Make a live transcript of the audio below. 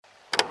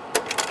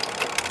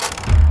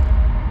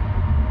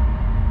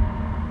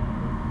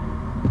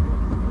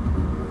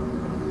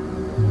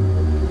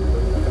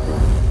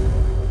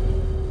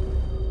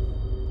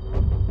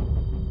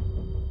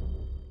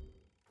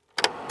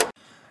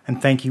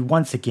thank you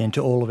once again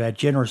to all of our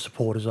generous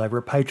supporters over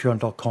at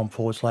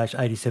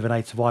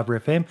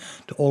patreon.com/878survivorfm,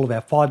 to all of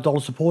our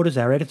 $5 supporters,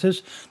 our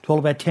editors, to all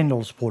of our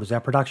 $10 supporters, our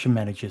production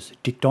managers,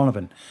 Dick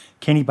Donovan,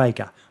 Kenny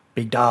Baker,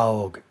 Big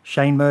Dog,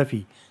 Shane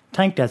Murphy,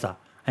 Tank Dazza,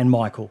 and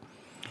Michael.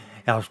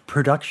 Our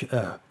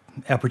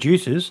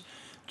producers,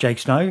 Jake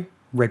Snow,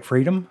 Red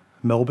Freedom,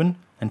 Melbourne,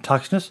 and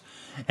Tuxness,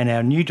 and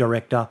our new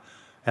director,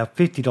 our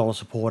 $50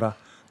 supporter,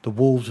 the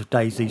Wolves of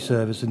DayZ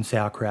Servers and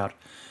Sauerkraut.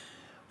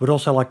 We'd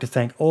also like to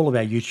thank all of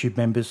our YouTube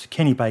members,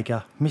 Kenny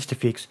Baker, Mr.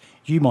 Fix,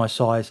 You My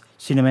Size,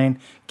 Cinnamon,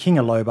 King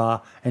of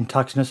Lobar, and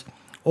Tuxness.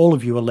 All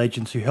of you are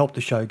legends who help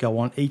the show go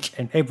on each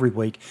and every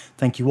week.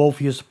 Thank you all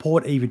for your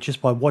support, even just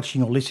by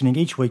watching or listening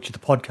each week to the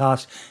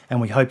podcast,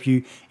 and we hope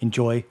you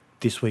enjoy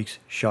this week's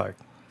show.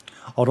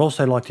 I'd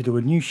also like to do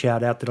a new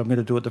shout out that I'm going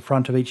to do at the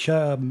front of each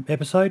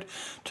episode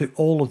to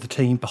all of the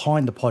team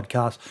behind the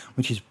podcast,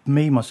 which is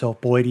me,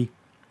 myself, Boydie,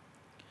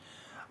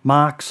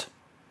 Marks,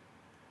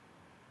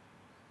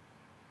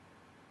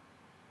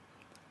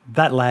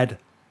 that lad,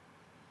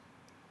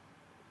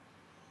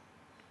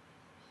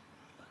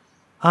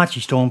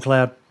 Archie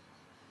Stormcloud,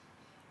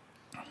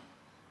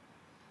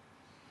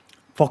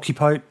 Foxy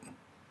Pote,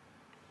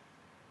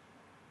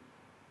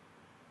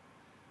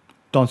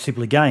 Don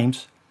Sibley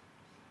Games,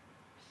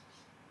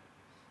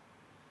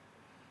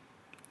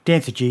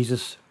 Dancer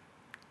Jesus,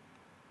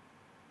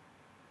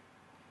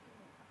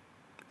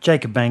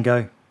 Jacob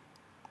Mango,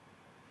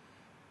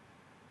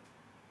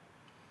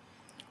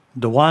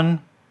 The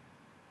One,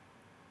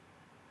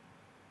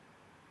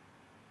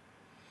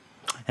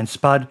 and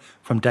Spud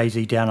from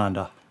DayZ Down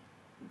Under.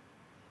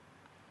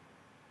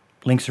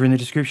 Links are in the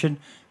description.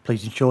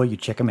 Please ensure you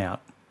check them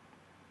out.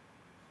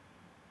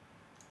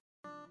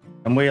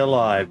 And we are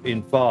live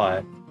in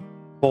 5,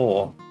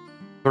 4,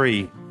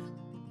 3,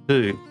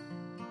 2,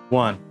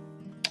 1.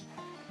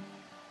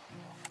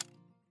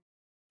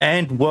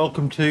 And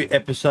welcome to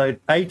episode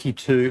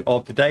 82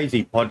 of the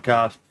DayZ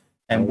podcast.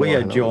 And we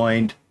are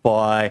joined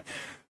by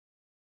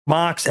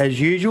Marks as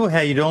usual.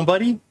 How you doing,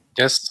 buddy?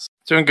 Yes,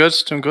 doing good.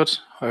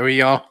 How are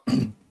y'all?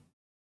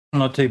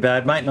 Not too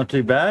bad, mate. Not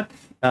too bad.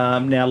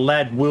 Now,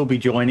 Lad will be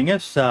joining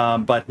us,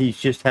 but he's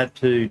just had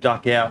to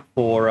duck out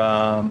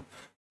for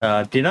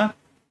dinner.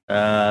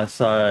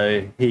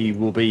 So he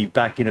will be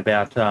back in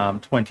about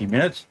 20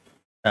 minutes.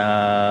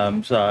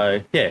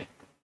 So, yeah.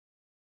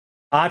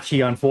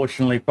 Archie,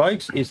 unfortunately,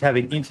 folks, is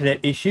having internet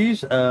issues.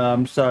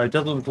 So it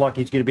doesn't look like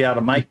he's going to be able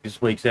to make this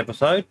week's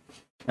episode.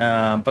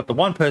 But the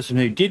one person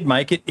who did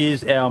make it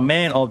is our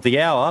man of the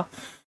hour,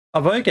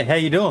 Avoka. How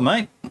you doing,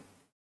 mate?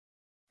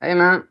 Hey,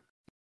 man.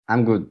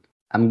 I'm good.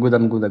 I'm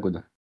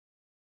good.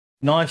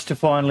 Nice to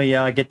finally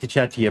get to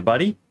chat to you,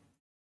 buddy.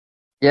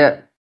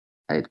 Yeah.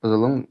 Hey, it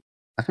was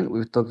I think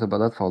we've talked about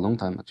that for a long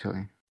time,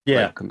 actually.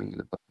 Yeah. Like coming in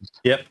the podcast.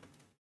 Yep.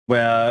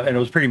 Well, and it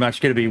was pretty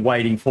much going to be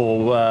waiting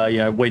for,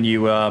 when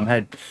you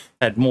had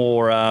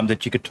more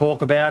that you could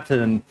talk about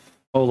and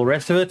all the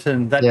rest of it.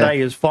 And that day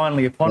is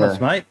finally upon us,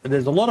 mate. But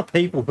there's a lot of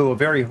people who are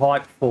very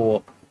hyped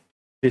for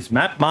this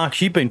map. Mark,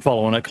 you've been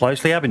following it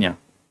closely, haven't you?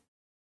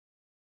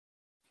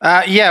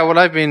 Yeah, well,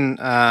 I've been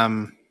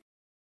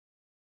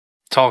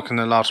talking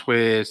a lot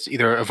with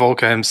either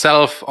Avoka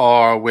himself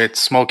or with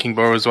Smoking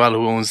Burr as well,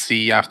 who owns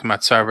the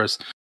Aftermath servers.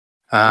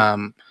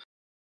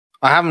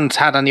 I haven't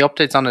had any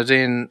updates on it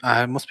in,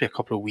 it must be a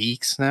couple of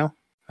weeks now.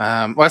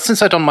 Well,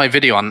 since I've done my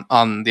video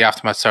on the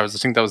Aftermath servers, I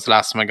think that was the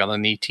last time I got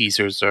any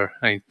teasers or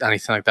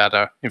anything like that,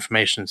 or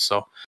information.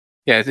 So,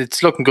 yeah,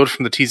 it's looking good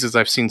from the teasers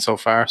I've seen so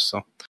far.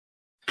 So,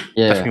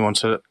 definitely want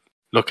to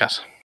look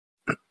at.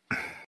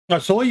 I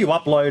saw you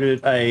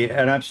uploaded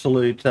an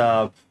absolute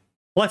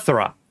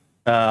plethora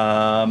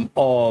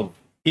of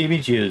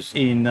images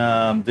in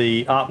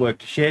the Artwork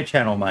to Share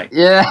channel, mate.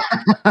 Yeah,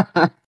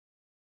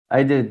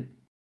 I did.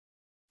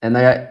 And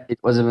it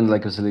was even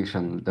like a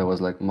selection. There was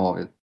like more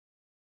of it.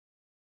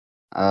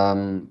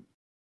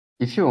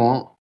 If you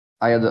want,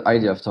 I had the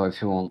idea after.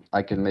 If you want,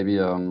 I can maybe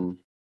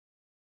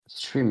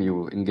stream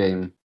you in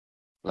game,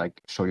 like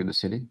show you the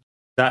city.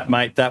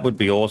 That would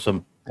be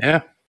awesome.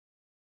 Yeah.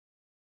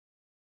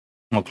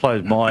 I'll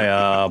close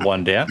my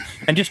one down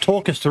and just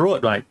talk us through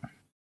it, mate.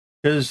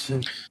 Because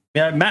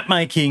map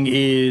making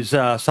is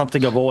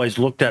something I've always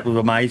looked at with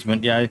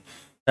amazement. The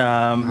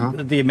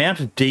amount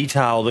of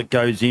detail that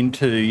goes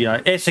into,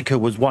 Essica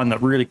was one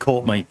that really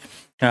caught me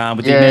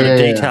with the amount of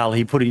detail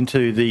he put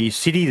into the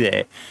city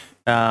there,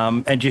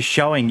 and just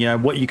showing,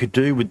 what you could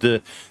do with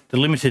the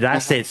limited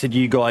assets that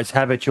you guys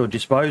have at your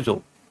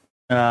disposal.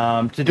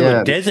 To do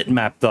a desert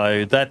map,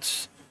 though,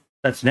 that's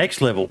next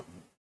level.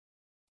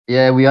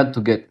 Yeah, we had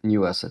to get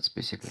new assets,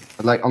 basically.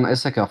 But like on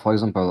Essica, for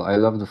example, I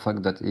love the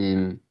fact that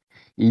he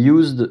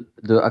used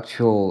the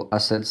actual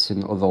assets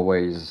in other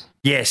ways.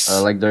 Yes.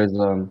 Like there's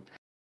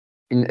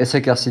in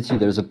Essica City,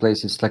 there's a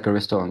place. It's like a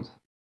restaurant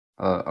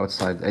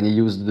outside, and he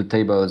used the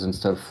tables and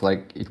stuff.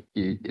 Like it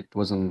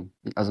hasn't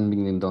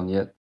been done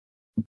yet.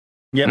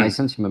 Yeah. And I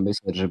sent him a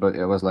message, but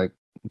it was like,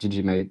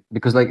 GG mate,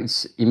 because like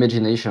it's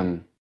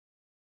imagination.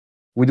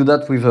 We do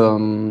that with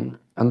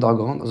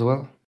Underground as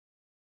well.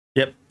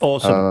 Yep,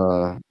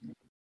 awesome.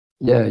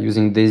 Yeah,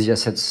 using DayZ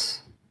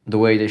assets the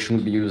way they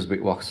shouldn't be used, but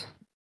it works.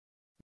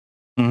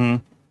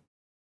 Mm-hmm.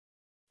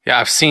 Yeah,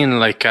 I've seen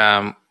like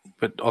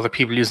with other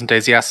people using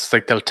DayZ assets,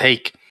 like they'll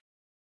take,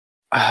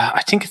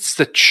 I think it's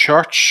the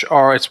church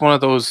or it's one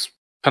of those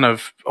kind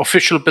of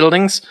official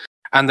buildings,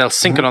 and they'll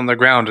sink it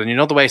underground. And you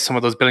know the way some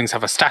of those buildings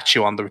have a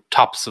statue on the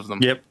tops of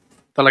them. Yep.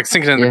 They'll like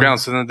sink it in the ground,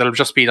 so then there'll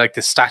just be like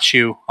this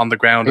statue on the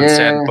ground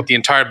instead, but the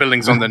entire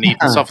building's underneath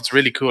and stuff. It's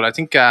really cool. I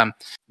think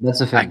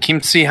that's a thing.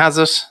 Kimtzy has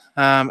it,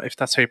 if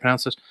that's how you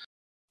pronounce it,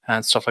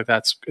 and stuff like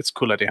that. It's a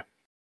cool idea.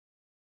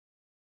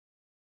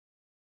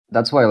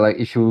 That's why, like,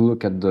 if you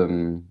look at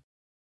the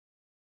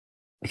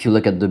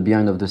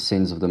behind of the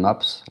scenes of the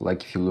maps,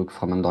 like if you look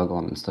from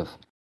underground and stuff,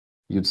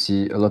 you'd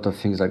see a lot of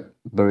things like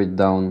buried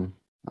down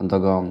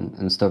underground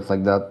and stuff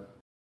like that.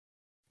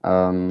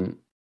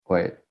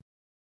 Wait,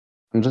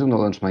 I'm just gonna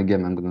launch my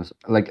game. I'm gonna,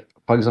 like,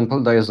 for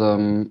example, there's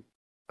a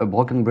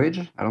broken bridge.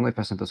 I don't know if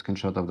I sent a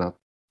screenshot of that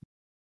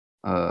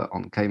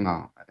on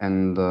Kaima,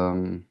 and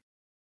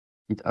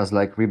it has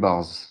like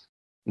rebars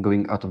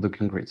going out of the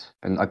concrete,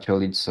 and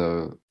actually it's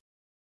a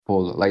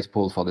light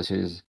pole for the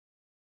series.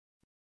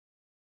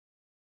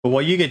 Well,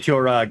 while you get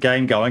your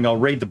game going, I'll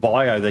read the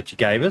bio that you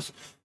gave us.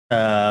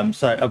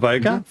 So,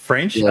 Avoca,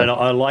 French, and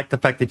I like the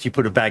fact that you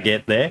put a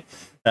baguette there.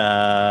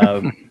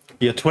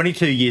 You're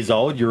 22 years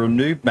old. You're a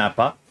noob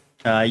mapper.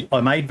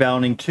 I made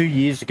Valning 2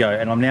 years ago,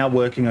 and I'm now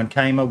working on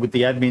Kaima with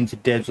the admins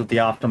and devs of the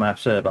Aftermath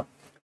server.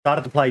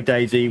 Started to play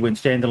DayZ when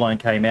Standalone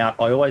came out.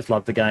 I always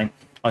loved the game.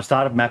 I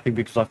started mapping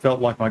because I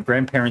felt like my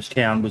grandparents'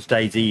 town was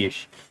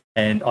DayZ-ish,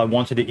 and I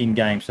wanted it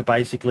in-game. So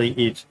basically,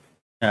 it's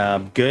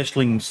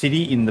Gerstling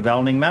City in the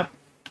Valning map.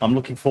 I'm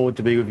looking forward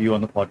to be with you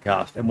on the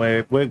podcast, and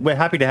we're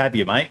happy to have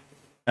you, mate.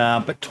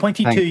 But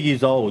 22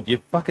 years old, you're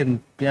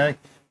fucking, a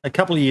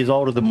couple of years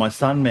older than my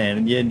son,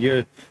 man, and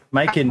you're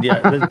making.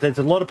 There's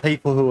a lot of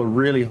people who are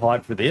really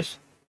hyped for this.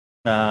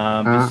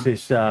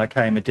 This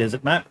Kaima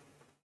Desert map.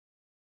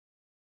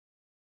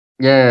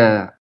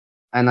 Yeah,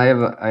 and I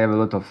have a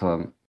lot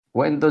of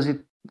when is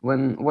it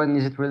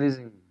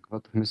releasing? A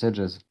lot of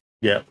messages.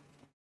 Yeah.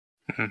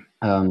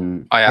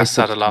 I asked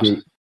that a lot.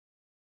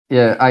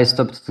 I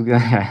stopped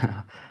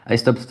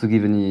to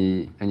give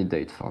any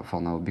date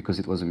for now because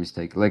it was a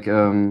mistake. Like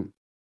when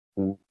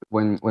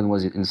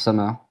was it? In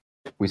summer,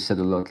 we said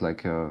a lot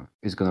like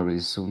it's gonna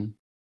release soon.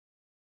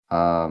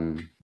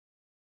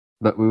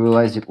 But we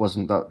realized it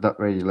wasn't that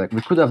ready. Like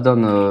we could have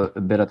done a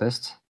beta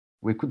test.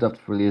 We could have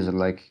released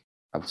like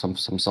some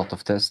sort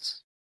of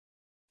tests,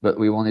 but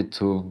we wanted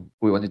to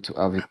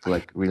have it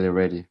like really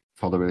ready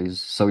for the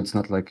release. So it's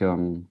not like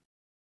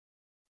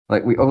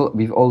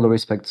with all the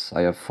respect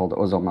I have for the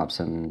other maps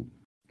and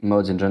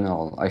mods in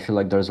general, I feel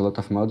like there's a lot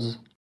of mods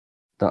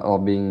that are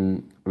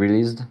being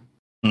released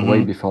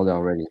way before they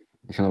are ready,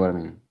 if you know what I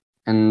mean.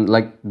 And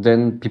like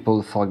then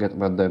people forget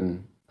about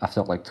them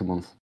after like 2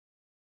 months.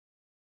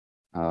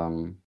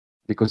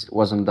 Because it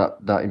wasn't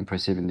that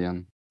impressive in the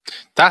end.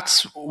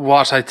 That's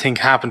what I think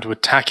happened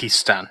with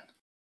Takistan.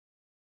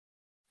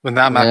 When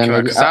that map came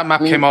out, because that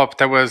map came up,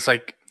 there was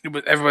like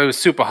everybody was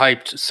super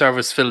hyped,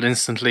 servers filled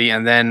instantly,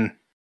 and then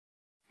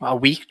a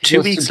week,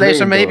 2 weeks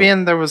later, maybe,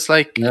 and there was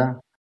like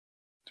there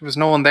was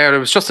no one there. It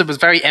was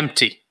very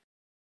empty.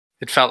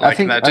 It felt like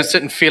that. It just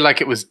didn't feel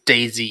like it was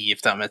DayZ,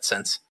 if that made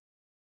sense.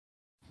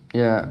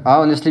 Yeah,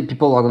 honestly,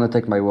 people are gonna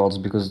take my words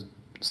because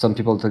some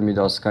people tell me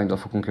there's kind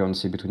of a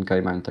concurrency between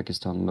Kaima and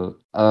Takistan.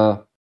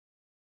 But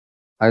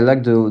I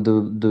like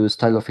the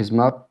style of his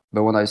map,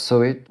 but when I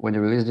saw it, when he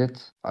released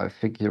it, I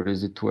think he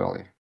released it too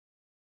early,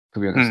 to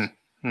be honest.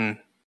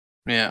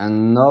 Yeah.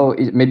 And now,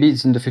 maybe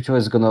it's in the future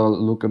it's gonna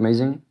look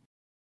amazing,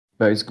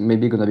 but it's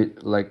maybe gonna be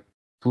like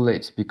too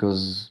late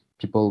because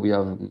people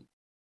in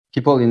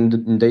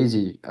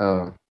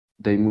DayZ,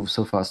 they move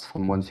so fast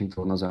from one thing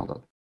to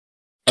another.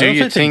 Do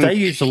you think they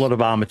used a lot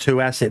of Arma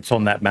 2 assets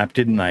on that map,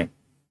 didn't they?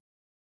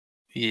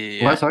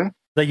 Yeah. What, sorry?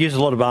 They used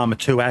a lot of Arma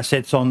 2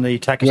 assets on the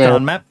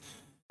Takistan map,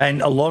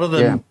 and a lot of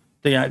them,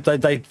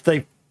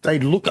 they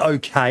look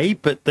okay,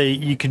 but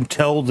you can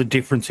tell the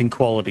difference in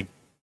quality.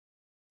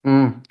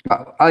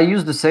 I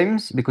use the same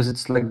because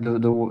it's like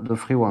the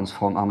free ones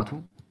from Arma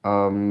 2.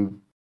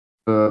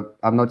 But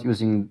I'm not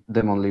using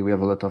them only. We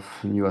have a lot of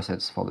new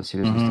assets for the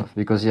series and stuff.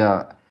 Because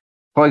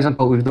for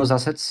example, with those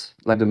assets,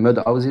 like the mud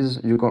houses,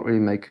 you can't really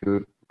make a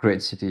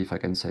great city, if I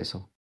can say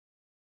so.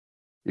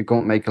 You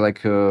can't make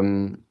like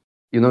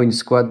in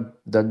Squad,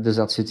 that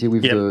desert city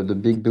with the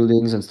big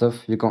buildings and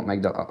stuff. You can't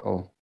make that at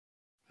all.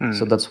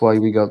 So that's why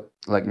we got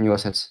like new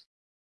assets.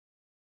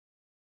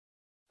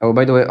 Oh,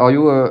 by the way, are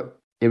you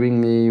hearing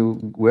me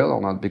well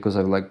or not? Because I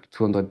have like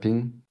 200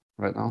 ping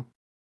right now.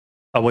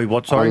 Are we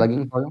what? Sorry. Am I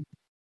lagging for you?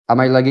 Am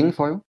I lagging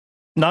for you?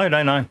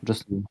 No.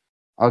 Just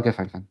okay,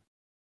 fine. Okay,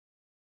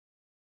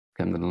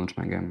 I'm gonna launch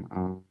my game.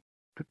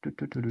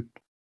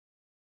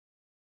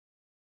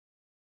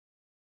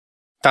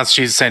 That's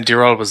Jesus saying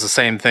Dirol was the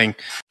same thing,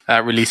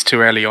 released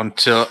too early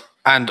until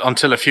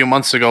a few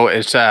months ago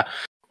it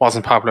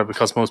wasn't popular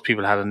because most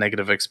people had a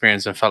negative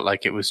experience and felt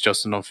like it was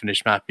just an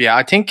unfinished map. Yeah,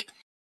 I think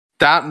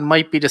that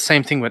might be the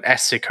same thing with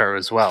Essekar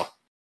as well.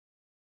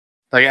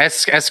 Like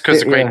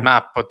Eska's a great Yeah.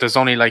 map, but there's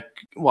only like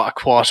a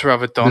quarter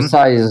of it The done.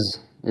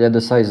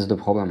 size is the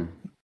problem.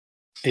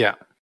 Yeah.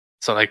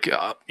 So like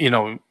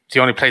the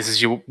only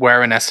places you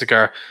were in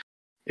Essiger,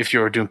 if you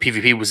were doing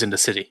PvP, was in the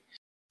city.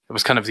 It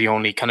was kind of the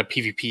only kind of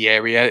PvP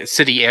area,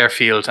 city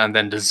airfield, and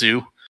then the zoo,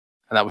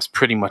 and that was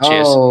pretty much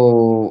it.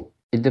 Oh,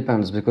 it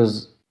depends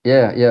because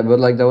but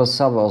like there was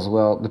servers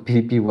where the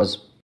PvP was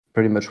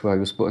pretty much where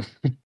you spawn,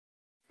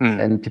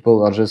 and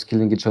people are just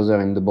killing each other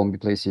in the bomby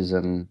places,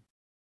 and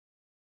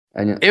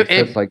it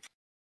felt like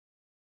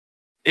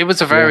it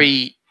was a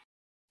very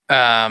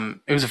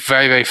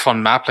very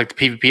fun map. Like the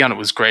PvP on it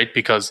was great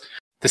because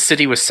the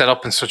city was set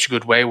up in such a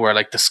good way where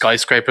like the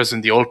skyscrapers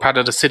in the old part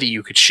of the city,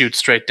 you could shoot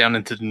straight down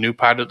into the new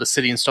part of the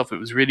city and stuff. It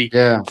was really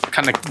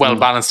kind of well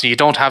balanced. And you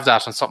don't have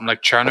that on something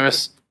like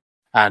Chernarus.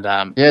 And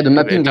the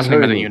mapping it is definitely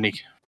very made it good.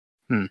 unique.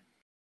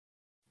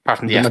 Apart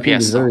from the mapping FPS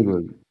is very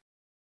good.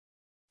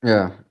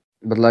 Yeah,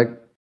 but like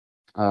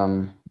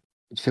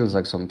it feels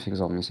like some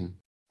things are missing,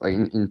 like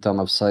in terms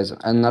of size.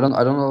 And I don't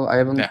know. I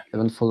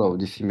haven't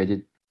followed if he made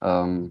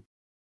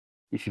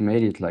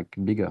it like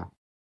bigger.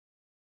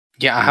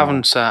 Yeah, I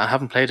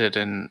haven't played it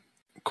in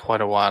quite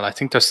a while. I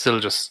think they're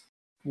still just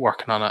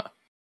working on it.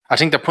 I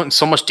think they're putting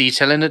so much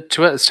detail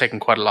into it. It's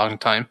taken quite a long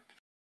time.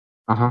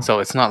 So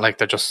it's not like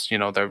they're just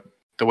they're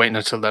waiting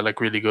until they're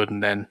like really good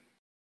and then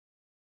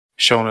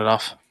showing it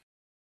off.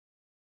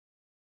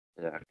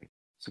 Yeah.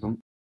 So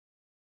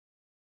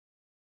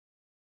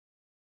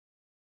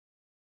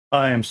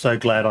I am so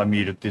glad I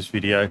muted this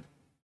video.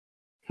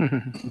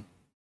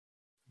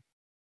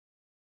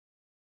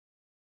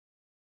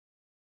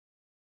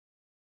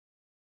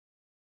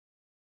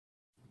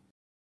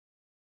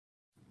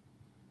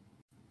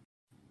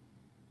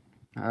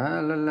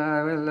 la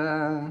la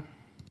la.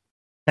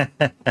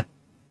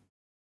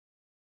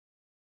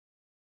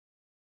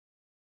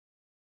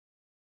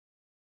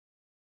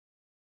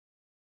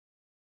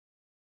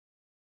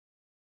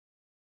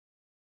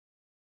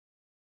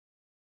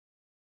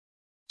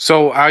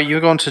 So are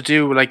you going to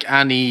do like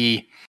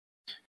any,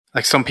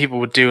 like some people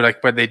would do,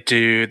 like where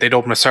they'd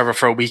open a server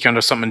for a weekend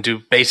or something and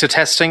do beta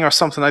testing or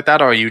something like that?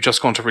 Or are you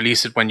just going to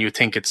release it when you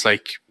think it's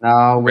like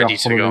ready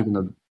to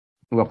go?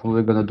 We're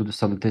probably going to do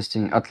some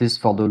testing, at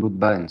least for the loot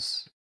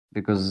balance.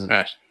 Because,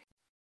 right.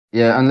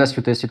 Unless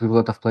you test it with a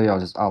lot of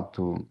players, it's hard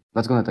to...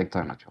 That's going to take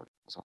time, actually.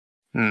 So,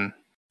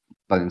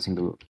 balancing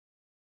the loot.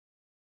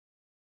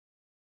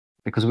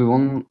 Because we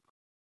want...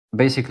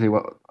 Basically,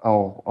 what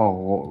our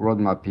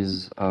roadmap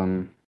is,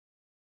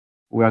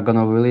 we are going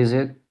to release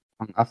it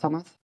on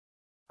Aftermath.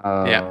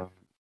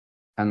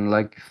 And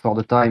like for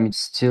the time, it's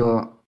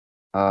still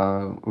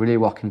really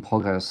work in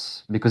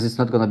progress because it's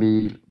not going to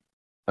be...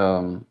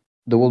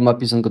 the whole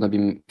map isn't going to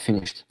be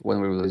finished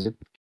when we release it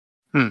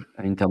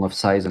in terms of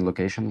size and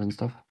locations and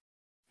stuff.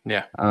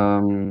 Yeah.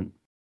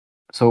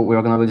 So we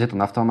are going to release it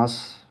on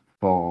Aftermath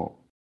for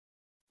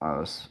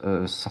a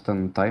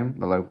certain time,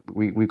 but like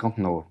we can't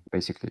know,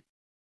 basically.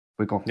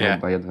 We can't know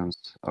by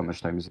advance how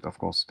much time is it, of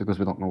course, because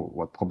we don't know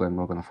what problem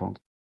we're going to find.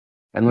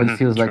 And when it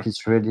feels like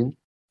it's ready,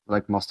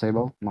 like more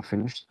stable, more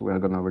finished, we are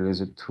going to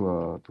release it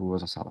to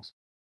other servers,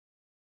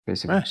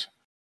 basically. Right. It's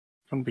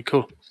going to be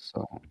cool.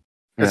 So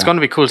it's going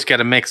to be cool to get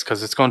a mix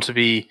because it's going to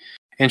be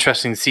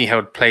interesting to see how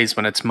it plays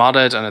when it's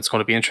modded, and it's going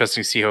to be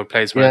interesting to see how it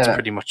plays when it's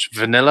pretty much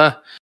vanilla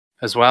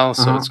as well.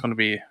 So it's going to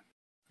be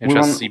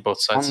interesting to see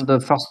both sides. On the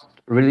first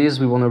release,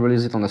 we want to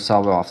release it on the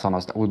server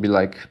Aftermath. That would be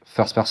like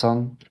first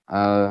person,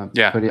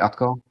 pretty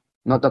hardcore.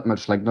 Not that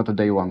much, like not a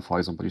day one, for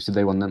example. You see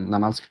day one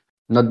Namalsk,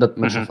 not that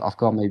much of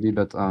hardcore maybe,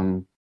 but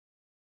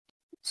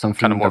something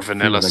kind of more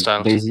vanilla like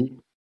style. Daisy.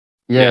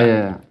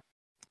 Yeah.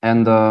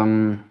 And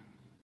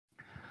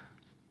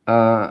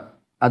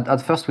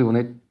at first we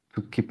wanted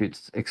to keep it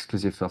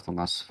exclusive for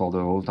Aftermath for the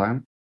whole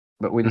time,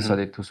 but we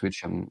decided to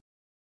switch, and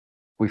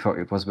we thought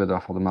it was better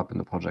for the map and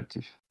the project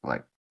if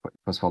like it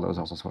was for the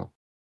others as well.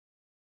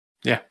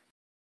 Yeah,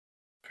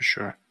 for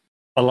sure.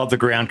 I love the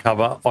ground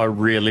cover. I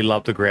really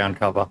love the ground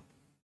cover.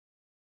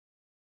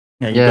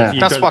 You've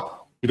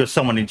got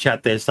someone in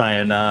chat there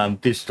saying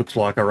this looks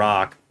like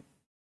Iraq.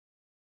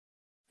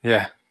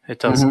 Yeah, it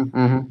does.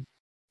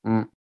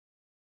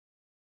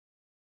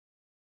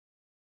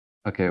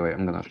 Okay, wait,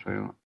 I'm gonna show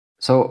you.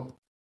 So,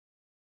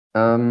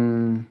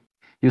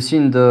 you see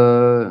in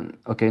the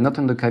not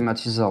in the Kaima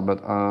teaser, but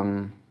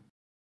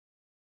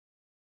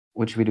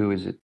which video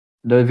is it?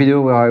 The video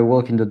where I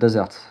walk in the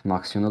desert,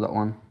 Max. You know that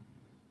one?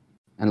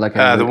 And like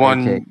the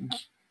one,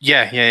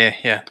 yeah.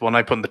 The one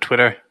I put in the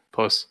Twitter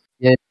post.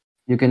 Yeah,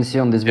 you can see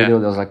on this video.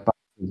 There's like,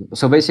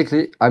 so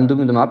basically, I'm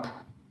doing the map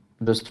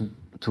just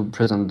to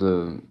present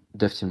the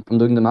dev team. I'm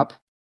doing the map,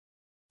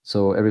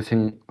 so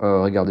everything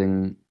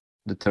regarding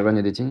the terrain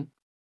editing.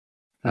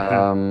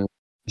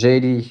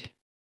 JD,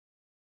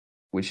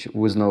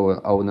 who is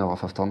now owner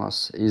of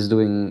Aftermath, is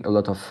doing a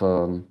lot of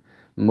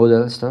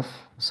model stuff.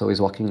 So he's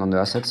working on the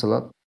assets a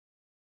lot.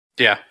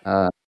 Yeah.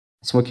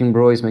 Smoking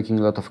Bro is making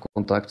a lot of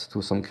contact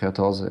to some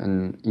creators,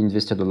 and he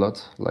invested a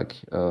lot, like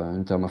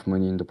in terms of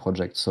money in the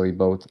project. So he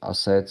bought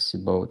assets, he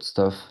bought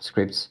stuff,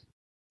 scripts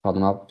for the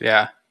map.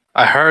 Yeah,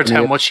 I heard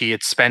how Yeah. much he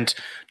had spent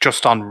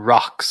just on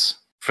rocks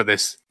for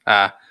this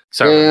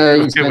server. Yeah,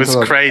 he It spent was a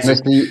lot.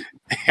 crazy.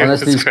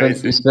 Honestly,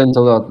 crazy. he spent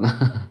a lot.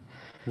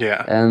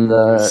 Yeah. And It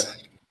was-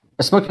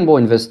 Smoking Bro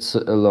invests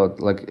a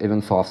lot, like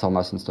even for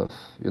Aftermath and stuff.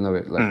 You know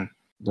it. Like Mm.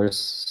 there's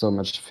so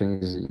much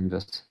things he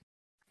invests.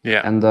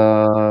 yeah.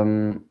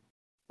 And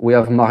we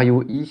have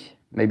Mario E.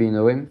 Maybe you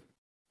know him.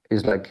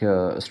 He's like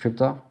a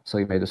scripter, so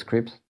he made a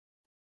script.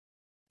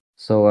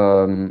 So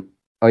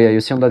oh yeah,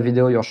 you see on that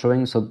video you're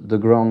showing. So the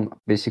ground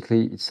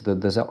basically it's the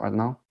desert right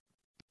now.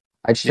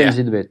 I changed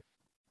it a bit.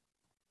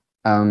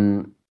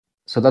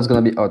 So that's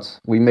gonna be hot.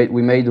 We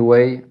made a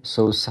way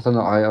so certain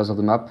areas of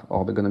the map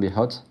are gonna be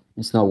hot.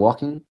 It's now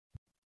working.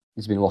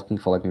 It's been working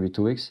for like maybe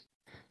 2 weeks.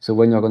 So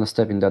when you're gonna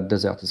step in that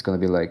desert, it's gonna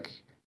be like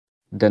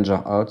danger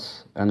hot.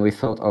 And we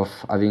thought of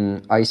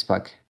having ice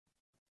pack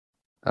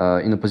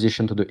in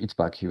opposition to the heat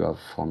pack you have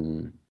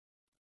from.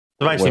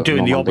 So basically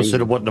doing the normal opposite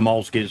days. of what the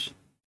Molsk is.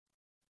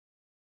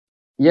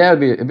 Yeah, it'll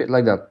be a bit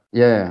like that.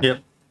 Yeah.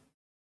 Yep.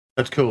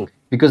 That's cool.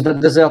 Because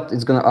that desert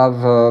is gonna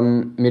have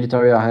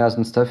military areas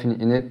and stuff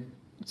in it.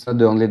 It's not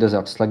the only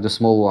desert. It's like the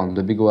small one.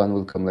 The big one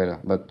will come later,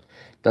 but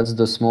that's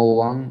the small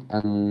one.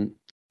 And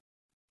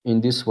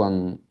in this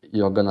one,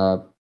 you're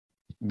gonna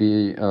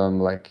be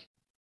like,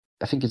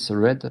 I think it's a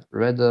red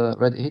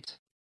hit.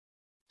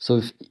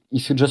 So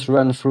if you just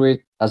run through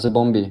it as a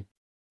zombie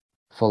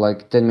for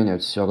like 10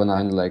 minutes, you're gonna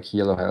end like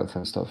yellow health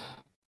and stuff.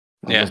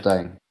 Almost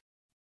dying.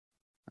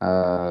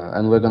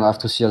 And we're gonna have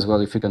to see as well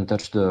if we can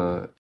touch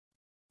the.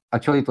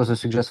 Actually, it was a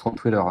suggestion from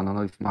Twitter. I don't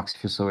know if Max,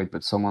 if you saw it,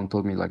 but someone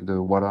told me like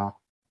the water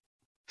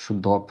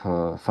should drop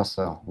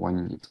faster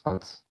when it's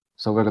hot.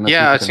 So we're gonna.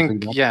 Yeah, I see if we can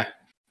think. tweak that.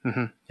 Yeah.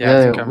 Mm-hmm. Yeah,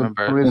 I think I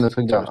remember. We're gonna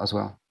tweak that as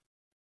well.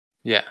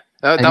 Yeah,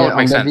 that would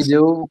make sense.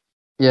 Video,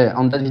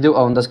 on that video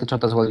or on that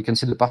screenshot as well, you can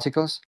see the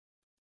particles.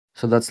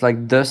 So that's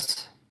like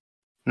dust.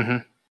 Mm-hmm.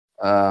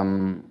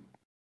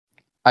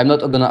 I'm not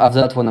gonna have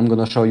that when I'm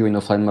gonna show you in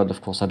offline mode,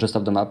 of course. I just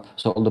have the map.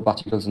 So all the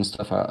particles and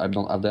stuff, I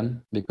don't have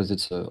them because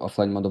it's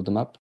offline mode of the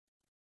map.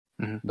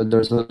 Mm-hmm. But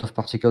there's a lot of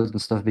particles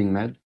and stuff being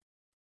made.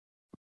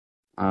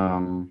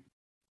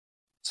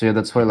 So yeah,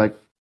 that's why like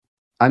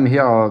I'm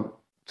here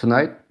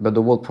tonight, but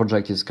the whole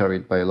project is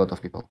carried by a lot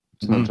of people.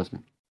 It's not just me.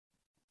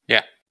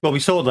 Yeah. Well, we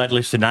saw that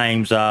list of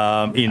names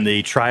in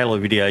the trailer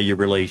video you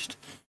released.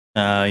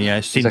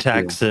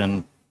 Syntax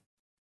and.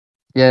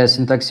 Yeah,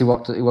 Syntax. He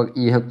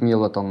helped me a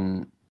lot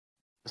on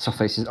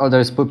surfaces. Oh,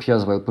 there's Poppy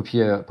as well.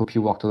 Poppy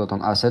worked a lot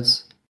on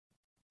assets.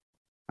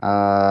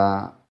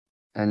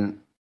 And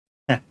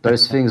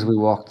there's things we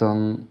worked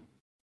on.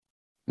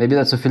 Maybe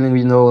that's a feeling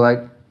we know.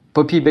 Like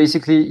Poppy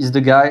basically is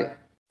the guy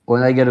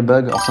when I get a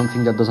bug or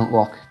something that doesn't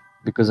work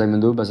because I'm a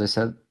noob, as I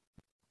said.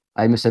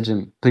 I message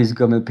him, please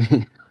come help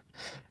me.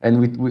 And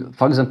we,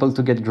 for example,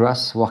 to get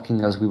grass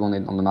working as we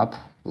wanted on the map,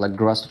 like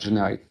grass to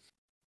generate,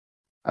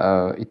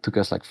 it took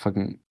us like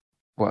fucking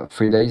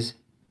 3 days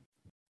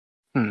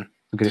to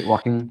get it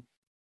working.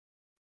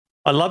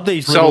 I love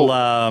these little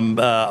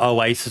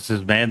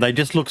oases, man. They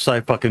just look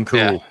so fucking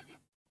cool.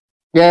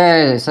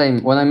 Yeah,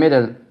 same. When I made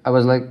it, I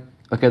was like,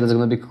 okay, that's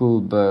gonna be cool,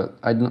 but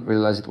I didn't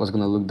realize it was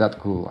gonna look that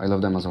cool. I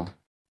love them as well.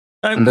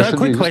 A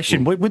quick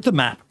question with the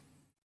map.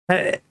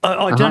 I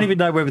don't even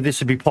know whether this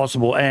would be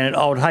possible, and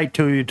I would hate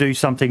to do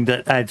something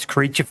that adds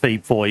creature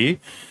feed for you.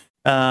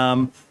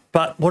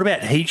 But what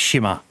about heat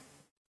shimmer?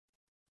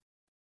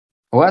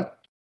 What?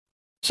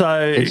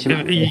 So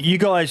you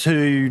guys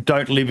who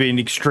don't live in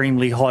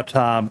extremely hot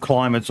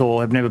climates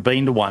or have never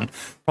been to one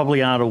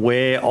probably aren't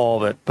aware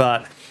of it.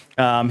 But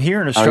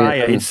here in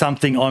Australia, it's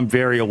something I'm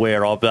very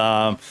aware of.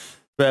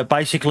 But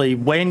basically,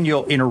 when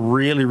you're in a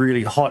really,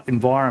 really hot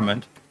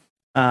environment,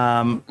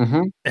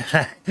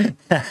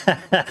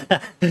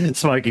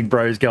 Smoking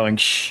Bro's going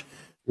shh.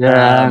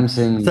 Yeah, I'm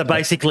saying. So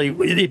basically,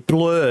 it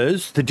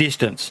blurs the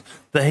distance.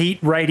 The heat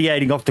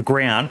radiating off the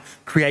ground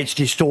creates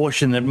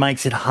distortion that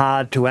makes it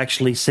hard to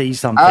actually see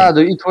something. Ah,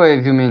 the heat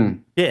wave, you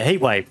mean? Yeah,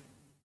 heat wave.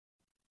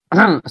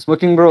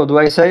 Smoking Bro, do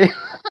I say?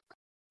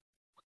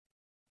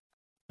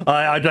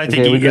 I don't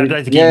think he would.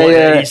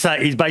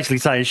 He's basically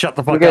saying, "Shut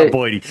the fuck up,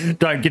 Boydie.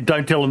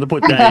 Don't tell him to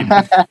put that in."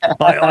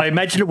 I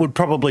imagine it would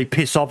probably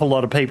piss off a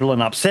lot of people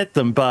and upset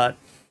them, but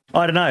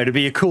I don't know. To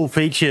be a cool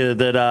feature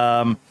that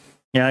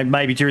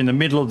maybe during the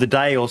middle of the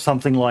day or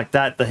something like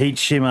that, the heat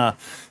shimmer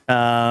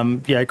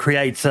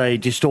creates a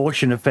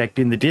distortion effect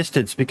in the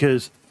distance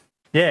because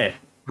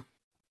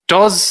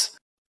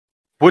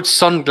would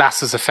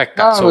sunglasses affect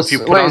that? So if you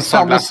put on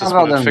sunglasses,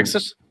 will it fix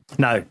it?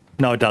 No,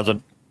 it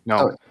doesn't.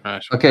 No.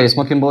 Right. Okay,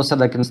 Smoking Bro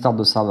said I can start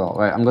the server.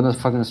 Right, I'm gonna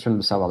fucking stream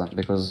the server then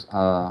because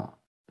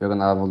you're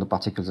gonna have all the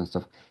particles and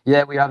stuff.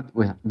 Yeah, we have.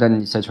 Then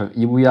he said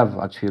we have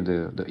actually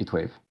the heat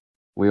wave.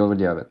 We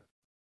already have it.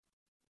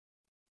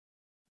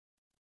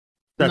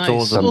 That's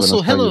awesome.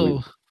 Also,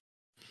 hello.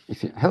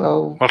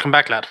 Hello. Welcome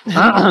back, lad.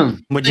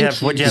 What'd you have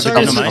for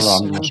dinner, mate?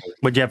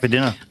 What'd you have for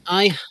dinner?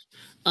 I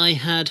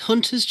had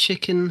Hunter's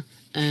chicken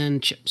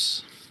and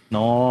chips.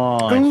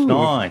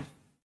 Nice.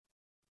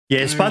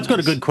 Yeah, Spud's got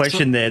a good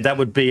question there. That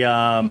would be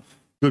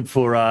good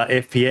for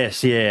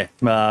FPS. Yeah,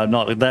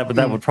 not that, but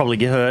that would probably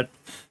get hurt.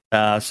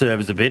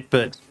 servers a bit,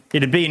 but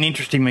it'd be an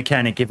interesting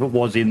mechanic if it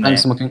was in there. And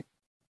smoking.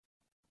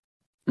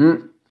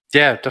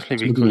 Yeah,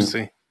 definitely be cool to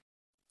see.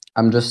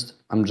 I'm just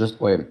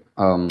wait.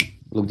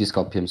 Look,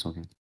 Discord PM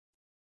smoking.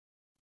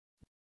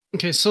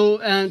 Okay, so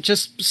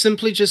just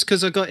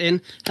because I got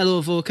in. Hello,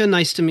 Evoker.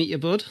 Nice to meet you,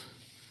 bud.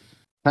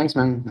 Thanks,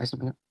 man. Nice to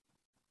meet you.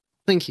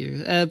 Thank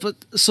you.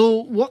 But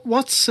so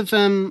what have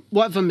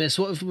I missed?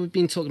 What have we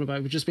been talking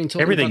about? We've just been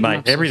talking everything,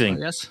 about mate. Everything.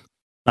 Far, yes.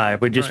 No,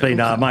 we've just been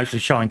mostly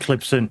showing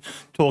clips and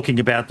talking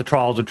about the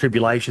trials and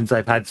tribulations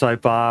they've had so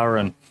far,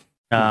 and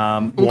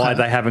why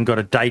they haven't got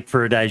a date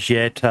for it as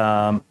yet.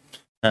 Yeah.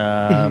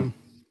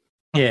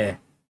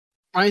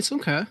 Right.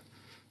 Okay.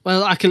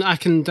 Well, I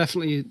can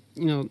definitely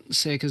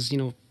say because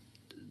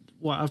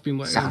what I've been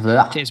working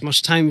on takes as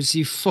much time as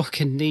you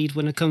fucking need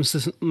when it comes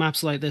to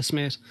maps like this,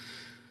 mate.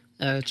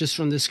 Just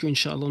from this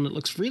screenshot alone, it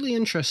looks really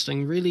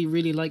interesting. Really,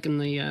 really liking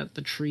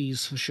the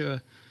trees for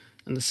sure,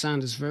 and the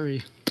sand is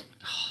very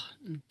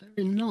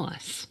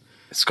nice.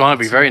 It's going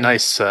to be very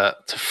nice to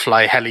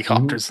fly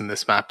helicopters in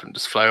this map and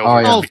just fly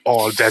over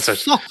all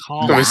desert.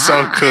 It'll be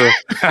so cool.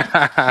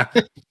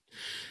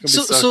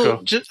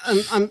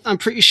 I'm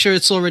pretty sure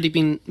it's already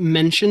been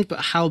mentioned, but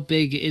how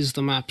big is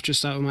the map?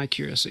 Just out of my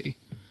curiosity.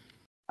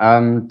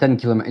 10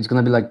 kilometers. It's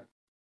gonna be like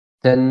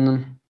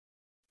 10.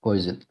 What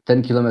is it?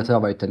 10 kilometer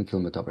by 10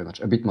 kilometer, pretty much.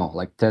 A bit more,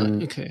 like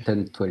 10,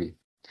 20.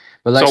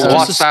 But like, so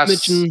what's that?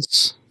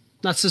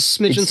 That's a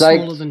smidgen like,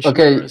 smaller than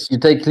okay, you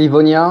take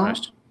Livonia.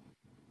 Right.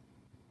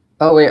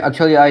 Oh wait,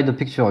 actually, I had the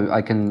picture.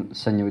 I can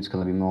send you. It's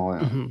gonna be more.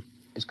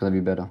 It's gonna be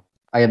better.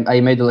 I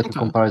made a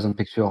comparison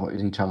picture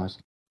using channels.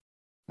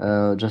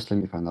 Just let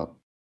me find out.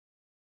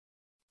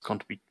 It's going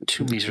to be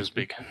 2 meters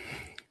big.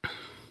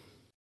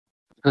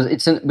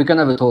 Because we can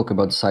have a talk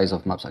about the size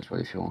of maps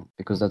actually if you want,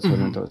 because that's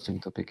an interesting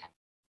topic.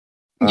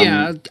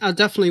 Yeah, I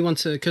definitely want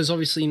to, because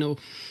obviously,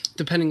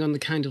 depending on the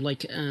kind of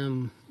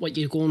what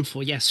you're going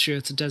for, yes, sure,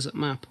 it's a desert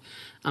map.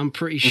 I'm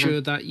pretty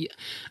sure that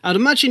I'd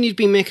imagine you'd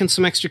be making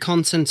some extra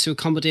content to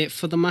accommodate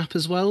for the map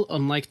as well,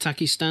 unlike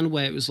Takistan,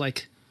 where it was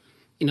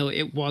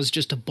it was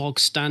just a bog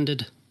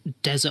standard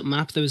desert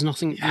map. There was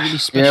nothing really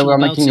special. Yeah, we're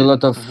about making it. A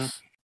lot of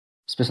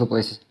special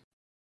places.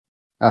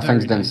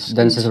 Thanks, Dance.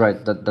 Dance is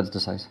right. That's the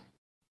size.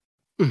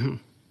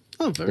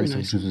 Oh, very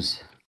Dance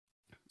nice.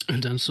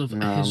 Dance of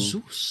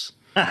Jesus.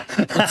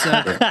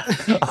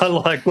 I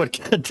like what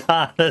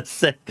Katana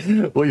said.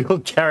 Will your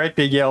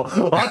character yell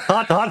hot,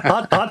 hot, hot,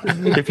 hot, hot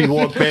if you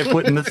walk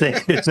barefoot in the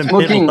sand in the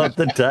middle of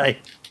the day?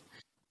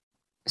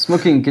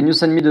 Smoking, can you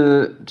send me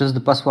just the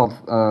password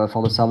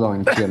for the server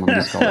in PM on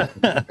Discord?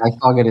 I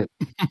forget it.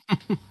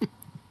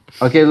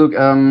 Okay, look,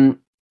 in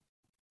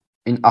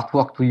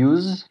artwork to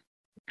use,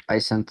 I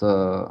sent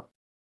a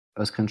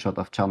screenshot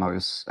of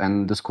Charnarius,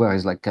 and the square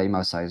is like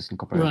Kaima size in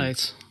comparison.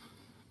 Right.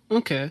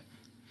 Okay.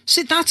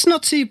 See, that's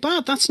not too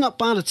bad. That's not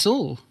bad at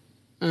all.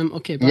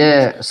 Okay.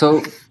 Yeah.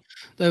 So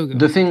there we go.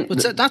 The thing.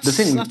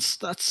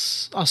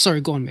 That's. Oh, sorry.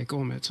 Go on,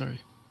 mate.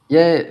 Sorry.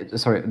 Yeah.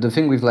 Sorry. The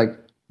thing with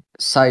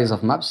size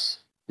of maps,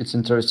 it's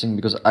interesting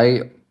because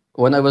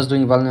when I was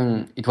doing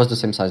Valheim, it was the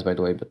same size by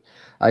the way, but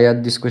I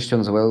had this question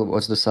as well.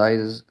 What's the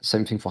size?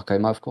 Same thing for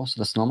Kaima, of course.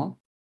 That's normal.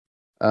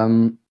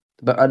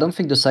 But I don't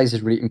think the size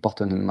is really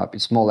important in the map.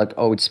 It's more like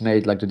it's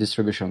made, like the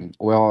distribution,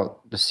 where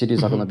the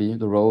cities are gonna be,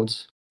 the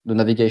roads. The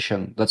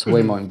navigation, that's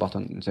way more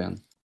important in the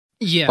end.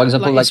 Yeah, for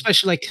example,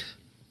 especially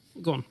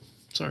go on.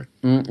 Sorry.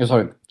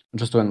 Sorry,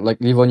 just to end.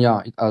 Like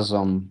Livonia, it has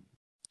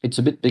it's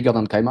a bit bigger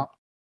than Kaima,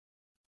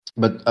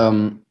 but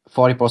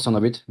 40%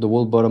 of it, the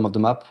whole bottom of the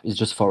map, is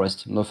just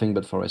forest, nothing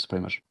but forest,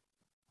 pretty much.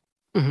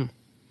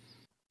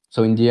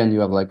 So in the end,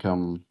 you have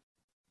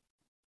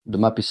the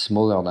map is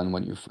smaller than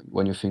when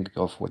you think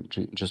of when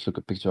you just look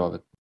at a picture of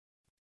it.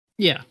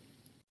 Yeah,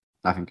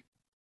 I think.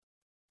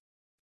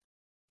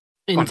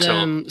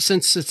 And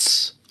since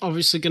it's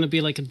obviously going to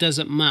be like a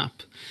desert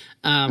map,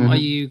 are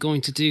you going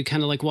to do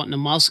kind of like what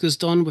Namalska's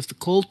done with the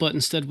cold, but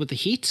instead with the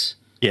heat?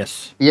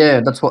 Yes.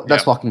 Yeah, that's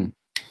working.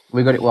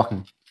 We got it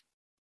working.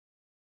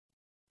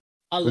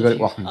 I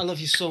love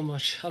you so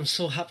much. I'm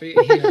so happy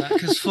to hear that,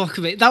 because fuck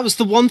me, that was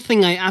the one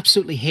thing I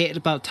absolutely hated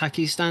about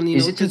Takistan.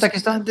 Is it in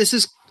Takistan? This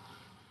is.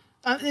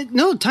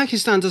 No,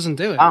 Takistan doesn't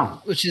do it,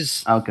 which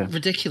is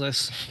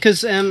ridiculous.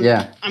 Because I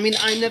mean,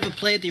 I never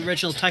played the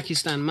original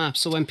Takistan map,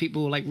 so when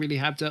people were really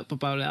hyped up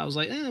about it, I was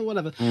like,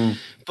 whatever.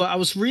 But I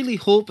was really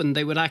hoping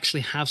they would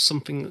actually have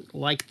something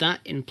like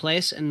that in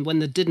place. And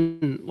when I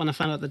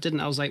found out they didn't,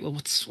 I was like, well,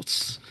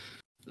 what's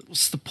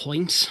the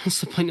point?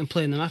 What's the point in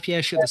playing the map?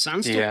 Yeah, sure, the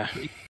sandstorm. Yeah,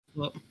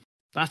 but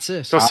that's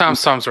it. Those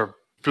sandstorms are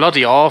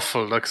bloody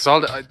awful. Because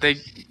they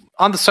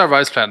on the server I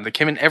was playing, they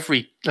came in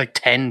every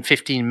 10,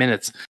 15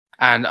 minutes.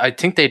 And I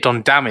think they'd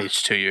done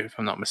damage to you, if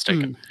I'm not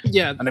mistaken.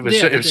 Yeah, and it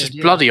was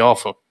just bloody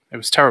awful. It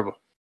was terrible.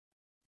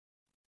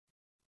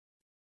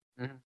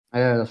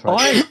 Yeah, that's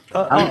right.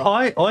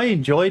 I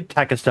enjoyed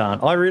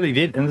Takistan. I really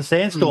did, and the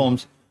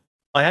sandstorms,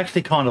 I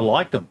actually kind of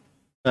liked them.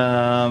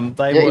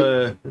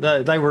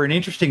 They were an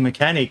interesting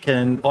mechanic,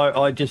 and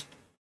I just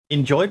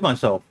enjoyed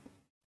myself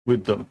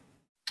with them.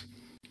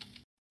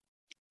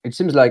 It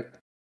seems like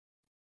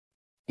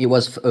it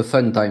was a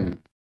fun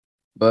time,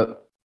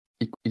 but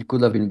it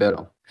could have been better.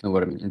 You know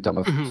what I mean in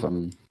terms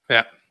of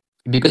yeah,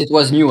 because it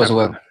was new as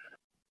well.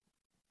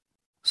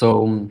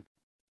 So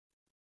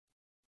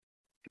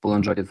people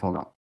enjoyed it for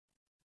now.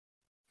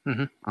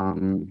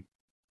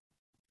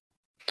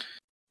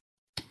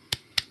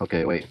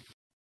 Okay, wait.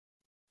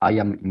 I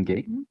am in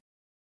game.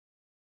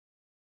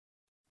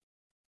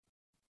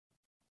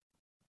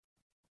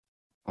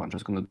 Oh, I'm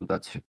just gonna do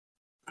that.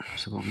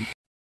 Second.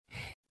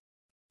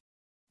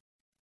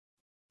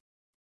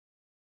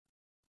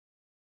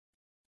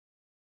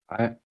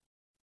 Alright.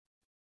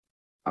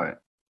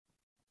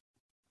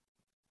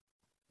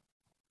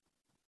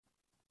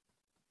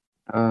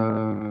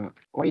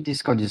 Why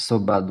Discord is so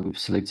bad with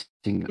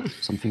selecting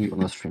something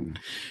on a stream?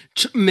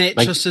 Mate,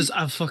 just as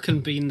I've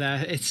fucking been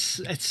there.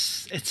 It's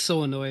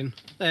so annoying.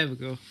 There we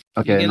go.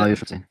 Okay, now you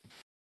should see.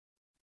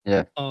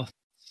 Yeah. Oh,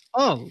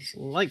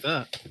 like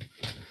that.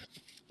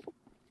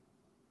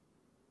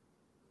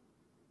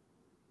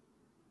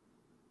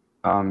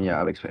 Yeah,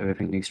 I'll explain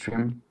everything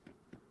extreme.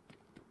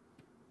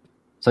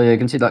 So yeah, you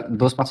can see that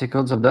those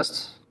particles of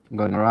dust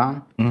going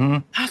around.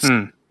 That's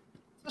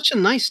such a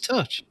nice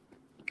touch.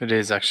 It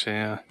is actually,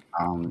 yeah.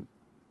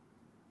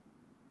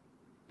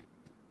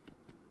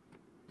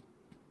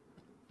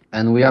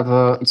 And we have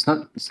it's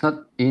not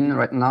in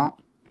right now.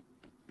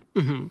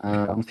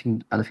 I don't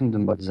think the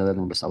mod is added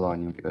on the server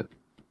anyway.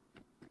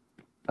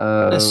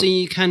 So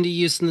you kind of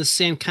using the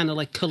same kind of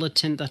like color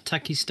tint that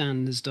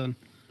Takistan has done.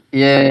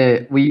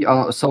 Yeah, we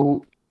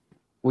so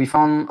we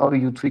found how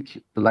you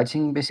tweak the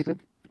lighting basically.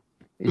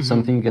 It's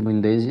something you can do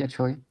in DayZ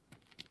actually.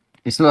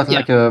 It's not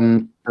like a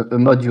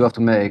mod you have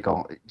to make,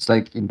 or it's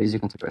like in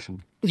basic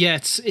configuration. Yeah,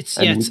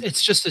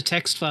 it's just a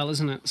text file,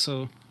 isn't it?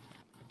 So.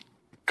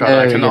 God,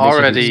 I can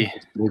already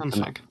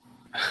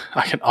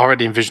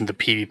envision the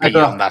PvP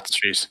on that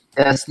street.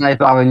 Yeah,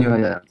 Sniper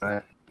Avenue, yeah,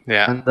 right.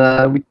 Yeah.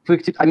 And we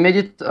tweaked it. I made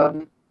it. I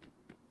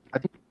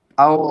think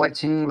our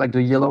lighting, like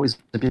the yellow, is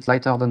a bit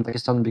lighter than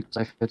Takistan because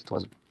I felt it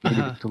was maybe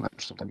a bit too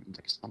much sometimes in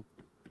Takistan.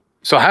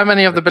 So, how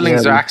many of the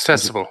buildings are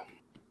accessible?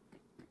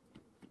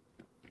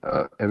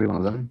 Every one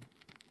of them.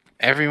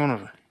 Every one of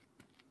them.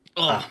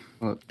 Oh,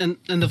 and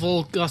they've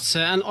all got,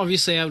 and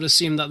obviously I would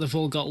assume that they've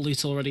all got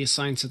loot already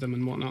assigned to them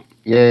and whatnot.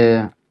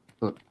 Yeah.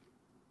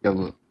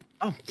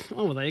 Oh,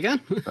 well, there you go.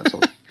 That's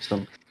all.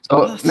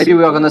 So maybe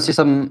we are gonna see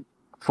some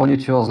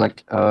furnitures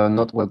like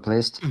not well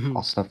placed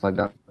or stuff like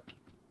that.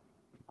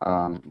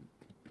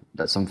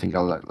 That's something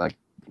I'll like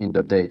in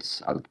the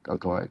updates. I'll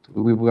correct.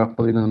 We are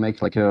probably gonna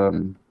make like there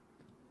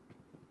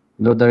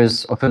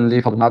is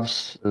oftenly for the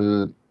maps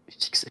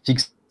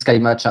fixed sky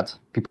match at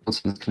people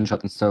send screenshot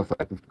and stuff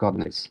like with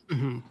coordinates.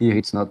 Here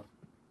it's not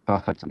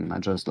perfect, and I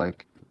just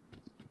like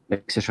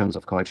make sessions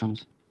of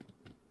corrections.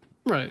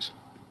 Right.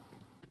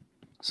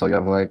 So you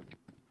have like,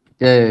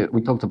 we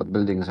talked about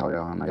buildings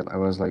earlier, and I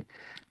was like,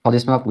 for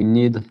this map we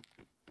need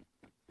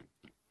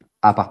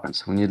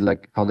apartments. We need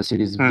like for the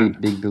cities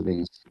big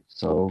buildings.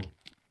 So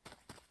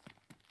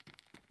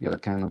yeah,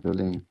 that kind of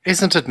building.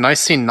 Isn't it nice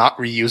seeing not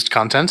reused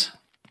content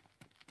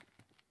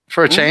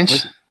for a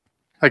change?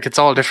 Like it's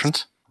all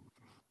different.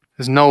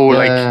 There's no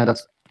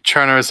that's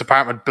Churner's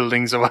apartment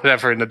buildings or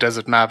whatever in the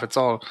desert map. It's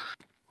all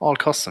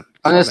custom.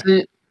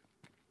 Honestly,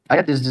 I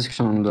had this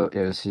discussion on the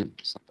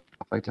stuff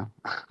like that.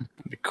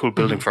 A cool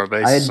building for a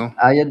base.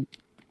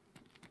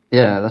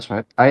 Yeah, that's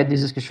right. I had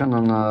this discussion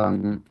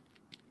on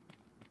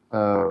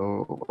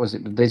what was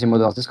it, the DayZ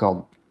Models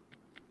Discord,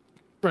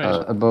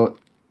 right? About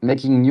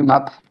making new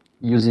map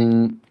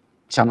using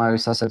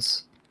Chernarus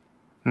assets,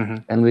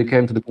 and we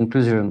came to the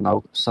conclusion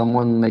now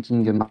someone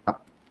making a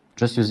map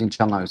just using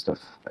Chernarus stuff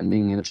and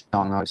being in a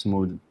Chernarus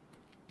mode,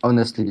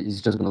 honestly,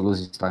 is just gonna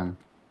lose its time.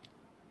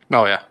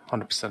 Oh yeah,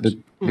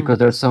 100%. Because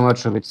there's so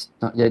much of it.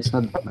 It's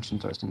not that much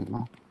interesting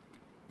anymore.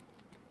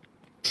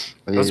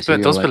 Those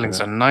buildings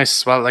are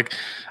nice. Well, like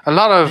a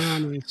lot of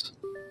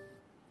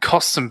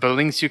custom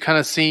buildings you kind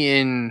of see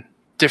in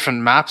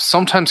different maps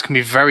sometimes can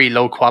be very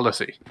low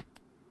quality.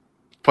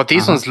 But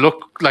these ones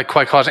look like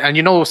quite quality.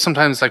 And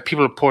sometimes like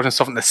people report and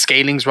stuff and the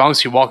scaling's wrong,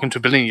 so you walk into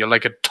a building, you're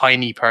like a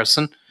tiny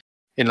person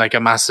in like a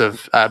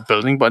massive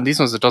building. But in these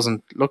ones, it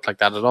doesn't look like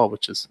that at all,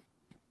 which is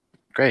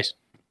great.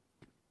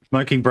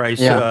 Smoking Bros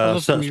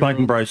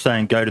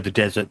saying go to the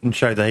desert and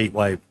show the heat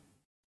wave.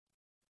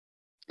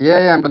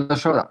 Yeah, I'm gonna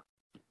show that.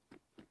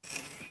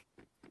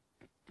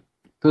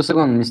 2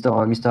 seconds,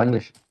 Mr.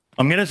 English.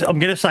 I'm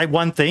gonna say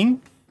one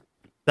thing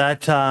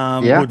that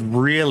would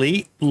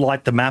really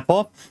light the map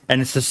up,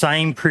 and it's the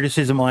same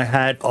criticism I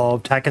had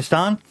of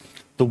Takistan.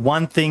 The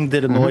one thing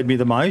that annoyed me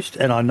the most,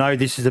 and I know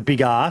this is a big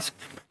ask,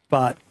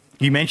 but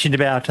you mentioned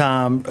about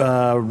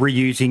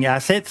reusing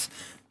assets.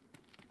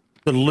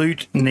 The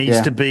loot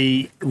needs to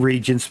be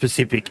region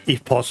specific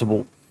if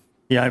possible.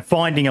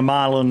 Finding a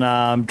Marlin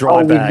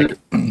dry bag.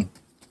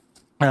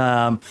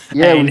 And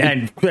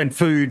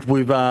food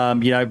with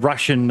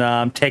Russian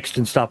text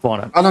and stuff on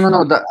it. Oh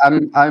no!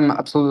 I'm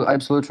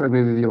absolutely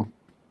agree with you.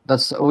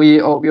 That's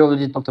we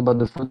already talked about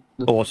the food.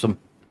 Awesome.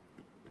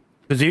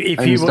 Because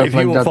if you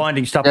were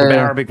finding stuff with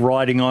Arabic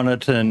writing on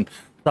it and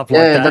stuff like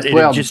that.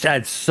 It just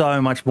adds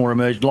so much more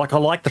immersion. Like I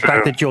like the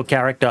fact that your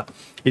character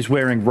is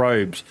wearing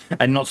robes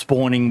and not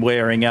spawning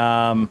wearing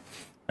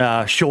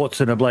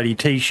shorts and a bloody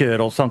t-shirt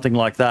or something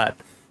like that.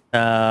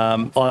 I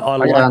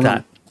like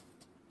that.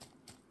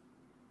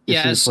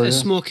 Yeah, as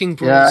Smoking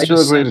Bros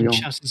just said in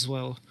chat as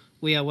well,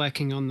 we are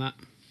working on that.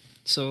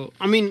 So,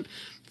 I mean,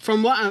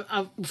 from what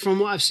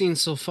I've seen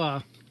so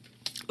far,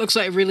 looks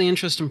like a really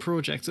interesting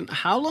project. And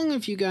how long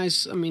have you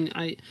guys? I mean,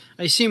 I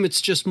assume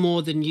it's just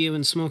more than you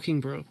and Smoking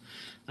Bro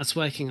that's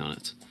working on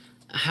it.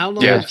 How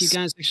long have you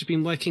guys actually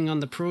been working on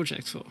the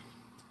project for?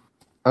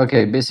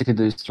 Okay, basically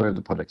the story of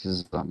the project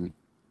is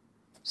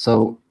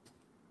so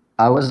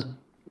I was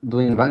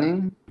doing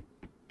running.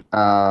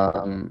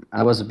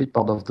 I was a bit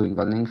bored of doing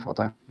running for a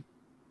time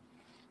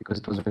because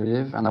it was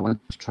repetitive, and I wanted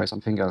to try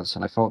something else.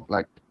 And I thought,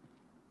 like,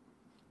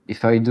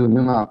 if I do a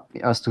new map,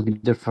 it has to be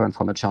different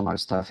from a channel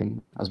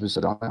staffing, as we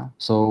said earlier.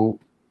 So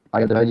I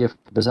had the idea of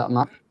the desert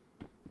map.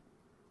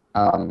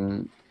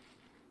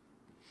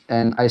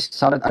 And I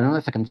started, I don't know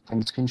if I can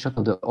find a screenshot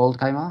of the old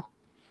Kaima,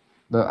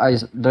 but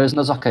there is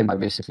another Kaima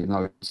basically.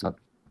 No, it's not,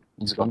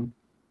 it's gone.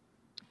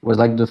 It was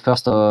like the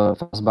first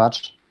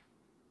batch,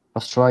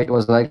 first try. It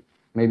was like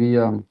maybe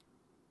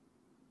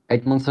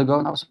 8 months ago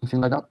now, something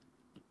like that.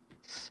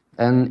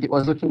 And it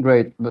was looking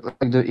great, but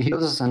like the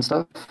hills and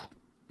stuff,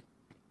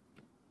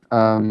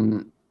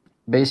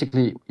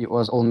 basically it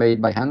was all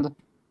made by hand.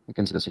 You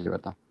can see the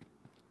silhouette now.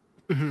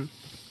 Mm-hmm.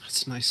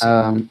 That's nice.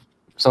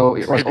 So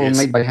it was all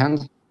made by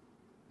hand,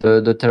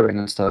 the terrain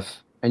and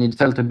stuff, and it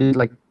felt a bit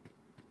like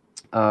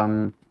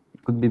it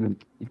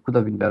could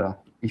have been better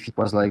if it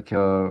was like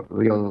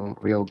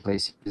real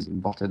places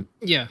imported.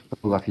 Yeah.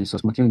 Topography. So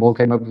Smoking Bro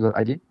came up with the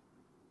idea,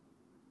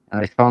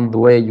 and I found the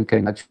way you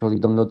can actually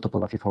download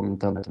topography from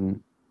internet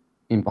and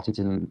import it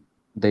in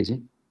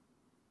DayZ.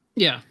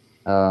 Yeah.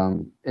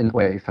 And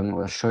wait, if I'm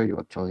going to show you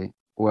actually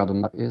where the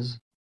map is.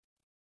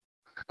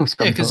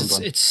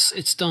 Because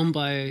it's done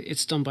by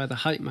the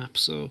height map,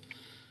 so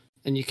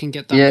and you can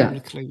get that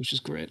publicly, which is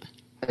great.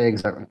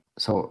 Exactly.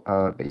 So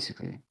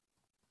basically,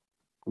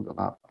 Google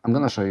Map. I'm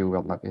gonna show you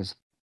where the map is.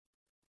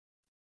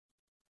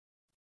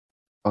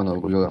 Oh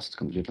no, Google Earth is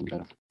gonna do it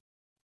better.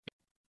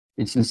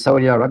 It's in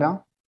Saudi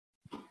Arabia.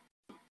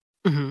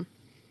 Mm-hmm.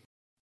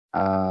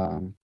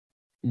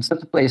 It's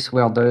not a place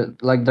where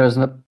there's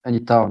not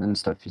any town and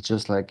stuff. It's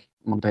just like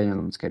mountain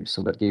and landscape.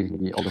 So that gave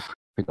me all the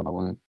freedom I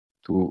wanted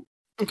to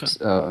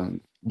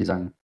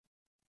design.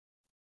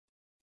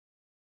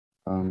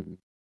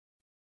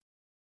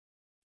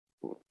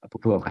 Un peu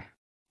plus après.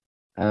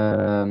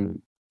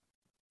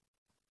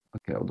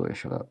 Okay, how do I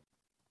show that?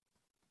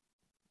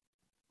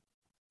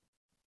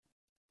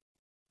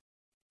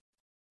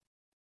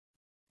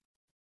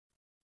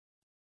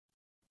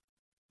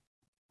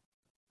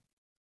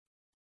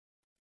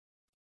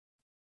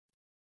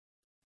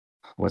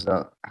 What's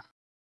that?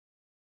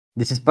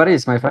 This is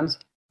Paris, my friends.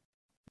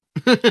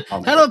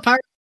 Hello,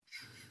 Paris.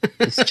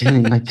 It's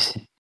killing my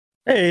PC.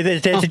 Hey,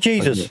 there's a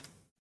Jesus.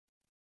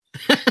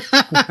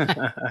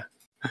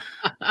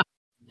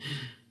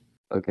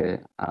 Okay.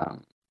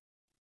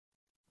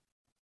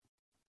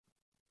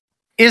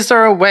 Is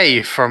there a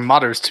way for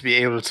modders to be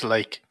able to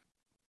like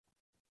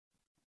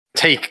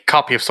take a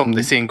copy of something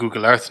they see in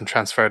Google Earth and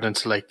transfer it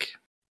into like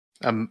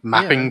a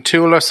mapping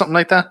tool or something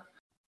like that?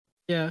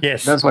 Yeah.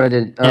 Yes, that's what I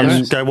did.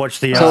 Go watch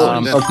the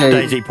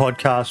DayZ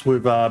podcast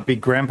with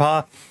Big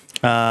Grandpa,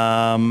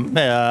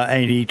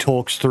 and he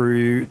talks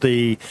through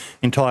the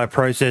entire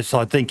process.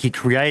 I think he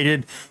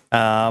created.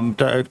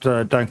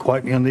 Don't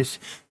quote me on this.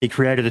 He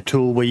created a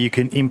tool where you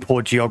can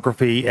import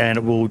geography, and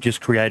it will just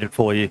create it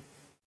for you.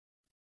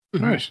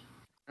 Right.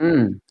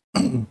 Did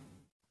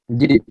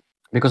it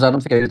because I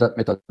don't think I used that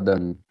method.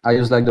 Then I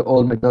used like the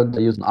old method. I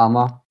used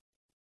Arma,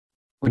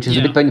 which is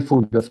a bit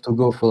painful. You have to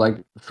go for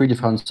like 3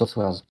 different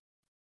softwares.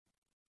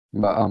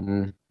 But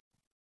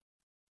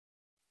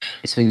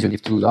it's things you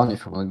need to learn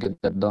if you want to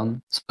get that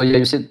done. So yeah,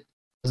 you said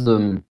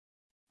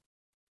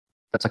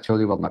that's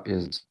actually what map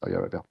is.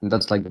 And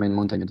that's like the main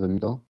mountain in the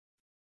middle.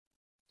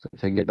 So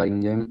if I get back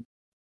in game,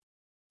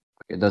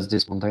 okay, that's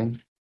this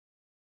mountain.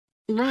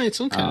 Right.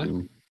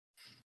 Okay.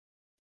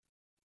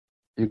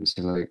 You can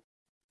see like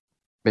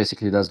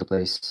basically that's the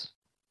place.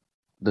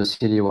 The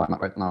city where I'm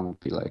at right now would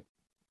be like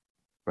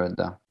right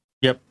there.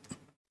 Yep.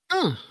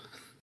 Oh.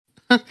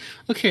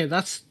 Okay,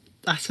 that's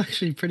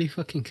actually pretty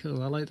fucking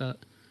cool. I like that.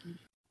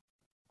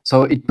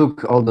 So it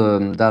took all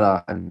the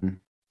data, and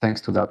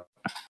thanks to that,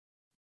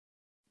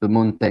 the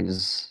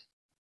mountains,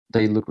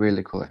 they look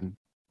really cool.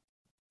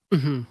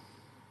 Mm-hmm.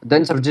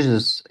 Dance of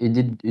Jesus, he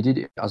did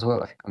it as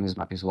well. I think on his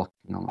map, he's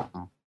working on it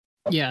now.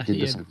 Yeah,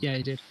 he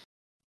did.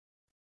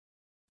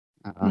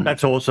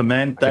 That's awesome,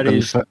 man. That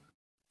is.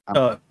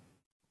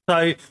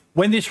 So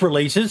when this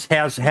releases,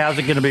 how's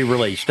it going to be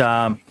released?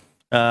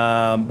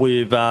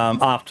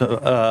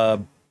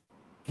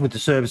 With the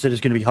service that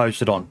is going to be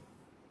hosted on,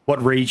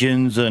 what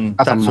regions and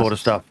that sort of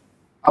stuff?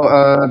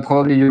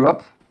 Probably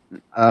Europe.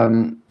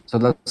 So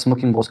that's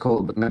Smoking Bros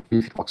call, but maybe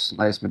if it works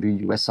nice, maybe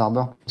US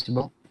server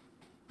possible.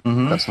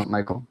 Mm-hmm. That's not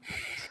my call.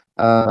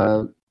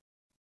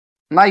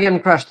 My game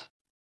crashed.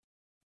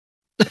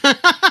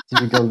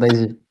 Typical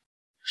Daisy.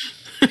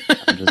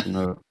 I'm just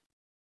gonna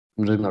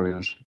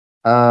relaunch.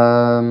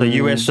 The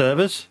US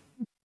servers?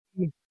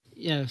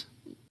 Yeah,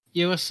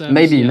 US servers.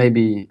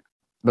 Maybe,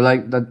 but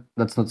like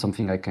that's not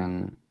something I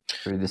can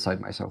really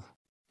decide myself.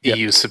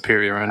 EU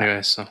superior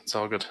anyway, so it's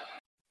all good.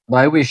 But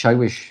I wish there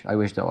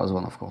was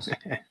one, of course,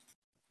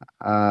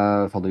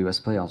 for the US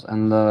players.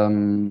 And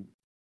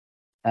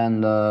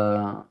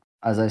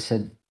as I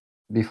said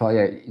before,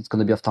 it's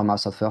gonna be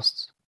Aftermath at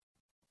first.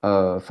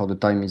 For the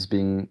time it's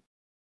being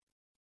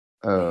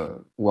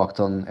worked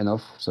on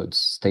enough, so it's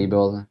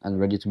stable and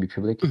ready to be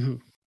public,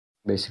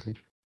 basically.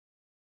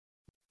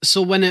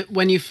 So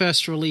when you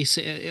first release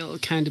it, it'll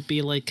kind of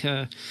be like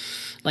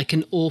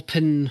an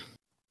open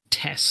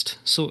test,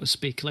 so to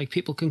speak. Like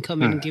people can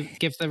come in and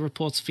give their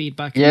reports,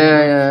 feedback.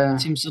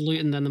 Team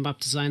salute, and then the map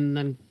design, and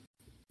then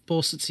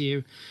post it to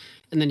you,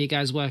 and then you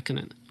guys work on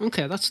it.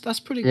 Okay, that's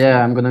pretty cool.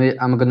 Yeah, I'm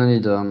gonna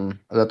need a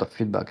lot of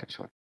feedback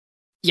actually.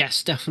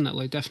 Yes,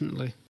 definitely.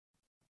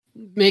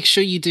 Make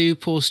sure you do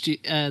post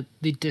the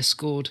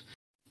Discord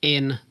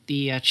in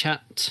the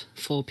chat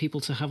for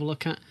people to have a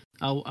look at.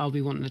 I'll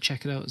be wanting to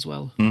check it out as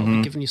well. I'll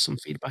be giving you some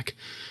feedback.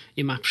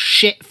 Your map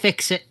shit,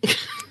 fix it.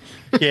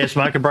 Yeah,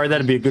 Smoker Bro,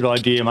 that'd be a good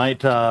idea,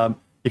 mate.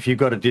 If you've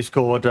got a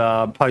Discord,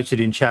 post it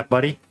in chat,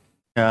 buddy,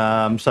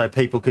 so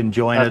people can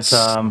join it.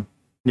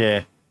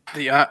 Yeah.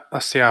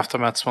 That's the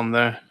Aftermaths one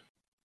there.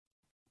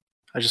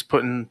 I just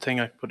put in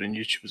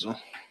YouTube as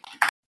well.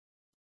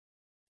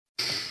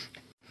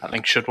 That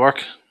link should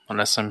work,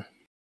 unless I'm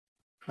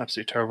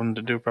absolutely terrible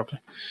to do it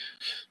properly.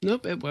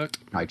 Nope, it worked.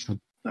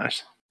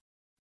 Nice.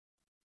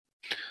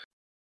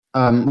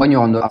 When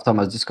you're on the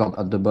Aftermath Discord,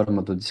 at the bottom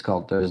of the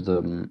Discord, there's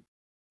the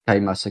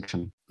Kaima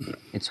section.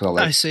 It's where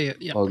I see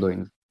it. Yeah. All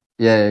the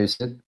you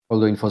see it. All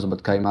the infos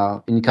about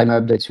Kaima. In Kaima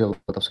updates, you have a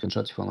lot of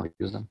screenshots if you want to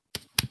use them.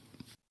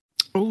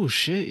 Oh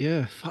shit!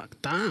 Yeah. Fuck.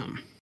 Damn.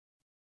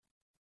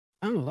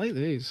 I don't like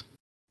these.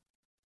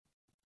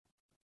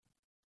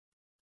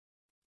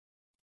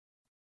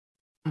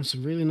 That's a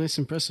really nice,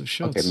 impressive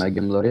shots. Okay, my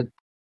game loaded.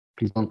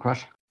 Please don't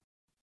crash.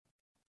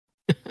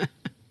 I'm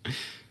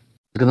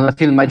gonna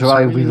fill my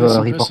drive with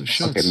a report.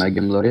 Okay, my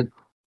game loaded.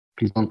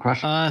 Please don't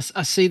crash. I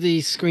see the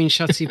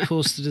screenshots he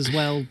posted as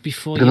well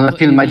before. I'm gonna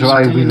fill my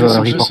drive with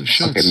a report.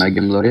 Okay, my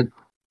game loaded.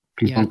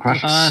 Please don't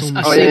crash. I see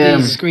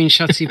the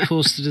screenshots he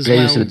posted as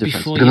well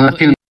before.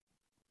 You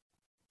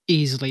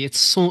easily, it's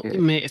so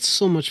mate, it's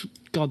so much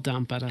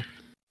goddamn better.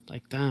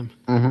 Like damn.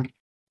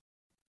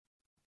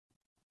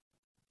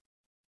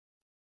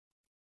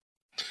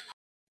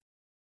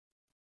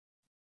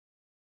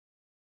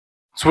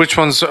 So which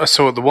ones?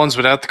 So the ones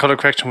without the color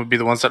correction would be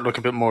the ones that look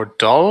a bit more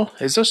dull.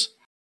 Is it?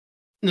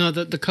 No,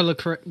 the color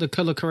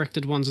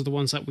corrected ones are the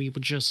ones that we were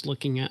just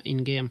looking at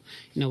in game.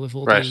 You know, with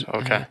all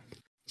the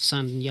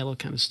sand and yellow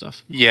kind of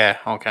stuff. Yeah.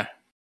 Okay.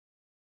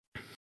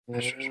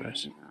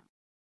 Right.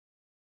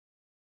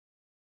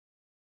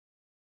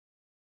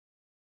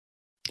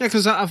 Yeah,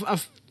 because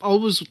I've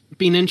always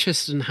been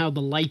interested in how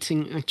the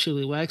lighting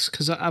actually works,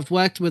 because I've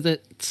worked with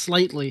it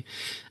slightly,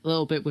 a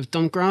little bit with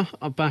Dunkra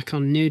back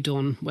on New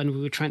Dawn when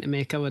we were trying to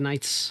make our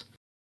nights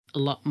a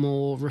lot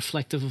more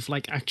reflective of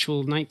like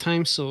actual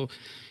nighttime. So,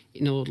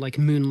 you know, like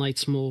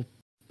moonlight's more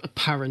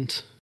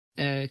apparent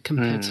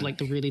compared to like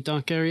the really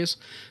dark areas.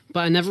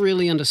 But I never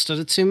really understood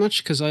it too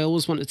much because I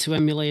always wanted to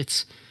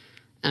emulate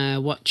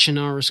what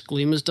Chernarus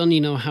Gloom has done. You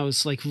know, how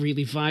it's like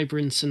really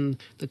vibrant and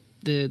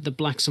the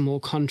blacks are more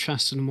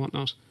contrasted and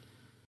whatnot.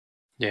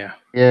 Yeah.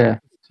 Yeah.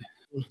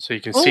 So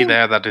you can see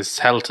there that his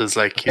health is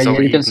like he's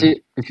you can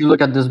see if you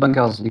look at these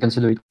bunkers, you can see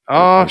the.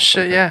 Oh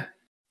shit! Yeah.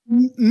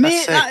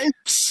 Mate, that is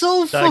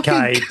so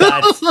fucking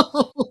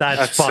cool.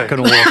 That's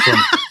fucking awesome.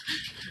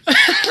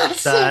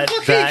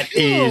 That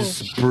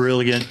is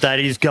brilliant.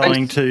 That is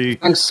going to.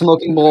 Thanks,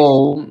 Smoking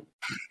Ball.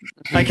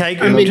 Okay,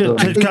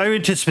 to go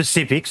into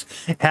specifics,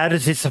 how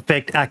does this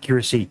affect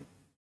accuracy?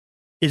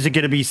 Is it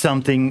going to be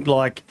something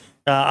like?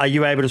 Are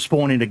you able to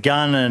spawn in a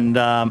gun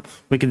and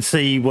we can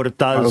see what it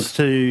does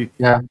to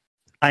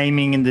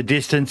aiming in the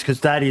distance? Because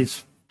that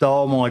is,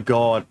 oh my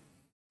God.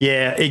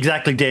 Yeah,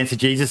 exactly, Dancer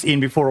Jesus, in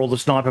before all the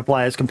sniper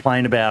players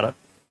complain about it.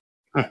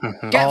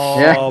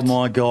 Oh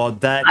my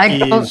God,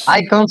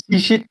 I can't see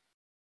shit.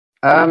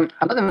 I'm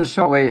not even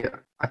sure. Wait,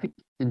 I think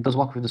it does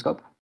work with the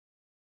scope.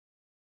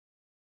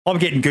 I'm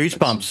getting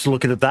goosebumps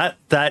looking at that.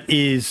 That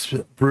is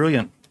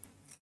brilliant.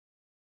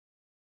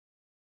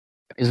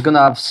 It's going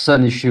to have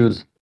sun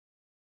issues.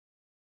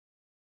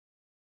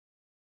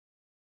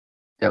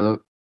 Yeah,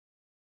 look.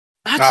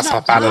 That's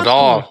not bad at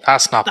all.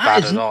 That's not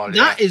bad at all.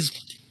 That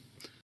is.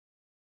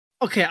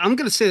 Okay, I'm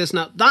going to say this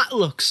now. That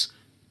looks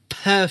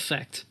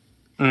perfect.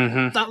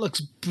 Mm-hmm. That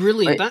looks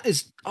brilliant. That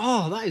is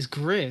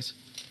great.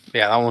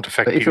 Yeah, that won't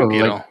affect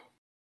PvP at all.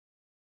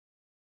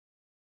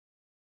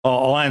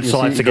 Oh, iron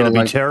sights are going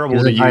to be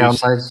terrible to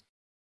use.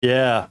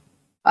 Yeah.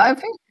 I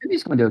think maybe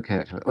it's going to be okay,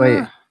 actually. Wait,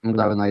 I'm going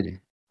to have an idea.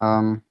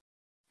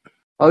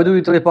 How do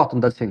we teleport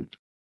on that thing?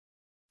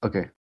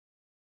 Okay.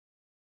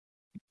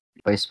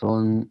 By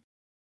spawn.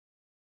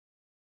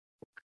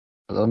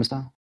 Hello,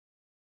 mister?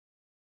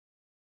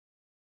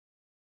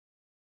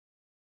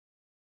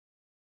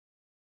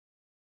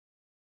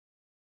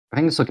 I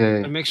think it's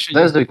okay. Make sure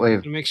there's the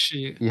wave. Make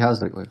sure he has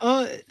the wave.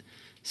 Oh,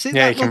 see,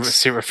 yeah, you can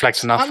see it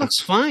reflecting off. That looks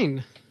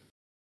fine.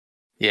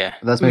 Yeah,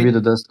 that's maybe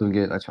the dust doing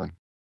it actually.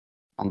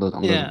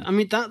 Yeah, I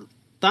mean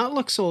that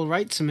looks all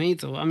right to me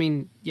though. I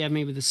mean, yeah,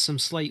 maybe there's some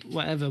slight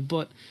whatever,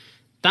 but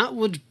that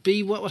would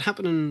be what would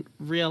happen in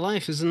real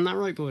life, isn't that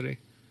right, Bodhi?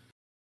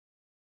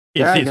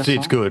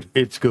 It's good.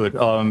 It's good.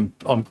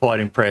 I'm quite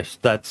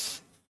impressed.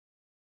 That's.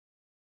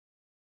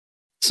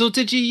 So,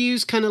 did you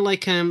use kind of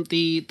like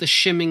the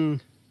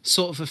shimming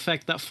sort of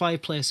effect that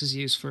Fireplaces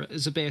use for it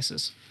as a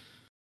basis?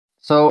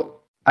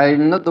 So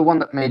I'm not the one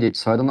that made it,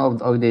 so I don't know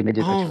how they made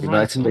it actually. Right, but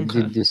I think they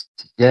did this.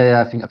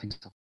 Yeah, I think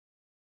so.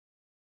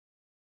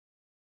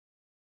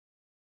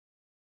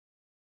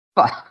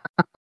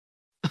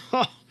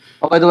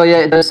 Oh, by the way,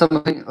 yeah, there's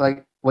something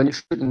like when you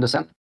shoot in the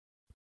sand.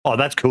 Oh,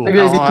 that's cool. Maybe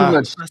it's too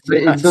much.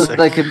 It does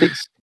like a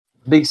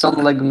big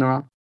sound like going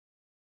around.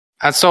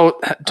 And so,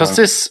 does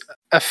this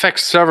affect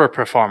server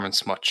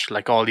performance much?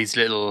 Like all these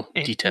little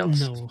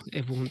details? No,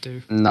 it won't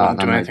do. No,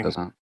 it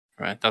doesn't.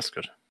 Right, that's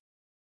good.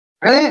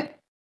 Really?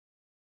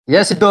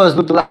 Yes, it does.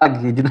 Look, the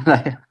lag. It didn't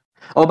lag.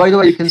 Oh, by the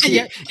way, you can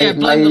see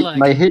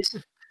my hits.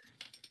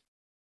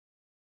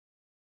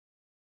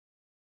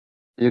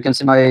 You can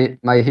see my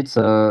hit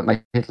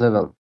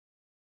level.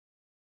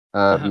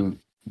 Bottom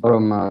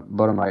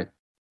right.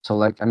 So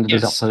like I'm in the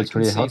desert, so it's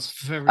really hot.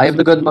 I have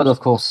the god mode,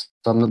 of course,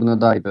 so I'm not gonna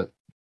die. But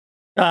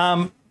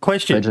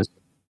question: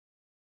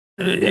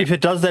 if it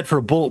does that for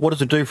a bullet, what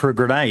does it do for a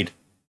grenade?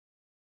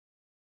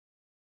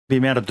 The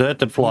amount of dirt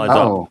that flies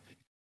up.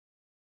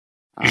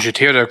 You should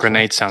hear their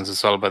grenade sounds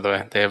as well. By the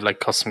way, they have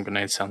like custom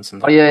grenade sounds in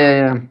there. Oh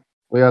yeah.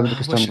 We have the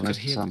custom grenade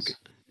sounds.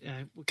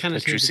 Yeah, we kind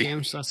of hear the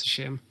game, so that's a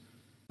shame.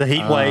 The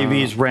heat wave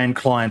is ran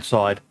client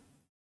side.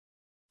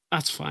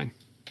 That's fine.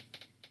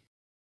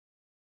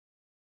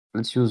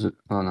 Let's use it.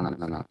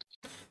 No.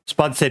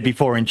 Spud said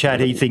before in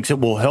chat he thinks it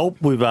will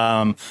help with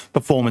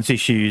performance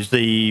issues.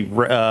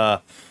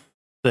 The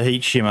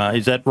heat shimmer,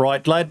 is that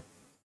right, lad?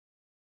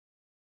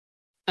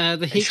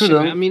 The heat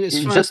shimmer. I mean,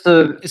 as far as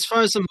the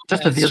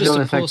visual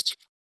effect.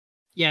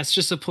 It's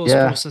just a post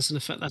processing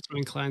effect. That's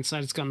on client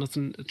side. It's got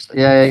nothing.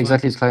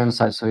 Exactly. It's client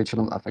side, so it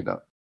shouldn't affect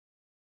that.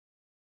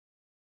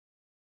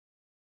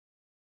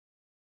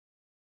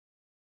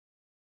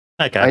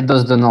 Okay. It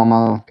does the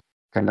normal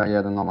the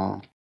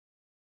normal.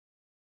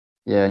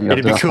 Yeah, and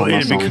it'd be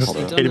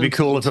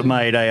cool if it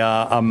made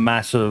a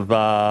massive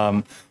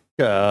cloud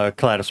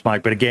of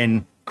smoke. But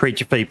again,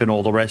 creature feep and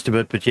all the rest of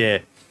it. But yeah,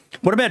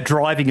 what about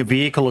driving a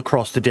vehicle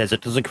across the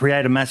desert? Does it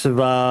create a massive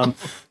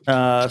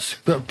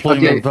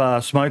plume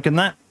of smoke in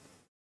that?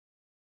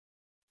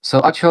 So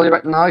actually,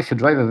 right now, if you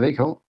drive a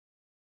vehicle,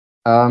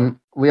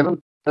 we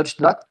haven't touched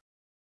that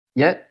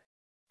yet.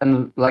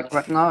 And like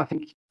right now, I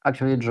think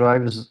actually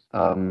drives.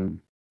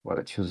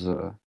 Let's choose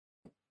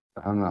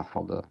hammer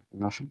for the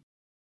immersion.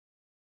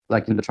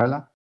 Like in the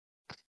trailer.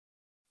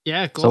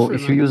 Yeah,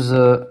 if you use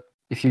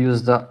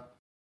that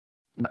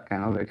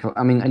kind of vehicle,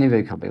 I mean any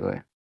vehicle by the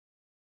way,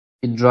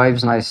 it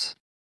drives nice.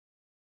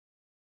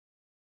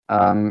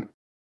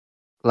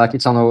 Like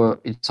it's on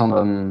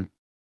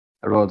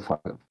a road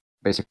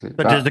basically.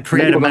 But does it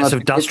create a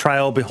massive dust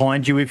trail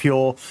behind you if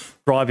you're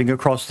driving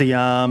across the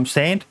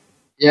sand?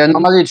 Yeah,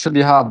 normally it should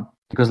be hard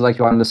because like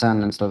you're on the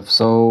sand and stuff.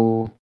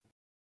 So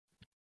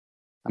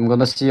I'm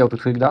gonna see how to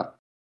tweak that.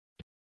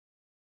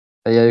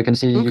 Yeah, you can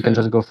see you can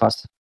just go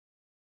fast.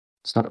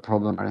 It's not a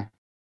problem, really.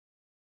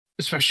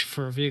 Especially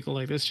for a vehicle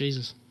like this,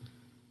 Jesus.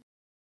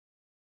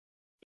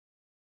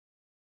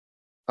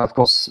 Of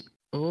course.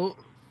 Oh.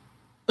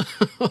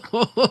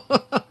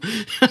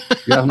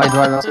 You have my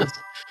driving skills.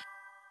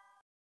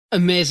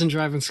 Amazing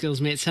driving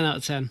skills, mate. 10 out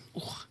of 10.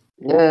 Oh.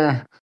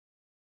 Yeah.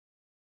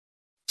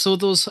 So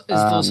those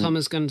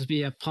Hummers going to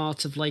be a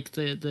part of like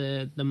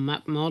the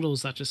map model?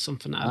 Is that just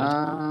something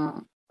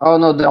added? Oh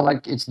no, they're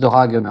like it's the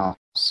Hagen now.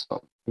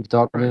 So if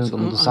they're on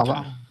the server.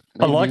 Okay.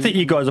 I like that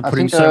you guys are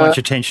putting so much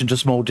attention to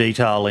small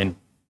detail in.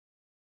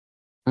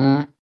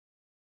 Mm.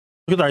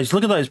 Look at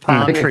those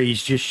palm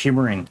trees just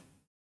shimmering.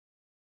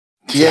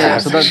 Yeah,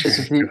 so that's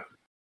basically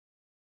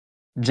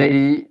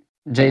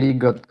JD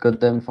got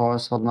them for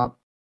us or not.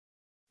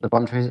 The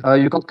palm trees.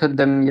 You can't cut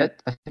them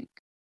yet, I think.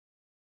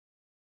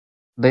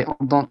 They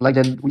don't like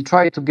that. We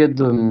try to get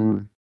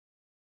the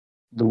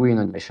wind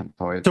animation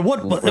for it. So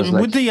what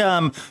with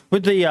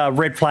the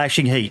red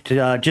flashing heat?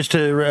 Just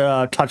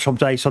to touch on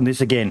base on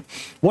this again,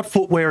 what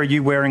footwear are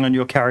you wearing on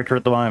your character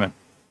at the moment?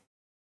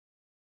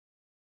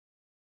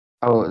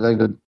 Oh, they're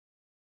good.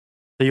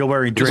 So you're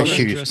wearing dress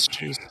shoes.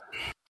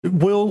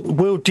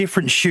 Will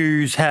different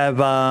shoes have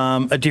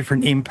a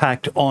different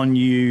impact on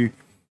you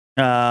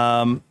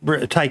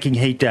taking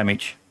heat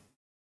damage?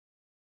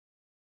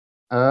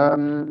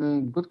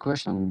 Good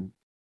question.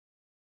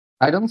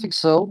 I don't think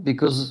so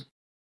because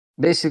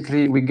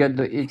basically we get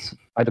the heat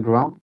by the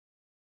ground.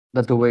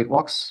 That's the way it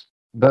works.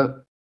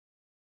 But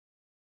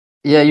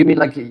yeah, you mean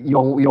like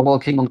you're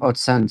walking on hot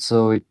sand,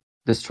 so it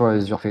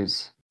destroys your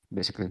face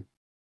basically.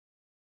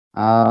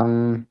 I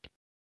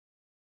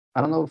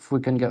don't know if we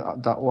can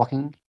get that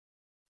working.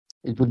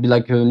 it would be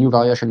like a new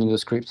variation in the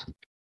script.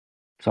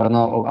 So I don't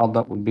know how hard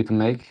that would be to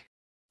make.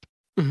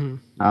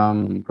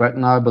 Right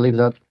now, I believe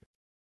that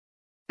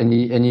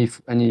any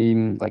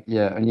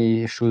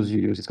shoes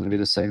you use, it's gonna be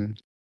the same.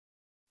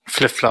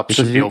 Flip flops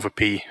should be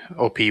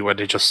OP, where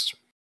they just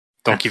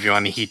don't give you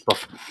any heat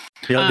buff.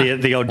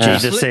 The old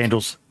Jesus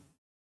sandals.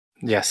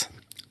 Yes.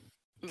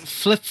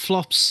 Flip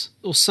flops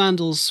or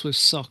sandals with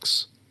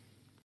socks.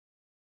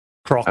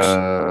 Crocs.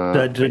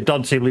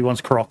 Don Sibley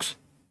wants Crocs.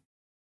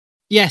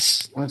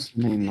 Yes. What's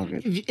the name of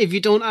it? If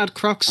you don't add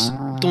Crocs,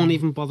 don't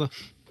even bother.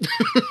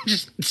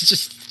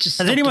 just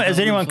has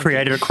anyone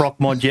created a Croc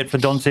mod yet for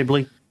Don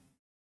Sibley?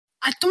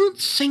 I don't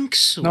think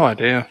so. No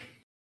idea.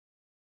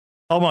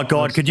 Oh my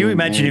God! Could you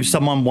imagine if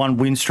someone won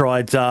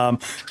Windstride's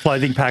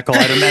clothing pack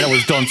item and it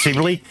was Don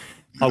Sibley?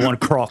 I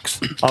want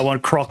Crocs. I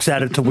want Crocs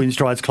added to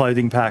Windstride's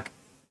clothing pack.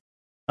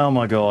 Oh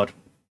my God!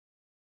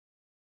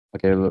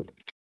 Okay, look.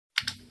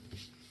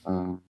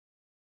 So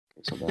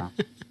there.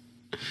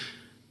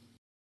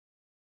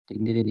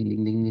 Ding ding ding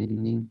ding ding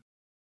ding ding.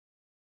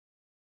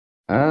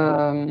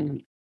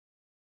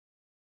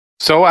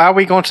 So are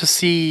we going to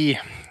see?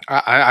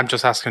 I'm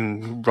just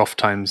asking rough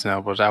times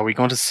now, but are we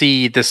going to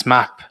see this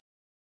map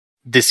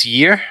this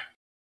year?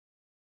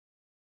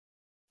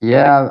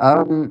 Yeah,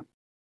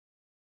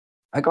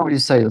 I can't really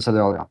say. I said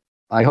earlier.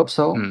 I hope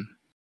so.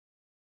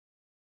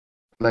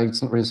 Like,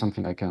 it's not really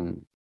something I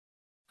can.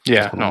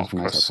 Yeah, no, of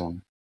course.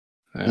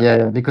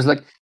 Yeah, because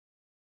like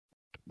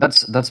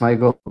that's my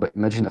goal. But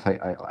imagine if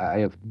I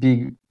have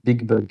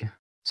big bug,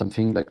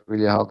 something like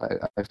really hard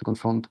I have to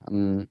confront,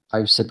 and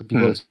I've said to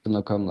people it's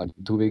gonna come like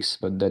 2 weeks,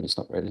 but then it's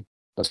not ready.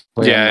 That's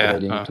why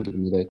I'm not ready to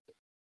the date.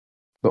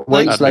 But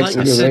when it's like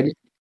really ready,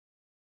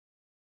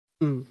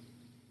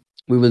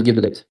 we will give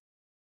the date.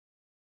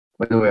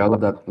 By the way, I love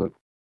that look.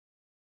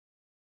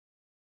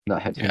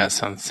 That head. Yeah,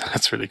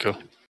 that's really cool.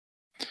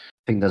 I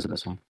think that's the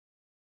best one.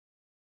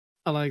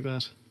 I like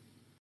that.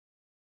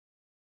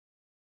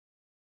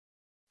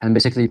 And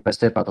basically, if I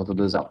step out of the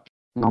desert,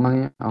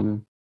 normally,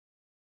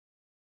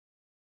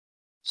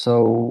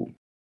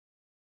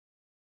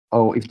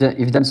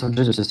 if Dance of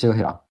Jesus is still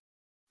here,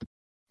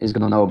 he's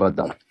gonna know about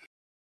that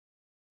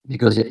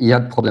because he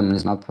had problem in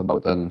his map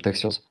about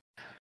textures.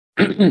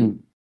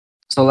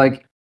 So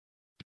like,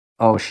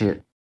 oh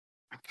shit.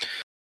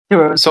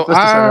 So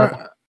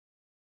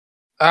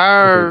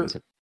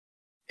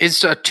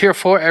is a tier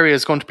 4 area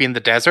is going to be in the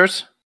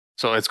desert?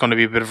 So it's going to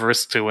be a bit of a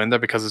risk to win there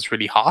because it's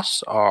really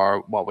hot,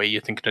 or what way are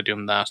you thinking of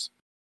doing that?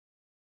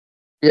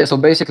 Yeah, so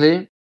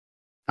basically,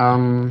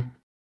 the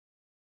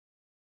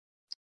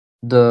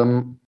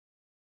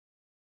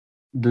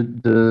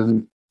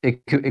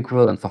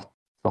equivalent for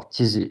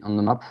TZ on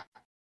the map,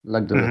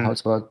 like the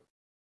hotspot,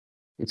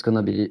 it's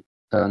gonna be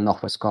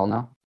northwest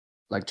corner,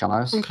 like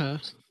Charnas. Okay.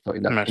 So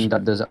in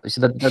that desert, you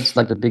see that's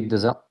like the big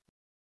desert.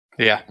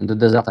 Yeah. And the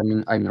desert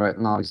I'm right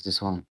now is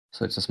this one,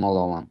 so it's a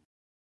smaller one.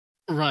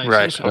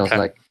 Right. Okay. There's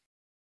like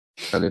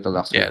a little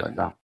last like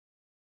that.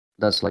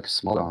 That's like a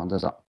smaller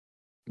desert.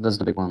 That's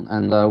the big one,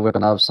 and we're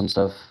gonna have some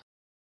stuff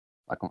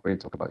I can't really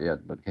talk about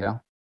yet, but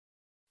here.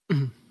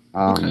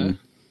 Okay.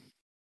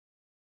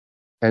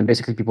 And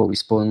basically, people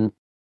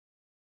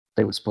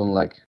they would spawn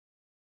like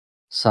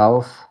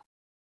south,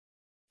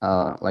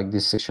 like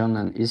this section,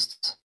 and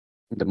east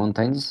in the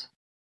mountains.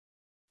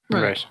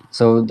 Right.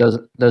 So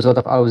there's a lot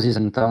of houses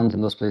and towns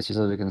in those places,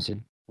 as you can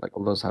see, like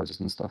all those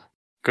houses and stuff.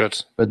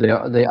 Good. But they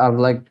will have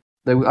like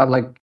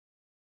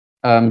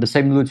the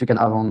same loot you can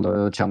have on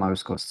the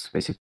Charmaris coasts,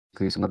 basically.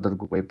 So not that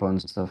good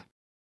weapons and stuff.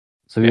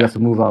 So you have to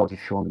move out if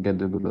you want to get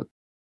the good loot,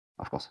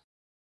 of course.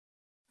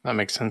 That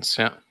makes sense.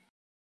 Yeah,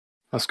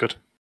 that's good.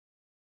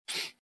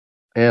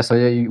 Yeah. So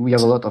we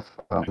have a lot of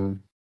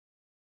custom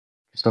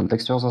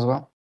textures as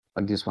well,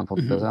 like this one for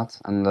the desert,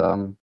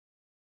 and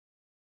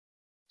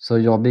so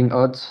you're being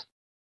odd.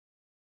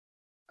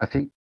 I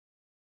think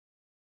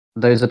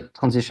there is a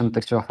transition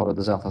texture for the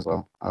desert as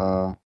well.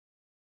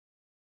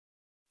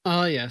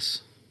 Oh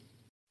yes.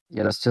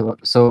 Yeah, that's still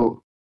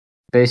so.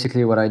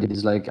 Basically, what I did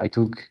is like I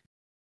took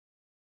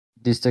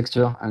this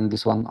texture and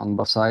this one on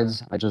both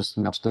sides. I just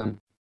merged them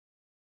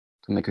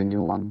to make a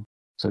new one,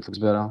 so it looks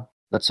better.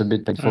 That's a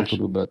bit painful to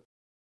do, but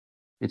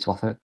it's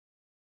worth it.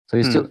 So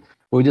you still,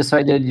 we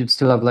decided you'd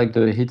still have like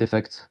the heat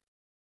effect,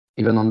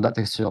 even on that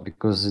texture,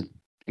 because it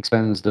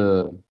expands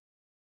the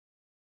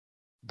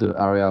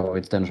area where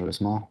it's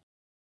dangerous more.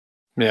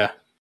 Yeah.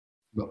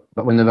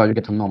 But whenever you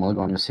get to normal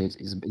ground, you see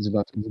it's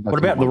about. What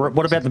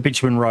about the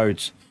bitumen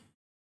roads?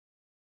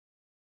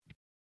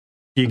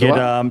 Do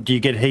you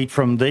get heat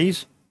from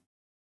these?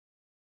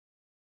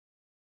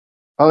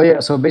 Oh yeah,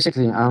 so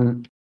basically,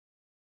 I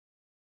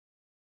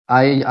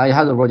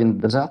had a road in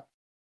the desert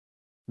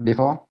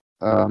before,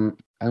 and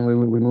we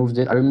removed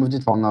it. I removed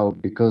it for now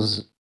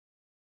because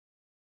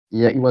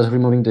it was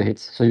removing the heat,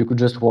 so you could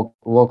just walk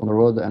on the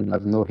road and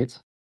have no heat.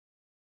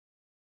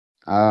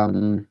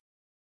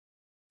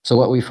 So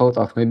what we thought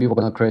of, maybe we're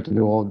gonna create a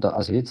new road that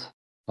has heat,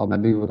 or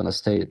maybe we're gonna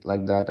stay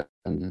like that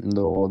and in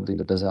the road in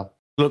the desert.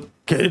 Look,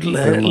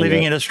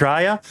 living in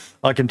Australia,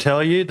 I can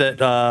tell you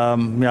that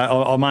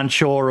I'm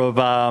unsure of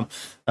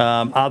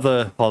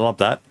other. I love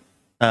that.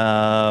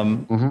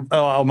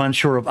 I'm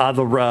unsure of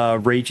other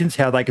regions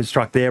how they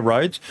construct their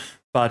roads,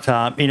 but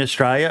in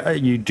Australia,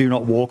 you do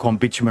not walk on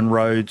bitumen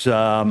roads.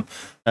 You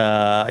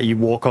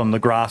walk on the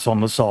grass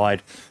on the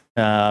side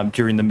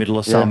during the middle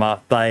of summer.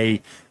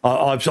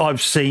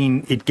 I've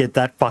seen it get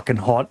that fucking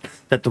hot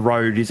that the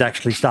road is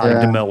actually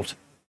starting to melt.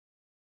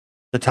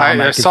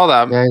 I saw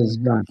that.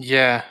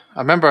 Yeah, I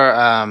remember.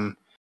 I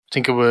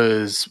think it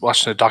was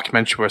watching a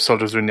documentary where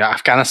soldiers were in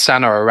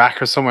Afghanistan or Iraq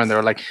or somewhere, and they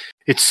were like,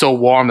 "It's so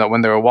warm that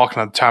when they were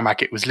walking on the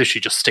tarmac, it was literally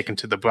just sticking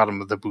to the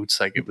bottom of the boots."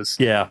 Like it was.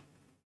 Yeah,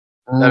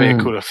 that'd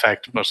be a cool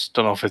effect, but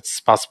don't know if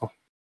it's possible.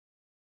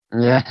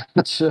 Yeah,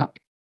 sure.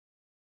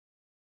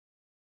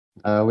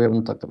 We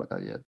haven't talked about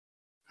that yet.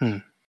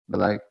 But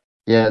like,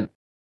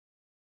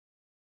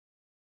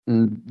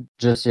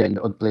 just in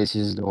the odd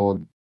places, the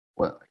road.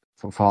 Well,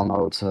 for far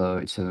now, it's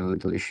a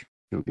little issue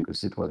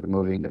because it was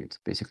removing it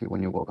basically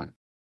when you walk on.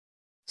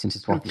 Since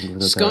it's walking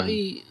with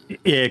Scotty.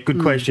 Yeah,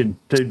 good question.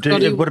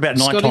 Scotty, what about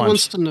night Scotty times?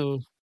 wants to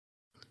know.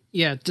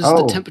 Yeah, does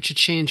the temperature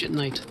change at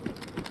night?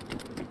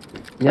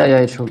 Yeah,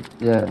 it should.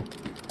 Yeah.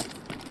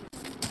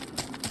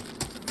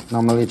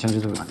 Normally it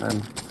changes with night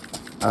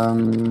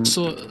time.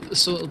 So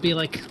it'll be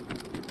like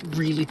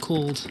really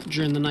cold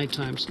during the night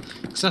times.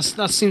 Because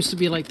that seems to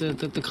be like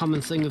the common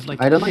thing of like.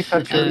 I don't think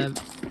actually.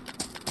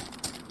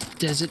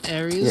 Desert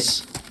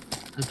areas,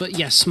 but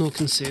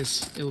Smoking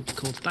says it will be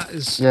cold. That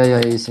is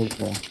he said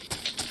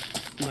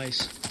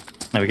nice.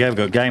 There we go. We've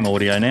got game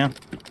audio now.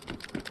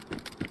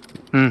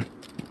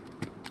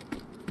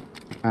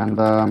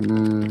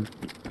 And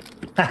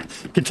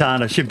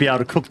Katana should be able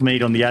to cook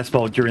meat on the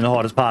asphalt during the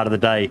hottest part of the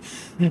day.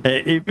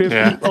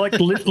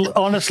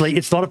 Honestly,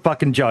 it's not a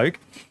fucking joke.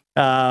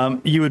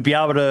 You would be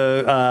able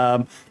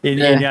to,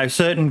 in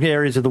certain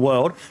areas of the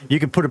world, you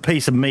could put a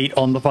piece of meat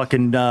on the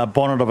fucking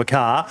bonnet of a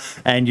car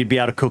and you'd be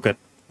able to cook it.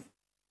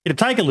 It'd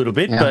take a little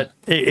bit, but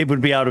it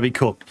would be able to be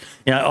cooked.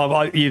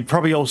 You've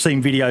probably all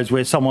seen videos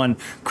where someone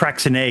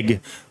cracks an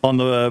egg on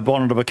the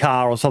bonnet of a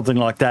car or something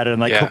like that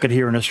and they cook it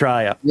here in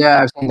Australia.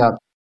 Yeah, I've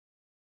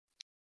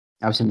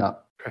seen that.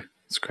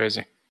 It's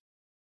crazy.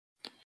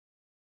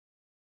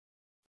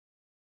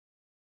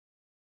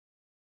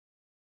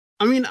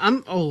 I mean, I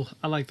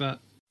like that.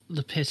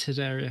 The pitted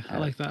area. I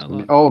like that a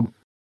lot. Oh,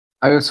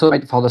 I also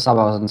made for the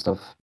servers and stuff.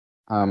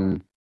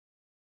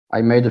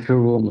 I made a few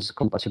rooms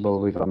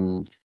compatible with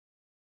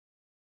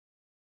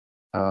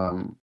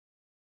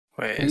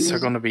Wait, is there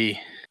going to be?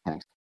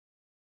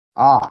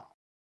 A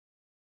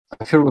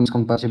few rooms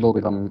compatible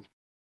with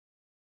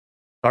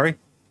Sorry.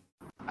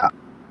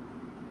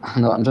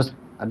 No, I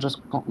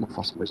just can't move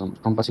for some reason.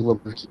 Compatible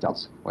with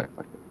keycards. Wait.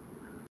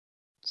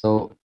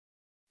 So,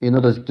 you know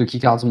the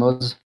keycards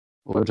mods.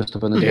 We'll just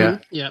open it.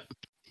 Yeah.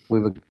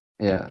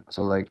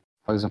 So like,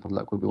 for example,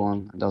 like would be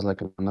one. There's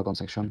like a knock-on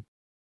section.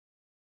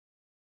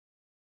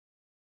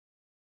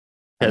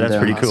 Yeah, that's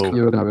pretty cool.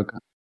 You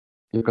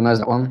recognize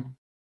that one.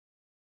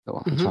 That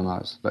one. It's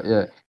nice. But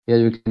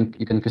you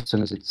can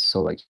customize it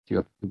so like you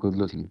have good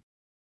looting.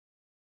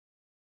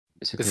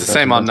 Basically, it's the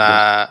same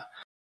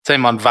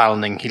on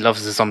Valning. He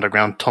loves his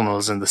underground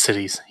tunnels in the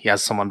cities. He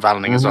has some on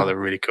Valning as well. They're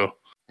really cool.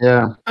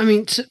 Yeah. I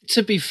mean,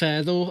 to be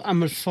fair though,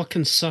 I'm a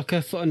fucking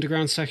sucker for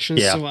underground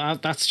sections. Yeah. So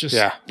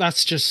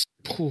that's just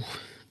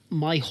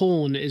my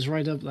horn is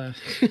right up there.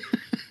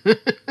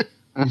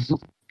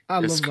 I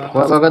love that.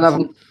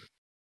 Well,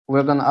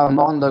 we're gonna have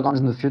more undergrounds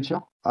in the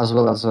future, as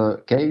well as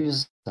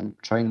caves. I'm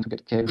trying to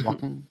get caves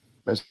working,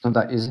 but it's not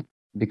that easy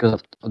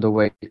because of the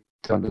way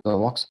the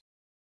underground works.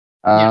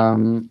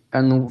 And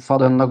for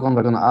the underground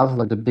we're gonna have,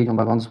 like the big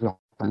undergrounds we're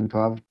planning to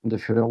have in the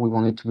future, we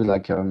want it to be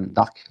like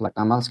dark, like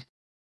Namalsk.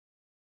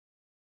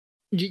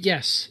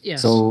 Yes.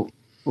 So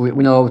we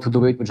know how to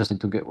do it. We just need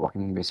to get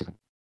working, basically.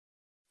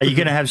 Are you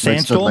going to have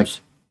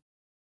sandstorms?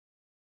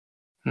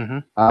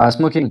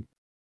 Smoking.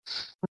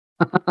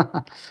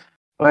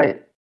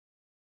 Right.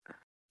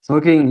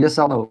 Smoking, yes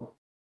or no?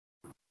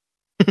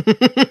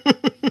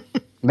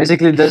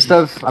 Basically, that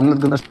stuff I'm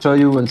not going to show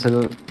you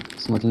until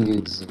smoking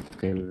is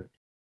okay.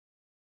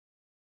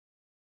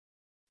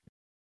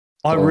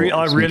 I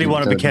really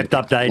want to be kept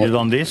updated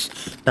on this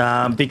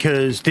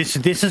because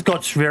this has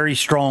got very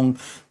strong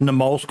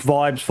Namalsk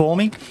vibes for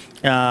me.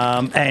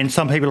 And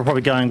some people are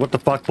probably going, what the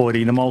fuck,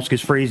 Boydie? Namalsk is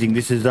freezing.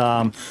 This is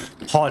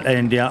hot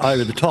and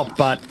over the top.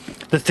 But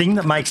the thing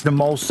that makes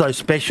Namalsk so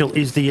special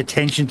is the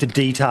attention to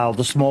detail,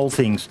 the small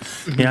things.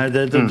 You know,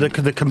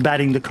 the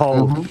combating the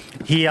cold.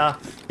 Here,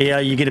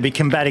 you're going to be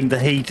combating the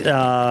heat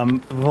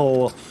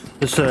for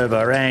the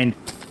server and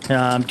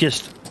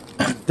just...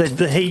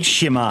 The heat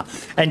shimmer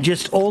and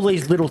just all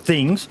these little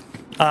things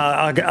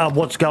are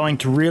what's going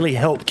to really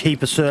help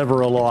keep a server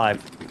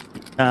alive.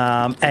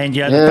 The fact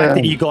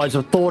that you guys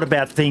have thought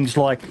about things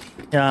like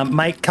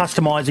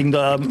customizing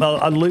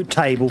a loot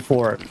table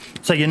for it,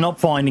 so you're not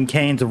finding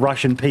cans of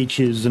Russian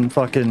peaches and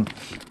fucking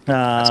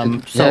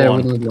on.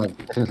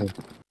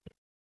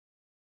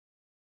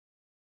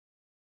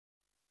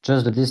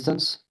 Just the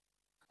distance.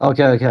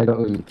 Okay, I got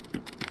it.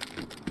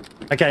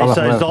 Okay,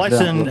 so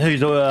Zyson,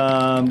 who's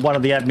one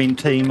of the admin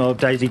team of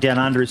DayZ Down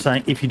Under, is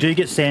saying if you do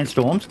get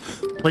sandstorms,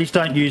 please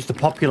don't use the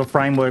popular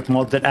framework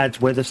mod that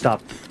adds weather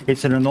stuff.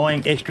 It's an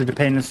annoying extra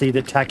dependency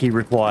that Taki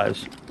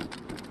requires.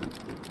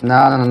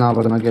 No.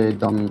 We're gonna get it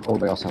done all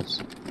by ourselves.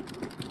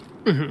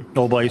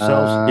 All by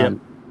yourselves? Yep.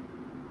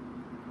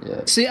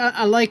 Yeah. See,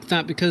 I like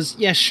that because,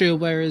 yes, sure,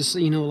 whereas,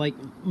 like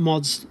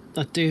mods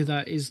that do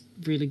that is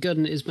really good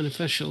and is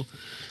beneficial.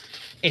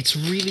 It's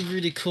really,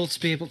 really cool to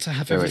be able to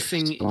have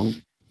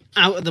everything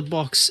out of the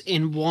box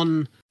in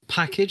one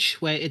package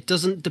where it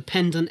doesn't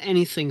depend on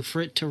anything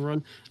for it to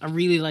run. I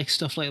really like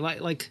stuff like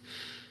that. Like,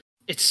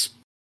 it's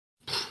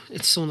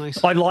so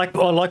nice. I like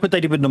what they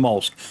did with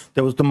Namolsk.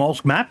 There was the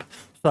Namolsk map.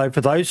 So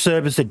for those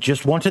servers that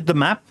just wanted the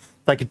map,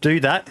 they could do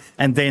that.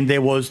 And then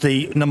there was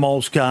the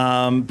Namolsk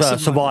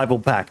survival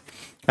pack,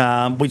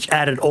 which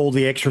added all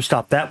the extra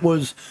stuff. That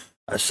was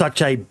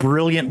such a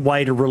brilliant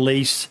way to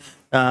release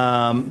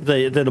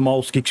the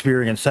Namolsk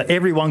experience. So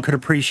everyone could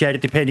appreciate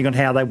it depending on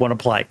how they want to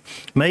play.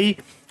 Me,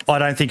 I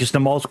don't think it's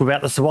Namolsk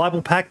without the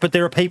survival pack, but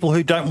there are people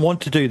who don't want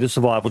to do the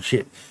survival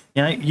shit.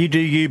 You do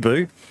you,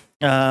 boo.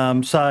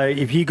 So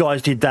if you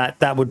guys did that,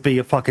 that would be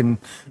a fucking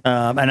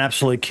an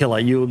absolute killer.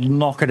 You would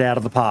knock it out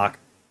of the park.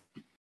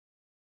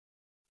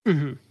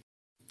 Mm-hmm.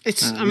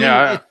 It's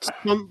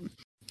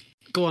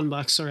go on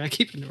back. Sorry, I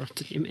keep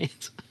interrupting you,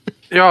 mate.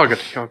 You're all good.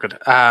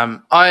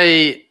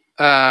 I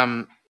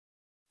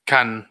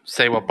can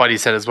say what Buddy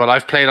said as well.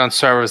 I've played on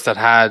servers that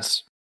had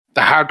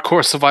the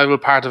hardcore survival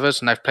part of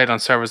it, and I've played on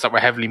servers that were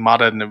heavily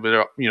modded and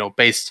were,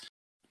 based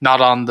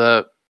not on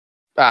the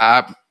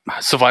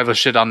survival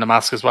shit on the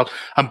mask as well.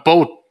 And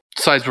both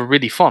sides were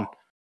really fun.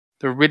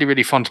 They were really,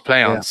 really fun to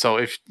play on. So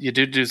if you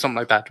do something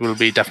like that, it will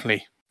be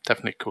definitely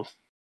cool.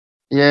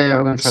 Yeah,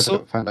 we're gonna try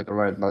to find like a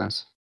right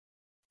balance.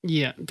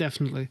 Yeah,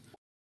 definitely.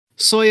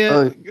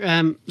 Sawyer,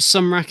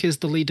 Sumrak is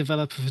the lead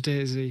developer for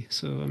DayZ,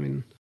 so I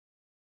mean,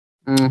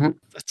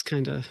 that's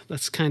kind of like.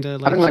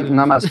 I think like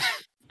Namask.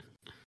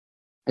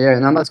 Yeah,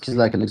 Namask is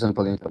like an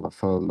example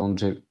of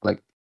longevity.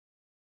 Like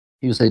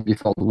you said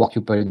before, the work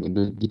you put in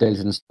the details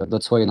and stuff.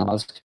 That's why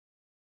Namask.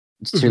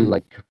 It's still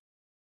like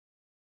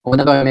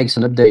whenever it makes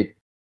an update,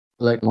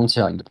 like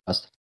Lancia in the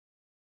past.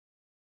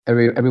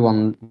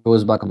 Everyone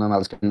goes back on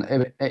Namask,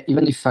 and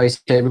even if I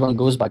say everyone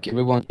goes back,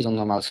 everyone is on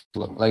Namask.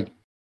 Like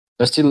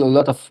there's still a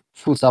lot of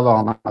full server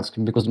on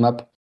Namask because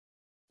map,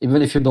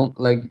 even if you don't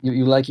like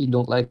you like it,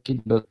 don't like it,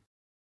 but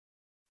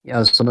yeah,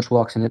 there's so much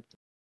work in it.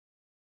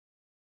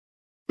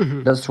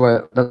 That's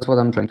what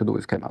I'm trying to do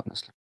with Kmart,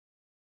 honestly.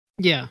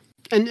 Yeah,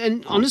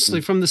 and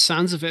honestly, from the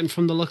sounds of it and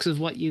from the looks of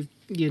what you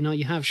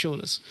have showed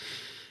us,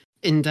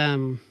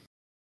 and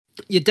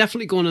you're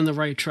definitely going on the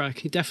right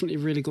track. You're definitely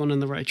really going on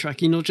the right track.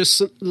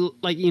 Just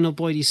like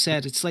Boydie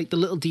said, it's like the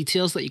little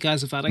details that you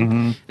guys are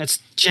adding. That's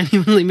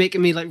genuinely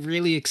making me like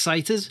really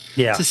excited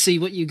to see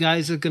what you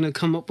guys are going to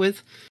come up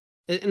with.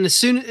 And as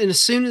soon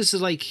as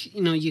like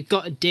you've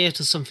got a date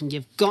or something,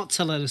 you've got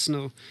to let us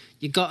know.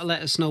 You got to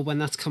let us know when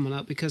that's coming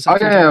out because I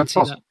can guarantee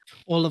that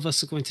all of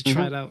us are going to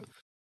try it out.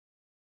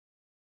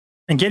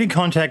 And get in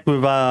contact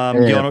with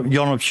Jon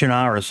of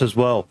Chernarus as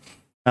well.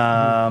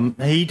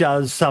 He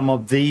does some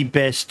of the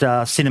best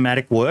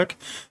cinematic work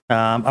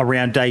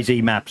around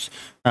DayZ maps.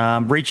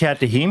 Reach out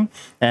to him,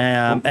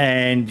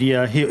 and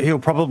he'll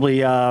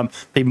probably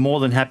be more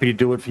than happy to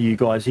do it for you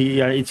guys.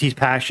 It's his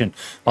passion.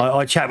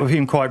 I chat with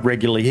him quite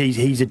regularly.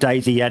 He's a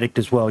DayZ addict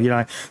as well.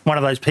 One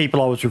of those people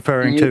I was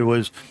referring to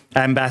was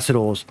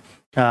Ambassadors.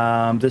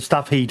 The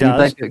stuff he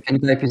does. Can you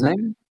type his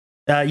name?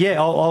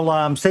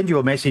 I'll Send you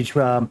a message.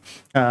 I'll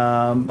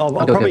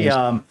probably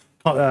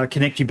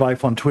connect you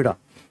both on Twitter.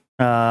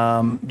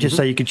 Just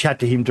so you can chat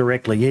to him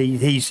directly.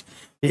 He's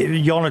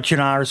Jon of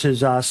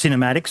Chernarus'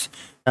 cinematics.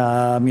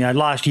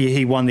 Last year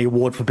he won the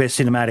award for best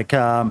cinematic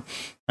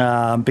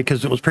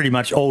because it was pretty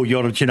much all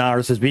Jon of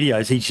Chernarus'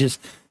 videos.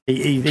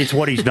 It's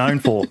what he's known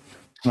for.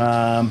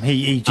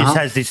 He just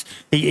has this.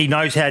 He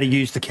knows how to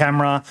use the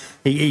camera.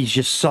 He's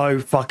just so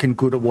fucking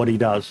good at what he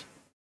does.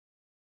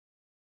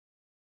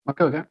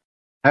 Okay.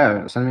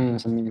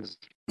 Send me this.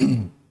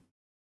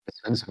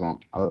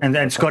 And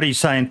then Scotty's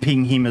saying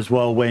ping him as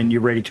well when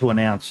you're ready to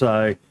announce.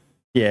 So,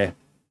 yeah.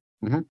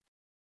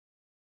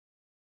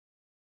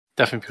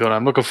 Definitely good.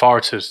 I'm looking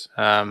forward to it.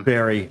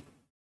 Very.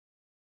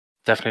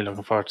 Definitely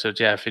looking forward to it.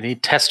 Yeah, if you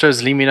need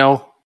testers, let me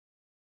know.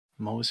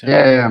 I'm always here.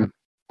 Yeah.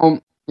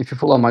 If you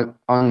follow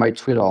on my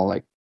Twitter,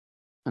 like,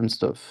 and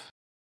stuff.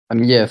 I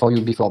mean, for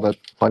you before, but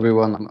for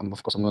everyone,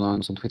 of course, I'm going to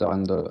announce on Twitter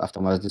and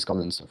Aftermath Discord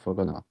and stuff. We're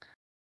going to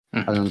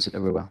announce it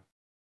everywhere.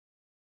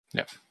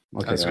 Yeah.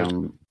 Okay. That's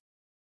good.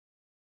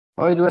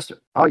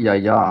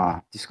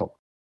 Discord.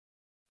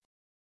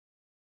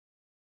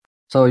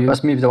 So you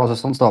asked me if there was a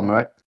sandstorm,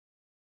 right?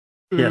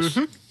 Yes.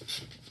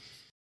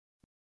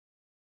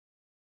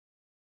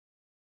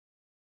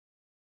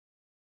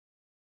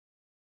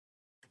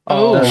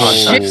 Oh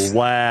shit!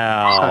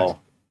 Wow.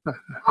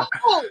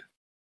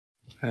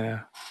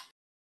 Yeah.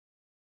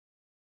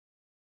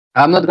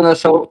 I'm not gonna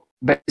show.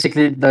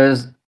 Basically,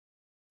 there's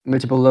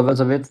multiple levels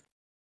of it.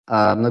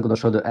 I'm not gonna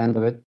show the end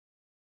of it,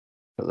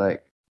 but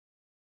like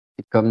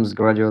it comes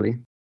gradually.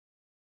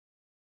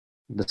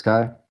 The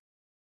sky,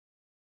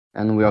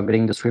 and we are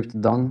getting the script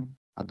done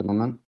at the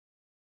moment.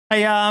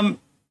 Hey, rain.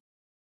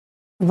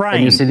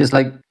 Can you see this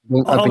like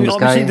going up in the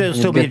sky? Obviously, there'll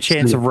still be a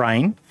chance of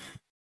rain.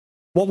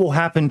 What will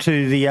happen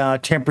to the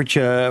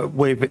temperature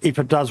if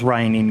it does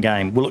rain in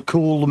game? Will it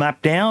cool the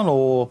map down,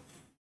 or?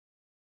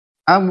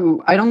 I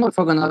don't know if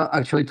we're gonna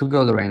actually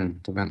toggle the rain,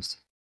 to be honest.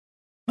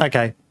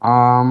 Okay.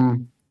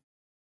 Well,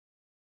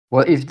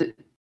 if the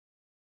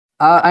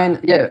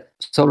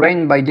so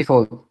rain by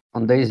default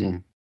on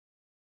DayZ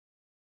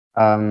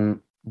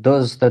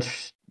does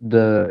touch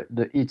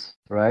the heat,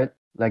 right?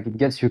 Like it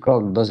gets you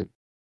cold, does it?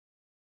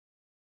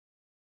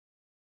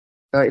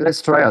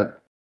 Let's try out.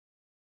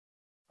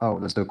 Oh,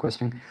 that's the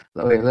question.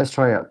 Okay, let's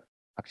try out,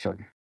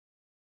 actually.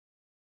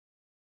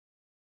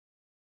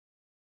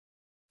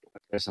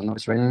 Okay, so now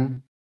it's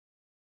raining.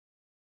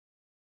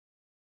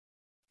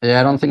 Yeah,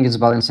 I don't think it's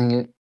balancing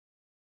it.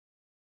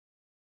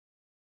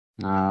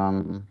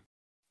 Doesn't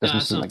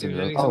seem like it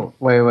does. Oh,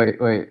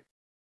 wait.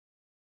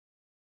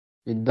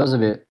 It does a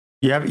bit.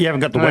 You haven't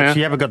got the wet. Yeah.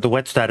 You haven't got the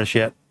wet status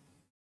yet.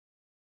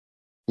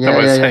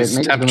 Yeah.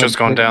 Temperature's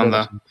going down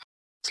there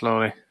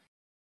slowly.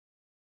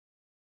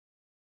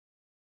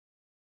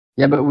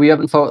 Yeah, but we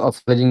haven't thought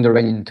of letting the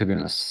rain in, to be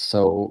honest.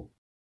 So,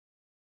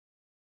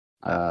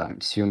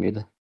 it's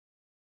humid.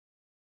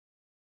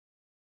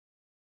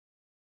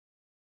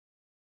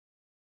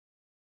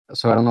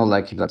 So I don't know,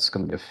 like if that's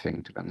gonna be a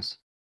thing, to be honest.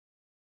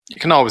 You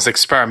can always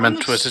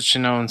experiment with it,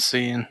 and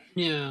see.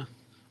 Yeah.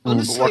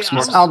 Honestly,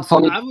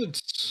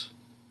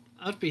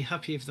 I'd be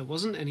happy if there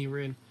wasn't any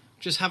rain.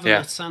 Just have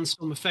a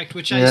sandstorm effect,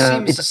 which I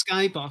assume is a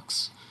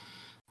skybox.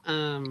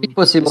 It's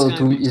possible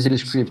to easily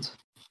script.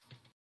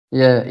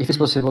 Yeah, if it's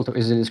possible to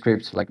easily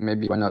script, like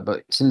maybe why not?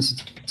 But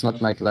since it's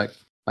not like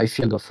my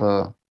field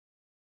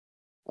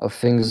of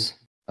things,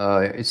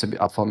 it's a bit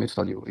hard for me to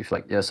tell you if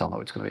like yes or no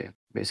it's gonna be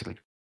basically.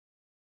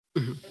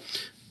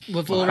 Mm-hmm.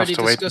 We've already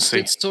discussed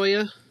it,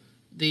 Sawyer.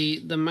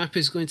 The map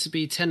is going to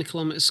be 10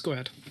 kilometers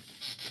squared.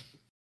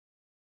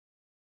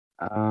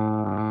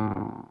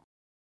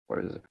 Where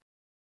is it?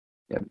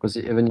 Yeah, because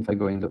even if I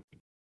go in the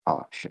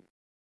if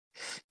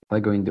I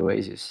go in the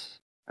Oasis,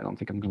 I don't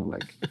think I'm gonna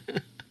like.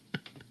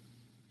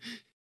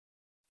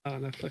 Oh,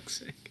 no, fuck's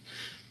sake.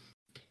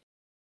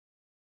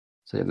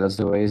 So yeah, that's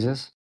the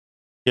Oasis.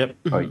 Yep.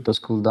 Oh, it does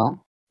cool down.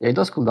 Yeah, it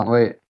does cool down.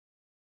 Wait.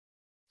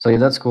 So yeah,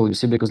 that's cool. You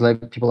see, because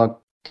like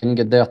people can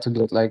get there to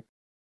get like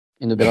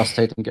in a better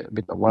state and get a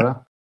bit of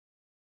water.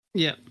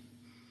 Yeah.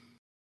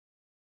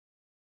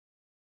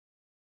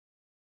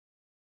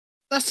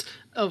 That's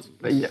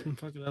fucking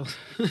hell.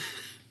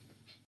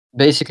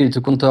 Basically,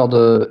 to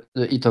counter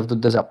the heat of the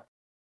desert,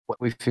 what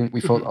we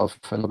thought of,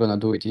 and we're gonna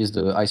do it is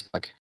the ice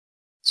pack.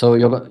 So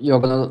you're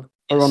gonna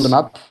around the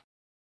map.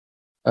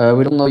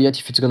 We don't know yet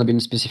if it's gonna be in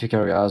specific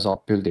areas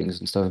or buildings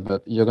and stuff,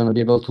 but you're gonna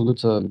be able to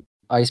loot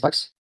ice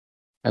packs,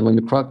 and when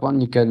you crack one,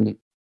 you can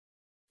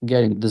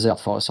get in the desert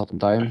for a certain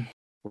time.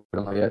 We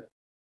don't know yet.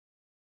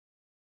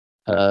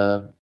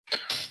 I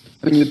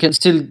mean, you can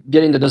still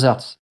get in the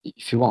desert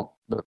if you want,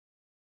 but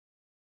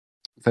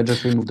if I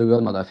just remove the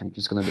god mod, I think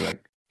it's gonna be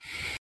like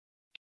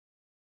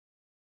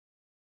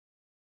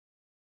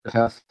the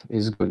health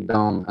is going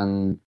down,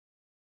 and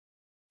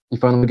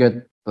if I don't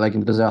get like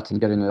in the desert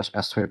and get in a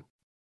airstrip,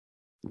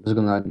 I'm just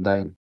gonna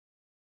die.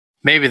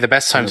 Maybe the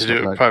best time to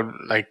do it,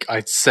 probably,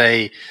 I'd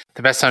say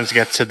the best time to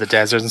get to the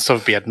desert and stuff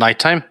would be at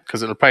nighttime,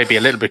 because it'll probably be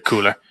a little bit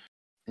cooler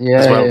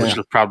as well, which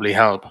will probably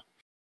help.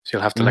 So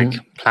you'll have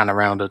to plan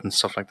around it and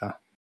stuff like that.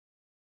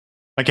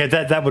 Okay,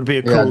 that would be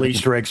a cool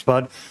Easter egg,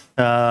 Spud.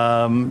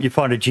 You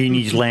find a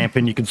genie's lamp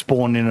and you can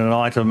spawn in an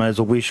item as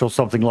a wish or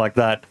something like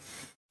that.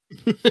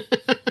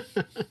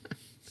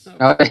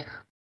 Okay.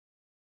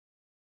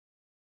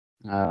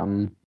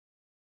 A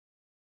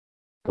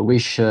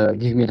wish,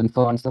 give me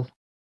info and stuff.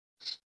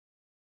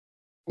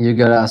 You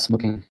got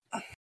smoking.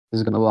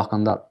 He's gonna work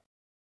on that.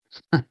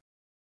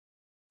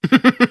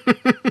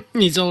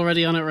 He's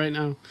already on it right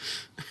now.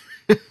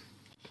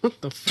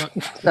 What the fuck?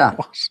 Yeah.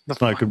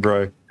 Smoking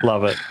bro.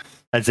 Love it.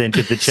 Has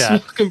entered the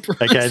chat.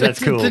 Okay,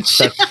 that's cool.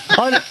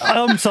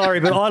 I'm sorry,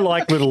 but I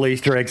like little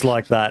Easter eggs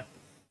like that.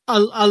 I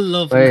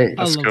love it.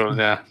 That's cool,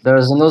 yeah.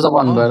 There's another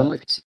one, but I don't know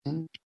if it's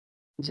in.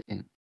 Is it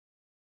in?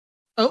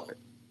 Oh.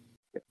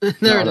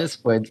 There it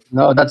is. Wait,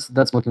 no, that's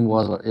Smoking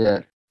Wars.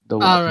 Yeah.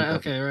 Right,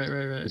 okay,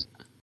 right.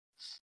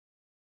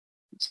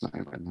 It's not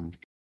right now.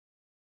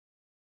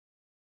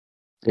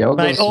 Yeah,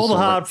 mate, all the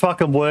hard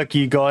fucking work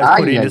you guys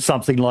put into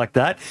something like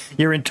that,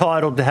 you're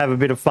entitled to have a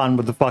bit of fun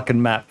with the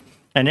fucking map.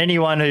 And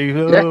anyone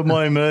who,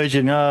 my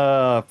immersion,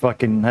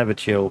 fucking have a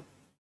chill.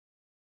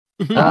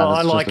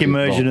 I like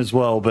immersion as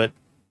well, but...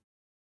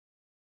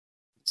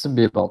 It's a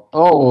bit old.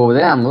 Oh,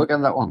 damn, look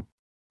at that one.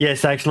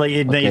 Yes, actually,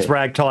 it needs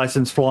Rag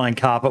Tyson's flying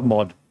carpet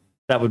mod.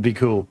 That would be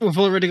cool. We've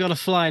already got a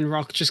flying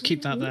rock. Just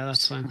keep that there.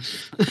 That's fine.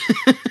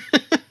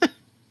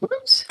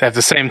 They have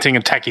the same thing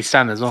in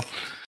Takistan as well.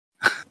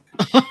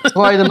 That's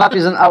why the map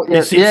isn't out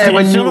yet.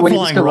 When you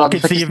discover rock,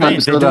 it's the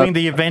event. They're doing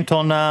the event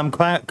on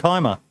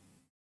Kaima.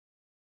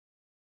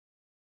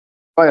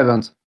 What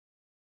event?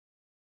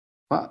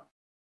 What?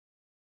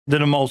 The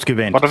Namolsk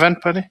event. What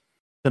event, buddy?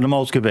 The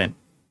Namolsk event.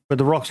 Where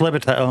the rocks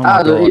levitate. Oh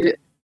my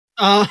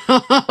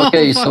god.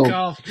 Okay,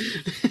 so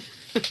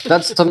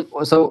that's some.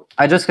 So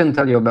I just can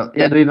tell you about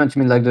the event. You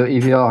mean like the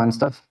EVR and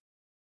stuff?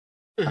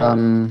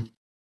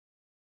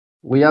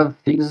 We have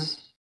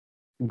things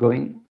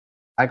going.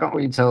 I can't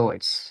really tell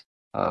it's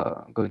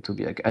going to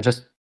be. I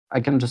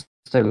can just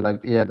tell you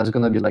like there's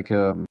gonna be like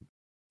a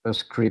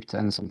script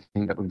and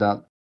something like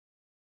that.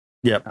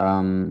 Yep.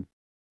 And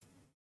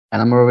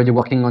I'm already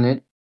working on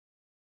it.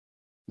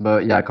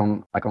 But I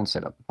can't say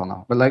that for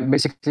now. But like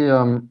basically,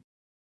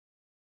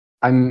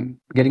 I'm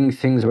getting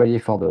things ready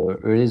for the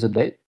release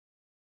date,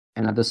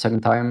 and at the same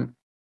time,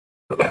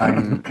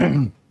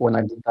 when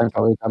I get time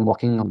for it, I'm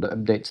working on the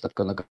updates that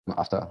gonna come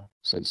after.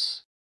 So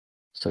it's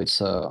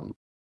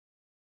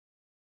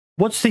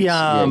what's the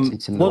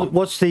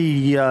what's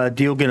the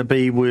deal going to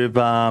be with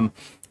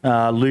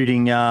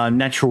looting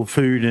natural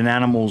food and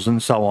animals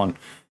and so on?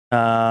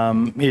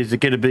 Is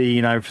it going to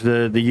be,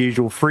 for the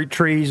usual fruit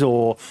trees,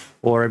 or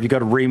have you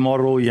got a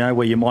remodel,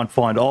 where you might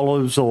find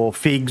olives or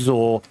figs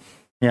or,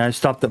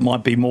 stuff that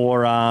might be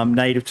more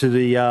native to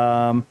the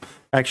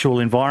actual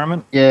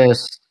environment?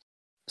 Yes.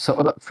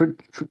 So fruit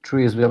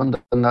trees, we haven't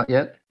done that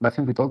yet, but I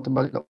think we talked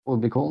about it. That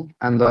would be cool.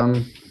 And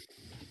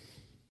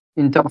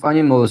in terms of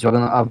animals, you're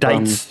going to have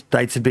dates.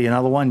 Dates would be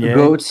another one, yeah.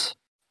 Goats,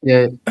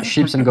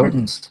 sheep and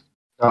goats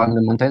are in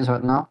the mountains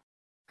right now.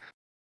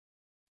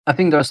 I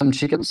think there are some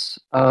chickens,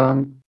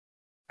 and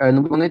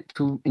we need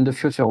to, in the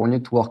future,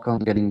 work on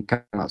getting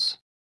camels.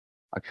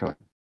 Actually,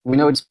 we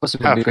know it's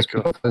possible because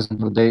people, for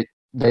example, they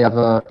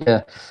have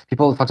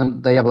people, for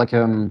example, they have like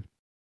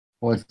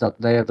what's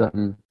that? They have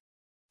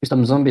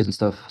custom zombies and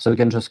stuff, so we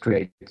can just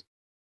create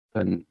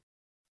an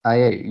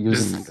IA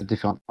using a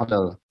different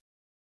model.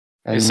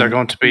 Is there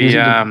going to be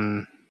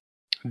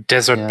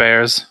desert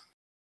bears?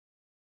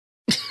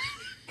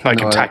 Like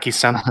in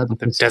Takistan,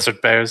 the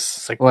desert bears.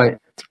 It's like, wait,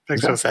 it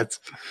makes no sense.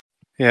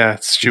 Yeah,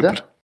 it's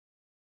stupid.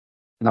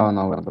 No, we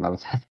don't have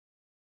that.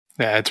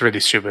 Yeah, it's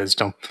really stupid. It's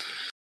dumb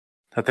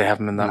that they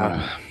haven't been that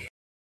map.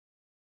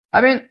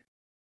 I mean,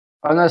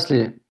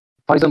 honestly,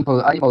 for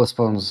example, animal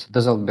spawns,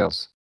 desert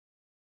bears.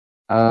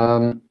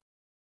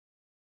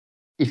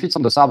 If it's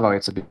on the server,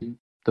 it's a bit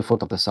the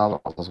fault of the server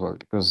as well,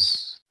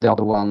 because they are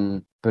the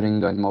one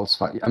putting the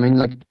animals. I mean,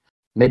 like,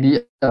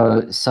 maybe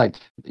site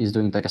is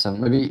doing Takistan.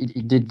 Maybe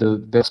it did the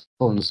bear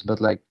spawns,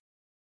 but like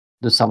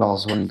the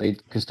servers, when they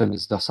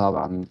customize their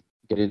server and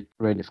get it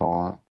ready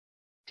for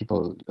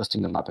people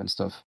hosting the map and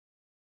stuff.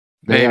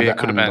 Maybe it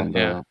could have been,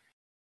 yeah.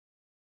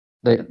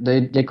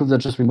 They could have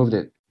just removed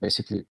it,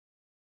 basically.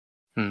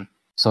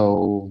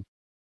 So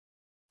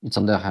it's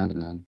on their hand,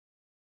 man.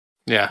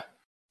 Yeah.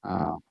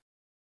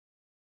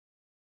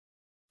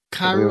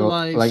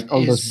 Carolive like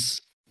all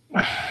is...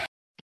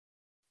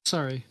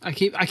 Sorry, I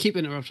keep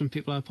interrupting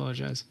people. I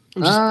apologize.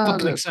 I'm just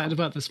fucking excited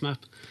about this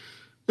map.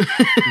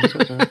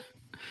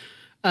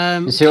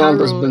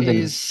 Carol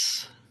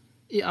is.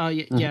 Yeah,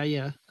 I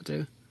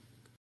do.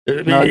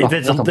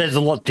 There's a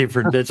lot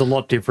different. There's a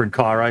lot different,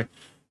 Cairo.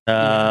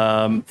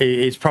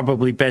 It's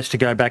probably best to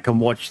go back and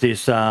watch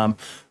this when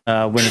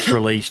it's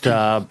released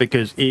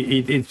because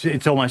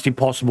it's almost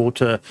impossible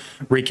to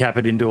recap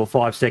it into a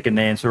 5-second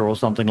answer or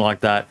something like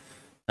that.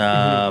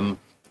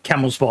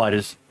 Camel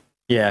spiders.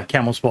 Yeah,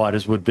 camel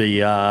spiders would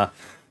be. That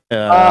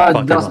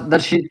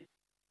shit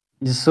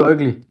is so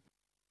ugly.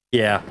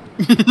 Yeah.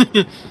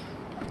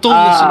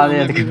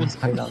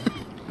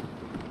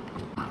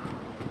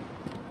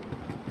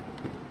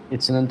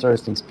 It's an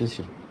interesting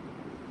species.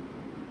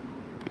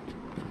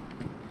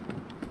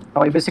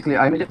 Basically,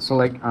 I made it so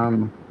like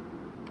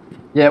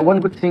one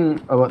good thing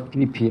about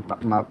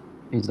PvP map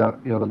is that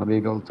you're gonna be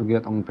able to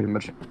get on pretty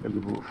much every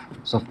roof.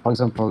 So, for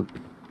example,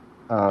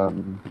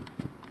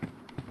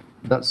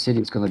 that city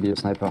is gonna be a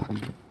sniper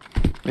thing.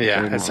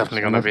 Yeah, it's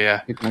definitely gonna be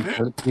a. You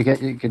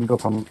can go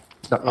from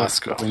that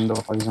window,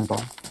 for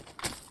example.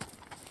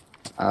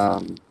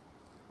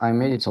 I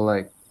made it so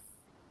like,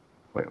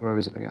 wait, where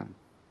is it again?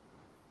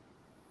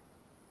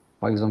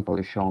 For example,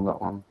 if you're on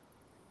that one,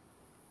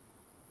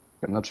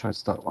 I'm not sure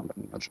it's that one, but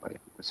I'm not sure.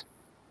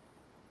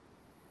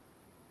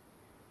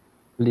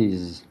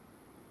 Please,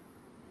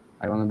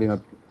 I wanna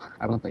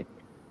play.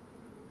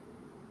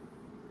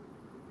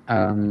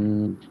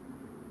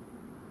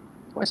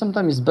 Why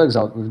sometimes it bugs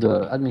out with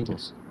the admin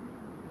tools?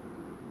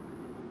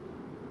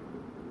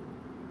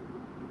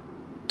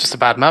 Just a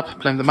bad map.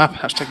 Blame the map.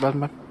 # bad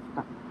map.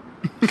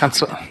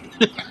 Cancel.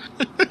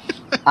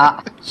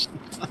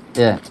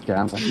 Yeah,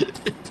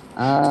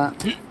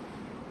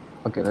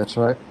 okay, let's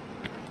try.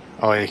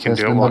 Oh, you can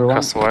do it walk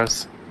across the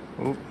wires.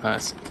 Oh,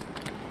 nice.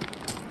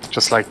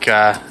 Just like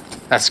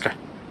Esker.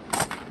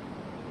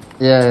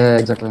 Yeah,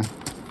 exactly.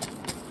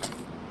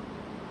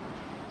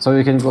 So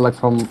you can go like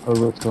from a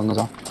route to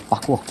another.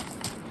 Parkour.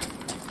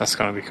 That's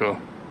gonna be cool.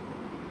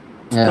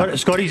 Yeah.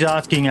 Scotty's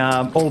asking,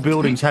 all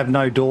buildings have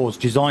no doors.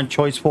 Design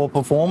choice for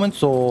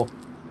performance, or?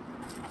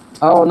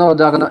 Oh no,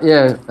 they're gonna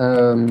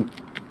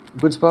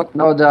good spot.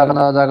 No, they're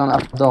gonna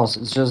have doors.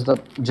 It's just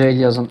that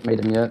JD hasn't made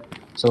them yet.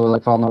 So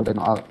like for now, they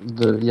don't have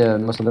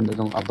most of them they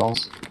don't have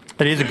doors.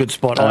 It is a good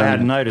spot. I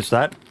hadn't noticed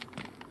that.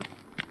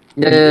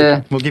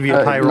 Yeah. We'll give you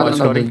a pay rise,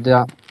 Scotty.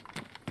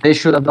 They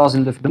should have doors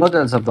in the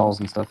models have doors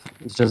and stuff.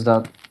 It's just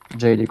that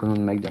JD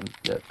couldn't make them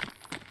yet.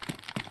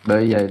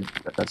 But yeah,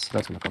 that's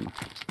gonna come.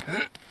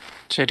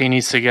 JD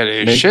needs to get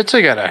his shit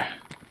together.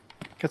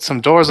 Get some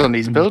doors on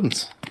these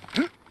buildings.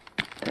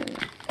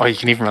 Oh, you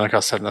can even run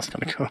across 7. That's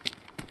kind of cool.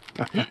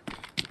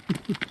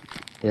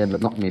 Yeah,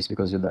 but not miss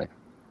because you die.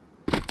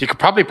 You could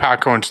probably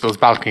parkour into those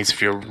balconies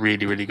if you're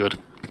really, really good.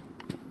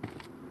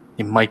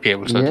 You might be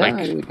able to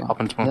hop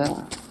into one.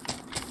 Yeah.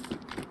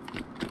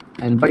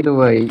 And by the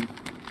way,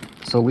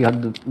 so we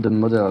had the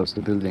models,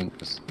 the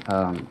buildings,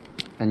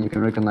 and you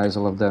can recognize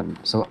all of them.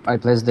 So I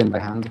placed them by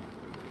hand.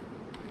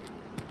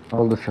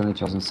 All the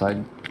furniture's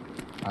inside.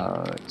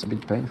 It's a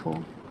bit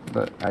painful,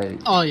 but I.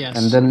 Oh yes.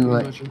 And then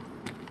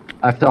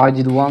after I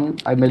did one,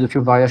 I made a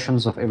few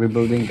variations of every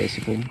building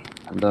basically,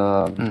 and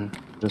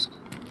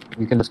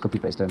you can just copy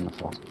paste them of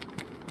course.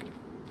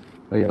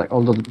 But yeah, like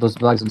all those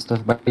bags and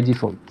stuff by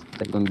default,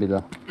 they're gonna be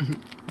there.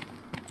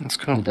 That's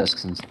cool. The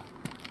desks and stuff.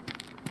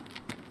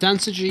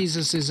 Dancer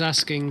Jesus is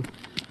asking,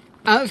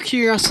 out of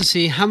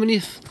curiosity, how many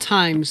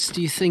times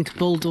do you think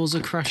Bulldozer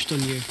crashed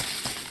on you?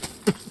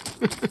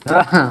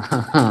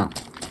 I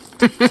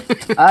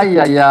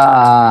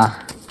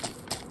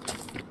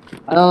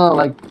don't know,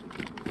 like,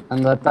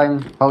 and that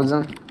time,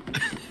 1,000.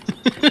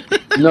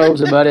 He knows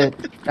about it.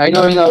 I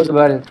know he knows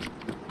about it.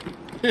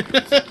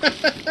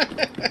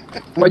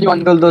 When you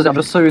on Bulldozer,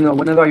 just so you know,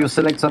 whenever you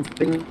select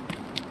something,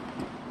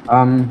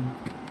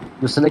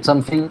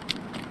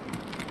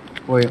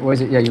 wait, what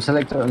is it? Yeah, you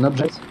select an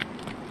object,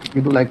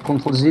 you do like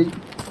Ctrl-Z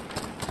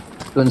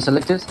to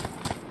unselect it,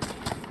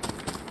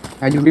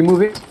 and you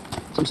remove it,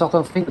 some sort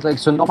of thing, like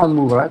it's a normal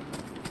move, right?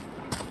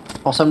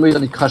 For some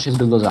reason it crashes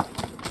Bulldozer.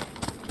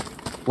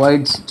 Well,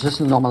 it's just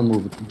a normal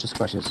move, it just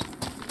crashes.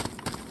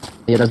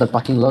 Yeah, there's that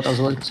parking lot as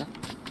well,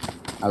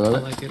 I love it.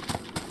 I like it.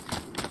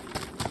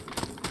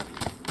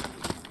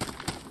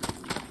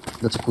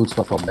 That's a cool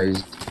spot for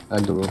base, I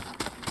like the roof.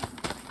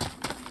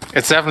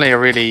 It's definitely a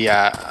really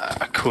a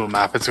cool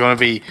map. It's going to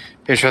be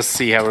interesting to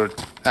see how it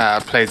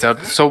plays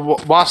out. So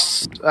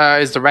what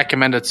is the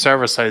recommended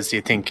server size, do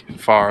you think,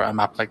 for a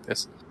map like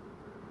this?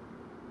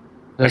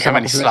 Like how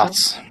many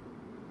slots?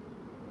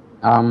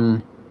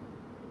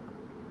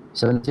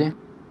 70.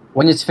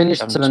 When it's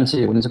finished,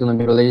 70. When it's going to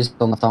be released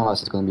on the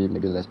Aftermath, it's going to be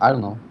maybe less. I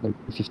don't know, maybe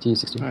 50,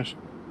 60. Right.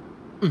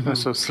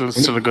 So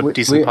still a good,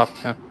 decent pop,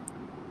 yeah.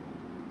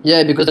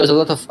 Yeah, because there's a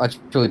lot of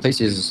actually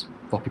places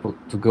for people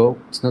to go.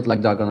 It's not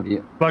like they're going to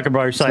be... Like a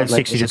bro saying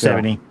 60 to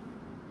 70.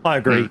 I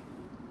agree.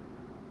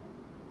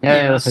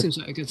 Yeah, that seems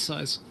like a good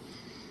size.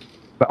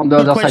 But on the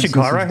other question,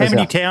 side, Kyra, how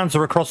many towns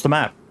are across the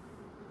map?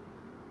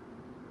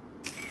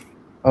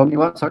 Oh,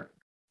 what? Sorry?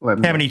 How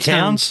many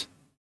towns?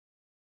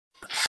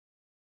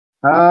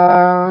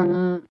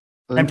 And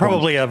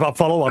probably a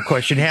follow-up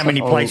question, how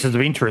many places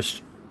of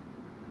interest?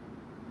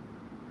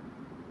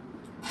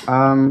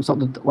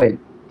 Wait,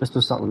 just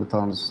to start with the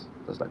towns,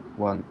 there's like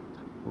 1,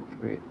 2,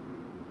 3.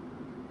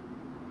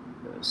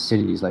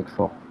 Cities, like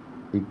 4.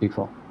 Big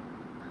 4.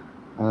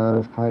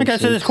 5, okay,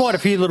 6. so there's quite a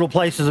few little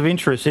places of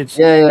interest. It's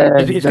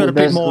it's got a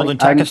bit more than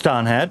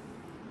Takistan had.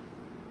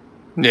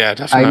 Yeah,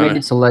 definitely. I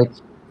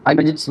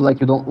made it so like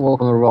you don't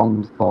walk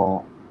around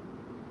for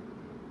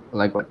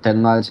like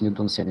 10 miles and you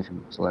don't see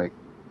anything. So like,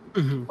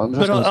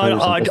 but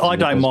I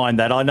don't mind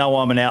that. I know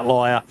I'm an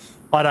outlier.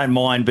 I don't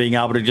mind being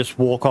able to just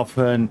walk off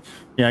and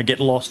get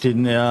lost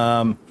in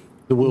the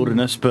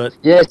wilderness. But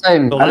yeah,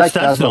 same. Well,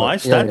 that's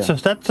nice.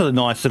 That's a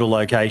nice little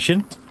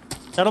location.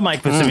 That'll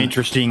make for some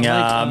interesting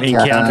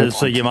encounters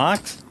for you,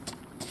 Marks.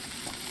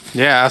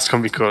 Yeah, that's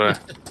gonna be cool.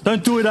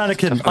 Don't do it,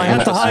 Anakin. I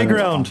have the high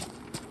ground.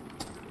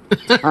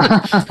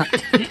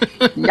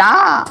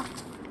 Yeah.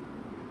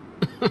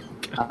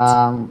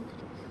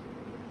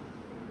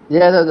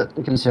 Yeah,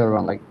 you can see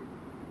around like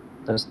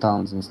there's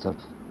towns and stuff.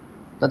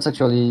 That's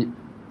actually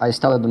I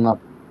started the map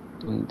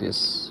doing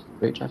this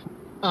page, I think.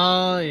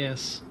 Oh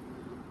yes.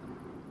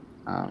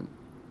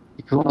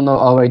 If you want to know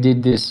how I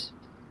did this,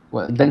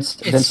 well, Dance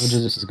for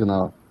Jesus is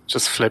gonna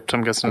just flipped.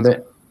 I'm guessing.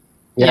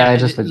 Yeah, I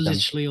just flipped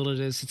literally all it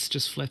is. It's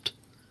just flipped.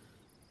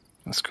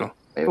 That's cool.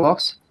 It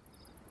works.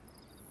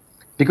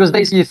 Because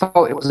basically,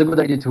 thought it was a good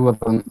idea to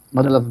have a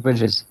model of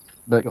bridges,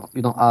 but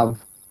you don't have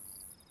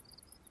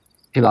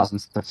pillars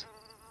and stuff.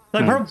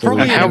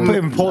 Probably an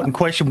important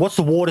question. What's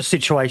the water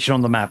situation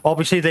on the map?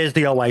 Obviously, there's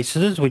the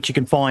oases, which you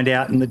can find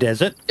out in the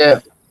desert.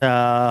 Yeah.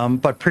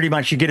 But pretty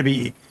much you're going to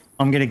be,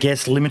 I'm going to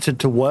guess, limited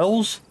to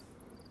wells.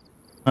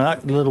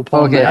 Little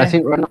pond. Okay, there. I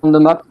think right on the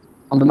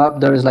map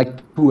there is like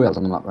 2 wells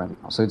on the map right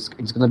now. So it's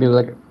going to be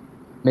like,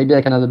 maybe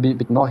I can add a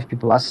bit more if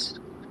people ask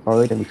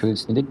for it and we feel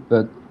it's needed,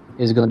 but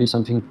it's going to be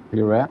something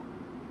pretty rare.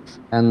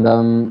 And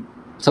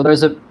so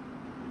there's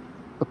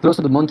close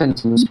to the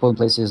mountains in small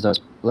places, there's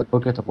like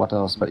pocket of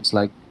waters, but it's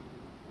like,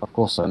 of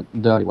course,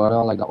 dirty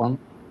water like that one.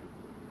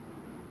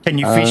 Can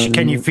you fish?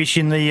 Can you fish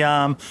in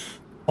the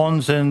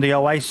ponds and the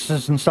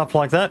oases and stuff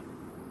like that?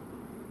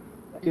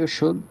 You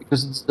should,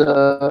 because it's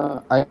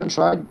the. I haven't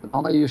tried, but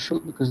normally you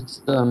should, because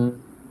it's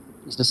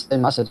the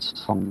same asset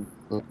from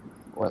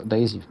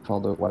Daisy for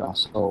the water.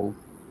 So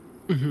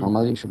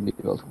normally you should be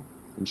able to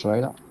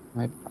try that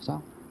maybe after.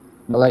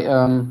 But like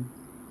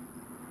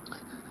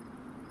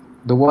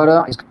the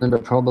water is going to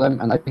be a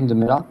problem, and I think the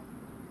meta,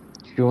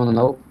 if you want to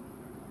know,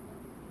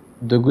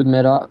 the good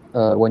meta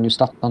when you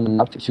start on the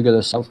map, if you get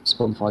a south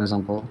spawn, for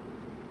example,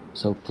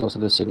 so close to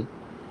the city,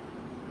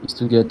 is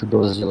to get to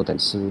those yellow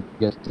tails, so you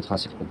get Tetra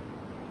Cyclone.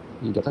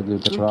 You get like the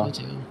Tetra.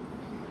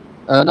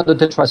 Not the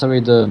Tetra, sorry,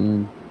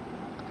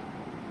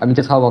 I mean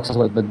Tetra works as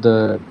well, but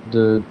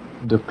the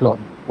cloud.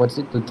 What's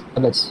it? The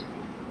tablets.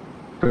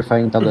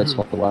 Purifying tablets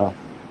for the water.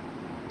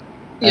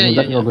 And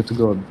then you're good to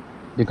go.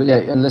 Because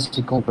unless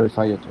you can't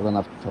purify it, you're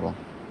gonna have trouble.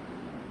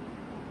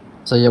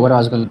 So yeah, water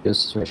is gonna be a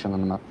situation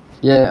on the map.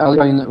 Yeah,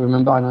 earlier I don't know if you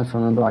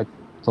remember, I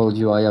told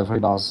you I have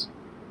rebars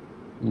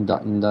in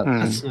that.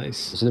 That's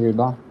nice. Is it a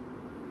rebar?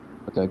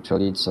 Okay,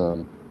 actually it's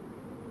light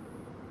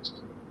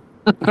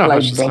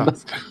bulb.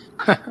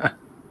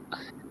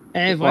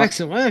 It works,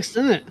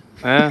 doesn't it?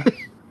 Yeah.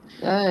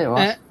 Yeah, it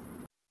works.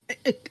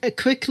 A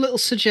quick little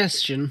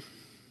suggestion.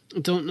 I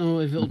don't know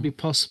if it'll be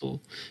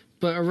possible,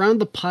 but around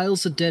the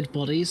piles of dead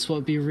bodies, what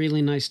would be a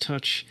really nice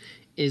touch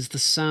is the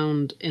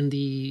sound and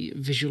the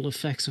visual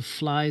effects of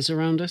flies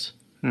around it.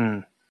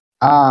 Yeah,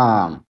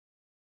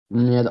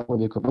 that would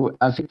be cool.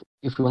 I think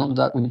if we want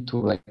that, we need to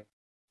like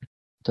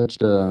touch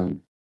the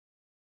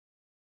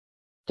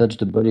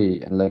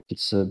body and like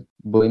it's a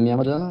Bohemia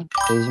model,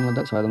 Daisy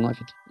model. So I don't know if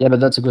it. Yeah, but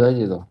that's a good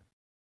idea though.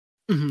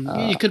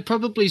 You could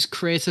probably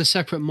create a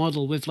separate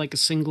model with like a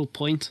single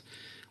point,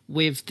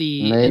 with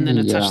and then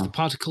attach the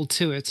particle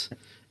to it,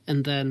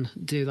 and then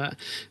do that.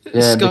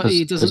 Yeah,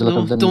 Scotty doesn't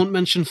know. Don't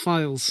mention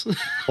files.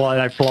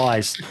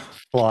 Flies.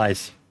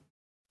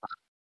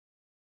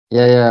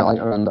 Yeah, like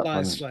around that.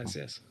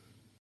 Flies.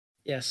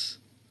 Yes.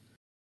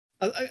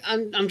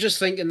 I'm just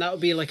thinking that would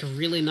be like a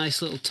really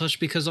nice little touch,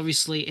 because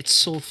obviously it's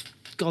so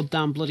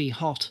goddamn bloody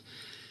hot,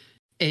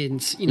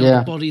 and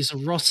the bodies are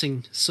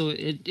rotting, so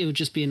it would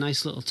just be a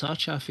nice little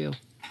touch, I feel.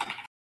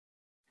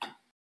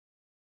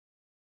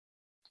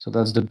 So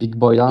that's the big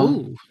boy down.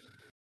 Ooh.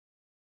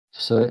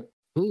 So.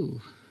 Ooh,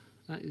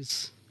 that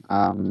is.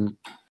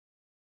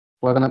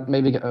 We're gonna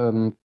maybe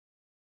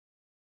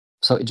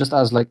so it just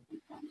has like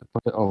a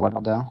pocket of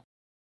water there,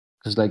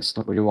 because like it's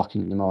not really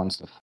working anymore and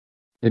stuff.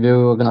 Maybe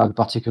we're gonna have a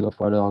particle of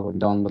water going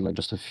down, but like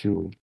just a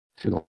few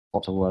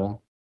drops of water.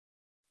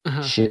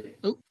 Shit.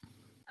 Oh.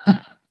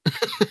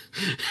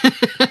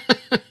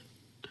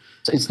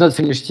 So it's not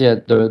finished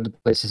yet. The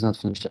place is not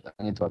finished yet.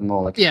 I need to add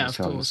more like of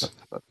course. Stuff,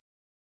 but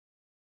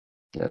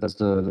yeah, that's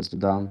the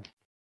dam.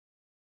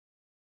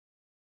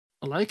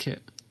 I like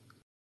it.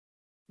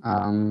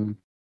 And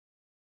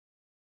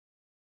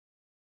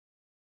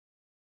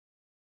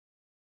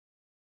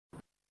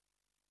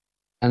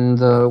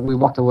we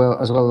walked away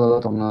as well a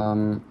lot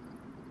on.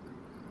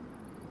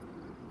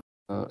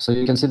 So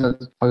you can see that,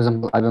 for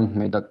example, I haven't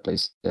made that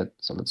place yet,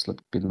 so let's look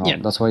a bit more. Yeah.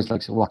 That's why it's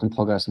like a work in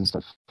progress and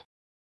stuff.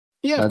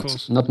 Yeah, that's of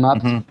course. Not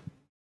mapped.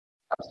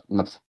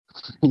 Mapped.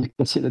 You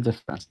can see the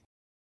difference.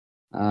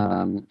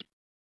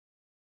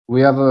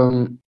 We have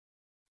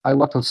I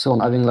worked also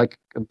on having like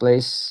a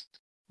place.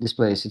 This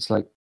place, it's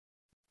like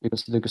you can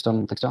see the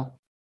custom texture.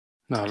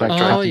 No,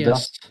 like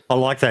yes. I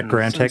like that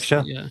ground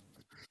texture. Yeah.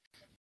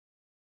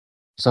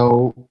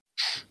 So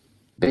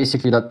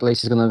basically, that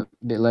place is gonna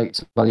be like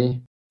it's a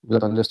valley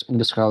with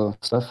industrial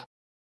stuff,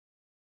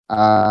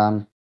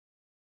 and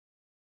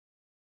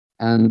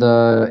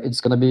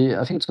it's gonna be.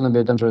 I think it's gonna be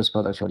a dangerous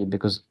spot actually,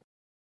 because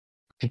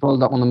people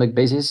that want to make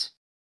bases,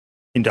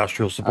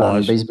 industrial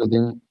supplies, base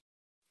building,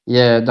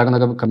 they're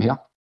gonna come here,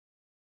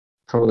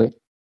 probably.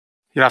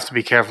 You have to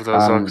be careful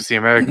though, because the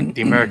Americans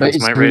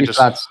might really raid us.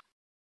 Flat.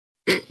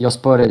 Your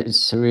spot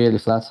is really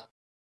flat,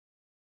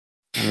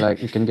 and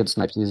like you can get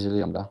sniped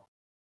easily on that.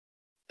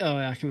 Oh,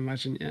 yeah, I can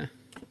imagine. Yeah.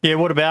 Yeah.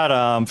 What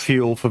about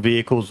fuel for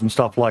vehicles and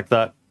stuff like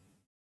that?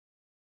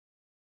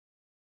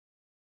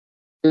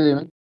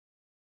 The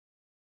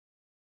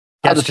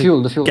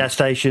fuel. Gas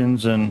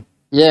stations and.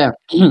 Yeah.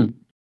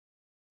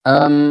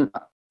 I'm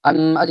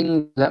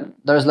adding them.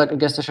 There's like a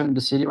gas station in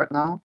the city right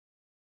now,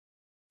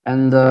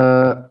 and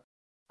I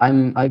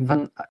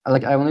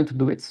wanted to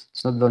do it.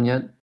 It's not done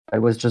yet. I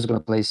was just gonna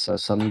place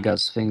some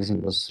gas things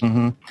in those.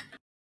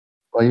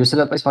 Well, you see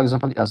that place, for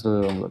example, it has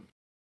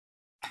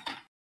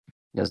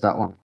yes, that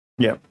one.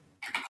 Yeah.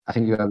 I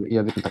think you have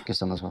it in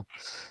Pakistan as well.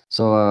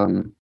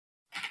 So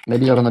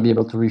maybe you're gonna be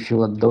able to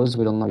refuel at those.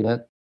 We don't know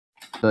yet,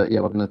 but yeah,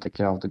 we're gonna take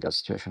care of the gas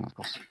situation, of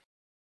course.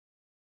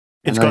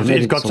 It's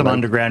got some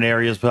underground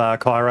areas,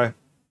 Cairo.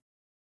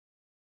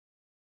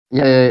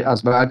 Yeah,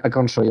 but I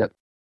can't show yet.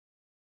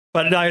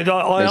 But no,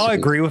 I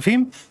agree with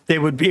him.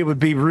 It would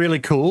be really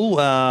cool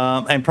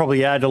and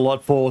probably add a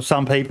lot for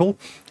some people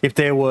if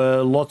there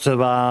were lots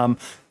of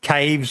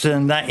caves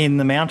and that in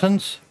the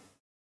mountains.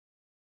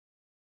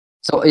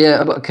 So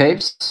yeah, about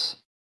caves.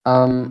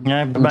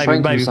 Maybe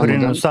put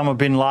in Osama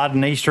bin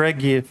Laden Easter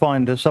egg. You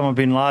find Osama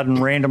bin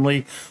Laden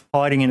randomly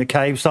hiding in a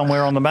cave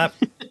somewhere on the map.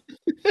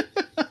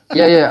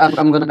 Yeah.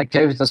 I'm gonna make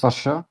caves, that's for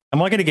sure.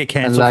 Am I going to get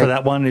cancelled for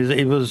that one?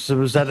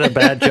 Was that a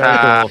bad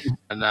joke?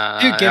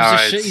 Who gives a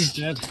shit? He's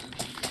dead.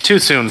 Too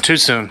soon.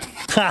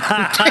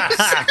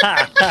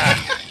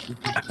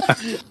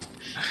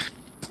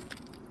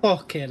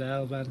 Fucking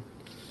hell, man.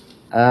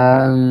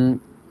 I'm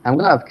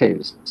gonna have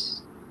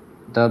caves.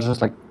 They're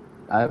just like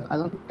I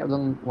don't think I've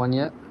done one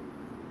yet.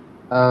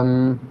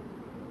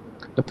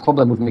 The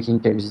problem with making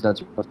caves is that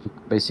you have to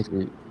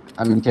basically,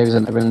 caves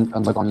and everything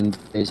underground in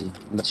DayZ,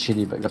 and that's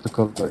shitty, but you have to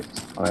cover it,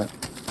 alright?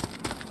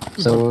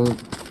 So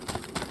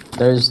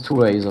there's two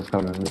ways of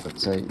covering it,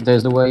 let's say.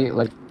 There's the way,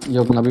 like,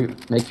 you're gonna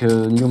make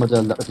a new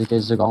model that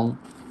replicates the ground.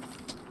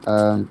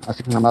 I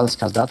think Mamalsk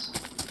has that.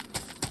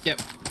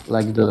 Yep.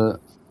 Like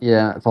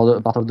for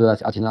the part of the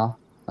Athena,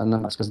 and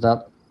Mamalsk has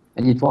that.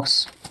 And it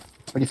works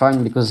pretty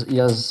fine because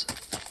you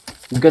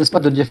can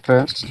spot the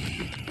difference.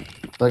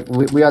 Like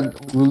we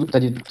looked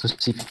at it to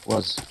see if it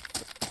was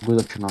a good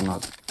option or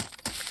not.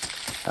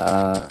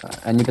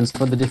 And you can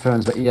spot the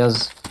difference, but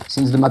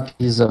since the map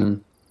is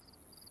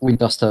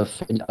winter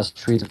stuff and it has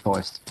trees and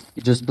forest,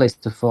 it just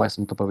placed the forest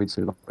on top of it so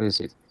you don't really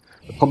see it.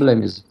 The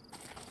problem is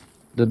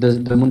the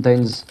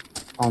mountains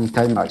on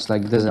Kaimar, it's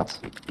like desert.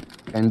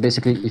 And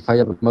basically if I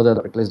have a model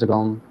that replaces the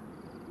ground,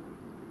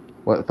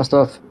 well, first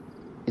off,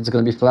 it's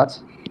gonna be flat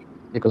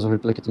because of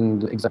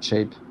replicating the exact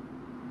shape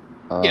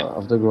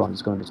of the ground.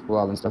 It's gonna be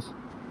wild and stuff.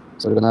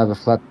 So we're gonna have a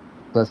flat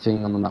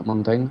thing on that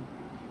mountain,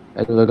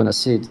 and we're gonna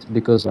see it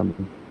because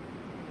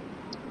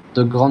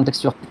the ground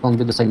texture can't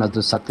be the same as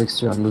the sat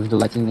texture, and with the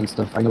lighting and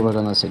stuff, I know we're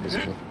gonna see this.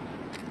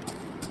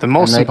 The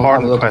most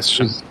important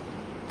question.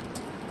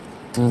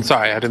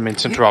 Sorry, I didn't mean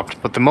to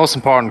interrupt, but the most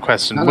important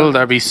question: will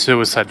there be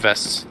suicide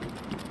vests?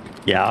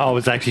 Yeah, I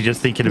was actually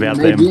just thinking about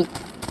them.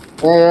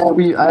 Yeah,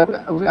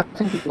 I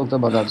think we talked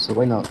about that, so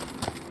why not?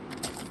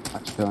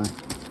 Actually.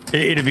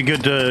 It'd be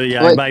good to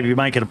maybe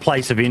make it a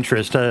place of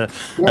interest, a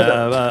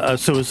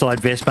suicide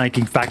vest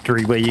making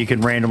factory where you can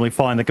randomly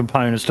find the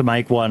components to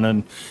make one,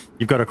 and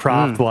you've got to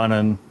craft one,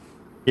 and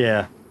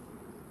you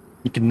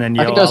can then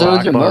yell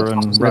Akbar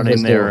and run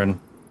in there. And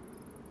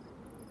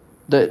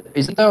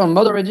isn't there a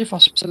mod already for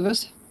suicide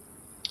vest?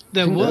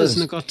 There was,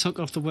 and it got took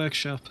off the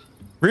workshop.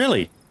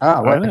 Really?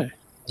 Ah, right.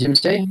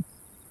 GMC?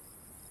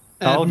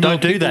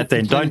 Don't do that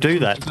then. Don't do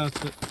that.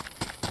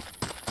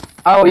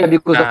 Oh yeah,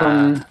 because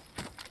of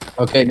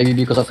okay, maybe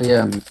because of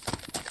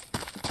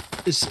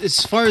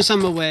As far as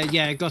I'm aware,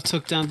 it got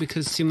took down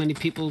because too many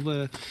people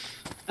were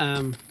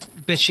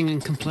bitching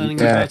and complaining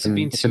about it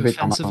being too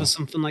offensive or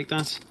something like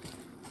that.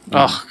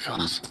 Oh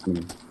god!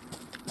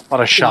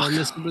 What a shock!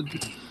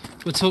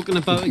 We're talking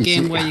about a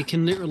game where you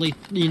can literally,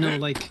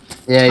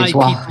 tie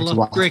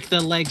people up, break their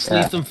legs,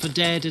 leave them for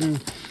dead,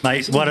 and...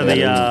 Mate, one of the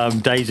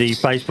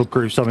DayZ Facebook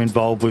groups I'm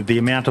involved with, the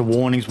amount of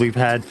warnings we've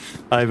had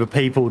over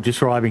people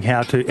describing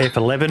how to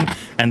F11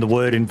 and the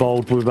word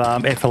involved with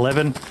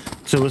F11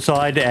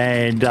 suicide,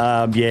 and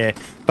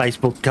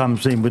Facebook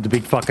comes in with the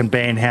big fucking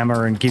ban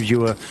hammer and gives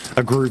you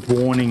a group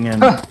warning,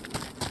 and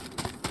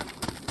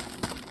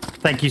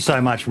thank you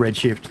so much,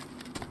 Redshift.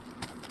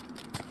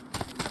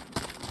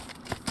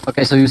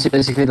 Okay, so you see,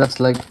 basically that's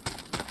like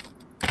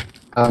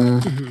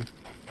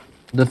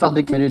the first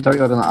big military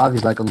we're gonna have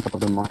is like on top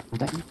of the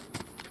mountain,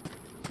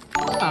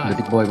 the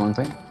big boy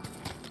mountain,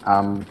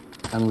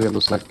 and we have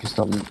those like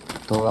custom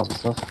towers and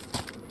stuff.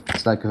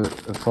 It's like a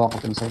fort, I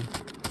can say.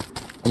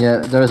 Yeah,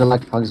 there is for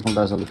example,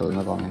 there's a little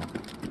another one here.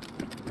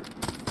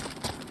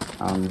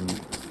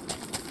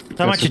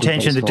 So much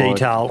attention to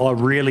detail. I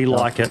really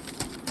like it.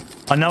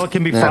 I know it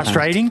can be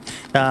frustrating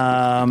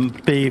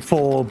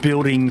for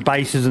building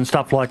bases and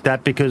stuff like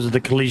that because of the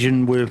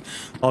collision with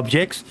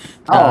objects.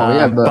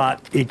 But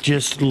it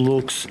just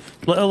looks...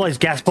 all those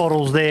gas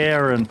bottles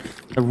there and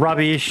the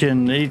rubbish,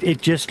 and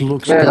it just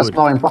looks good. That's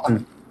more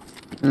important.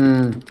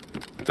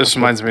 This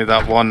reminds me of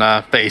that one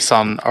base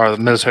or the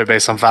military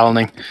base on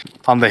Valning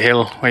on the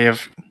hill where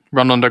you've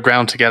run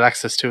underground to get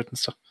access to it and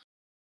stuff.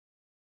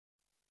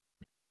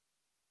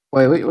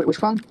 Wait,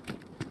 which one?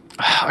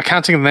 I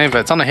can't think of the name of it.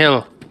 It's on a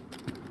hill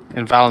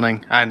in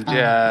Valning, and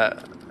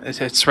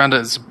it's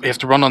surrounded. You have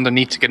to run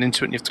underneath to get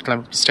into it, and you have to climb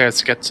up the stairs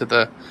to get to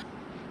the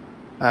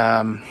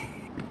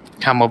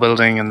camo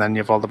building, and then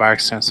you have all the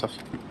barracks there and stuff.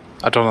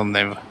 I don't know the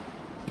name of it.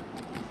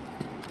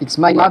 It's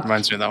my map.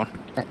 Reminds me of that one.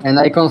 And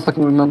I can't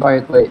fucking remember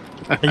it. Wait.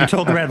 Are you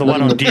talking about the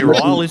one on Deer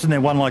Isle? Isn't there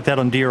one like that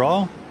on Deer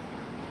Isle?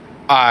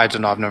 I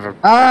don't know. I've never.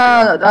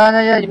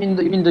 Yeah. You mean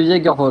the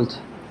Jaeger Vault?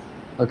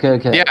 Okay.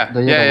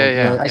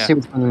 Yeah. I see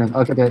which one you mean.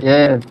 Okay.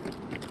 Yeah.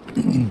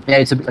 Yeah,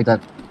 it's a bit like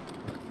that.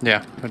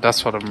 Yeah,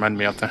 that's what it reminded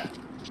me of there.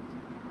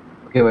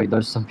 Okay, wait,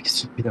 there's something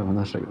stupid I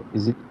wanna show you.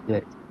 Is it? Yeah.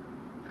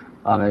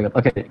 Oh my god.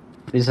 Okay,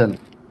 listen.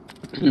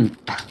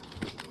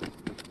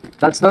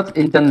 That's not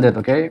intended,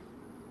 okay?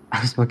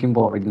 Smoking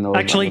ball.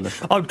 Actually,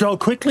 I'll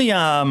quickly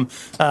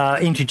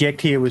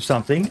interject here with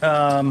something.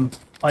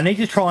 I need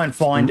to try and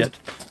find it,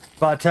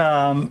 but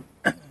I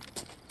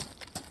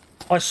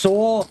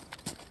saw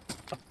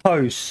a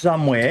post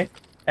somewhere,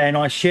 and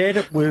I shared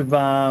it with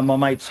my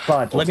mate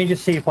Spud. Let me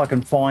just see if I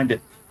can find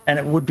it, and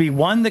it would be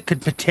one that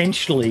could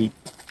potentially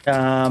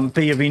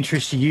be of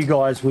interest to you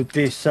guys with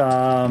this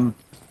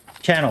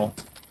channel.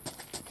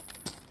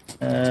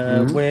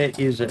 Where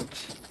is it?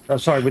 Oh,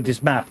 sorry, with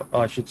this map,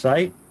 I should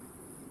say.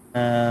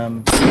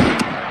 Oh,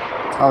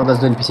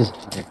 that's the NPCs.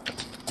 Okay.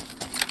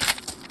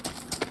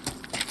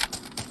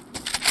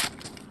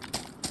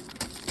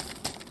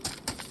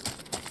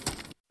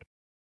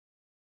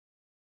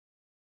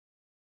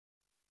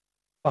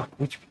 Fuck,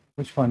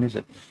 which one is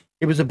it?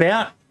 It was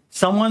about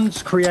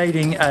someone's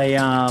creating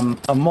a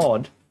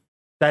mod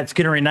that's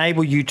going to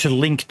enable you to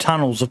link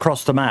tunnels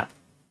across the map.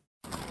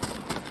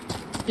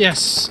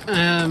 Yes.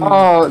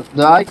 Oh,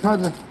 the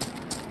icon.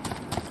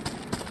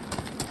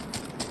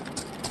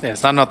 Yeah,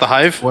 is that not the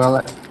Hive?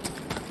 Well,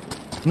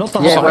 not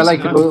the Hive. Hive. Well,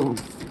 like,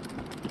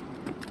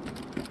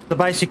 so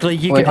basically,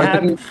 you could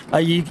have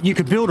you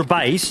could build a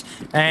base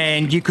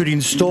and you could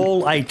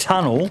install a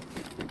tunnel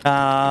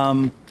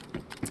that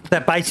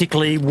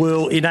basically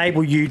will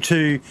enable you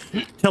to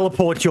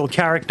teleport your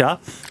character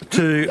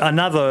to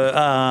another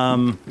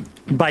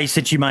base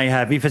that you may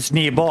have if it's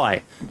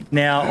nearby.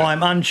 Now,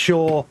 I'm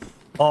unsure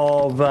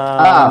of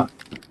on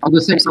the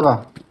same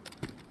server.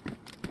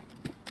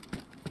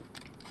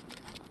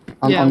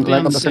 On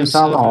the same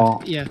server,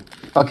 or yeah.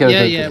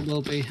 Okay. Yeah, it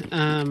will be.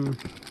 I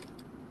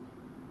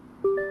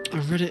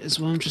read it as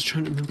well. I'm just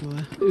trying to remember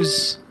where it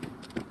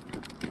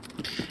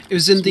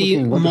was in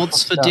the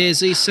mods for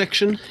DayZ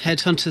section.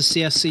 Headhunter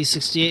CSC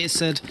 68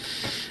 said,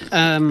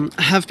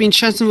 have been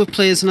chatting with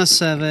players on our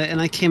server,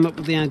 and I came up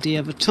with the idea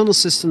of a tunnel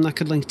system that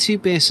could link two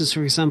bases,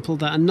 for example,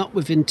 that are not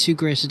within too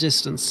great a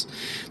distance.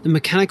 The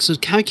mechanics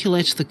would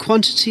calculate the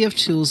quantity of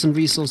tools and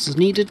resources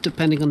needed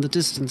depending on the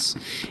distance.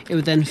 It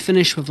would then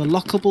finish with a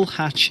lockable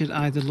hatch at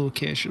either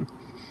location.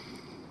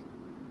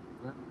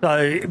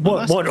 So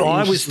what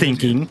I was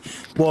thinking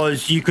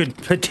was you could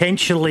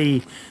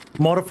potentially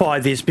modify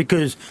this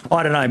because,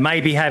 I don't know,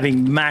 maybe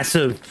having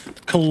massive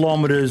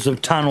kilometres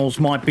of tunnels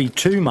might be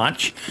too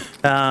much,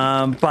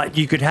 but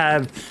you could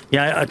have,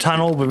 a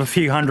tunnel with a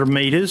few hundred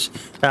metres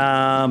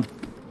and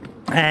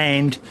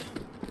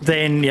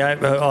then, I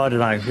don't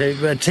know,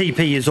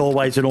 TP is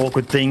always an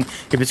awkward thing.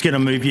 If it's going to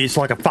move you, it's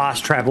like a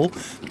fast travel,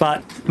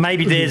 but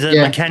maybe there's a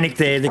mechanic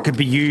there that could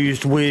be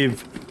used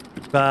with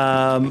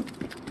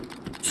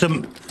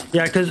some...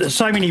 Yeah, because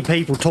so many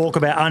people talk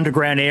about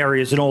underground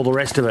areas and all the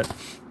rest of it,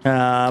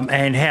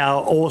 and how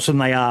awesome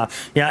they are.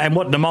 And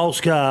what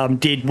Namalsk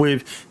did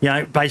with,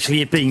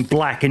 basically it being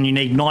black and you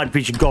need night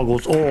vision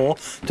goggles, or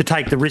to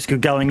take the risk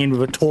of going in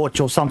with a torch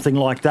or something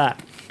like that.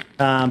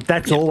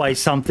 That's always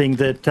something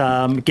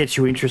that gets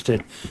you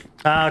interested.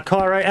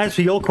 Cairo, as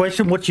for your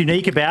question, what's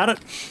unique about it?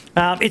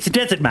 It's a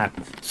desert map.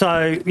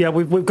 So,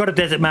 we've got a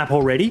desert map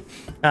already,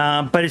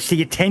 but it's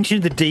the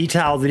attention to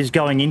detail that is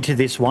going into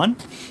this one.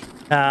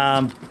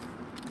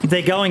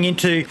 They're going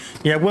into,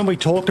 when we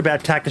talked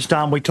about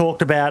Takistan, we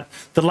talked about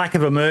the lack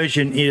of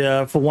immersion,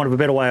 for want of a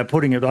better way of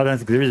putting it. I don't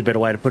think there is a better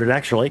way to put it,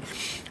 actually.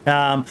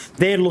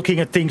 They're looking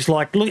at things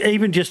like,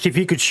 even just if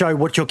you could show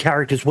what your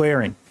character's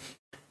wearing.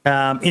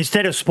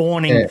 Instead of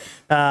spawning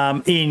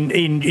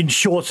in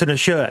shorts and a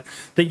shirt,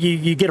 that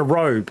you get a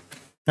robe.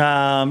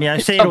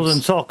 Sandals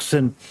and socks,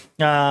 and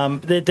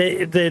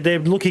they're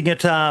looking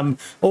at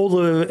all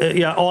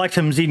the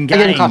items in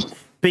game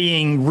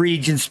being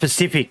region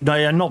specific.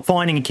 They are not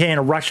finding a can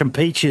of Russian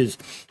peaches,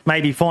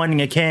 maybe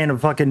finding a can of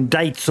fucking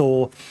dates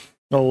or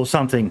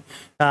something.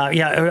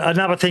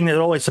 Another thing that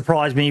always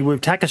surprised me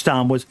with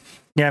Takistan was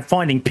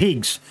finding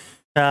pigs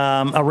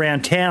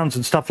around towns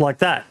and stuff like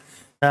that.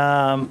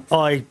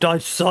 I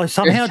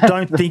somehow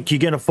don't think you're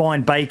going to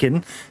find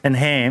bacon and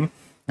ham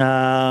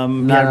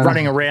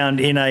running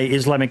around in a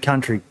Islamic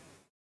country.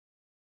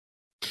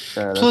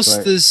 Plus,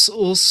 there's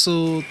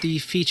also the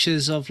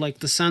features of like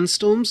the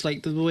sandstorms,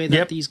 like the way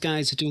that these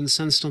guys are doing the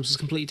sandstorms is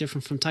completely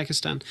different from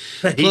Takistan.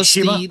 Plus,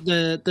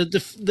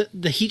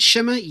 the heat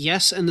shimmer,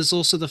 yes, and there's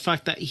also the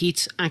fact that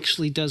heat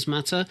actually does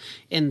matter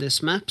in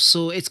this map.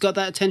 So it's got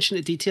that attention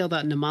to detail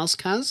that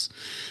Namalsk has.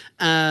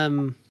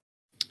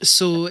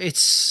 So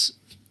it's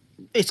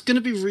going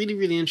to be really,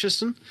 really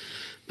interesting.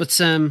 But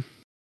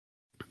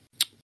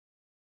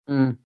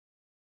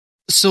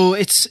So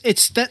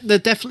they're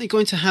definitely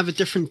going to have a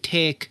different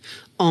take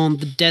on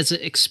the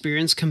desert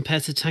experience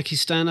compared to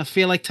Takistan. I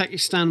feel like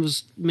Takistan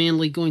was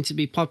mainly going to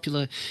be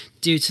popular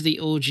due to the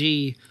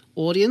OG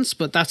audience,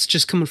 but that's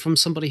just coming from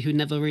somebody who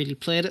never really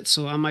played it,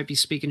 so I might be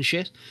speaking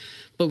shit.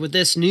 But with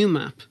this new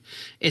map,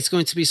 it's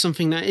going to be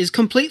something that is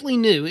completely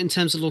new in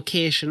terms of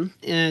location.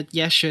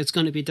 Sure, it's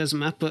going to be a desert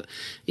map, but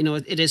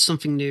it is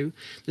something new.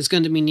 There's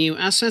going to be new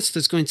assets.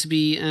 There's going to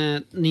be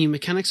new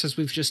mechanics, as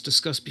we've just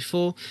discussed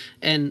before.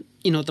 And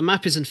the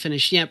map isn't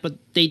finished yet, but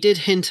they did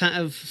hint at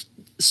of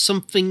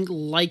something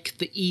like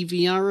the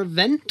EVR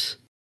event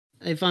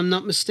if I'm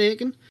not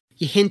mistaken.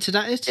 You hinted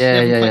at it.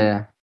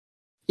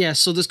 Yeah,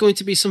 so there's going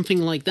to be something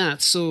like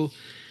that. So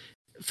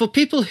for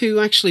people who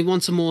actually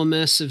want a more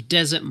immersive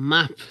desert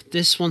map,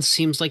 this one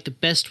seems like the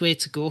best way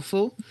to go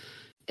for.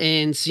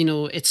 And,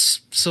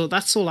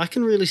 that's all I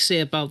can really say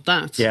about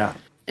that. Yeah.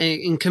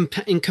 In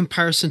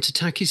comparison to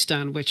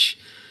Takistan, which,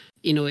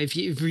 if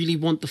you really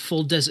want the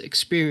full desert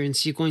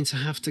experience, you're going to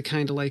have to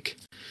kind of like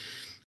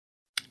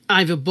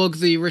either bug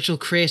the original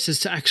creators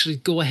to actually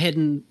go ahead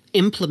and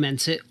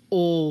implement it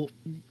or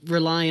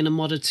rely on a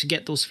modder to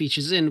get those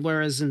features in.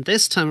 Whereas in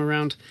this time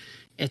around,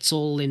 it's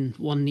all in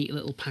one neat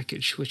little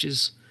package, which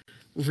is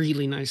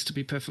really nice, to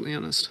be perfectly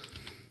honest.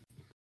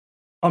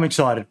 I'm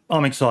excited,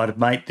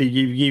 mate.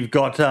 You've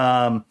got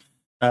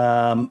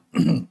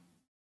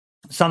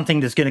something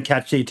that's going to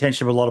catch the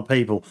attention of a lot of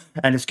people,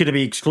 and it's going to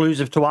be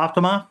exclusive to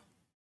Aftermath.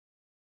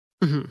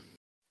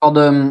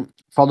 Mm-hmm.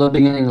 For the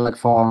beginning, like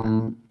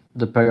for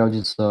the period,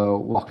 it's a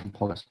work in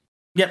progress.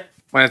 Yep.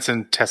 When it's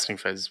in testing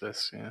phase,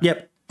 best. Yeah.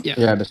 Yep.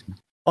 Yeah. Basically.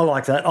 I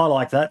like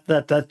that.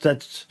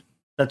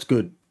 That's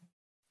good,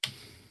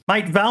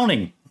 mate.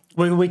 Valning.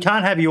 We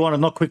can't have you on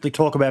and not quickly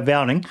talk about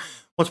Valning.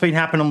 What's been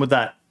happening with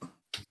that?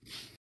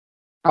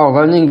 Oh,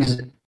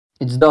 Valning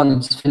it's done.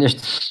 It's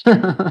finished.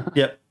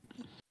 Yep.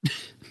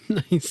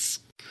 Nice.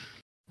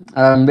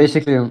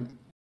 Basically,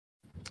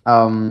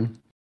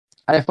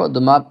 I thought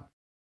the map.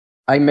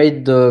 I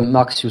made the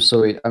marks you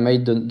saw it. I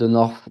made the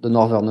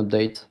northern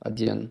update at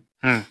the end.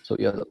 So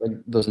yeah,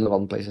 like those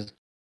northern places.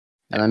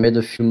 And I made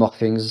a few more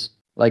things.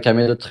 Like I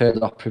made a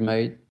trader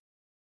pre-made.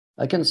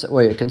 I can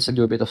send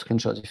you a bit of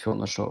screenshot if you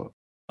want to show.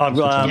 I'm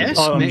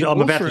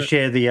about to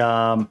share the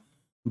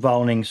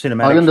Valning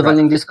cinematic. Are you on the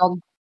Valning Discord?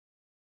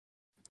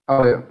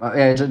 Oh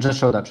yeah, just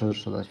show that. Show that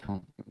if you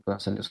want. I'm gonna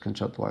send you a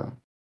screenshot while.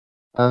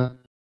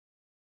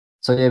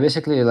 So yeah,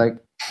 basically like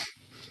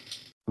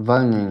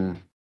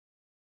Valning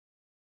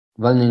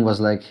was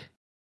like,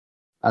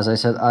 as I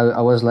said,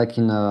 I was like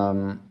in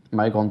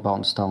my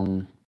grandparents'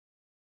 town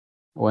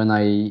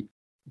when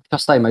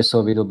first time I saw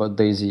a video about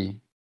DayZ.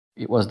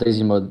 It was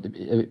DayZ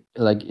mode,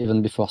 like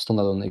even before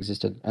standalone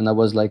existed, and I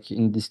was like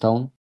in this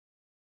town,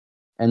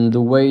 and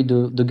the way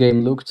the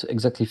game looked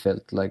exactly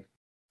felt like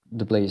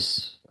the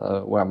place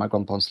where my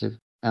grandparents live,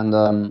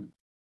 and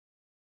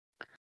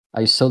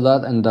I saw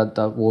that and that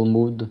whole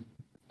mood,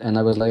 and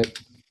I was like,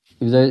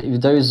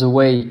 if there is a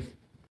way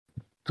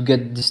to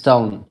get this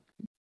town,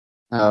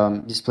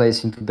 this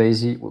place into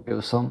DayZ, would be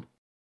awesome.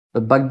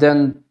 But back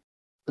then,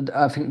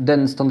 I think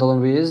then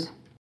standalone released,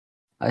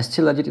 I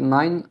still had it in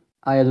mind.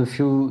 I had a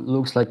few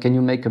looks like, can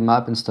you make a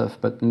map and stuff,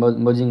 but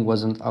modding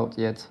wasn't out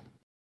yet,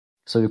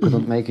 so you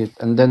couldn't make it.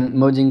 And then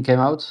modding came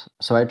out,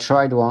 so I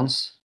tried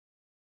once.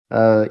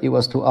 It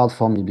was too hard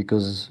for me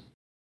because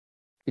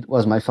it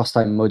was my first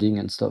time modding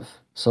and stuff.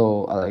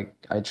 So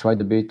I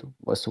tried a bit, it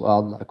was too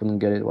hard. I couldn't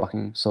get it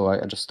working, so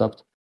I just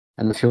stopped.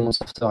 And a few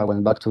months after, I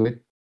went back to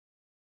it.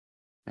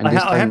 And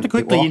I have to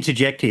quickly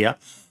interject here.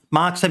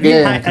 Marks, have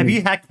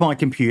you hacked my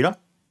computer?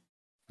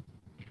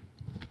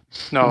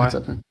 No.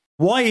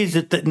 Why is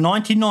it that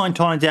 99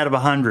 times out of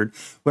 100,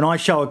 when I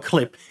show a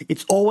clip,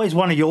 it's always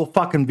one of your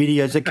fucking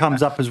videos that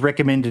comes up as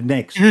recommended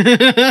next? You're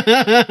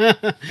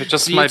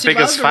just my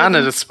biggest fan,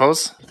 I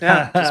suppose.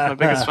 Yeah, just my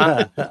biggest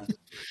fan.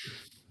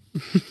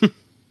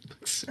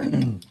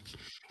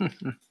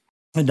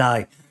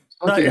 No.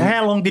 So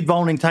how long did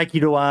Valning take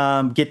you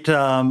to get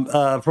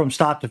from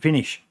start to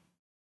finish?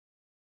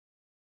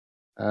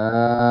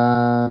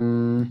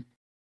 1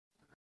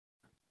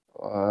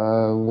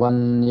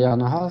 year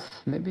and a half,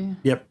 maybe.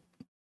 Yep.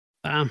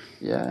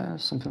 Yeah,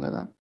 something like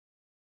that.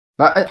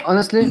 But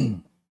honestly,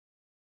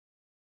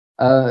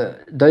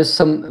 there's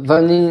some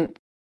Valning.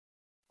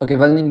 Okay,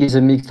 Valning is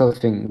a mixed of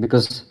thing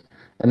because,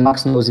 and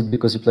Max knows it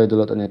because he played a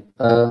lot on it.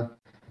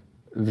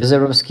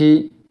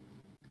 Wizerowski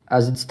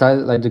has its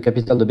style, like the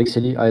capital, the big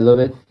city. I love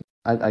it.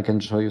 I can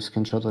show you a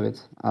screenshot of it.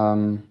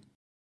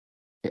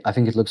 I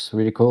think it looks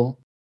really cool.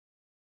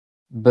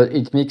 But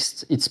it's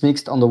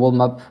mixed on the world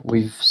map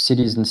with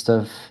cities and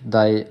stuff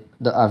that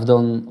I've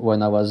done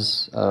when I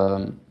was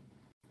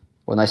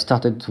when I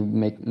started to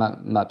make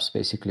maps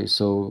basically.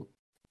 So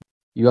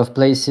you have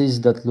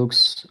places that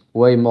looks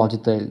way more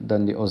detailed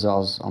than the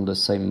others on the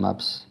same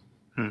maps,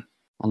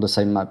 on the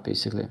same map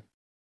basically.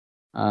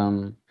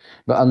 But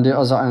on the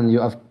other hand, you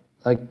have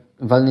like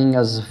Valning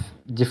has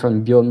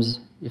different biomes,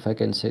 if I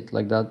can say it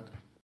like that.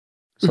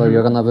 So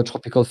you're gonna have a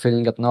tropical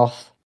feeling at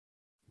north.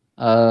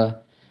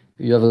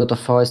 You have a lot of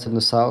forest in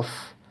the south.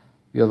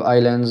 You have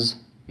islands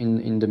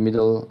in the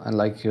middle and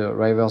like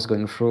rivers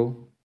going through.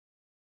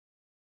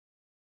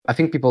 I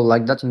think people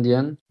like that in the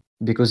end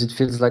because it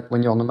feels like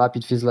when you're on the map,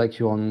 it feels like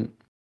you're on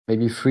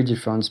maybe 3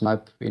 different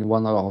maps in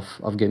 1 hour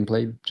of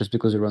gameplay just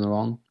because you run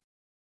around.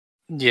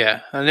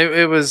 Yeah, and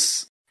it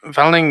was...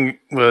 Valning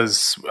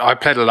was... I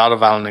played a lot of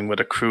Valning with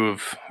a crew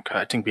of...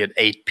 I think we had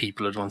 8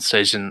 people at one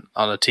stage on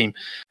a team.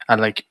 And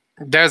like...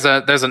 There's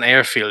an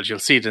airfield, you'll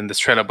see it in this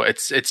trailer, but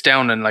it's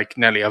down in like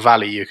nearly a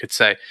valley, you could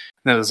say. And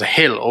then there's a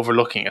hill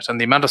overlooking it, and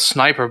the amount of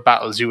sniper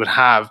battles you would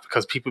have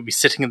because people would be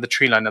sitting in the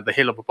tree line of the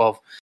hill up above,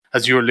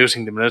 as you were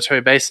looting the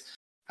military base.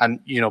 And,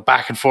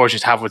 back and forth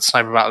you'd have with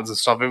sniper battles and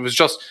stuff.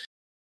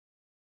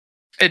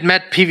 It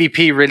made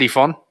PvP really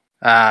fun.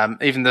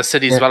 Even the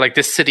city as well, like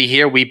this city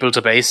here, we built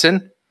a base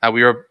in.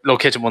 We were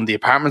located in one of the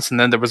apartments, and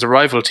then there was a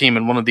rival team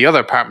in one of the other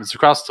apartments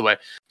across the way.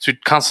 So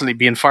you'd constantly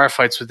be in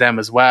firefights with them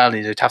as well.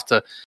 And you'd have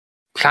to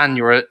plan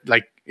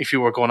if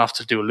you were going off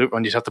to do a loot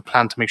run, you'd have to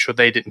plan to make sure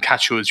they didn't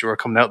catch you as you were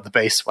coming out of the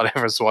base,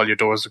 whatever, so all your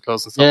doors were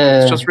closed and stuff. Yeah,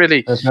 it was just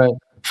really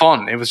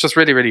fun. It was just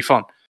really, really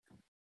fun.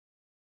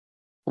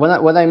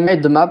 When I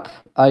made the map,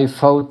 I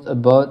thought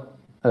about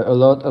a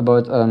lot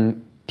about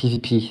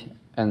PvP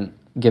and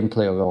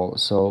gameplay overall.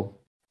 So,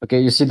 okay,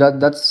 you see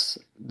that's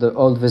the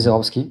old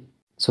Veserovsky.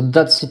 So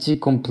that city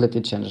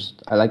completely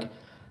changed.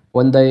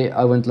 One day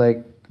I went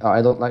I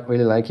don't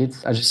really like it.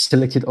 I just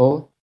selected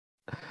all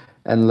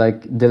and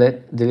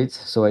delete.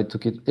 So I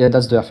took it. Yeah,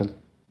 that's the airfield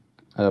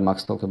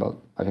Max talked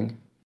about, I think.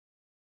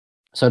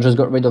 So I just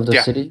got rid of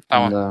the city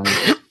and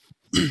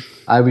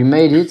I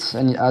remade it,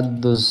 and it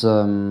had those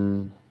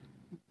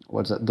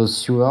those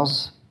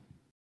sewers.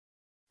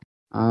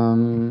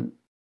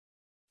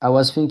 I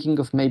was thinking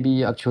of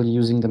maybe actually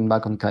using them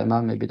back on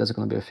Kaima. Maybe that's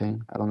gonna be a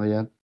thing. I don't know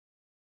yet,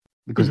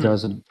 because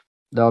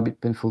they're a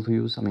bit painful to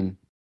use. I mean,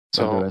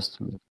 the rest.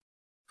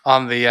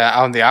 On the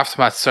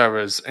Aftermath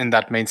servers in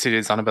that main city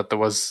is on about, there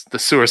was the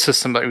sewer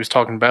system that he was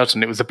talking about,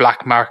 and it was a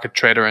black market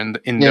trader in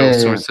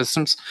those sewer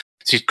systems.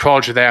 So he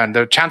crawled you there, and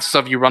the chances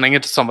of you running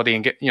into somebody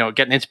and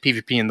getting into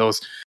PvP in those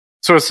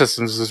sewer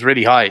systems was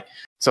really high.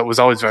 So it was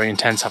always very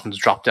intense having to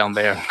drop down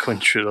there and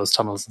going through those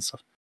tunnels and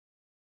stuff.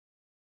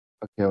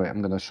 Okay, wait,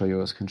 I'm gonna show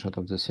you a screenshot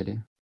of the city.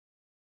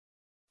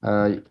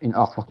 In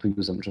artwork to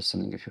use, I'm just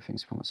sending a few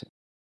things from the city.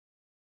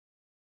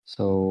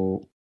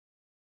 So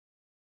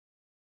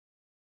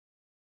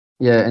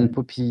yeah, and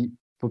Poppy,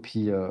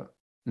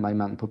 my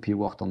man Poppy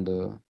worked on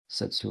the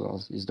set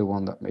sewers. Is the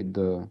one that made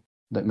them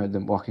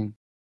working.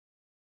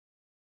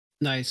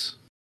 Nice.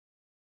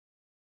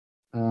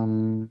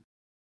 So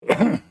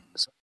the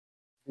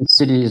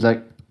city is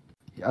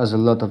has a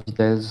lot of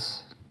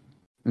details,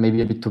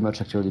 maybe a bit too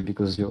much actually,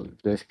 because the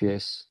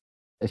FPS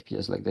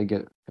they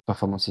get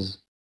performances.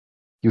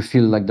 You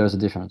feel like there's a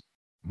difference.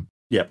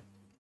 Yep.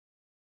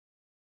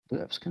 Do I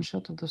have a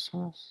screenshot of the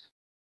source?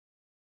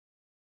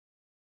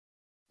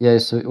 Yeah,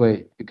 so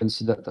wait, you can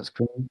see that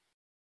screen.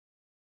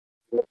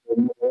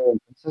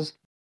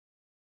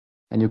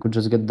 And you could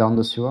just get down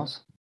the sewers.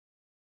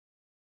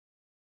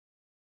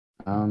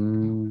 I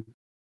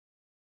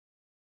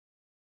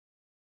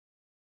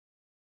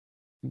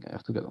think I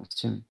have to get on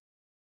Steam.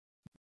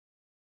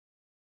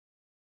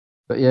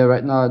 But yeah,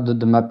 right now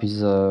the map is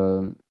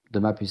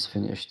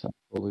finished.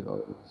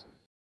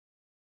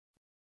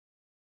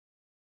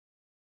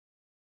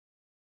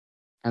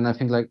 And I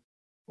think it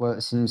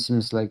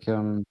seems like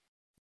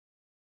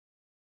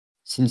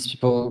since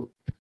people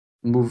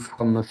move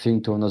from a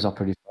thing to another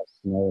pretty fast,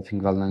 I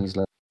think Valheim is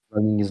not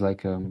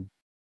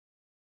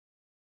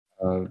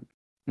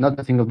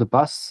a thing of the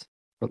past,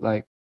 but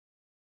the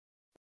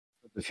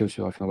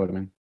future, if you know what I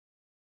mean.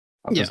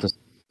 Yeah. That's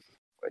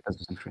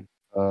the same thing.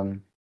 How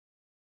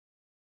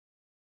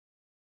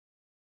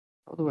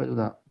do I do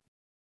that?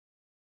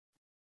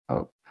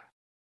 Oh,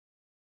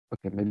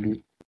 okay,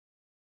 maybe.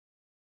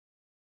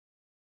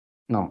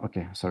 No,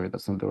 okay, sorry,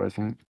 that's not the right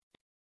thing.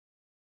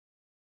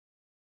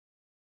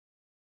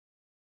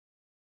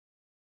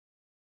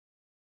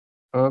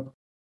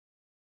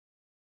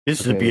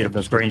 This is a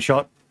beautiful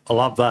screenshot. I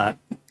love that.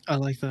 I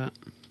like that.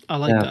 I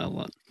like that a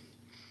lot.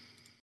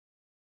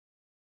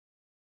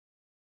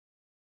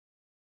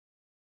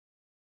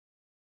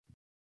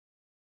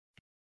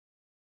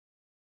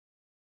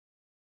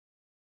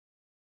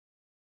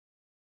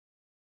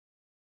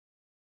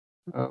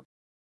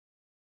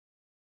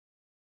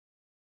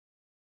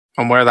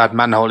 And where that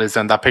manhole is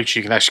in that picture,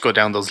 you can actually go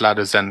down those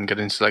ladders and get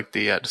into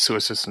the sewer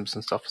systems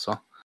and stuff as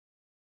well.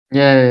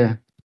 Yeah.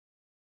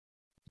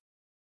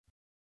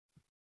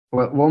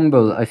 Well,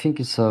 Womble, I think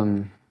it's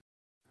I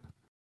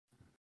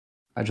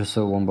just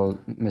saw Womble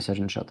message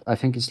in chat. I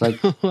think it's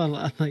well,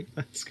 I like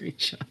that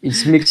screenshot.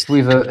 It's mixed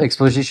with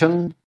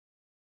exposition,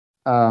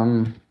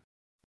 and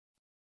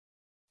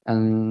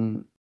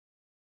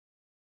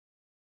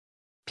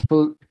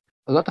a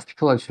lot of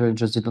people actually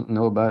just didn't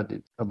know about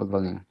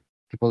Valheim.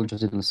 People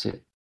just didn't see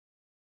it.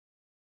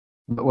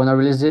 But when I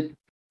released it,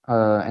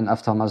 and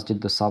Aftermath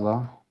did the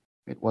server,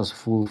 it was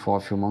full for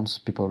a few months.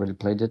 People already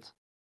played it,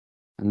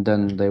 and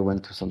then they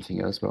went to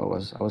something else. But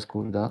I was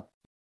cool with that.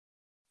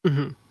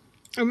 Mm-hmm.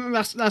 I mean,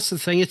 that's the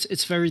thing.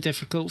 It's very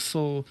difficult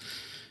for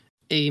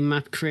a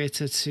map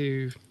creator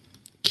to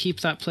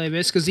keep that player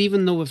base, because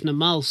even though with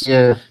Namalsk,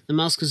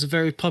 Namalsk is a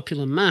very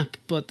popular map,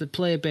 but the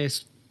player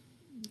base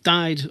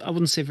died. I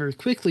wouldn't say very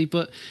quickly,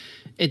 but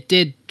it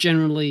did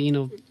generally,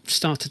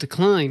 start to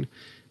decline,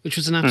 which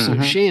was an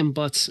absolute shame.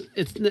 But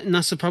and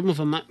that's the problem with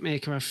a map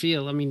maker, I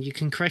feel. I mean, you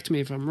can correct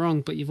me if I'm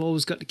wrong, but you've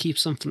always got to keep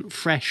something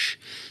fresh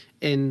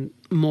in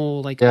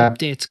more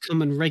updates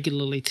coming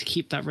regularly to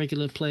keep that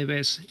regular player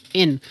base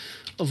in.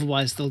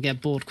 Otherwise, they'll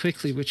get bored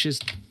quickly, which is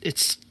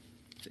it's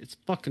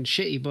fucking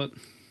shitty. But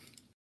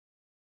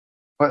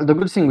Well, the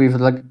good thing with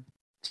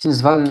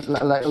since Valheim,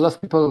 like a lot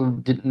of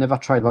people never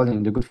tried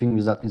Valheim. The good thing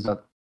is that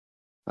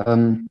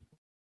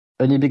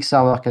any big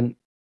server can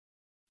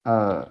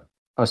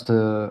host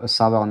a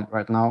server on it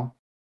right now,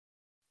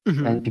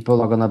 and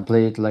people are gonna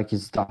play it like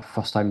it's their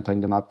first time playing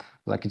the map,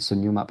 like it's a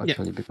new map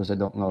actually, because they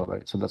don't know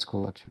about it. So that's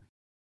cool actually.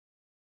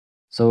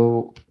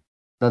 So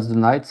that's the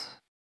night.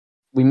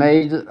 We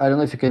made, I don't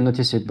know if you can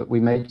notice it, but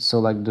we made so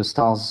like the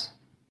stars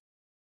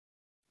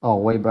are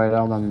way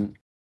brighter than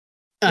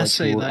I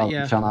see that,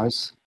 yeah.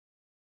 Channels.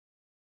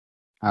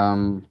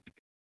 Will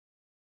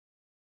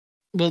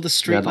the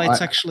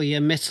streetlights actually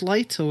emit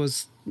light, or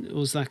was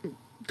that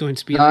going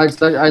to be? No, it's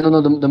like, I don't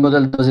know. The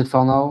model does it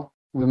for now.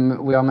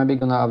 We are maybe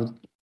gonna have.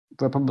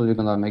 We're probably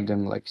gonna make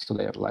them like so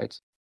they have light,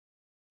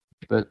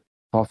 but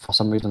for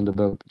some reason the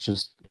bulb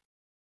just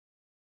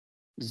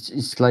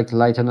it's like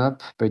lighten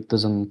up, but it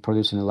doesn't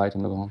produce any light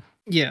on the ground.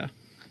 Yeah.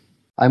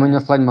 I'm in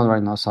offline mode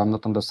right now, so I'm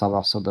not on the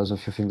server. So there's a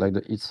few things like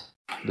the heat.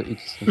 The heat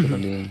is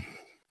totally.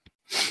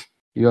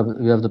 You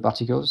have the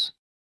particles.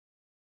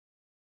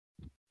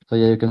 So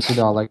yeah, you can see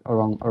they are like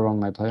around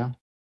my player.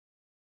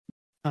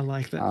 I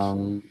like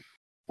that.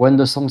 When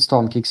the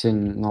sandstorm kicks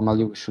in,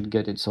 normally we should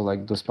get it. So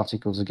like those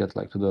particles get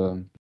like to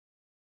the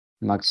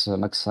max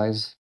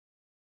size.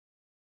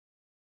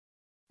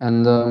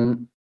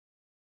 And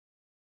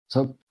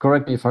so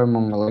correct me if I'm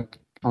wrong. Like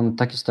on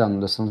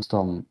Takistan, the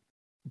sandstorm,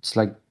 it's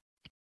like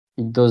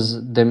it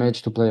does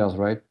damage to players,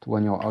 right?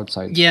 When you're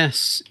outside.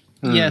 Yes.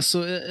 Yeah.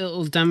 So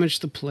it'll damage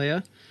the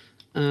player,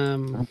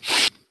 and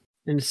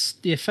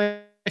the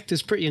effect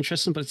is pretty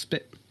interesting, but it's a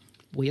bit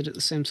weird at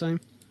the same time.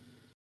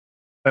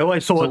 I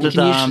always thought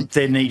that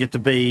there needed to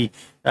be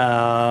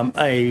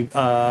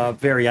a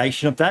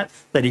variation of that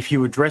if you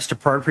were dressed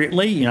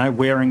appropriately, you know,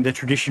 wearing the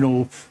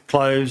traditional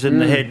clothes and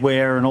the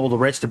headwear and all the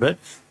rest of it,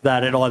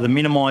 that it either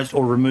minimised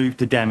or removed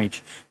the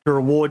damage to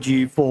reward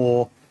you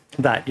for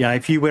that. You know,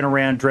 if you went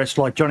around dressed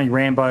like Johnny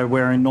Rambo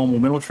wearing normal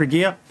military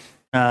gear,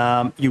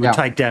 you would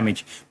take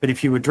damage. But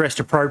if you were dressed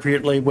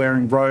appropriately,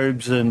 wearing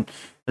robes and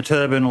a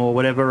turban or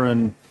whatever,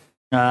 and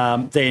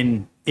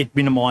then it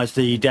minimised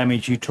the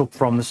damage you took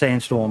from the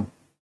sandstorm.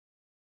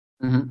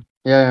 Mm-hmm.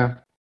 Yeah,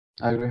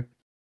 I agree.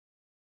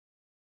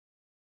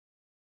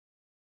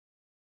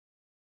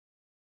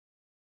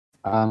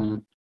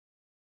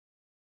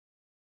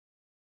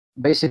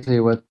 Basically,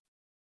 what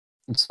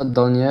it's not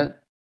done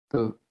yet.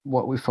 But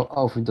what we thought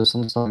of with the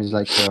sandstorm is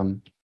like,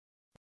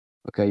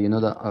 okay, you know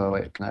that. Oh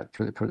wait, can I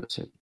actually produce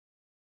it?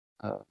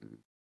 Okay,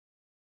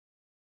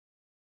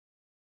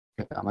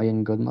 am I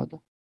in God mode?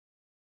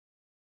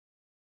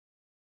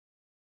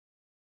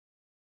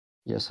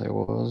 Yes, I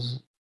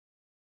was.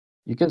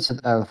 You can set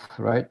elf,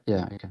 right?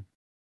 Yeah, you can.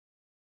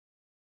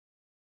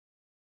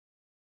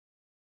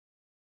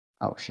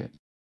 Oh shit.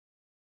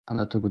 I'm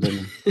not too good at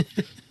it.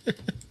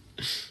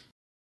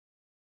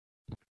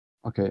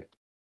 Okay.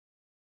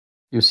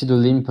 You see the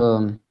limp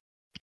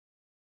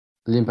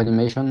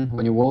animation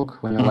when you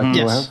walk, when you're like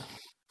low health?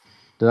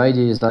 The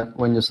idea is that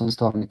when the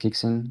sandstorm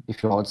kicks in,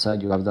 if you're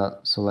outside, you have that,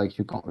 so like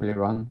you can't really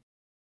run.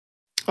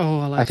 Oh,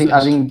 I like I think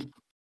having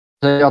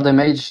player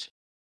damage,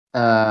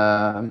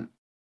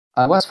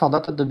 I was for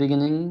that at the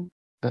beginning,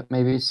 but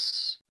maybe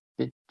it's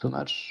a bit too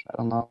much. I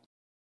don't know.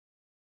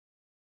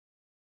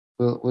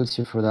 We'll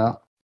see for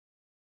that.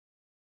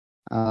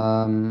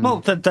 Well,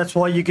 that's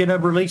why you're going to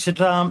release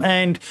it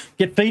and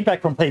get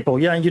feedback from people.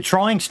 You know, you're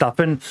trying stuff,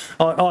 and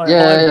I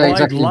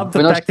exactly. love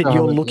the fact that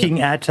you're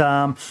looking at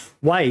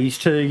ways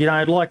to, you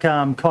know, like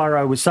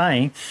Cairo was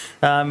saying.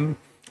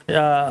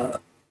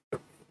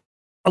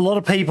 A lot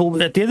of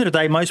people, at the end of the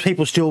day, most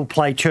people still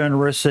play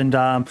Chernarus and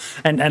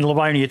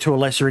Livonia to a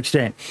lesser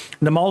extent.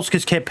 Namalsk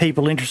has kept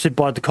people interested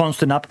by the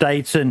constant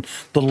updates and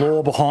the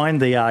lore behind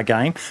the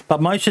game,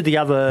 but most of the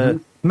other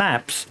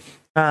maps,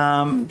 you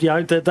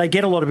know, they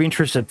get a lot of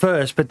interest at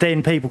first, but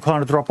then people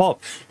kind of drop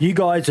off. You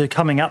guys are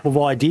coming up with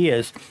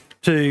ideas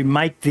to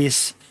make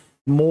this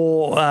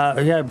more,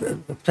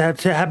 to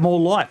have more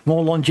life,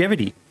 more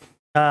longevity,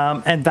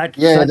 and that's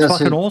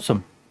fucking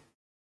awesome.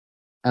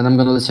 And I'm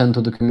gonna listen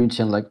to the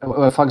community and like,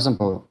 for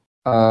example,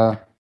 I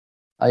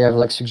have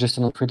like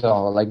suggestion on Twitter,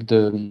 like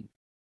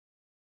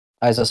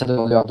as I said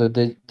earlier, the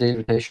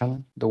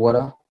dehydration, the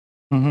water.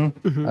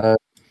 A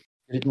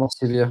bit more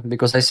severe,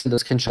 because I see the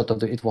screenshot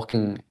of it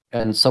working,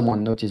 and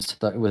someone noticed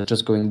that it was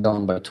just going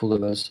down by 2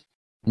 levels,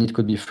 and it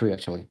could be 3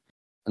 actually.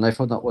 And I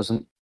thought that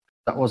wasn't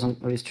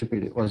really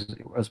stupid. It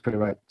was pretty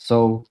right.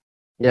 So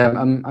yeah,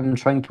 I'm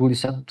trying to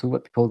listen to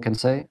what people can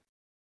say.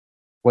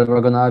 When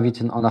we're gonna have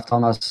it on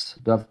Aftermath,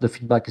 the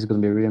feedback is gonna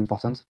be really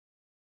important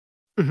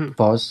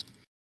for us.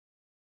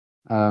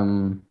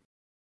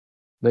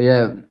 But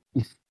yeah,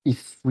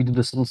 if we do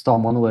the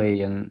sandstorm one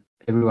way and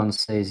everyone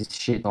says it's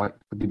shit, or it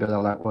could be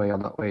better that way or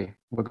that way,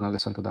 we're gonna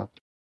listen to that.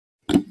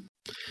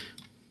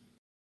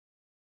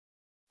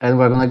 And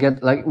we're gonna get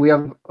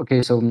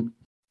so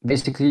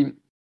basically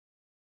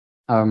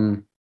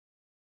the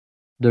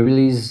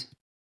release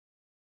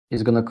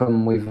is gonna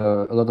come with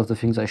a lot of the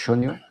things I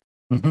shown you.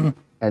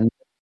 And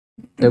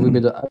there will be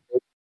the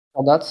update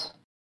for that.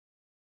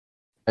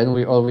 and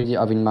we already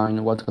have in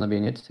mind what's gonna be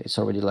in it. It's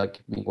already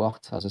like being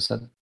worked, as I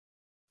said,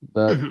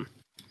 but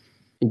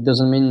it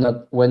doesn't mean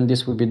that when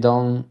this will be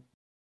done,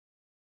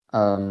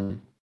 the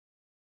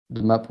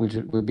map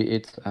will be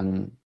it,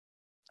 and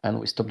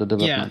we stop the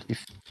development.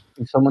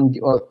 If someone,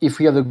 or if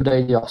we have a good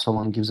idea, or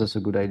someone gives us a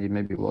good idea,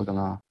 maybe we're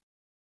gonna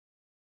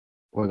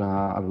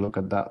have a look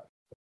at that.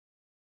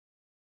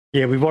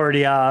 Yeah, we've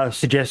already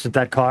suggested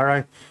that,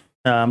 Cairo.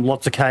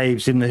 Lots of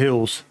caves in the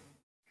hills.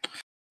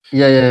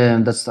 Yeah.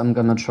 That's I'm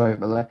gonna try,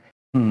 but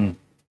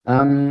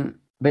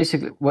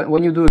basically,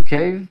 when you do a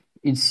cave,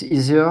 it's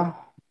easier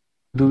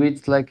to do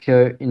it like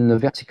in a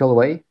vertical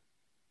way,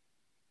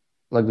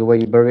 like the way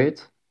you bury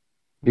it,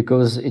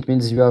 because it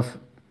means you have,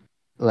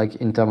 like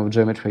in terms of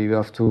geometry, you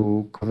have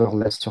to cover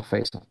less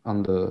surface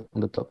on the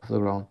top of the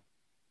ground,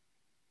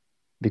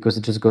 because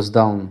it just goes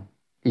down.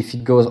 If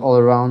it goes all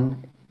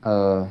around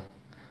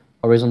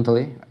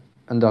horizontally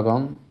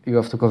underground, you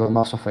have to cover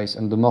more surface,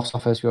 and the more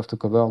surface you have to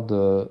cover,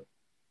 the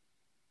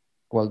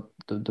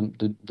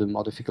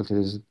more difficult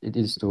it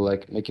is to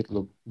like make it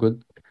look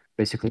good,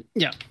 basically.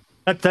 Yeah.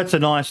 That's a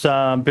nice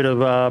bit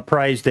of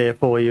praise there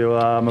for you,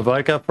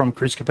 Avoka, from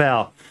Chris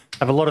Kapow.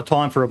 Have a lot of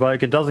time for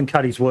Avoka. Doesn't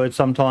cut his words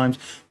sometimes,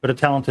 but a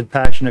talented,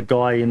 passionate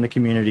guy in the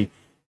community.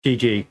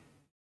 GG.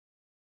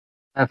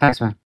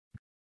 Thanks, man.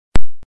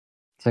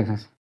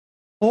 Thanks.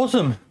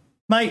 Awesome.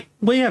 Mate,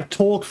 we have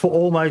talked for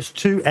almost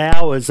 2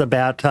 hours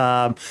about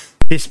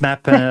this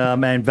map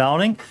and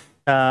Valning.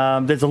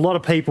 There's a lot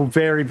of people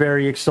very,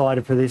 very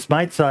excited for this,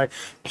 mate. So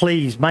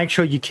please make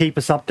sure you keep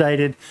us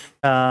updated.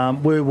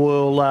 We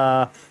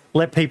will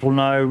let people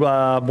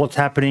know what's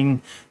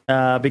happening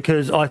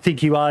because I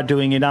think you are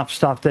doing enough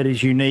stuff that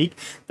is unique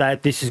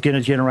that this is going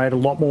to generate a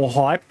lot more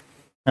hype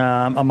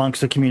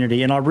amongst the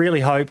community. And I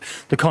really hope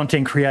the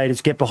content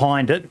creators get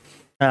behind it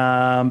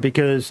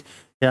because,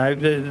 you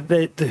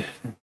know,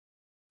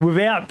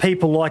 without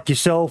people like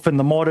yourself and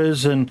the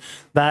modders and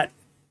that,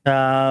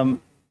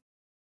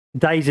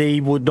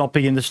 DayZ would not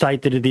be in the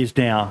state that it is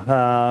now.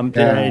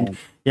 And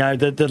you know,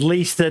 the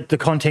least that the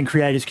content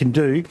creators can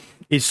do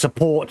is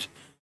support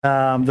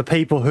the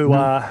people who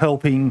are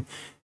helping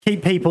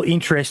keep people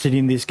interested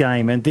in this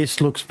game. And this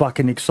looks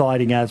fucking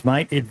exciting, as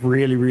mate. It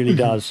really, really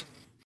does.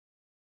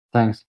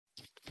 Thanks.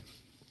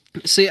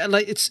 See,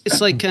 like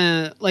it's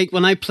like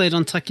when I played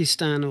on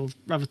Takistan, or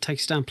rather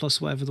Takistan Plus,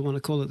 whatever they want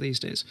to call it these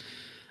days,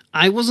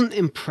 I wasn't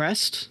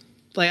impressed.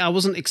 Like I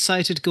wasn't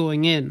excited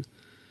going in.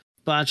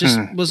 But I just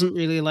wasn't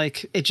really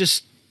like it.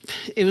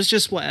 It was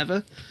just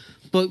whatever.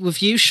 But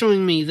with you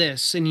showing me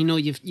this, and you know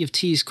you've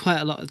teased quite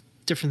a lot of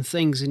different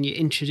things, and you're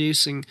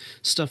introducing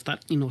stuff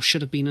that you know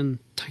should have been in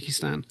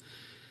Takistan.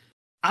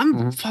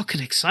 I'm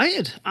fucking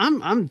excited.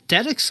 I'm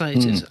dead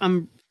excited.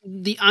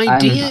 The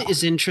idea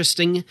is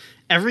interesting.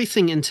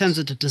 Everything in terms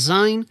of the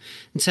design,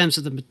 in terms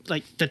of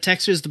the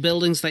textures, the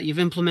buildings that you've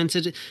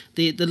implemented,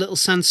 the little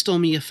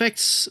sandstormy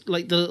effects,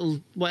 like the little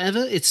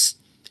whatever. It's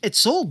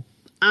all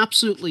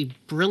absolutely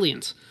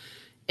brilliant,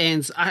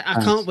 and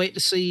I can't wait to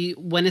see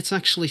when it's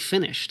actually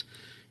finished,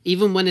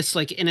 even when it's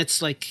like in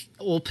its like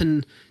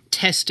open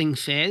testing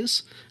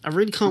phase. I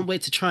really can't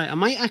wait to try it. I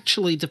might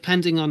actually,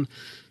 depending on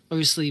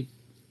obviously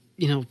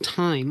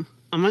time,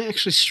 I might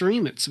actually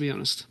stream it, to be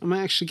honest. I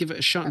might actually give it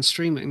a shot and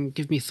stream it and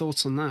give me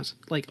thoughts on that,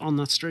 like on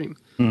that stream.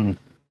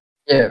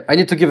 Yeah, I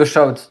need to give a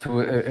shout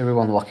to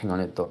everyone working on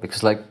it though,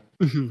 because like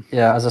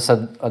yeah, as I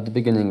said at the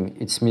beginning,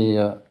 it's me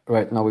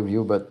right now with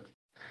you, but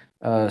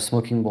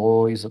Smoking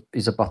Bro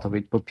is a part of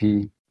it.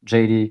 Poppy,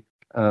 JD,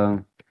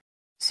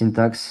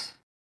 Syntax,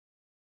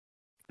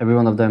 every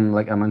one of them,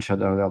 like I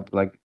mentioned earlier,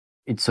 like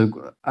it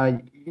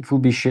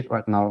would be shit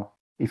right now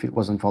if it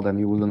wasn't for them.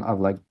 You wouldn't have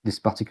like this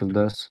particle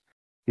dust.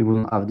 You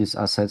wouldn't have these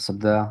assets up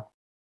there.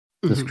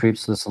 The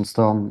scripts, the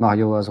Sunstorm,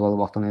 Mario as well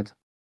worked on it.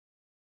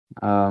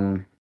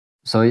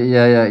 So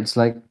yeah, it's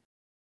like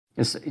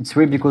it's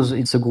really because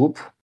it's a group.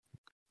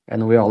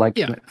 And we are like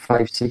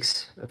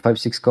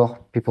 5-6 core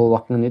people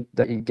working on it,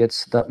 that it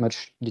gets that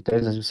much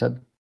details, as you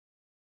said.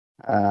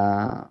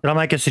 Can I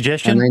make a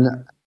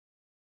suggestion?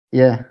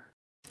 Yeah.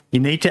 You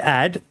need to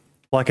add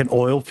like an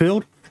oil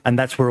field, and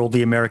that's where all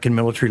the American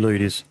military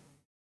loot is.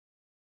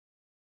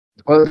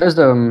 Well, there's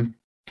the...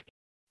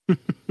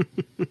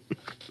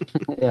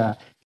 yeah,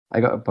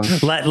 I got a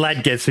point.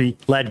 Lad gets me.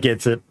 Lad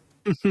gets it.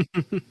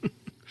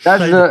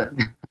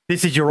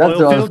 This is your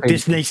oil field.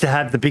 This needs to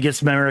have the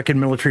biggest American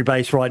military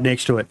base right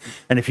next to it.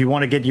 And if you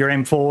want to get your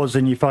M4s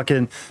and your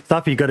fucking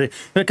stuff, you got to,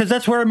 because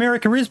that's where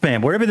America is,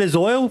 man. Wherever there's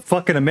oil,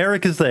 fucking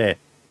America's there.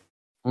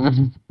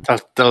 They'll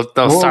start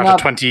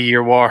a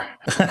 20-year war.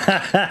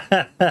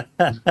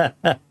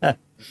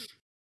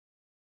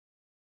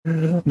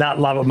 Nah,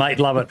 love it, mate.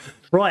 Love it.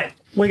 Right,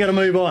 we got to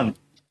move on.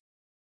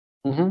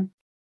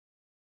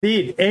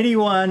 Did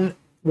anyone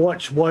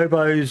watch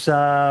Wobo's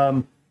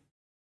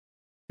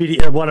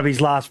video, one of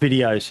his last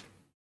videos?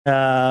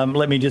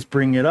 Let me just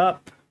bring it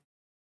up.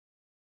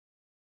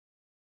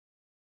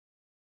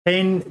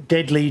 10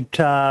 deadly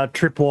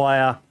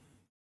tripwire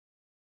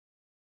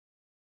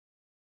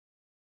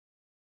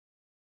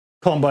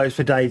combos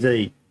for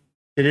DayZ.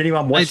 Did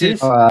anyone watch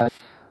this?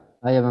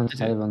 I haven't.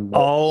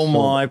 Oh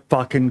my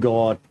fucking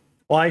God.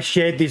 I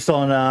shared this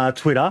on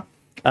Twitter,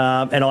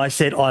 and I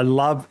said I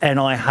love and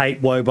I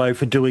hate Wobo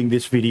for doing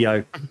this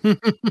video.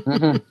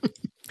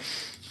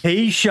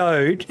 He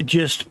showed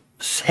just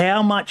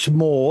how much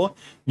more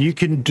you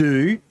can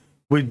do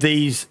with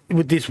this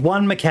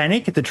one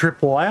mechanic, the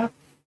tripwire,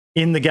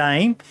 in the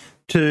game.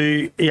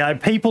 To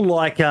people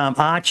like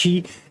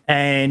Archie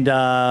and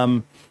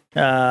the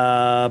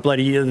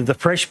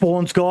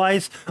Freshborns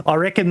guys, I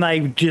reckon they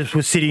just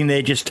were sitting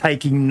there just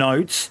taking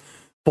notes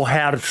for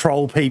how to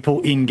troll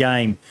people in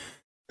game.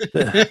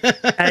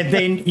 And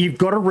then you've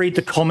got to read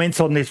the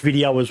comments on this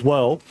video as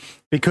well,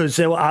 because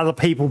there were other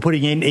people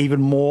putting in even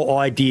more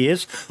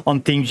ideas on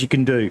things you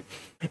can do.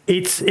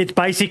 It's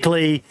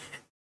basically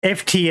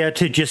F tier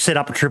to just set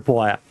up a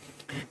tripwire.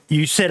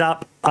 You set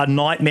up a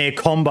nightmare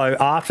combo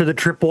after the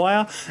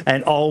tripwire,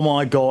 and oh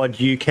my God,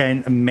 you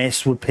can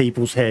mess with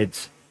people's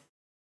heads.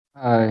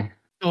 Oh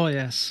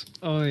yes.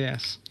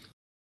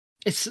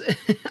 It's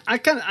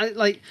I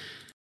like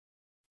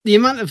the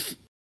amount of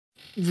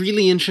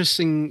really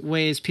interesting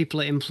ways people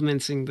are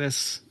implementing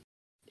this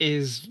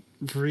is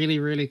really,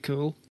 really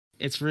cool.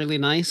 It's really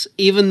nice,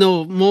 even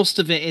though most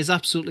of it is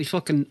absolutely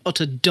fucking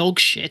utter dog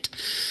shit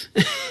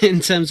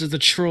in terms of the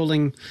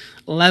trolling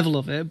level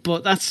of it.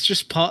 But that's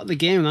just part of the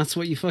game. That's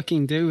what you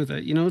fucking do with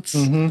it. It's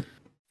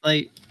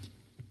like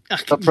you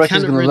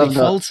can't really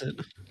fault it.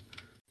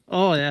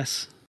 Oh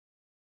yes,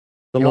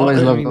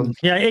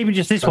 even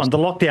just this one, the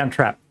lockdown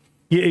trap.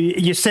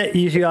 You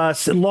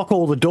lock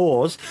all the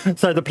doors,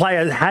 so the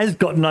player has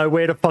got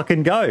nowhere to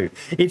fucking go.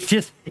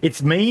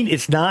 It's mean,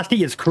 it's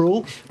nasty, it's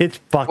cruel, it's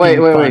fucking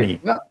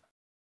funny.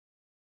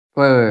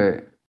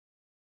 Wait.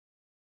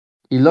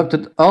 You looked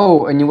at...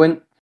 Oh, and you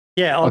went...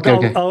 Yeah,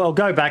 I'll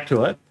go back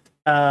to it.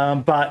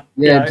 But...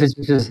 Yeah,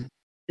 please.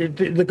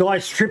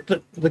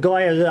 The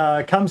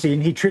guy comes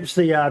in, he trips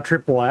the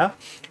tripwire,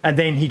 and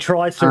then he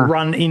tries to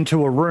run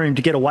into a room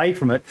to get away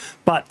from it,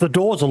 but the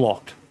doors are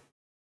locked.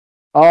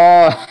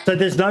 Oh. So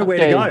there's nowhere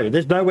to go.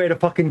 There's nowhere to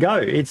fucking go.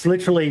 It's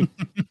literally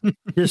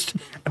just...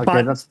 Okay,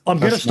 but I'm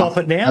going to stop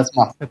it now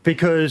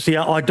because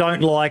I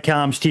don't like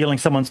stealing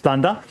someone's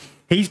thunder.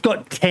 He's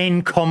got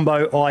 10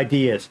 combo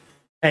ideas.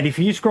 And if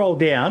you scroll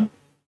down,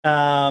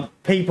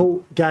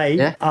 people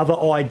gave other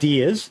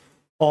ideas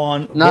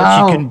on what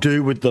you can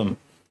do with them.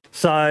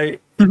 So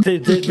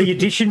the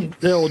addition,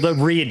 or the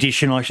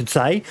re-edition, I should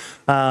say,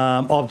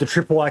 of the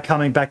tripwire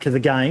coming back to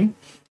the game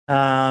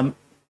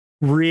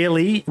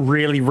really,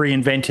 really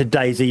reinvented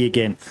DayZ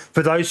again.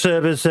 For those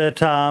servers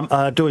that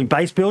are doing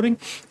base building,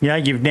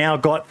 you've now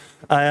got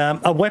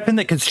a weapon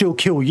that can still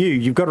kill you.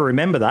 You've got to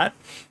remember that.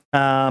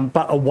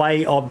 But a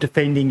way of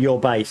defending your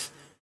base.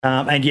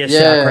 And yes,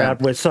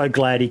 Sauerkraut, we're so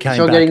glad he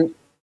came back.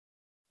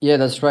 Yeah,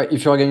 that's right.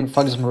 If you're getting,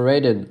 for example,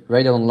 raided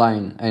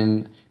online,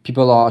 and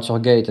people are at your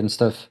gate and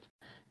stuff,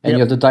 and you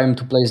have the time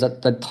to place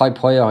that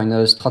tripwire in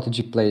a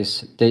strategic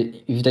place,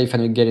 if they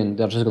finally get in,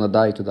 they're just going to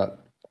die to that.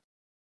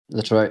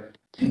 That's right.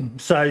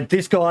 So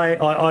this guy,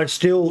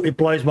 it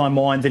blows my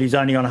mind that he's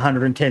only on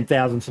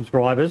 110,000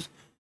 subscribers.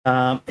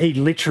 He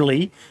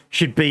literally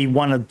should be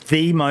one of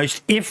the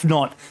most, if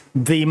not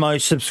the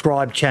most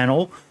subscribed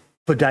channel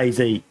for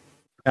DayZ.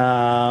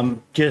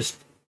 Just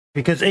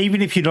because even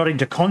if you're not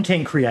into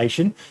content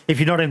creation, if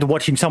you're not into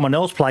watching someone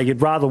else play,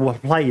 you'd rather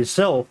play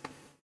yourself.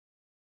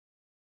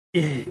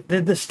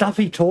 The stuff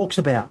he talks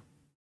about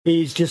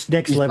is just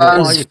next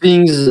level.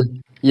 Things.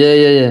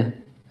 Yeah.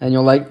 And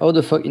you're like, oh,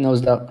 the fuck he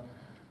knows that.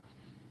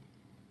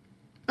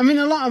 I mean,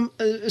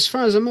 as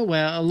far as I'm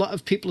aware, a lot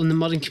of people in the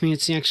modding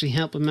community actually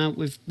help him out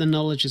with the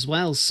knowledge as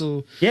well.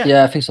 So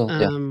yeah, I think so.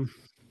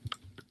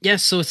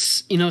 So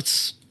it's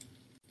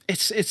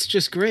it's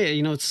just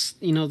great. It's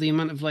the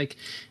amount of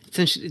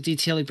attention to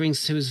detail he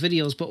brings to his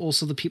videos, but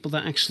also the people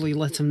that actually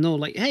let him know,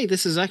 hey,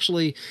 this is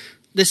the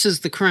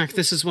crack.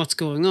 This is what's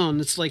going on.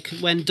 It's like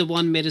when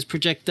DeWan made his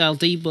projectile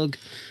debug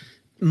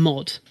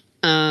mod.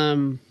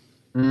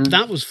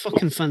 That was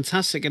fucking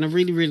fantastic, and I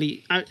really,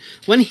 really...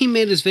 when he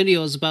made his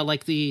videos about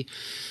the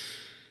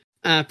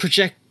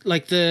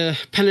the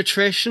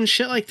penetration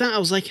shit like that, I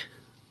was like,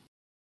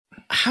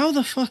 how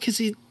the fuck has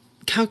he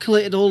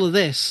calculated all of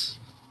this?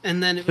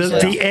 And then it was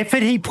the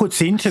effort he puts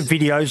into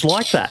videos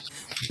like that.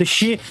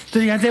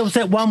 There was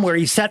that one where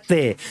he sat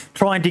there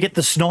trying to get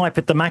the snipe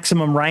at the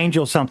maximum range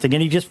or something,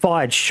 and he just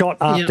fired shot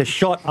after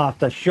shot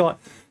after shot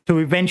to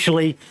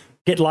eventually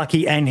get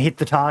lucky and hit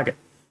the target.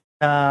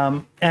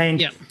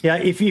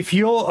 If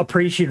you're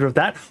appreciative of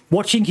that,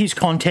 watching his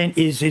content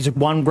is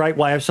one great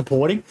way of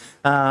supporting.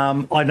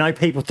 I know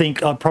people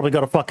think I've probably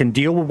got a fucking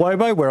deal with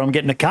Wobo where I'm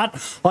getting a cut.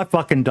 I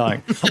fucking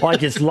don't. I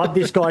just love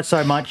this guy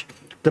so much.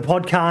 The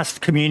podcast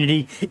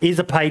community is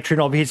a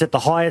patron of his at the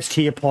highest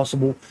tier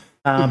possible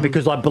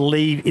because I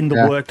believe in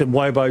the work that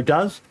Wobo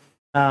does.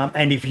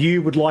 And if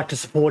you would like to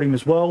support him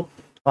as well,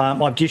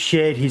 I've just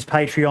shared his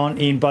Patreon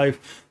in both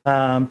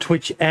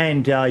Twitch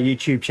and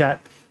YouTube chat.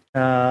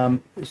 So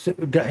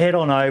head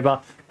on over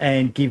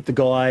and give the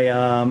guy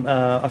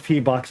a few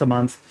bucks a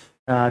month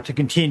to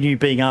continue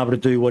being able to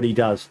do what he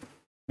does.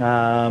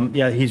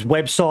 his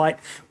website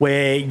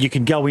where you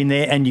can go in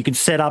there and you can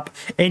set up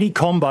any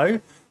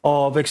combo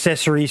of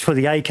accessories for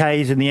the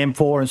AKs and the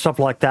M4 and stuff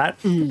like that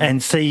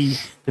and see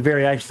the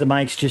variations it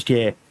makes.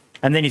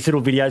 And then his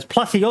little videos.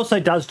 Plus, he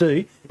also does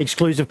do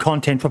exclusive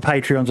content for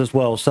Patreons as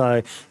well.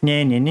 So,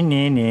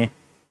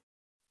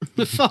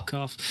 Fuck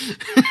off.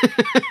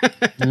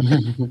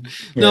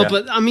 No,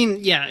 but I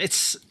mean,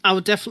 I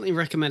would definitely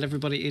recommend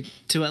everybody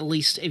to at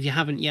least, if you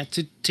haven't yet,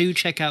 to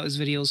check out his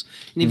videos.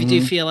 And if you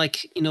do feel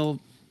like,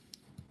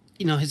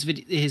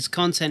 his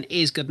content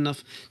is good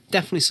enough,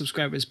 definitely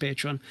subscribe to his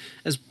Patreon.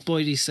 As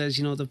Boydie says,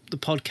 the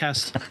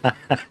podcast,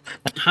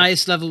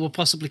 highest level we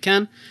possibly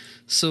can.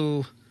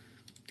 So,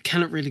 you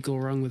cannot really go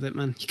wrong with it,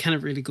 man. You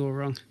cannot really go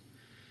wrong.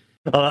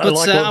 I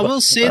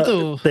will say,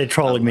 though... They're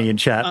trolling me in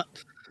chat.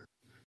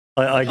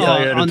 I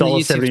earn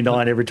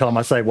 $1.79 every time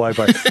I say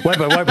Wobo.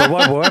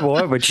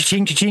 Wobo.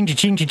 Cha-ching, cha-ching,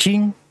 cha-ching,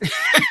 cha-ching.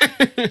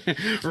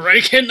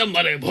 Rake in the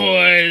money,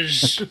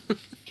 boys.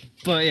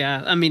 But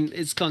yeah, I mean,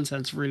 his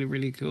content's really,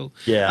 really cool.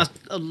 Yeah.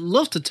 I'd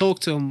love to talk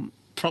to him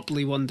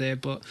properly one day,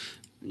 but,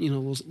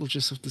 we'll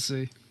just have to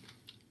see.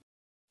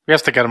 We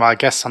have to get him our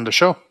guests on the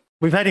show.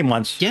 We've had him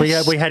once.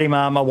 Yes. We had him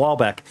a while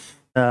back,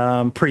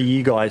 pre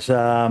you guys,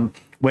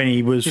 when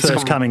he was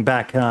first coming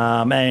back,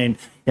 and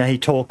he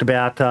talked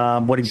about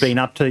what he'd been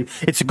up to.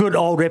 It's a good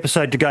old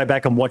episode to go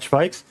back and watch,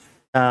 folks.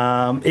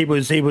 It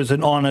was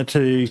an honour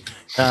to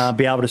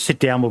be able to sit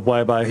down with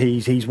Wobo.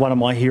 He's one of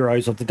my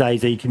heroes of the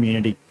DayZ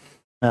community.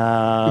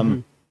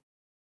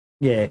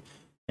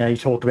 He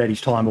talked about his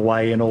time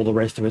away and all the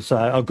rest of it. So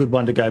a good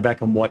one to go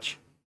back and watch.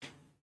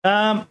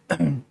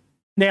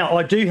 Now,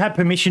 I do have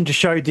permission to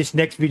show this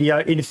next video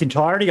in its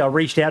entirety. I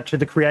reached out to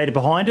the creator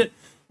behind it,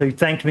 who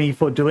thanked me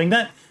for doing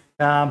that.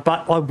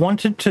 But I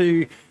wanted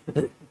to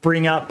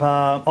bring up...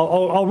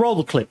 I'll roll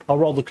the clip.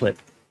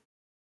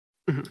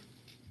 Mm-hmm.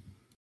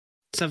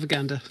 Let's have a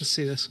gander. Let's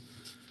see this.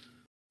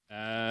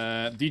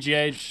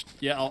 DGH,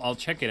 I'll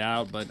check it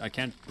out, but I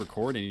can't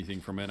record anything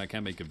from it. I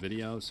can't make a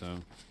video, so...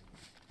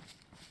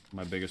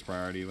 My biggest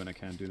priority when I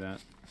can't do that.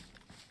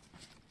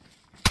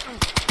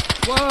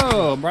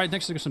 Whoa! I'm right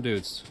next to some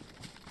dudes.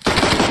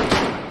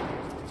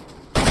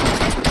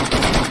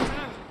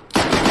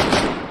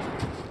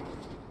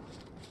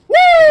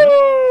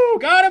 Woo!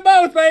 Got them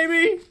both,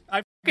 baby!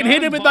 I fucking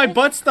hit him with my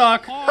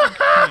buttstock.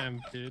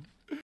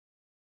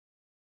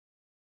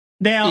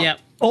 Now,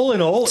 all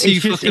in all,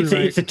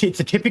 it's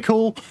a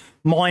typical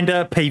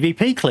Minder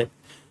PvP clip.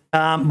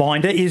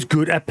 Minder is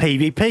good at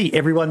PvP.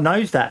 Everyone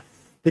knows that.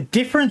 The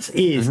difference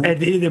is,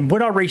 and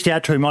when I reached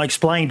out to him, I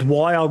explained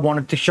why I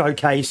wanted to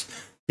showcase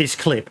this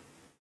clip.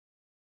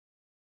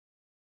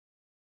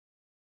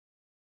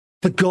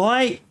 The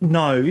guy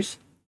knows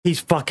his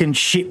fucking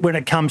shit when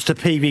it comes to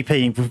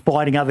PvP and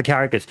fighting other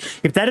characters.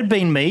 If that had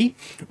been me,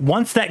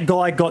 once that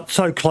guy got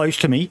so close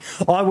to me,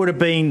 I would have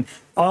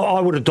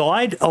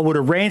died. I would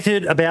have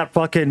ranted about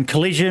fucking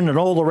collision and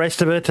all the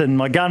rest of it and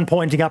my gun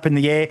pointing up in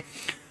the air.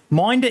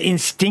 Minder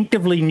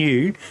instinctively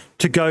knew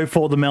to go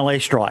for the melee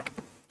strike.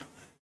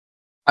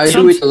 I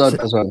do it a lot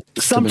as well.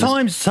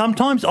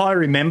 Sometimes I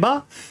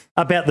remember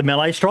about the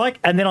melee strike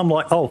and then I'm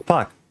like, oh,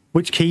 fuck,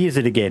 which key is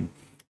it again?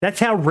 That's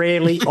how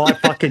rarely I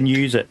fucking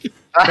use it.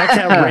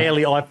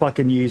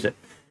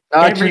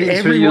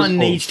 Everyone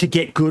needs to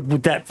get good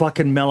with that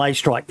fucking melee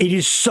strike. It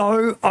is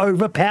so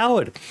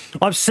overpowered.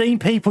 I've seen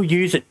people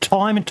use it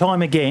time and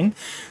time again,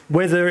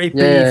 whether it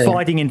be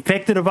fighting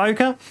infected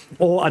evoker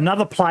or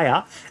another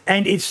player,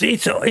 and it's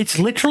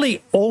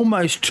literally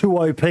almost too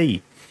OP.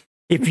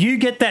 If you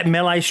get that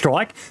melee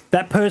strike,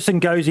 that person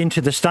goes into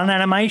the stun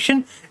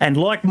animation, and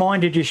like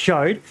Minder just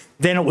showed,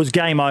 then it was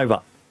game over.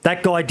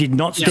 That guy did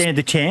not stand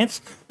a chance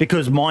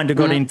because Minder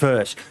got in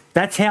first.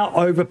 That's how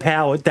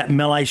overpowered that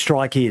melee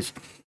strike is.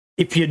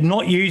 If you're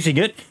not using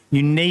it,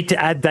 you need to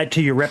add that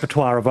to your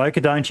repertoire, Evoker,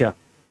 don't you?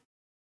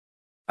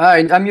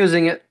 I'm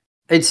using it.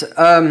 It's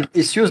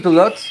used a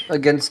lot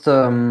against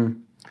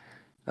when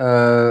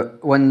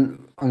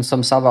on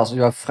some servers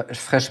you have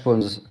fresh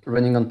spawns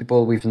running on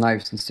people with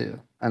knives instead.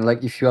 And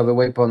like if you have a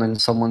weapon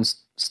and someone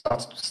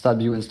starts to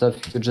stab you and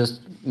stuff, you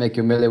just make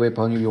a melee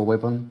weapon your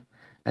weapon,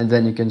 and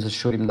then you can just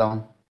shoot him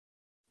down.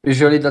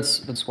 Usually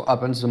that's what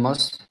happens the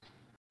most.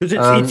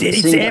 Because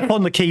it's F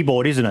on the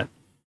keyboard, isn't it?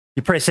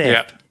 You press F.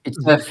 Yeah. It's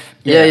F.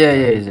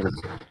 Yeah.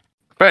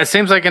 But it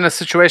seems like in a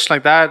situation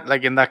like that,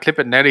 like in that clip,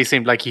 it nearly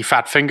seemed like he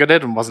fat fingered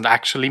it and wasn't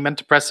actually meant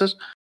to press it.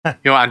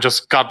 And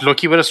just got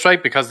lucky with a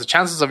strike, because the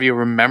chances of you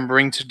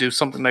remembering to do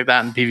something like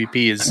that in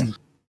PvP is...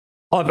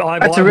 I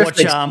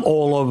watch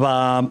all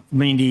of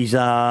Mindy's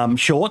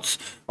shorts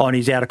on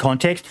his Out of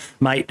Context.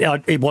 Mate,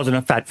 it wasn't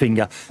a fat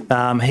finger.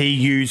 He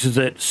uses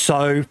it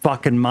so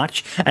fucking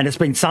much, and it's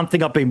been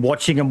something I've been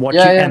watching,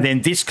 and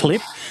then this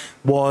clip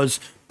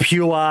was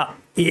pure,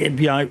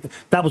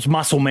 that was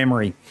muscle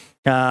memory.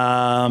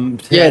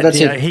 That's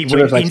it. He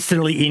went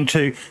instantly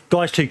into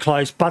guys too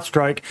close, butt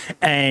stroke,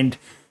 and...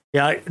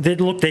 there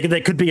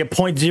could be a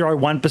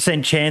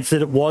 0.01% chance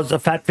that it was a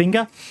fat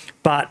finger,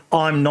 but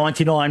I'm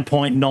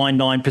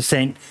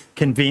 99.99%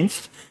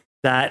 convinced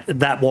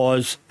that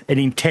was an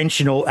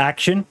intentional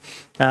action,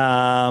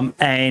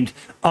 and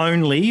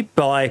only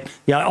by,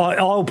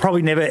 I'll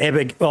probably never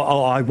ever,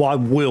 I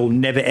will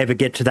never ever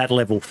get to that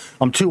level.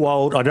 I'm too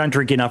old. I don't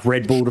drink enough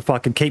Red Bull to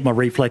fucking keep my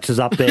reflexes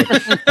up there,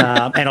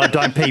 and I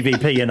don't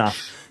PvP enough.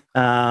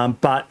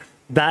 But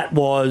that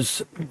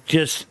was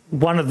just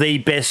one of the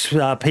best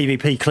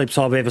PvP clips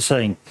I've ever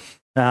seen.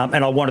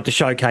 And I wanted to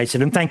showcase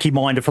it. And thank you,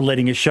 Minder, for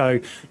letting us show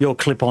your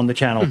clip on the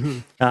channel.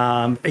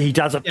 He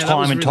does it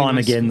time and time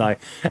again, though.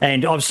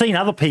 And I've seen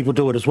other people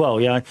do it as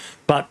well,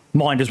 but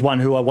Minder's one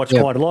who I watch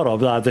quite a lot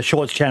of. The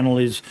Shorts channel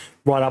is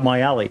right up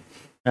my alley.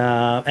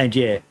 And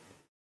he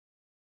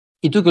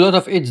took a lot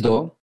of hits,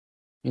 though,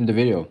 in the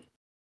video.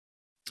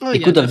 Oh, he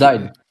could have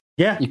died.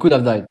 Yeah. He could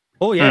have died.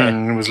 Oh,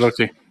 yeah. He was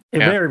lucky.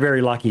 Very,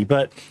 very lucky.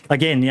 But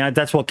again,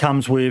 that's what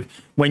comes with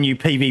when you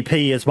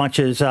PvP as much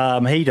as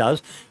he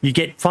does. You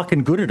get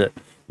fucking good at it.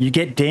 You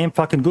get damn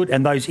fucking good.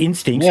 And those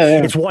instincts,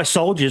 it's why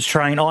soldiers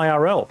train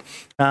IRL,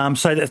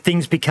 so that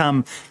things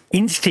become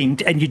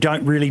instinct and you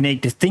don't really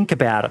need to think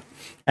about it.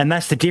 And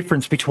that's the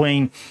difference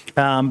between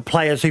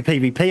players who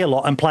PvP a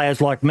lot and players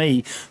like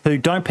me who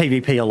don't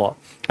PvP a lot.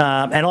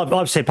 And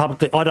I've said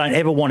publicly, I don't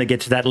ever want to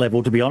get to that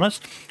level, to be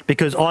honest,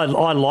 because I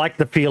like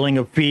the feeling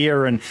of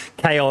fear and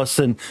chaos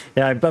and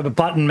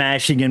button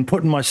mashing and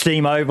putting my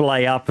Steam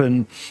overlay up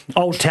and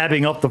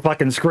alt-tabbing off the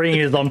fucking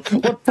screen as I'm,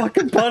 what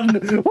fucking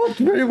button,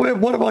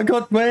 what have I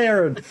got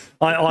where? And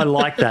I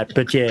like that,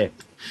 but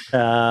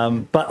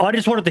but I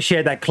just wanted to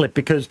share that clip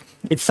because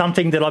it's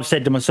something that I've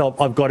said to myself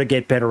I've got to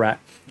get better at,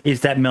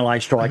 is that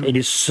melee strike. It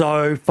is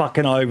so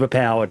fucking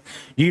overpowered.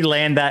 You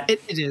land that. It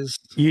is.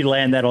 You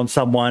land that on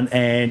someone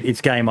and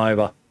it's game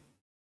over.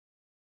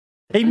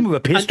 Even with a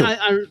pistol.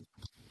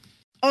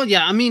 Oh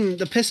yeah, I mean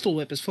the pistol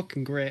whip is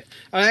fucking great.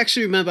 I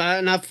actually remember,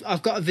 and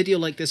I've got a video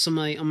like this on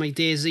my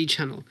DayZ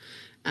channel.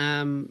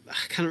 I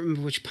can't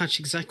remember which patch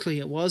exactly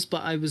it was,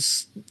 but I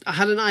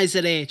had an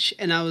IZH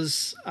and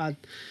I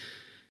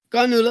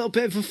got into a little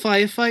bit of a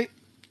firefight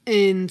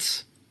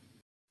and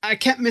I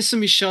kept missing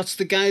my shots.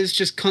 The guy was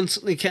just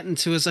constantly getting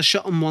to us. I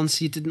shot him once.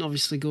 He didn't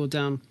obviously go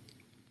down.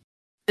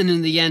 And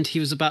in the end, he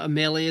was about to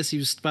melee us. He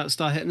was about to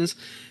start hitting us.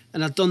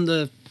 And I'd done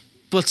the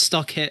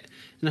buttstock hit.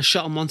 And I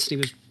shot him once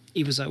and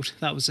he was out.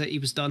 That was it. He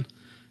was done.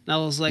 And I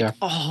was like,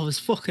 I was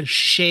fucking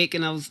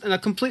shaking. And I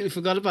completely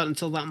forgot about it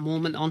until that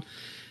moment on.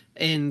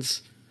 And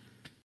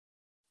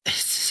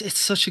it's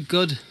such a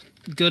good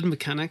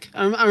mechanic.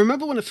 I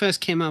remember when it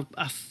first came out,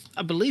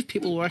 I believe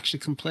people were actually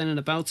complaining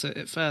about it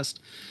at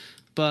first.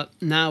 But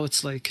now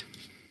it's like,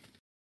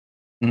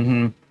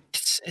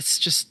 it's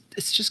just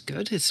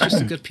good. It's just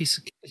a good piece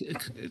of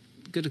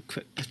good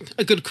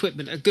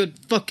equipment, a good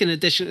fucking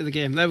addition to the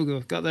game. There we go.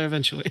 Got there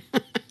eventually.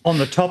 On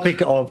the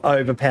topic of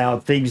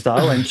overpowered things,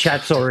 though, and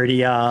chat's already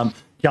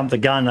jumped the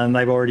gun and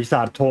they've already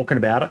started talking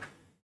about it.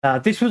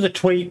 This was a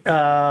tweet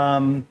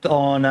on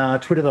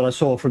Twitter that I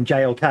saw from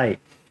JLK.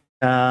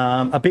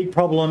 A big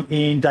problem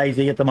in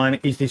DayZ at the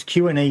moment is this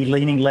Q&E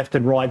leaning left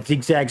and right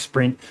zigzag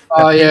sprint that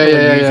people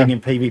are using in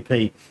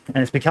PvP. And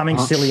it's becoming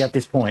silly at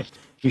this point.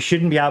 You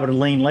shouldn't be able to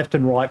lean left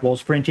and right while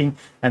sprinting,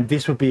 and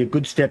this would be a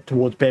good step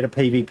towards better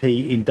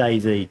PvP in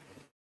DayZ.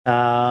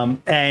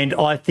 And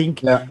I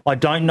think, I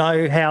don't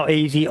know how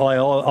easy,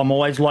 I'm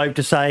always loath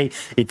to say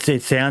it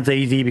sounds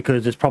easy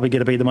because it's probably going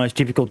to be the most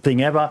difficult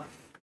thing ever,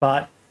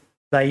 but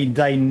they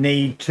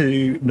need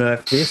to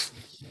nerf this.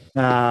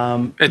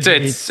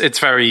 It's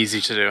very easy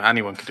to do.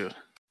 Anyone can do it.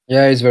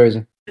 Yeah, it's very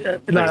easy.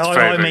 No,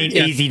 I mean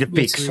easy to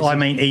fix. I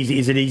mean easy.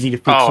 Is it easy to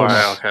fix?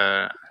 Oh,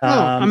 okay.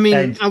 I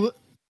mean,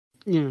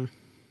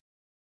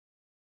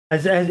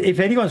 if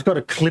anyone's got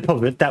a clip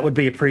of it, that would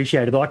be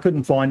appreciated. I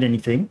couldn't find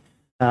anything,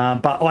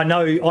 but I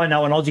know an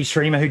Aussie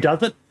streamer who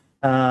does it.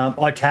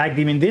 I tagged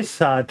him in this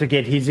to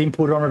get his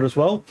input on it as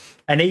well,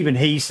 and even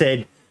he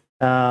said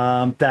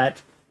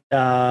that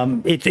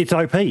it's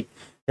OP.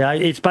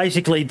 It's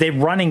basically they're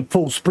running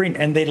full sprint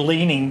and they're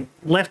leaning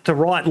left to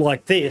right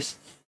like this,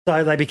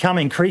 so they become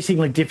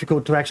increasingly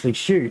difficult to actually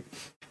shoot.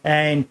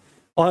 And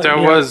there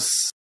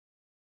was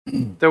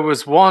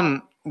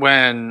one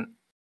when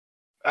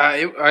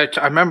I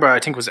remember, I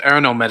think it was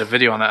Erno made a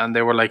video on it, and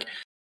they were like,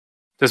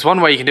 "There's one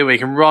way you can do it. You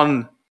can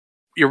run.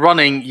 You're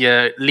running.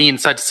 You lean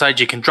side to side.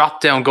 You can drop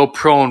down, go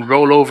prone,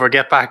 roll over,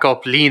 get back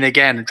up, lean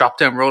again, and drop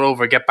down, roll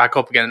over, get back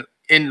up again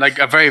in like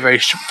a very very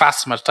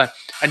fast amount of time,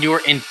 and you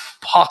were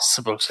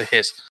impossible to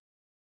hit.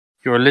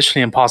 You were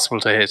literally impossible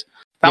to hit.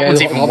 That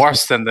one's even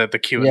worse than the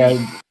Q.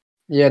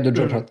 Yeah, the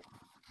drop shot.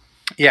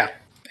 Yeah,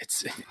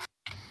 it's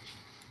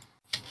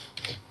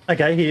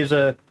okay. Here's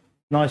a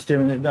nice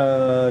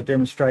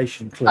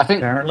demonstration clip. I think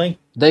apparently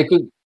they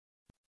could.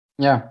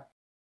 Yeah.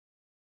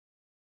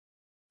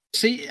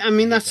 See, I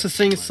mean that's the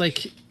thing. It's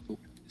like,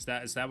 is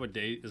that what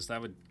DayZ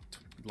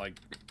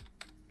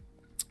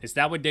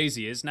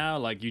is now?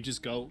 Like you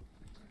just go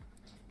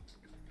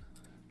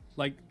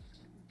like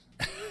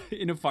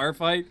in a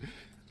firefight.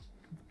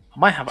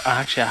 I have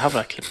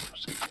that clip.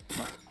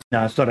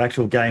 No, it's not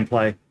actual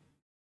gameplay.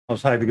 I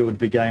was hoping it would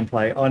be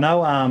gameplay. I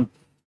know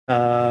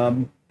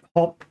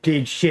Hop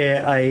did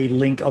share a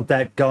link of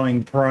that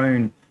going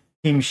prone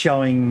him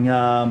showing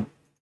the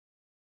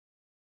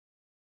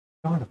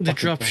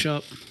drop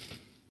shot.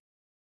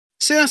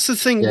 See, that's the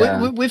thing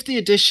with the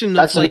addition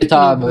of like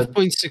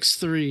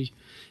 0.63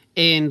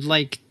 and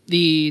like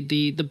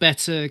the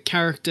better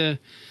character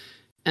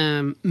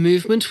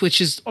movement,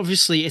 which is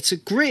obviously it's a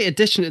great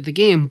addition to the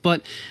game,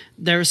 but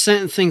there are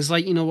certain things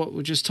like, you know, what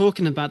we're just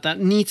talking about that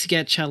need to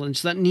get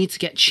challenged, that need to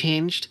get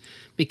changed,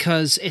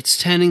 because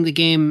it's turning the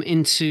game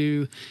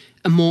into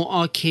a more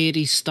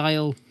arcadey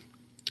style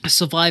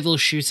survival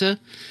shooter,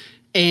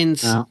 and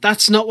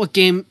that's not what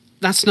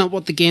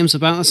the game's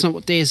about. That's not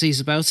what DayZ's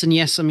about. And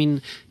yes, I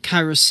mean,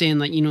 Kyra's saying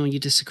that, you know, you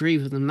disagree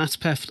with them. That's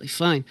perfectly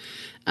fine.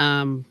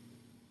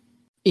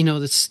 You know,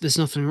 there's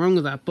nothing wrong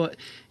with that. But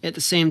at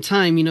the same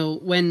time, you know,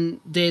 when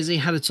DayZ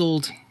had its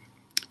old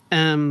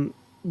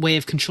way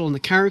of controlling the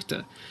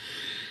character,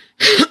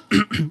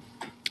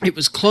 it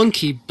was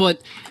clunky,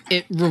 but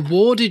it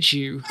rewarded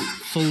you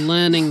for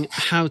learning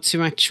how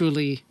to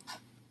actually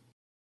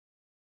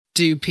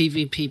do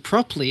PvP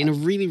properly in a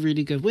really,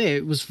 really good way.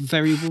 It was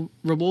very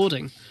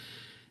rewarding.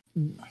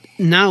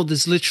 Now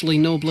there's literally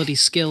no bloody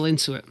skill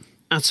into it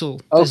at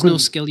all. There's no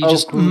skill. You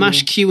just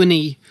mash Q and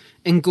E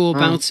and go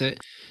about it.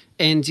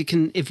 And you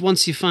can, if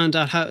once you find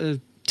out how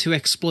to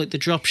exploit the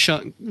drop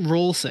shot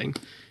roll thing,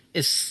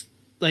 it's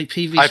like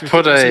PvP. I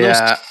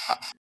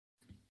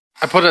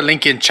put a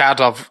link in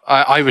chat of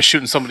I was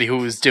shooting somebody who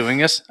was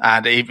doing it,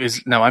 and it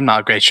was I'm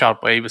not a great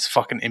shot, but it was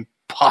fucking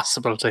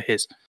impossible to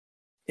hit.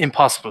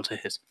 Impossible to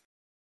hit.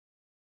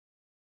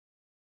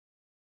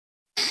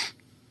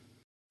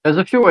 There's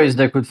a few ways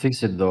they could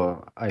fix it,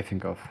 though. I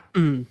think of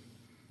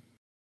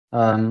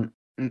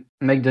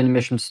make the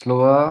animation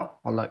slower,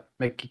 or like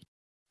make it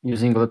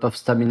using a lot of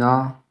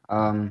stamina.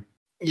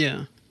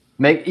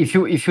 Make if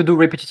you do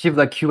repetitive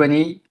like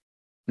Q&E,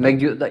 make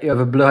that you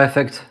have a blur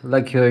effect,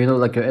 like you know,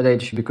 like a head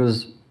edge,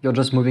 because you're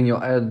just moving your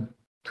head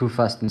too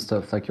fast and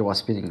stuff, like you are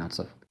spinning and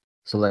stuff.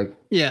 So like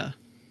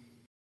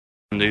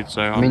Indeed,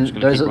 so I mean,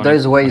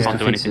 there's ways to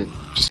fix it.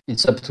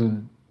 It's up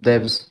to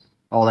devs,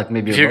 or like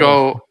maybe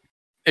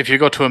if you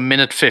go to a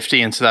minute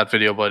 50 into that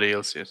video, buddy,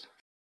 you'll see it.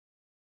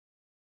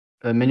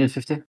 A minute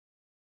 50?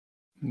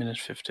 Minute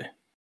 50.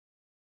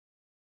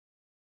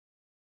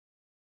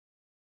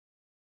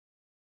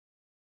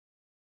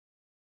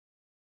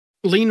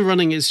 Lean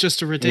running is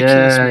just a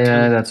ridiculous mechanic.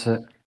 Yeah, that's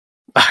it.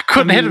 I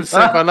couldn't hit him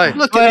save my life.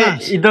 Look at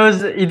that. He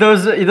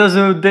does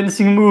a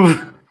dancing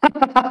move.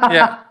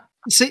 Yeah.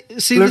 See,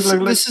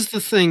 this is the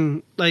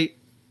thing. Like,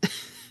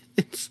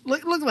 it's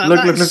look at that.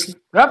 Look.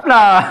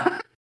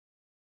 Hopla!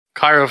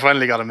 Kyra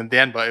finally got him in the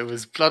end, but it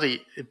was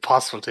bloody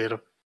impossible to hit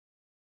him.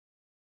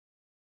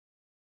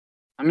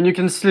 I mean, you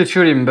can still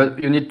shoot him,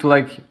 but you need to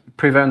like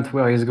prevent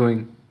where he's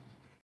going.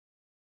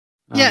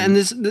 Yeah, and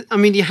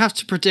you have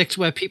to predict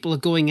where people are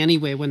going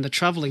anyway when they're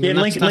traveling. Yeah,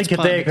 link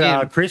it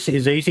there, Chris,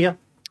 is easier.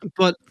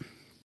 But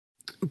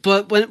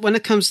when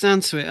it comes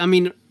down to it, I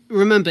mean,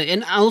 remember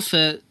in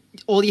alpha,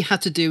 all you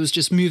had to do was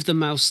just move the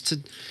mouse to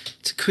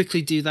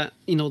quickly do that,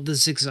 you know, the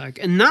zigzag,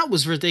 and that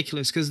was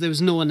ridiculous because there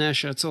was no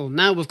inertia at all.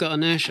 Now we've got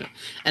inertia,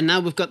 and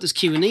now we've got this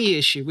Q&E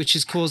issue, which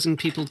is causing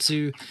people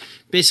to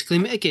basically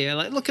mitigate it.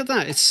 Like, look at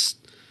that. It's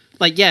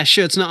like, yeah,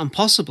 sure, it's not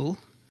impossible,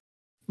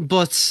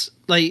 but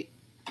like,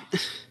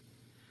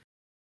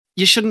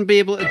 you shouldn't be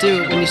able to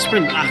do it when you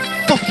sprint. I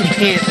fucking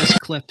hate this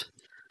clip.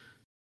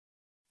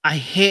 I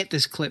hate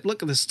this clip.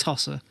 Look at this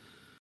tosser.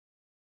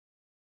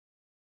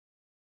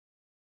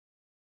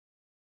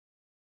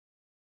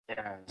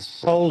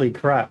 Yes. Holy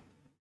crap.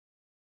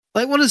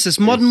 Like, what is this?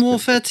 Modern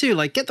Warfare 2?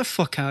 Like, get the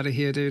fuck out of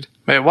here, dude.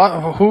 Wait,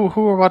 what? Who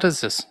or what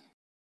is this?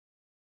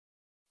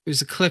 It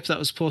was a clip that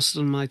was posted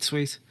on my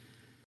tweet.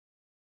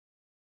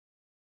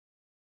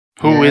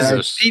 Who is it?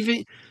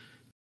 TV.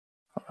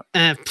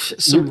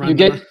 You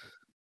get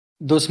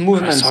those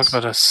movements. Talk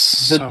about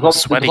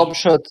the drop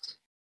shot.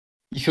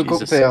 If you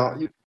compare,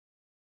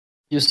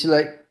 you see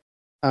like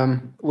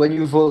when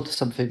you vault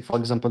something, for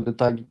example, the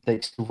time it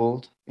takes to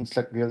vault, it's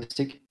like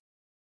realistic.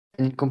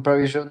 In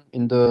comparison,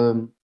 in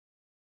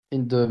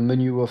the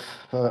menu of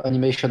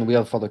animation we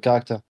have for the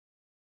character,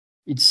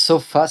 it's so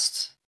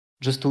fast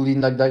just to lean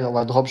like that or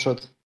a drop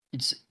shot.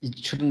 It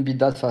shouldn't be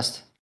that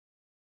fast.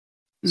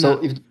 So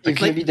if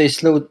maybe they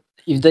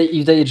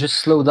just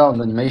slow down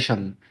the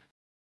animation.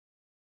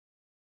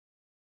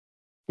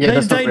 Yeah,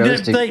 that's not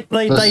realistic.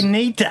 They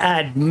need to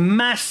add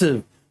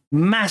massive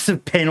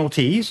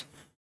penalties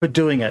for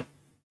doing it.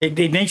 It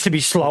needs to be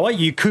slower.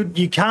 You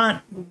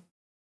can't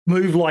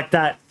move like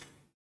that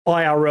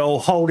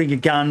IRL, holding a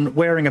gun,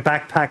 wearing a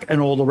backpack,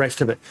 and all the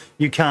rest of it.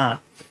 You can't.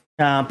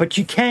 But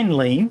you can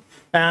lean,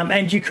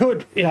 and you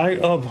could. You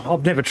know,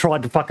 I've never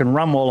tried to fucking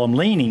run while I'm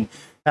leaning,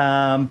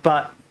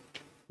 but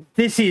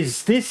this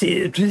is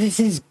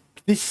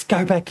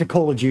go back to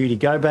Call of Duty.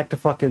 Go back to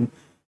fucking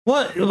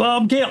what?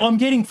 I'm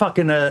getting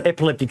fucking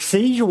epileptic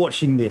seizure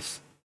watching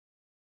this.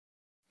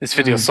 This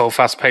video is so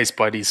fast paced,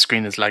 but the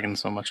screen is lagging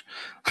so much.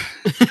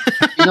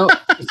 You know,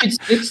 if it's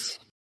fixed,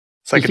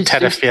 it's like a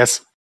 10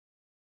 FPS.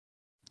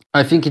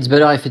 I think it's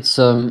better if it's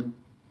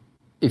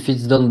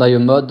done by a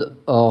mod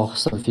or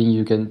something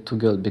you can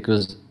toggle,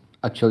 because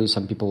actually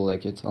some people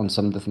like it on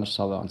some deathmatch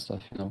server and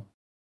stuff, you know.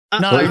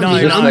 No,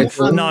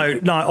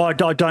 I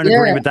don't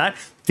agree with that.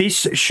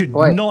 This should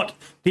not.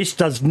 This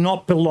does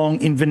not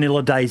belong in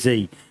vanilla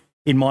DayZ,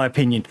 in my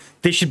opinion.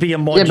 This should be a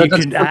mod you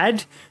can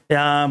add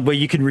where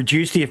you can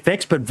reduce the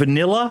effects, but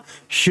vanilla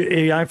should,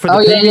 for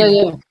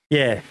the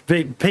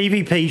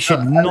PvP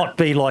should not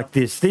be like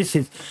this. This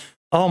is,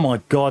 oh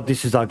my god,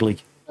 this is ugly.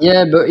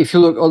 Yeah, but if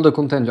you look, all the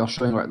content you're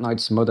showing right now,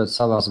 it's modded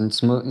servers, and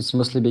it's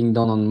mostly being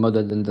done on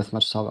modded and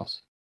deathmatch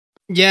servers.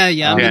 Yeah.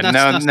 I mean,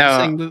 that's the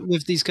thing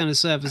with these kind of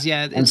servers.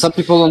 Yeah, and some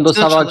people on those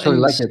servers actually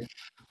like it.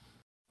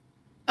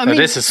 I mean,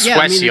 this is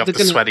sweaty up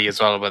the sweaty as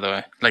well, by the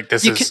way. Like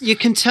this is. You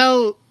can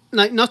tell.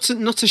 Like not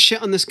to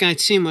shit on this guy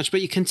too much,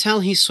 but you can tell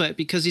he's sweat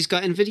because he's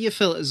got NVIDIA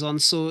filters on,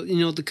 so you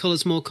know the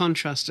color's more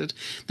contrasted.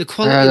 The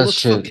quality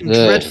looks fucking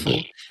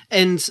dreadful.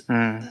 And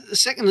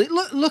secondly,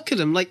 look at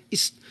him. Like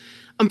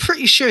I'm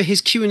pretty sure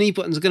his Q&E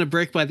buttons are going to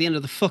break by the end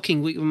of the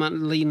fucking week with the amount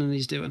of leaning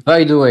he's doing.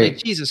 By the way,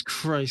 like, Jesus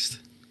Christ!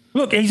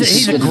 Look,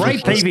 he's a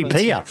great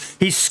PvPer.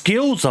 His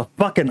skills are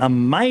fucking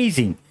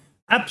amazing,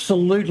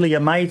 absolutely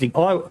amazing.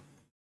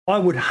 I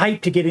would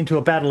hate to get into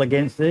a battle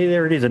against.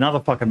 There it is, another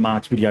fucking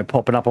Mark's video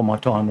popping up on my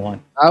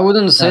timeline. I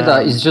wouldn't say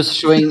that. He's just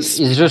showing.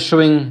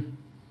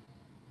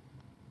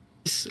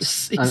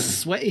 He's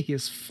sweaty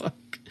as fuck.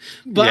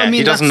 But yeah, I mean,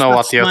 he doesn't know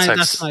what the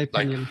that's my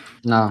opinion.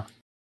 Like. No.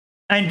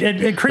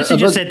 And Chrissy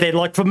just said that,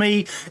 like, for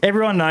me,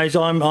 everyone knows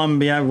I'm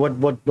you know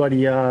what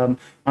bloody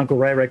Uncle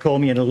Ray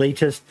called me an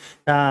elitist,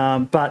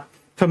 but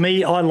for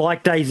me, I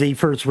like DayZ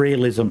for its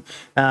realism,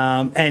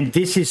 and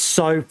this is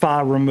so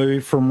far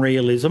removed from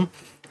realism.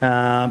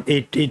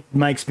 It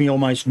makes me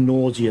almost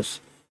nauseous.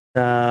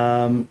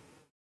 Oh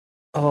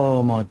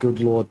my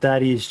good lord,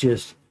 that is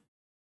just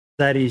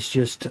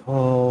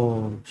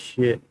oh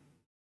shit.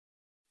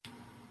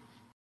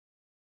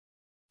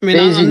 I mean,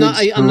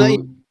 I'm not.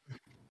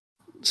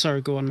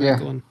 Sorry, go on. Yeah.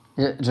 Go on.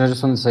 Yeah, I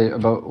just want to say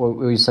about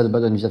what you said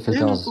about NVIDIA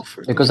filters,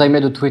 because I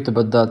made a tweet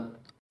about that.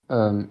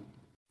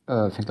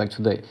 I think like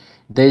today,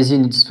 DayZ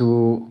needs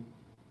to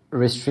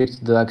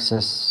restrict the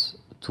access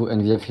to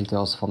NVIDIA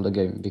filters from the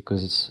game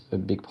because it's a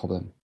big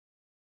problem.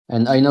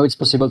 And I know it's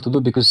possible to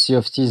do because Sea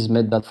of Thieves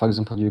made that, for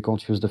example, you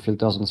can't use the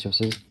filters on Sea of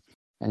Thieves.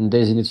 And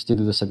DayZ needs to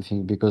do the same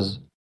thing because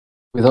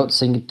without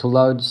saying it too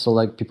loud, so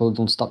like people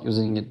don't start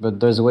using it. But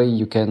there's a way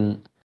you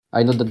can.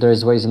 I know that there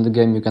is ways in the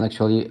game you can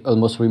actually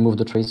almost remove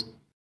the trace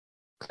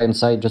client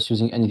side just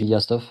using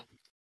NVIDIA stuff.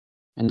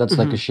 And that's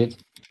like a shit.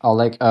 Or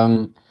like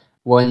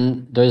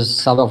when there's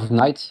server of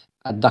night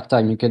at dark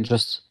time, you can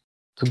just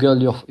toggle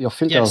your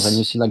filters and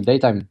you see like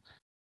daytime.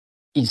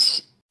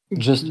 It's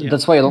just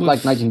that's why I don't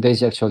like night in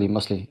DayZ actually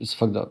mostly. It's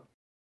fucked up.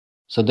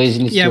 So DayZ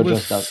needs to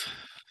adjust that.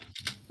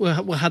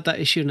 We had that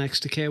issue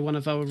next to K, one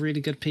of our really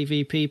good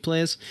PvP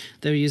players.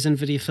 They were using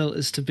NVIDIA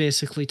filters to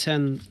basically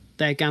turn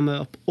their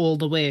gamma up all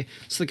the way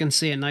so they can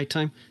see at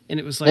nighttime. And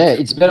it was like,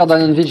 it's better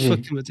than NVIDIA. What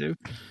the fuck can we do?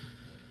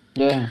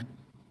 Yeah.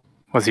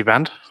 Was he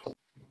banned?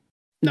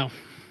 No.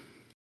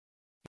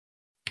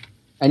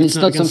 And it's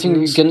not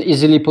something you can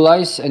easily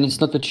police, and it's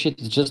not a cheat.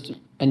 It's just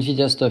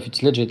NVIDIA stuff.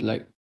 It's legit,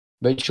 like,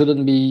 but it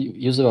shouldn't be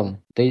usable.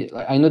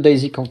 I know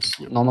DayZ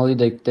can't. Normally,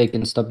 they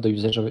can stop the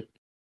usage of it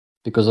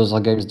because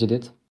other games did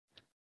it.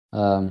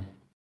 I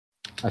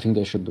think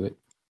they should do it.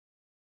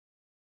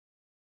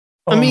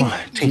 I mean,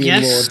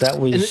 yes, Lord, that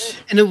was...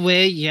 in a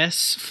way,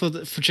 yes. For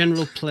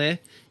general play,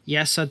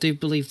 yes, I do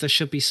believe there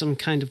should be some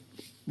kind of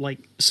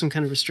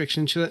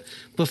restriction to it.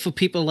 But for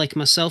people like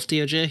myself,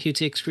 DOJ, who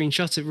take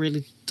screenshots, it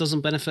really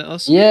doesn't benefit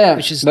us. Yeah,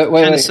 which is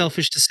kind of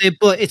selfish to say,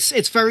 but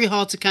it's very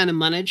hard to kind of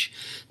manage.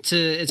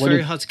 It's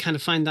very hard to kind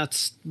of find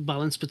that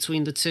balance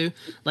between the two.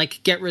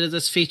 Like, get rid of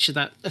this feature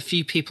that a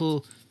few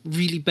people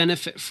really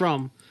benefit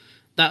from.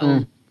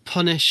 That'll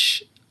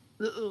punish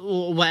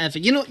or whatever.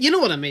 You know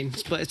what I mean?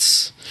 But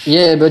it's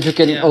but you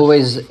can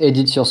always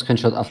edit your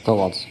screenshot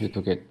afterwards. You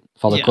took it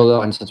for the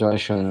color and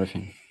saturation and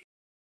everything.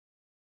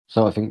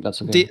 So I think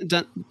that's okay.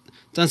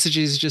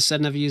 Dansages just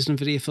said never used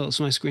NVIDIA filters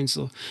for my screen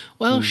store.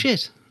 Well,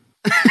 shit.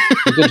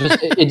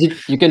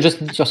 You can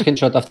just edit your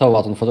screenshot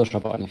afterwards on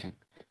Photoshop or anything.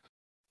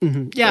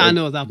 Mm-hmm. Yeah, I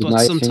know that, but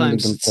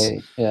sometimes it's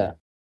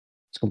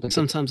complicated.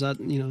 Sometimes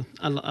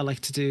I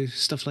like to do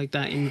stuff like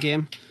that in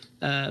game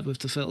with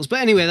the filters.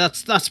 But anyway,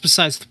 that's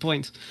besides the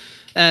point.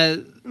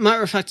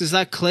 Matter of fact, is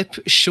that clip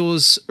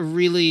shows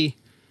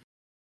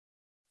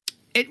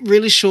it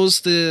really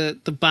shows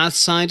the bad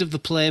side of the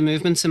player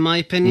movements, in my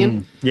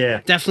opinion.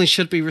 Definitely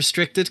should be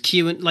restricted.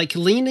 Like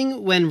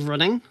leaning when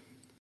running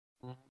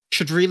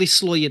should really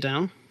slow you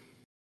down.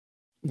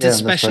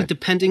 Especially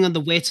depending on the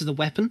weight of the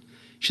weapon.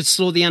 Should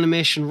slow the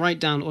animation right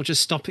down or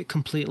just stop it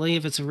completely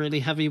if it's a really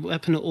heavy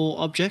weapon or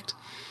object.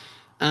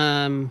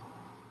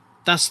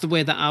 That's the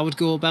way that I would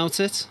go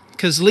about it.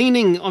 Because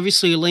leaning in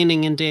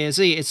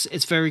DayZ,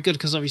 it's very good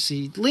because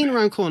obviously lean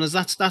around corners,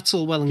 that's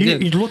all well and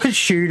good. You look at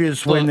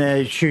shooters when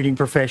they're shooting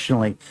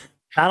professionally.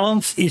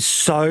 Balance is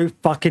so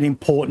fucking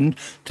important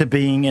to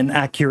being an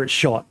accurate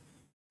shot.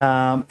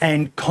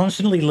 And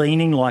constantly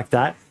leaning like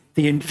that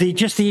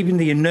even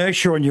the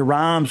inertia on your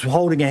arms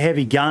holding a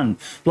heavy gun,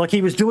 like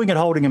he was doing it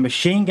holding a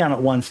machine gun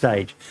at one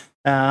stage,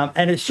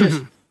 and it's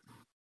just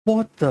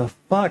what the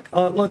fuck.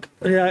 Look,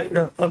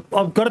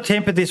 I've got to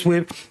temper this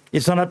with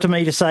it's not up to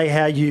me to say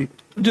how you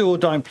do or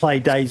don't play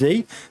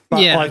DayZ, but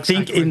I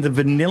think in the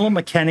vanilla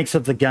mechanics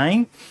of the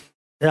game,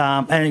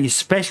 and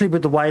especially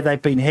with the way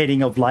they've been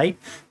heading of late,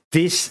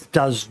 this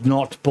does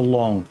not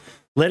belong.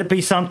 Let it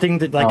be something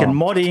that they can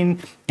mod in.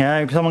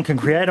 Someone can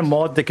create a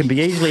mod that can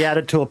be easily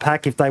added to a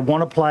pack if they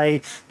want to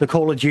play the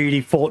Call of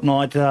Duty,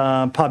 Fortnite,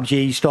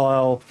 PUBG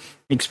style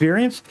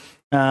experience.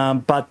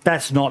 But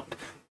that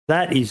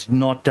is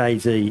not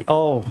DayZ.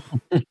 Oh,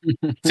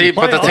 see,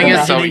 but the thing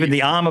is, though, even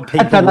the armor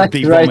people would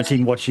be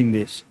vomiting watching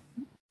this.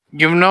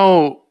 You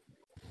know,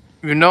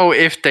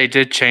 if they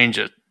did change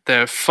it,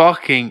 the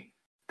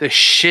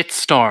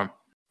shitstorm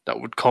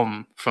that would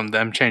come from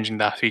them changing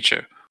that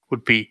feature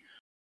would be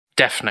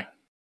deafening.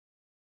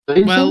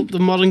 Well, the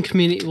modern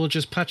community will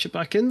just patch it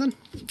back in then.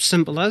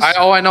 Simple as.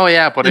 I know,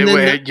 yeah, but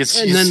you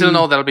still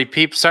know there'll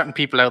be certain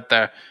people out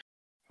there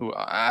who,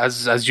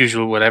 as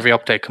usual, with every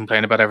update,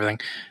 complain about everything.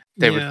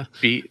 They'd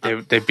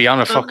be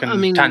on a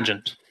fucking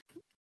tangent.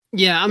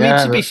 Yeah, I mean,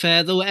 to be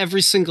fair, though,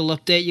 every single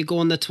update, you go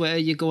on the Twitter,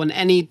 you go on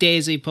any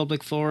DayZ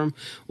public forum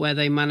where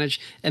they manage,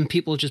 and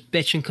people just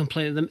bitch and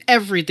complain to them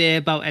every day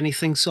about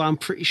anything, so I'm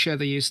pretty sure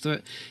they're used to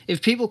it.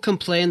 If people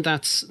complain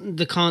that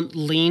they can't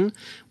lean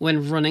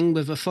when running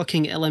with a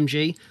fucking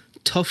LMG,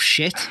 tough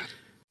shit.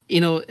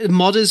 You know,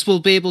 modders will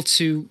be able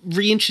to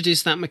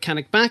reintroduce that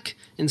mechanic back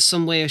in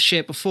some way or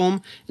shape or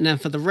form, and then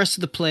for the rest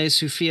of the players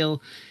who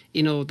feel,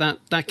 you know,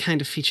 that kind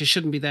of feature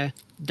shouldn't be there,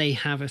 they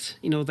have it.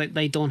 You know,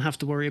 they don't have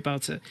to worry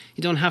about it.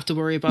 You don't have to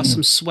worry about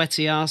some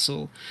sweaty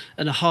arsehole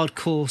and a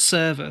hardcore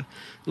server,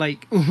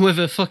 like, with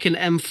a fucking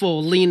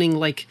M4 leaning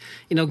like,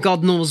 you know,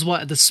 God knows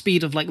what, at the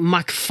speed of like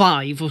Mach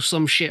 5 or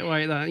some shit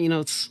like that. You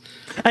know, that's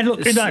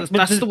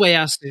the way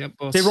I see it,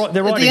 boss.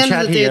 They're right in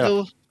chat here.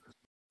 Though,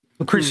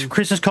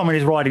 Chris's comment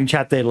is right in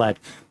chat there, lad.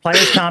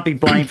 Players can't be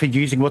blamed for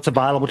using what's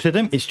available to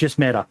them. It's just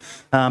meta.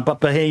 But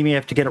Bohemia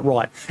have to get it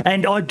right.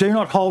 And I do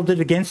not hold it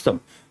against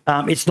them.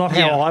 It's not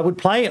how I would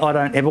play. I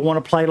don't ever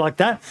want to play like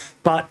that.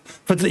 But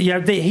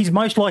he's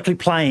most likely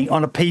playing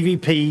on a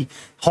PvP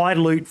high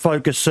loot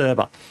focused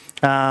server.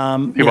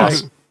 He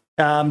was.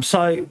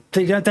 So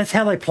that's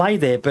how they play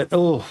there. But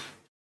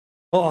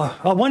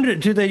I wonder,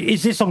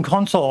 is this on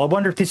console? I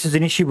wonder if this is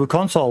an issue with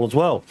console as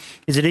well.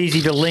 Is it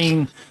easy to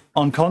lean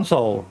on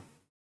console?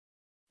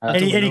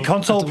 Any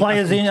console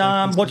players in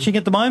watching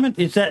at the moment?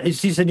 Is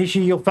this an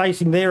issue you're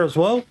facing there as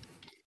well?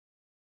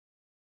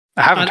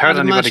 I haven't heard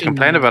anybody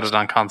complain about it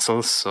on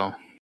consoles, so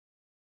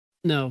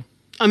no.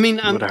 I mean,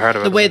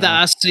 the way that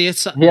I see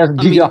it,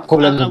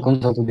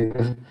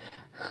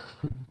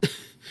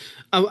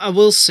 I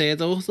will say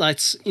though,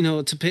 that, you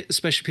know, to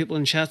especially people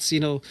in chats, you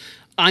know,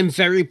 I'm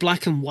very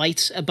black and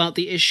white about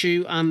the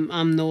issue.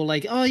 I'm no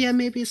like, oh yeah,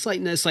 maybe it's like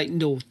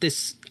no,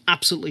 this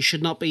absolutely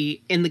should not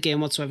be in the game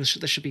whatsoever.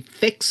 This should be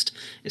fixed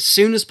as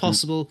soon as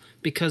possible,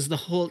 because the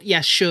whole,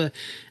 sure,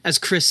 as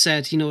Chris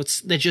said, you know,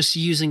 they're just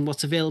using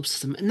what's available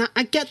to them, and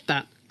I get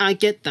that.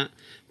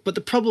 But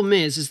the problem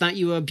is that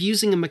you are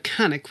abusing a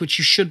mechanic which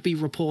you should be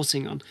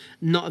reporting on,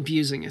 not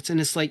abusing it.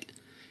 And it's like,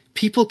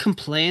 people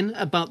complain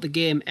about the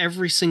game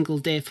every single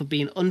day for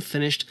being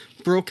unfinished,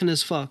 broken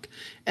as fuck,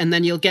 and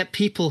then you'll get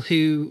people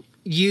who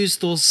use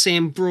those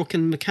same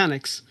broken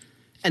mechanics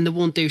and they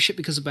won't do shit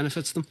because it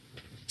benefits them.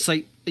 It's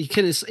like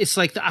it's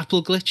like the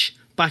Apple glitch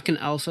back in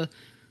alpha.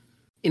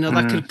 You know,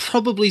 that could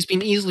probably have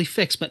been easily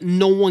fixed, but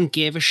no one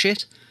gave a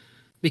shit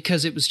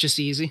because it was just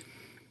easy.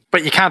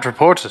 But you can't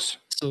report it.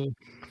 So,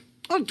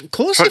 of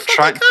course you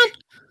fucking can't.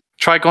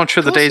 Try going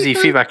through the DayZ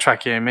feedback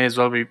track. You may as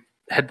well be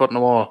headbutting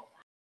the wall.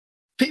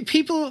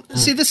 People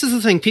see, this is the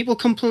thing. People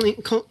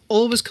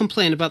always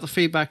complain about the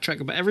feedback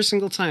tracker, but every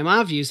single time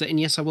I've used it, and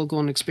yes, I will go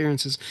on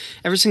experiences.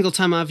 Every single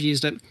time I've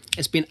used it,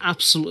 it's been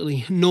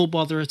absolutely no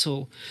bother at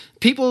all.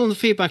 People on the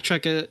feedback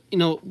tracker, you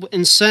know,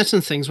 in certain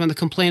things when they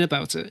complain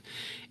about it,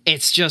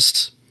 it's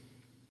just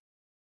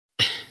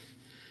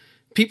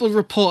people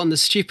report on the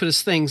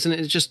stupidest things, and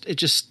it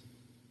just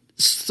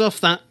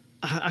stuff that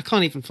I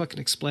can't even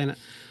fucking explain it,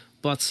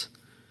 but.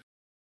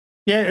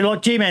 Yeah,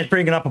 like G-Man's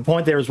bringing up a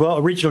point there as well.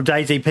 Original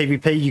DayZ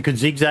PvP, you could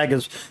zigzag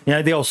as, you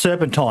know, the old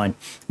serpentine.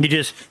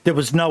 There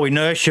was no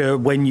inertia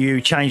when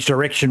you changed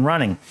direction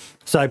running.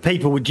 So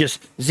people would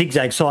just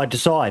zigzag side to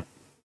side.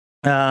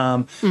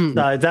 So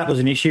that was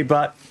an issue.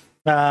 But,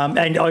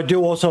 and I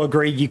do also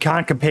agree, you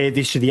can't compare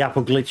this to the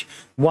Apple glitch.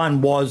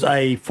 One was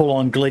a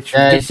full-on glitch.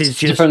 This is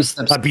just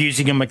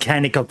abusing a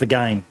mechanic of the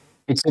game.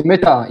 It's a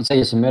meta.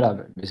 It's a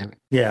meta, basically.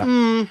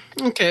 Yeah.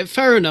 Okay,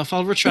 fair enough.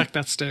 I'll retract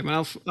that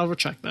statement. I'll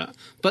retract that.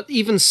 But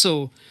even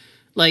so,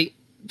 like,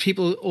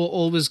 people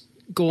always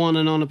go on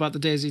and on about the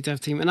DayZ dev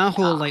team, and I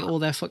hold like all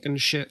their fucking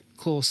shit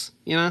close.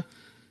 You know,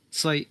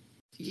 it's like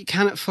you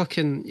cannot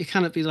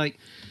be like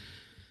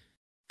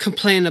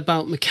complaining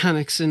about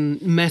mechanics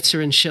and meta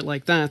and shit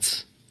like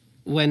that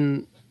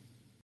when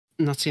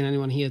not seeing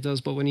anyone here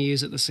does, but when you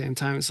use it at the same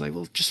time, it's like,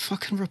 well, just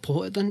fucking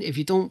report it then. If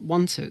you don't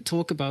want it,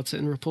 talk about it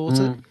and report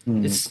it.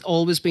 It's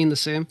always been the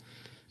same.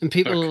 And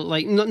people,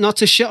 like, not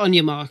to shit on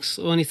your marks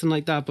or anything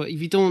like that, but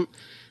if you don't,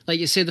 like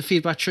you say the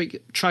feedback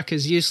track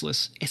is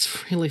useless,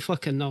 it's really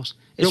fucking not.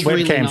 It's your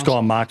webcam's really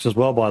got marks as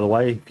well, by the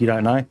way, if you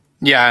don't know.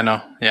 Yeah, I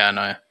know.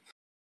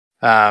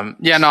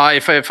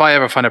 If I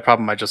ever find a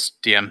problem, I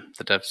just DM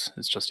the devs.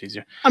 It's just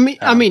easier. I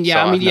mean, you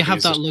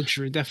have that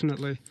luxury,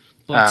 definitely.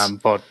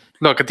 But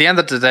look, at the end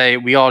of the day,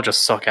 we all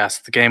just suck ass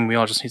at the game. We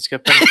all just need to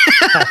get better.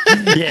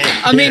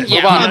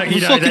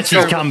 That's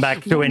just come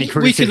back to any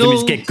criticism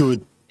is get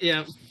good.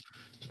 Yeah.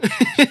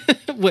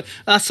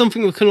 That's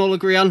something we can all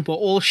agree on. We're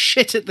all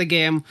shit at the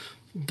game,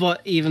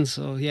 but even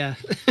so, yeah.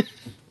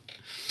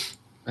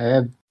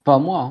 Pas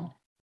moi.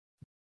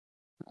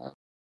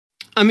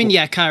 I mean,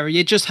 yeah, Kyra,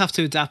 you just have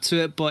to adapt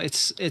to it, but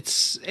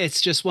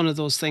it's just one of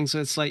those things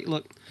where it's like,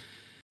 look,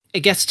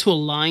 it gets to a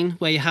line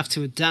where you have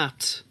to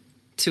adapt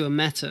to a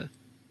meta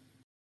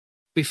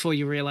before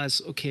you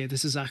realize, okay,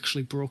 this is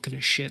actually broken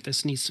as shit.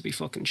 This needs to be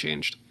fucking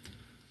changed.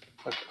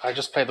 Look, I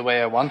just play the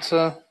way I want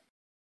to.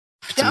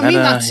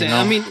 That's it.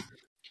 I mean,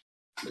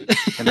 that's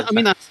it. At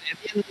the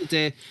end of the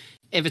day,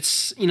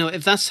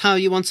 if that's how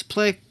you want to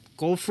play,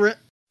 go for it.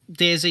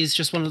 DayZ is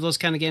just one of those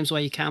kind of games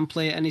where you can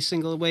play it any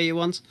single way you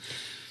want.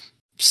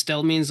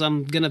 Still means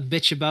I'm gonna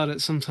bitch about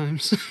it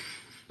sometimes.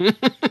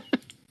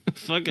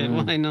 Fuck it,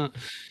 why not?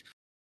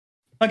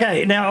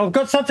 Okay, now I've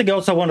got something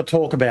else I want to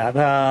talk about.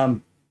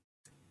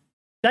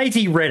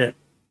 DayZ Reddit,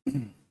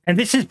 and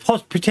this is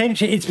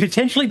potentially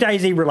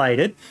DayZ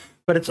related,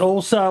 but it's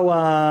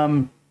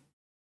also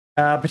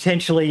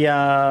potentially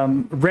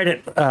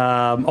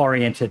Reddit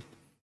oriented.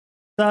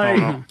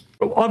 So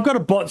I've got a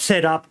bot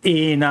set up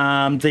in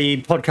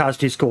the podcast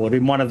Discord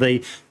in one of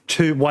the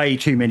way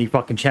too many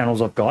fucking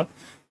channels I've got.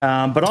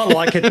 But I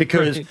like it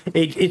because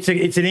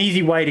it's an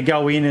easy way to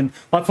go in, and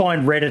I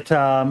find Reddit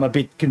a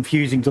bit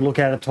confusing to look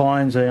at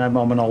times. I'm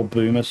an old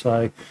boomer,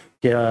 so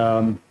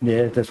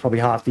that's probably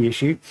half the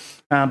issue.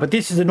 But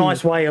this is a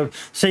nice way of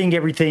seeing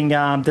everything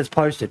that's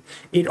posted.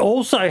 It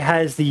also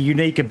has the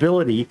unique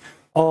ability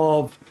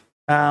of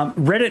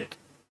Reddit,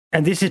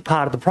 and this is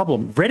part of the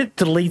problem. Reddit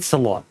deletes a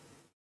lot,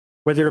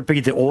 whether it be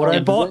the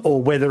Autobot or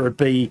whether it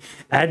be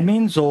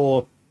admins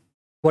or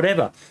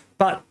whatever.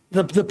 But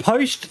the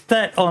post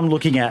that I'm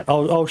looking at,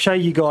 I'll show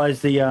you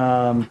guys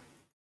the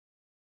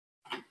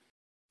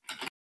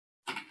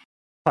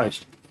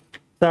post.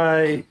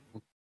 So,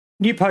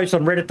 new post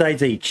on Reddit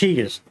DayZ,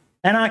 cheaters.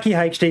 Anarchy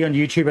HD on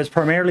YouTube has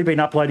primarily been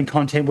uploading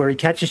content where he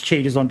catches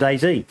cheaters on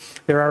DayZ.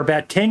 There are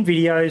about 10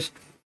 videos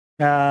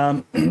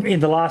in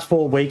the last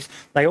 4 weeks.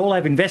 They all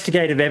have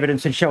investigative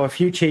evidence and show a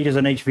few cheaters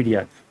on each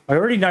video. I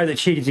already know that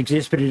cheaters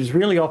exist, but it is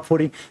really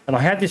off-putting, and I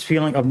have this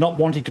feeling of not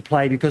wanting to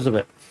play because of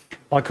it.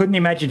 I couldn't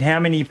imagine how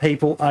many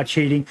people are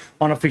cheating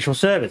on official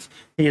servers.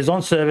 He is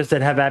on servers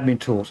that have admin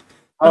tools.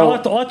 I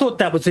thought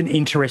that was an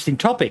interesting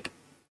topic.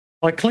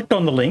 I clicked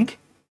on the link.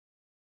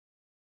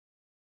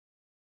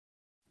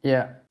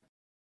 Yeah.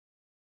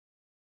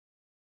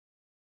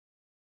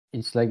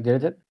 It's like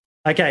deleted?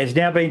 Okay, it's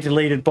now been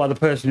deleted by the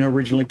person who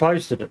originally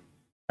posted it.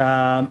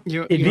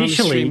 You're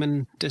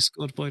streaming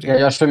Discord, boy. Yeah,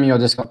 you're streaming your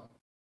Discord.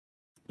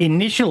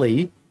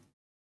 Initially,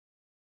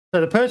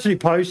 so the person who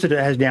posted it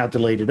has now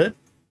deleted it,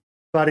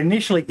 but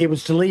initially it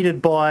was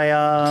deleted by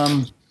a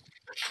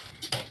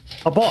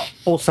bot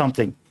or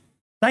something.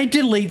 They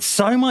delete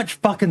so much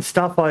fucking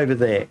stuff over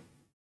there.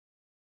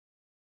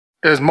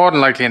 There's more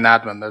than likely an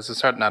admin. There's a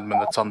certain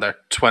admin that's on there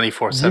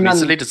 24/7.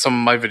 He's deleted some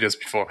of my videos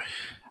before,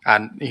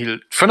 and he'll,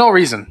 for no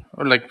reason,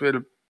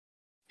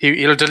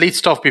 he'll delete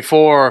stuff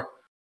before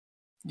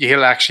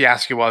he'll actually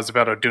ask you what it's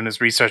about or doing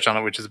his research on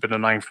it, which is a bit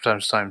annoying from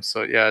time to time.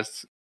 So yeah,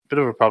 it's a bit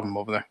of a problem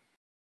over there.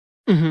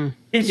 Mm-hmm.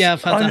 Yeah,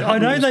 I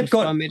know they've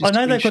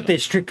got their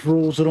strict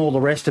rules and all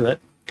the rest of it.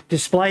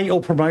 Display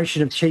or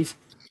promotion of cheats.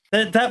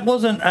 That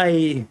wasn't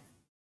a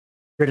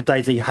Reddit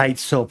DayZ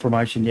hates self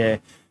promotion, yeah.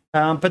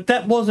 But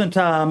that wasn't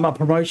a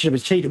promotion of a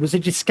cheat. It was a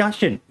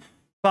discussion.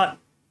 But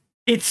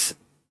and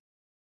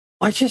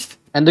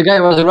the guy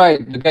was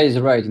right. The guy is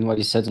right in what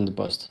he said in the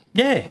post.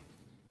 Yeah.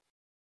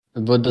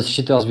 But the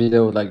cheaters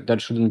video,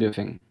 that shouldn't be a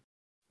thing.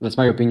 That's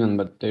my opinion,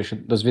 but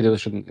those videos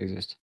shouldn't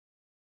exist.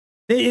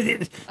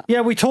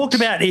 Yeah, we talked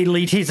about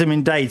elitism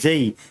in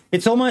DayZ.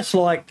 It's almost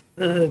like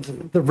the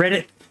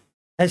Reddit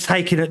has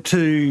taken it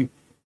to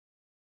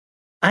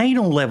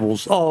anal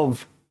levels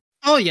of...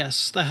 Oh,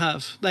 yes, they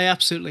have. They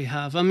absolutely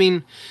have. I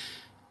mean,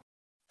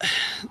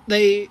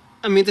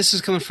 this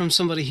is coming from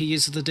somebody who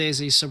uses the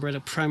DayZ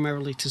subreddit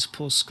primarily to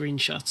post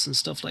screenshots and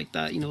stuff like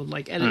that,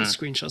 edit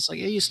screenshots like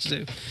I used to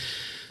do.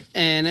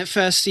 And at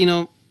first,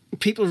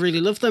 people really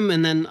loved them,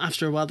 and then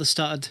after a while they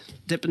started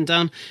dipping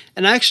down.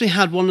 And I actually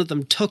had one of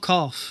them took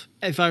off,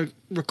 if I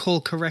recall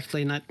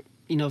correctly, and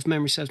if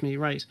memory serves me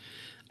right.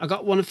 I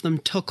got one of them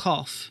took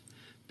off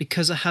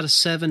because I had a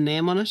server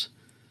name on it.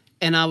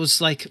 And I was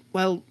like,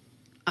 well,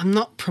 I'm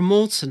not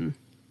promoting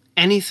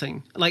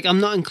anything. I'm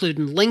not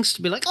including links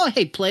to be like, oh,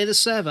 hey, play the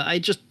server. I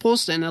just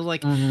posted it, and I was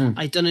like,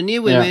 I'd done a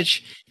new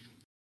image.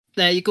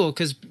 There you go,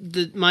 because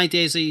my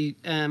DayZ,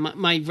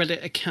 my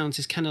Reddit account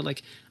is kind of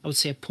like, I would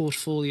say, a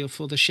portfolio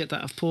for the shit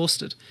that I've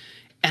posted.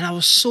 And I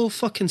was so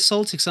fucking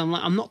salty because I'm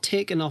like, I'm not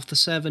taking off the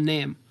server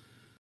name.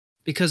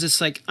 Because it's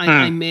like,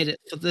 I made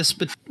it for this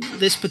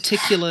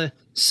particular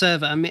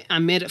server. I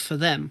made it for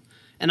them.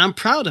 And I'm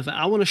proud of it.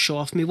 I want to show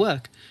off my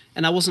work.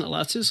 And I wasn't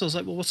allowed to, so I was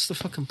like, well, what's the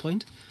fucking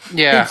point?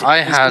 Yeah,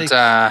 I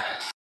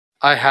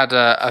had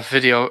a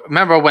video.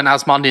 Remember when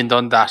Asmondian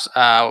done that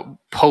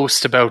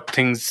post about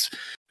things,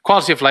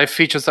 quality of life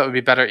features that would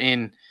be better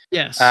in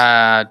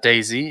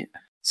DayZ?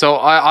 So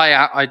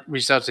I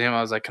reached out to him.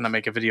 I was like, can I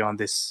make a video on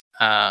this,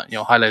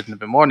 highlighting a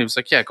bit more? And he was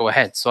like, yeah, go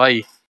ahead. So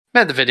I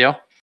made the video,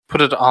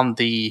 posted it on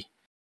the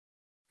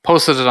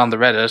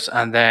Reddit,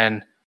 and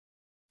then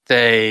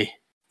they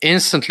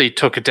instantly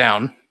took it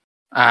down.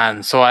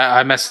 And so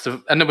I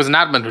messaged and it was an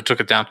admin who took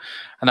it down.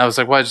 And I was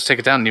like, why did you take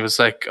it down? And he was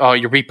like, oh,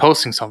 you're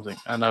reposting something.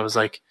 And I was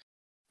like,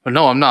 well,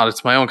 no, I'm not.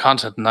 It's my own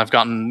content. And I've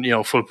gotten,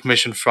 full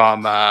permission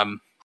from Asmondian.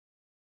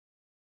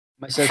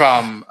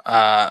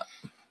 I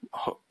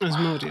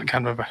can't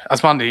remember.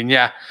 Asmondian,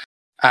 yeah.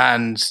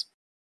 And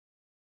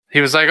he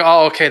was like,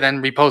 oh, okay,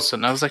 then repost it.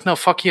 And I was like, no,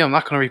 fuck you. I'm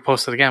not going to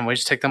repost it again. Why did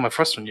you take down my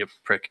first one, you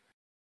prick?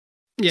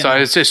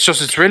 Yeah. So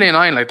it's really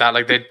annoying like that.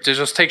 Like they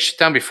just take shit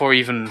down before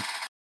even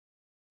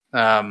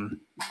doing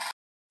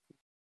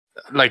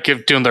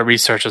their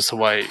research as to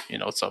why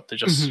it's up. They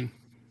just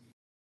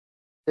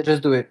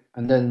do it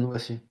and then we'll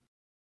see.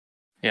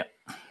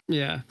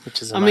 Yeah.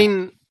 Which is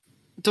mean,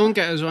 don't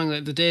get us wrong.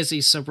 Like the DayZ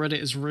subreddit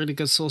is a really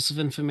good source of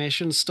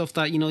information, stuff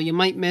that you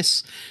might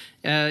miss.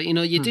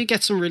 You do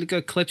get some really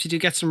good clips. You do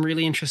get some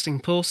really interesting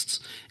posts,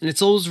 and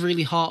it's always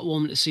really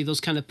heartwarming to see those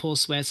kind of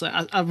posts where it's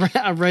like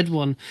I read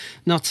one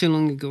not too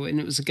long ago, and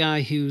it was a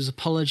guy who was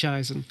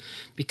apologizing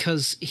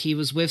because he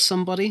was with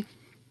somebody,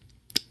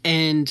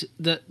 and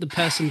the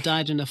person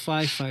died in a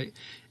firefight,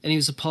 and he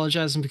was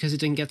apologizing because he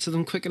didn't get to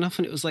them quick enough,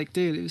 and it was like,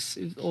 dude, it was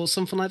or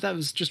something like that. It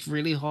was just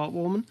really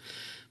heartwarming.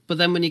 But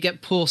then when you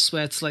get posts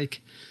where it's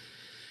like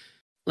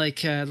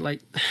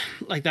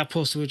that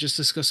post we were just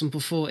discussing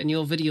before in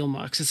your video,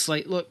 Marks, it's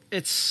like, look,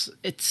 it's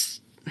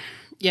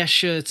yeah,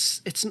 sure,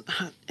 it's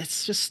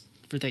just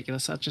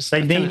ridiculous.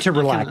 They need to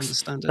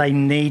relax. They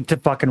need to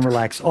fucking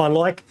relax. I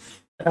like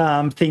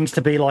things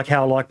to be like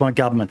how I like my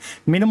government.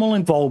 Minimal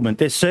involvement.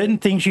 There's certain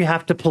things you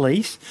have to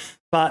police,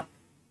 but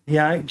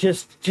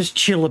just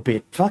chill a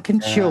bit.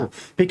 Fucking chill.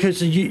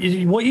 Because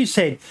what you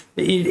said,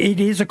 it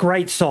is a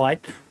great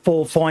site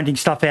for finding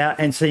stuff out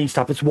and seeing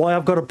stuff. It's why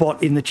I've got a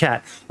bot in the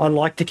chat. I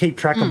like to keep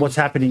track of what's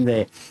happening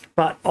there.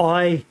 But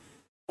I've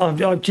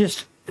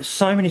just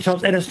so many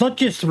times, and it's not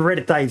just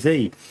Reddit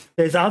DayZ.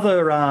 There's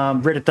other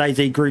Reddit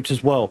DayZ groups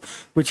as well,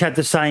 which have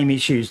the same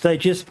issues. They're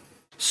just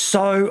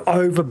so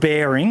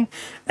overbearing,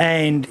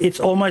 and it's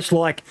almost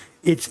like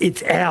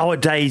it's our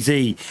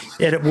DayZ,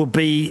 and it will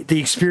be the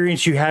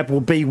experience you have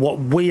will be what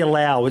we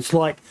allow. It's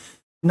like,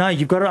 no,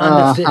 you've got to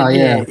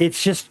understand.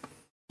 It's just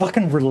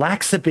fucking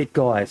relax a bit,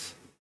 guys.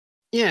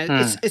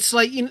 Yeah, it's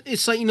like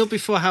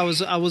before how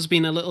I was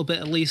being a little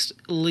bit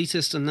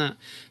elitist and that,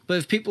 but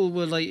if people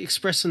were like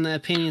expressing their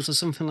opinions or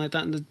something like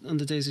that on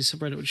the DayZ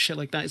subreddit or shit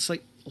like that, it's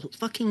like,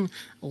 fucking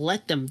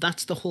let them.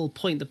 That's the whole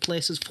point. The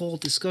place is for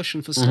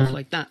discussion for stuff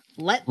like that.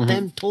 Let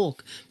them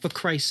talk, for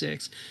Christ's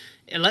sakes.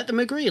 Let them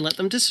agree. Let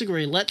them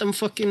disagree. Let them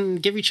fucking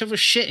give each other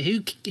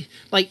shit.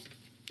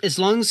 As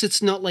long as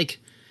it's not like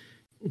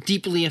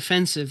deeply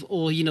offensive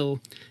or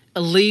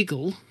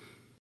illegal.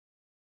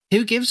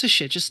 Who gives a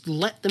shit? Just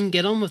let them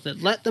get on with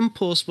it. Let them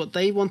post what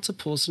they want to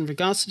post in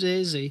regards to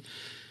DayZ,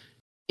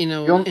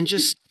 and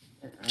just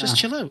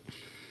chill out.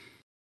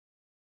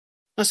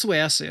 That's the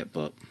way I see it,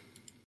 but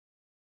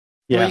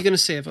what are you going to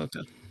say about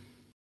that?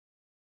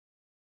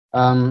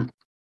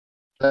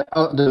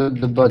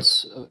 The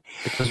bots,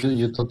 because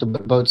you talked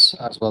about bots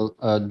as well,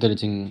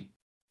 deleting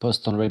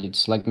posts on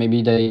Reddit. Like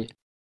maybe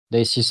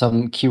they see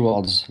some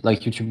keywords like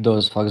YouTube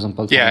does, for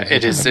example.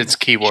 It's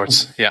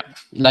keywords. Yeah.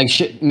 Like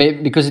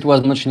maybe because it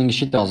was mentioning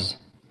shitters,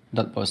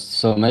 that post.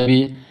 So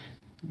maybe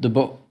the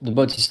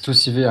bot is too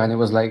severe, and it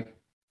was like,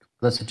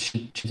 that's a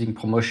cheating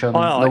promotion.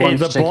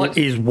 The bot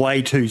is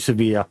way too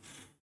severe.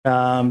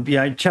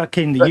 Chuck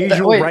in the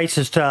usual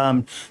racist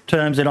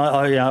terms, and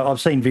I've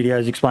seen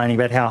videos explaining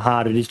about how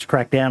hard it is to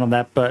crack down on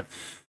that. But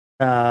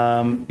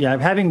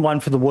having one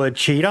for the word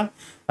cheater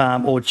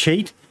or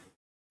cheat.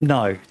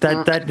 No,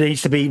 that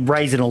needs to be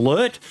raise an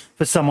alert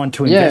for someone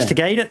to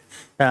investigate it.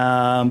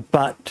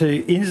 But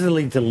to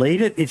instantly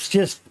delete it, it's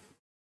just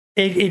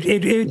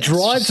it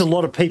drives a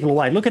lot of people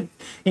away. Look at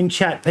in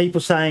chat people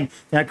saying,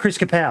 Chris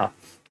Kapow,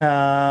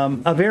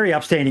 a very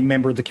upstanding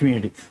member of the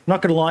community. I'm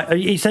not going to lie,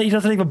 he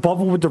doesn't even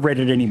bother with the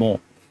Reddit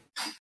anymore.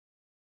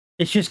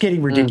 It's just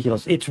getting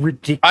ridiculous. It's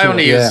ridiculous. I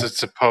only use it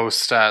to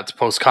post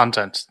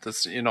content.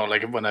 That's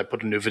like when I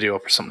put a new video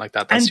up or something like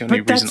that. That's the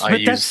only reason I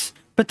use.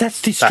 But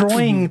that's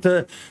destroying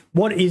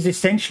what is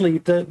essentially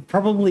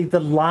probably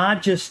the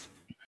largest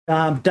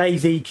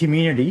DayZ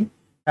community,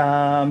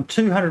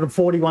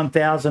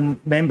 241,000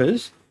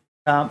 members,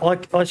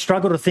 I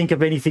struggle to think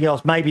of anything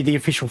else. Maybe the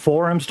official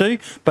forums do,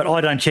 but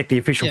I don't check the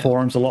official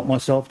forums a lot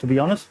myself, to be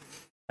honest.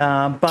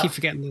 But keep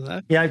forgetting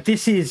that.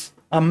 This is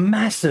a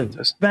massive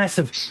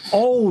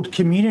old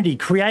community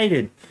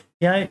created,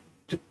 April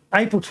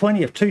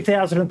 20th,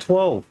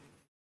 2012.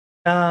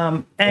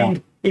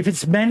 And if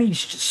it's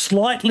managed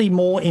slightly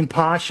more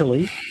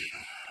impartially,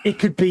 it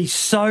could be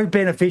so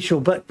beneficial.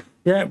 But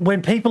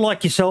when people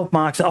like yourself,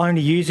 Marks, are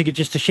only using it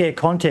just to share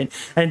content,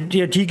 and do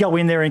you go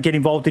in there and get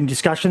involved in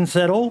discussions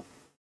at all?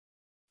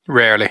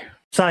 Rarely.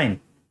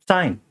 Same.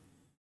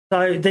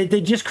 So they're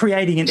just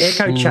creating an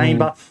echo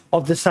chamber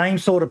of the same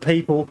sort of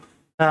people.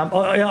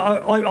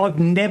 I've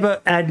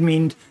never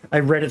adminned a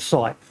Reddit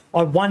site.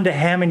 I wonder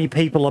how many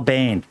people are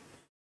banned.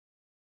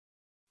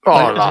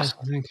 Oh, a lot.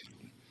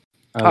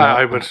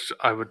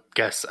 I would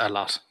guess a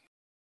lot.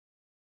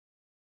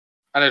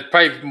 And it's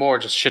probably more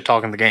just shit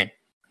talking the game.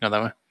 That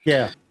way.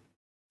 Yeah.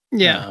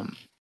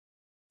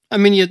 I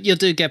mean, you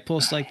do get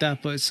posts like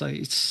that, but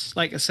it's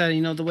like I said,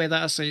 the way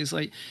that I say is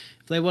like,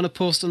 if they want to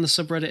post on the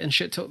subreddit and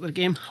shit talk the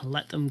game,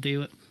 let them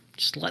do it.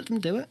 Just let them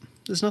do it.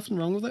 There's nothing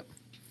wrong with it.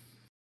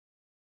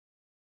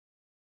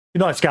 Good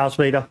night,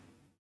 Scarspeeder.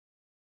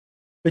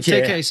 But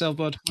take care of yourself,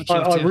 bud.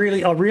 I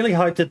really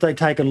hope that they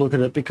take a look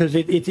at it, because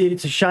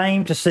it's a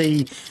shame to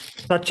see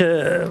such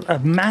a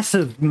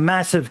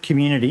massive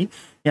community.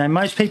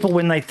 Most people,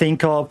 when they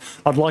think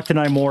of, I'd like to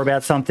know more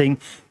about something,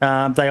 they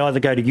either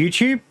go to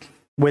YouTube,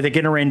 where they're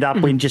going to end up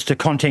in just a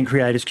content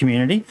creators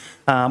community,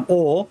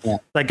 or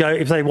they go,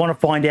 if they want to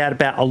find out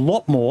about a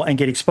lot more and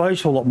get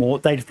exposed to a lot more,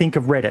 they think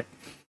of Reddit.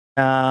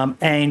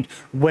 And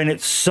when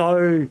it's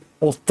so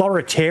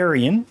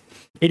authoritarian,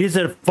 it is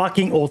a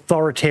fucking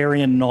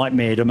authoritarian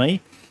nightmare to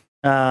me.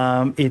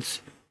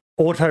 It's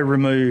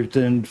auto-removed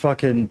and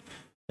fucking,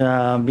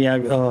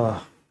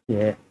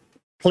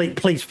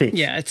 Please fix.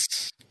 Yeah,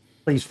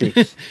 Please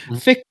fix.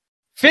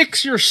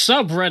 Fix your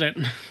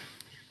subreddit.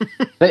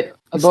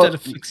 Instead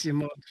of fix your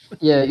mod.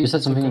 Yeah, you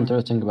said something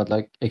interesting about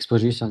like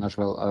exposition as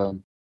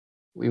well.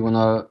 We want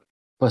to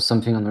post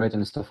something on Reddit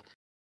and stuff.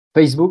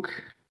 Facebook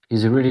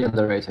is really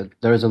underrated.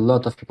 There is a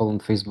lot of people on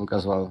Facebook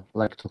as well,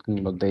 like talking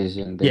about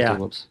DayZ and DayZ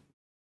Whoops.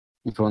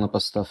 If you want to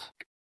post stuff,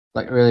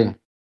 like really,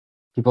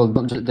 people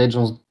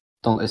just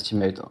don't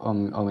estimate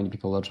how many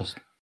people are just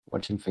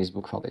watching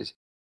Facebook for days.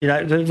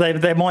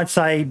 They might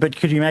say, but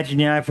could you imagine,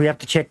 if we have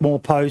to check more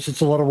posts,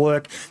 it's a lot of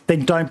work,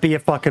 then don't be a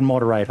fucking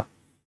moderator.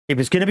 If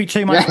it's going to be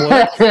too much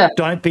work,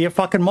 don't be a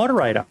fucking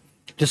moderator.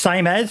 The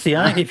same as,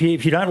 if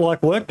you don't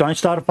like work, don't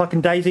start a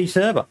fucking DayZ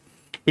server.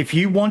 If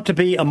you want to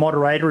be a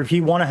moderator, if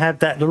you want to have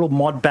that little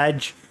mod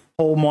badge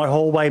or my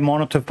hallway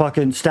monitor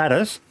fucking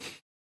status,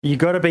 you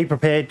got to be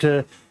prepared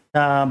to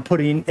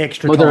put in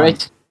extra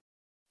moderate.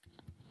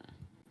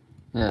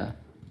 time.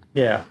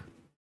 Yeah.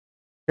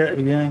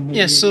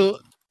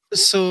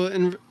 So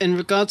in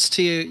regards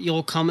to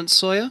your comments,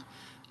 Sawyer,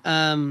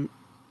 so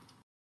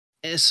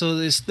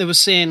they were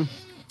saying,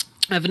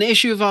 I have an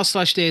issue with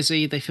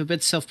r/DayZ. They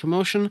forbid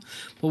self-promotion,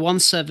 but one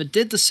server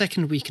did the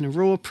second week in a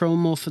row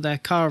promo for their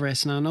car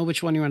race. Now I know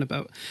which one you're on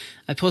about.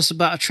 I posted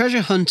about a treasure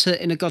hunter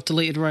and it got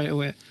deleted right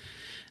away.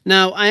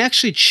 Now I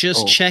actually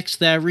just checked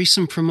their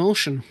recent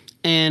promotion,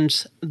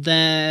 and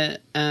their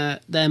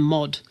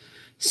mod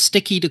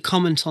Sticky to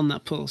comment on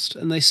that post,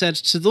 and they said,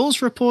 to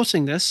those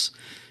reporting this,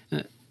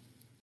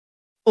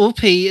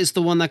 OP is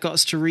the one that got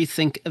us to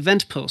rethink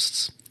event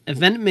posts.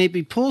 Event may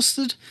be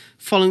posted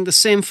following the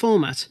same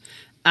format.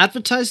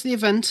 Advertise the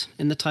event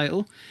in the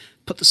title,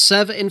 put the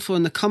server info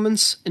in the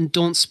comments, and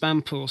don't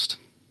spam post.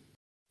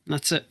 And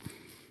that's it.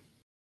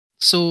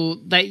 So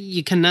that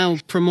you can now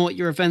promote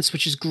your events,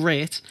 which is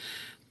great,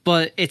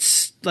 but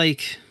it's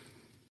like...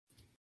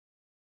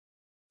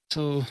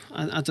 So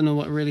I don't know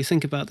what to really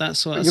think about that.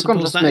 So I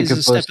suppose that is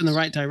a step in the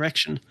right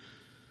direction.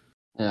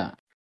 Yeah.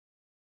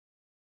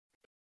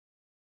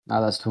 No,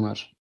 that's too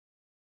much.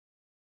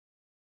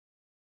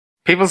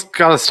 People's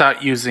got to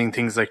start using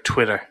things like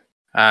Twitter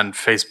and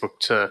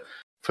Facebook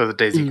for the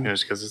DayZ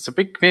community, because it's a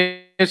big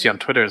community on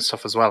Twitter and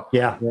stuff as well.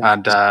 Yeah.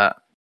 And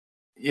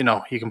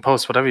you can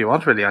post whatever you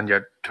want really on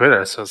your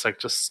Twitter. So it's like,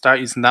 just start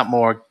using that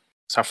more.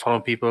 Start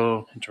following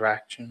people,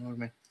 interact. You know what I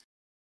mean?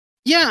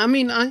 Yeah, I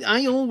mean,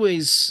 I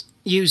always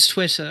use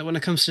Twitter when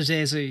it comes to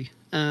DayZ.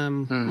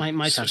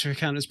 My Twitter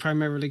account has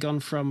primarily gone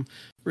from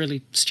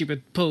really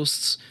stupid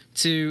posts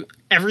to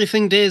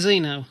everything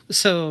DayZ now.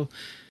 So,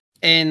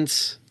 and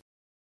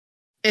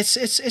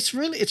it's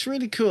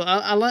really cool.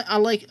 I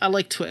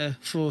like Twitter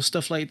for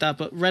stuff like that,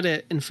 but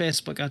Reddit and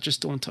Facebook I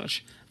just don't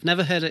touch. I've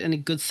never heard any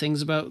good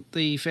things about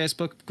the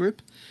Facebook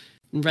group.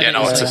 And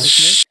Reddit it's a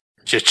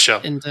shit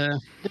show. And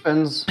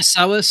depends.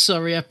 Sour,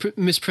 sorry, I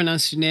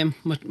mispronounced your name.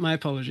 My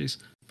apologies.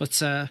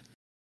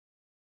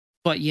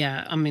 But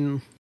yeah, I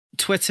mean,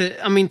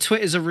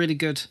 Twitter's a really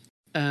good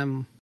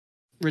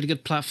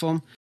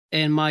platform,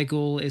 and my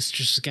goal is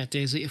just to get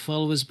DayZ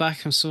followers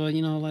back. And so,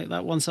 like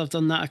that, once I've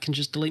done that, I can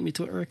just delete my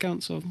Twitter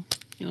account. So,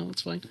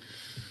 it's fine.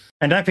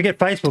 And don't forget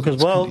Facebook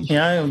as well.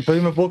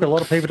 Boomer Book, a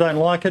lot of people don't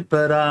like it,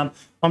 but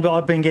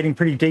I've been getting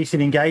pretty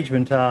decent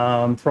engagement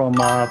from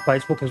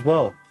Facebook as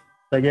well.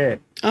 So yeah.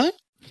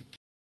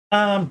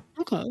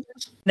 Okay.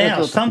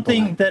 Now,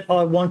 something that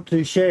I want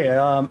to share,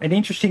 an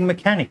interesting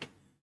mechanic,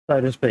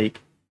 so to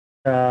speak,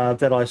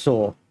 that I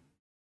saw.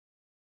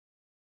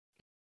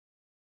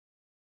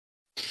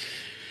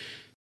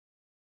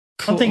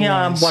 Something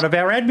one of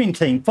our admin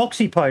team,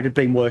 FoxyPote, had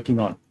been working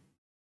on.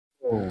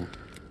 Oh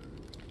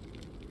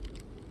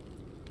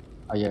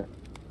yeah.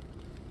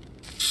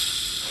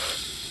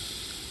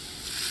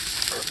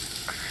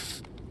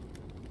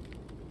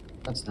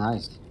 That's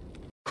nice.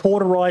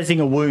 Cauterizing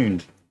a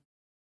wound.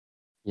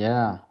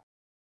 Yeah.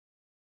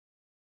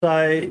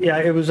 So yeah,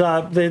 it was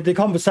the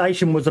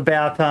conversation was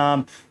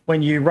about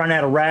when you run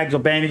out of rags or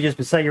bandages,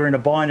 but say you're in a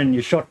bind and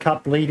your shot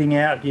cut bleeding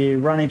out, you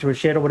run into a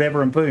shed or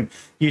whatever, and boom,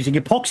 using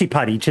epoxy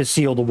putty to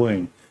seal the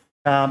wound.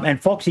 And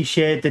Foxy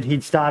shared that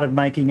he'd started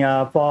making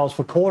files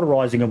for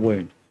cauterizing a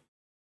wound.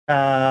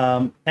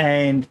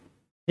 And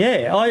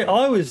yeah,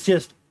 I was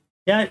just,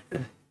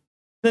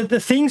 the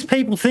things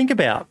people think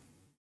about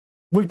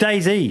with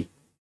DayZ.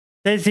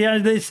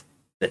 There's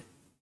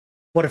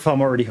what if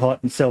I'm already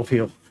hot and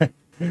self-heal?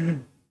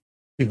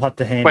 Too hot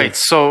to handle. Wait,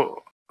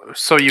 so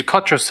you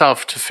cut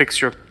yourself to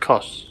fix your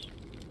cut?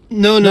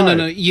 No.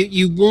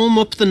 You warm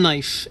up the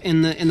knife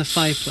in the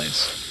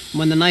fireplace.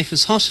 When the knife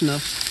is hot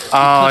enough,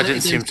 I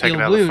didn't see him take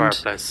it out of the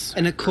fireplace,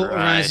 and it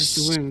cauterizes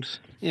the wound.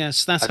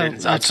 Yes, that's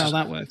how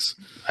that works.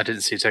 I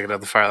didn't see you take it out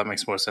of the fire. That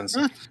makes more sense.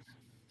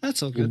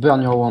 That's all good. You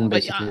burn your wound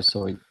basically,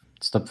 so it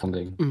stops from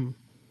bleeding.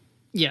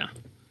 Yeah,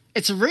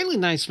 it's a really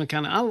nice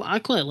mechanic. I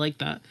quite like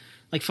that.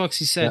 Like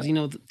Foxy said,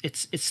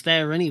 it's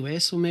there anyway,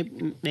 so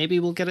maybe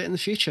we'll get it in the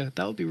future.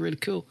 That would be really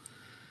cool.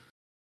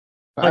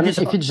 I mean, if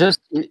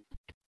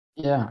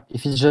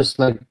it's just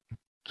like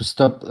to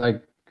stop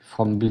like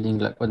from bleeding,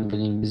 like when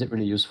bleeding, is it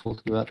really useful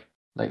to do that?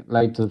 Like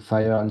light the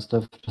fire and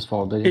stuff just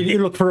for bleeding?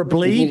 Look, for a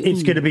bleed,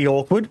 it's going to be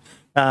awkward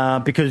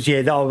because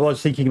I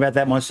was thinking about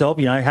that myself.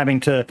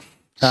 Having to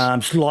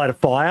light a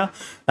fire,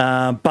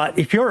 but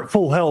if you're at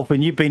full health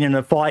and you've been in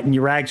a fight and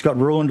your rag's got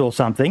ruined or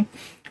something.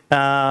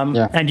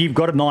 And you've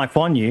got a knife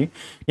on you,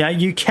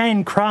 you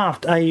can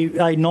craft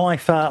a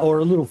knife or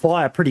a little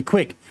fire pretty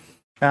quick.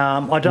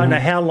 I don't know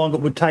how long it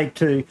would take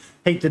to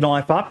heat the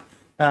knife up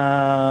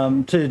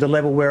to the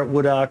level where it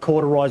would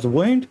cauterize a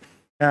wound,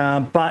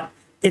 but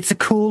it's a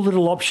cool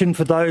little option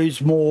for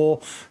those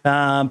more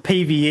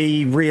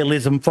PvE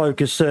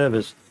realism-focused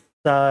servers.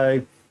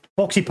 So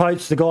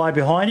FoxyPote's the guy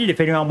behind it.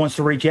 If anyone wants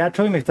to reach out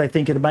to him, if they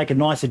think it'd make a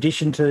nice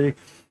addition to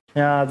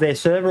their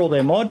server or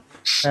their mod,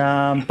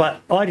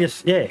 but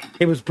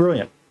it was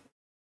brilliant.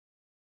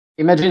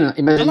 Imagine,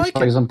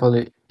 for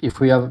example, if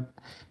we have,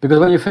 because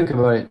when you think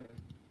about it,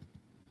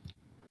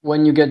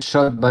 when you get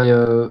shot by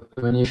a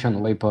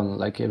ammunition weapon,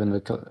 like even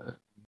the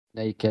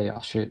AK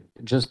or shit,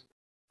 just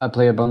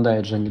apply a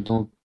bandage and you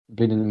don't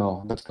bleed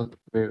anymore. That's not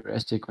very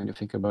realistic when you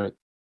think about it.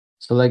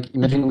 So like,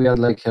 imagine we had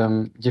like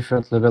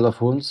different level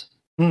of wounds.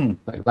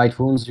 Like light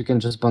wounds, you can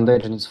just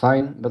bandage and it's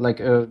fine, but like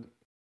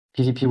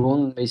PvP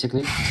wound,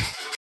 basically.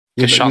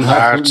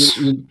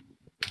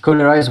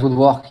 Cauterize would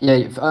work.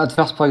 Yeah, at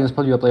first, for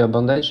example, you apply a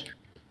bandage,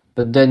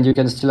 but then you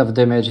can still have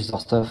damages or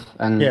stuff,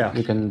 and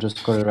you can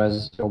just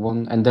cauterize your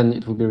wound, and then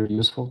it would be really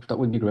useful. That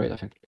would be great, I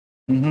think.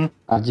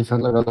 At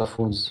different levels of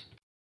wounds.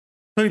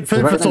 Food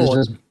for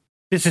thought.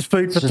 This is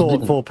food for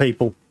thought for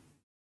people.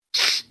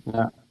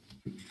 Yeah.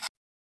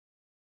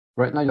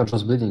 Right now, you're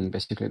just bleeding,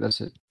 basically.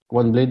 That's it.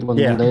 One bleed, one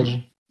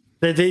bandage.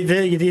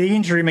 The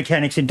injury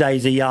mechanics in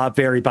DayZ are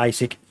very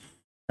basic.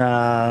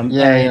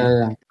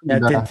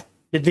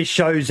 This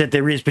shows that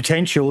there is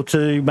potential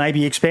to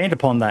maybe expand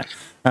upon that.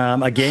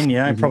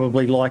 Again,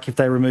 probably like if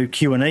they remove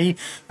Q&E,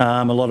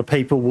 a lot of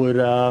people would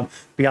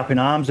be up in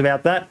arms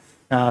about that.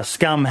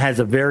 Scum has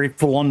a very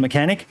full-on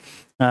mechanic,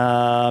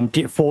 4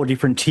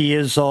 different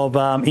tiers of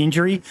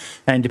injury,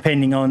 and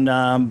depending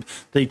on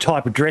the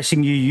type of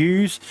dressing you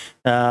use,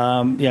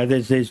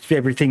 there's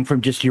everything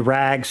from just your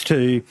rags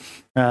to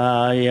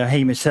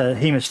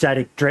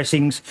hemostatic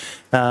dressings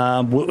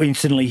will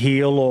instantly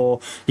heal, or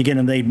you're going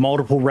to need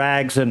multiple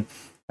rags, and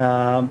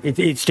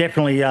it's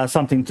definitely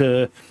something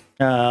to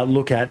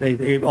look at.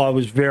 I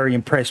was very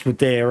impressed with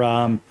their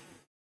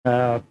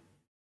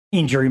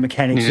injury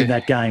mechanics in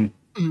that game.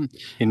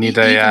 You need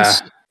a...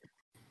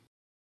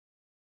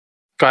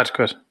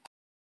 Good.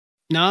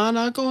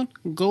 No,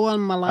 go on,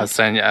 my lad.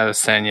 I was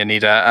saying you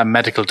need a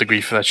medical degree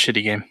for that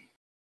shitty game.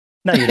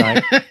 No, you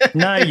don't.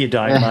 No, you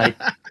don't, mate.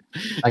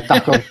 Like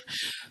Taco.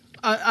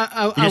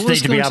 I just need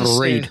to be able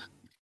to read.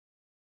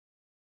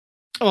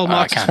 Oh,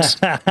 Mark. I can't.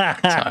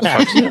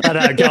 I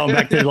know, going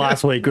back to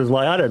last week, was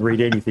like, I don't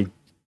read anything.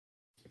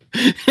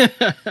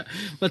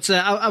 But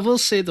I will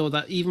say, though,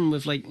 that even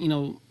with,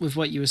 with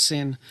what you were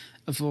saying,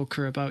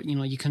 Evoker, about,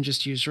 you can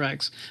just use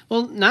rags.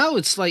 Well, now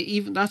it's like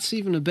that's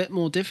even a bit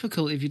more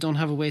difficult if you don't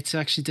have a way to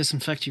actually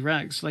disinfect your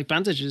rags. Like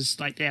bandages,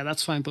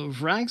 that's fine, but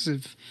with rags,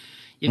 if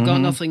you've got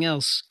nothing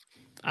else,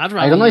 I'd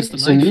rather. I don't know if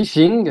it's a new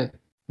thing,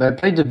 but I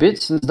played a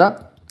bit since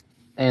that,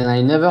 and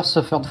I never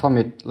suffered from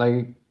it.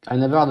 Like I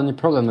never had any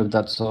problem with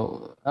that,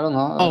 so I don't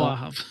know. Oh, I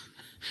have.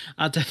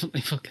 I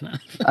definitely fucking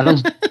have. I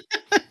don't.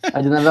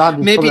 I never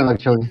had this problem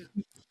actually.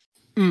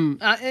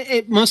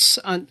 It must.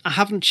 I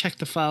haven't checked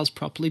the files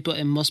properly, but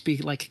it must be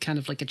like kind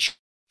of like a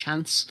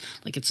chance,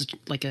 like it's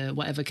like a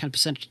whatever kind of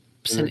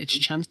percentage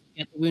chance to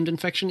get the wound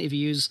infection if you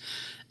use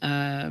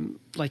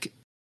like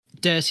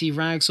dirty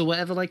rags or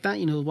whatever like that.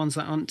 You know, the ones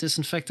that aren't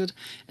disinfected.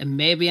 And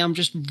maybe I'm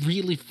just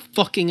really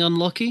fucking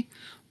unlucky.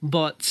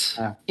 But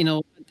you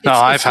know, no,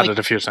 I've had it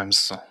a few times.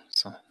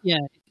 So yeah,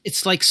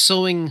 it's like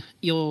sewing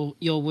your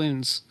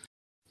wounds.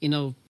 You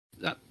know,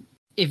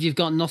 if you've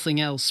got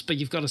nothing else, but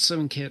you've got a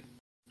sewing kit,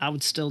 I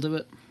would still do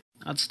it.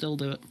 I'd still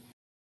do it.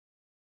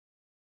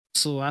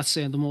 So I'd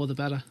say the more the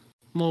better.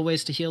 More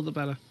ways to heal, the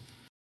better.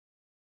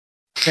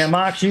 Now,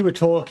 Mark, you were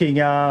talking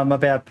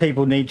about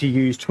people need to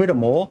use Twitter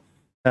more.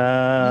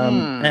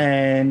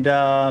 And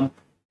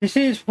this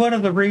is one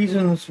of the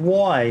reasons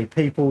why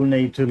people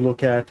need to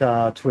look at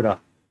Twitter.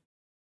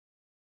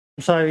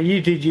 So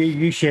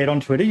you shared on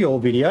Twitter your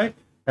video.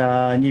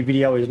 New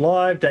video is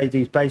live.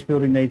 DayZ's base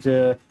building needs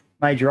a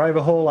major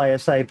overhaul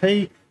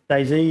ASAP.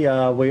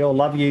 DayZ, we all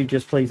love you.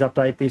 Just please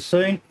update this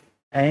soon.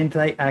 And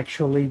they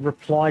actually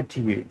replied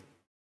to you.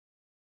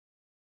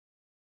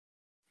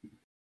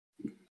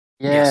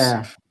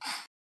 Yeah.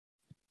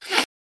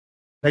 Yes.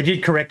 They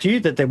did correct you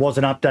that there was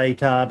an update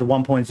to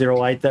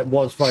 1.08 that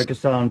was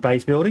focused on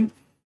base building.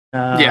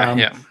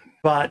 Yeah.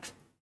 But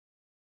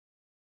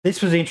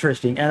this was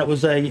interesting, and it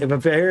was a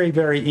very,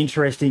 very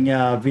interesting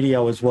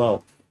video as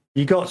well.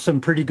 You got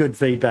some pretty good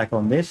feedback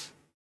on this.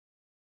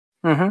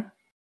 Mm-hmm.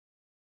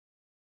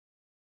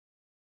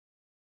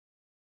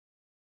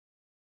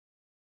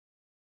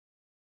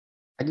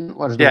 I didn't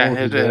watch the whole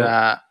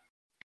video.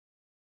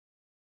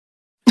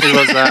 It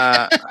was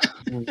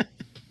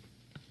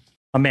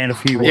a man of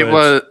few words. It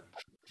was.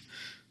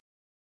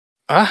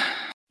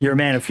 You're a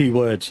man of few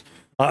words.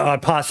 I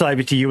pass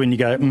over to you, and you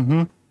go,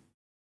 "Mm-hmm."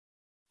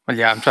 Well,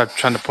 yeah, I'm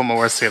trying to put my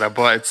words together,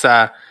 but it's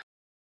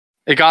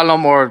it got a lot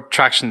more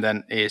traction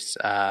than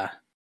I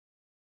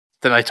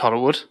thought it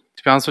would.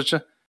 To be honest with you,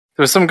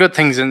 there were some good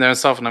things in there and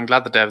stuff, and I'm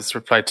glad the devs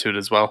replied to it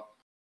as well.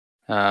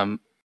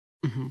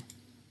 Mm-hmm.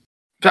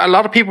 A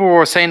lot of people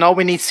were saying, "Oh,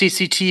 we need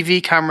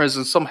CCTV cameras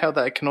and somehow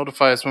that it can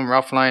notify us when we're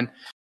offline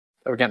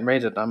that we're getting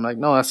raided." I'm like,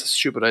 no, that's a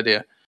stupid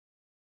idea.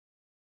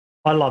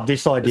 I love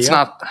this idea. It's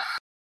not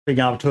being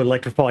able to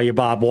electrify your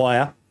barbed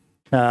wire.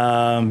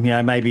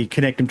 Maybe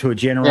connect them to a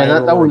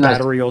generator or a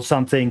battery or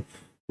something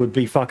would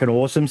be fucking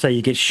awesome. So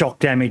you get shock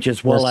damage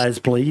as well as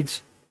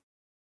bleeds.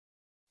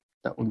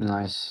 That would be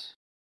nice.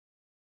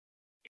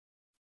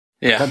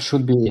 Yeah, that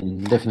should be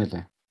in,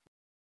 definitely.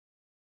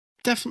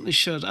 Definitely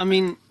should. I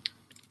mean,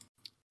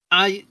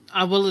 I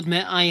will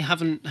admit I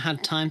haven't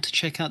had time to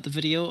check out the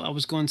video. I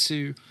was going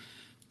to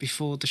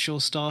before the show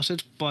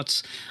started,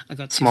 but I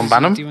got too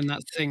busy doing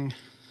that thing.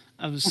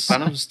 I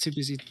was too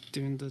busy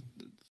doing the.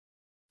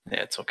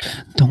 Yeah, it's okay.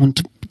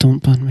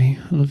 Don't ban me.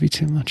 I love you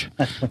too much.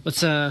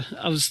 But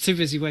I was too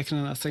busy working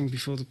on that thing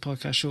before the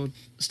podcast show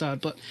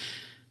started. But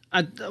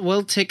I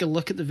will take a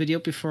look at the video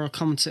before I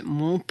comment it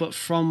more. But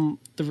from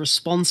the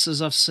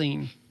responses I've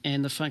seen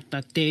and the fact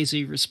that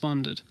DayZ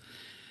responded,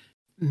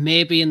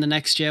 maybe in the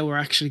next year we're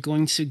actually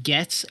going to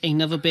get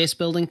another base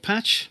building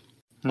patch.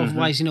 Mm-hmm.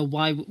 Otherwise, you know,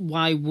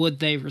 why would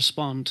they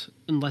respond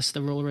unless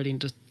they're already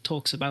into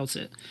talks about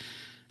it?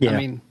 Yeah. I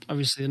mean,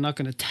 obviously they're not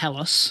going to tell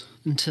us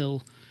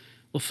until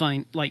we'll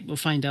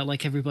find out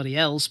like everybody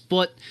else.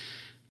 But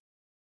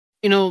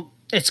you know,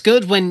 it's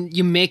good when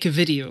you make a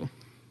video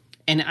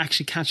and it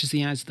actually catches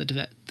the eyes of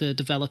the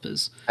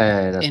developers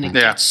and it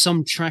gets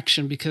some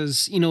traction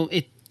because you know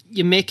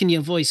you're making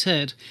your voice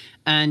heard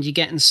and you're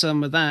getting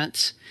some of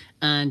that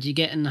and you're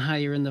getting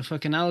higher in the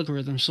fucking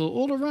algorithm. So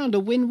all around a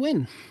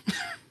win-win.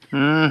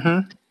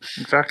 Mm-hmm.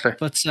 Exactly.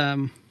 But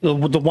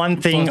the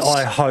one thing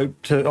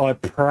I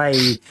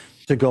pray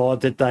to God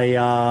that they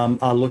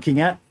are looking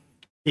at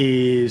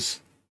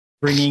is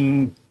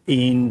bringing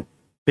in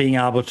being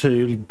able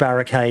to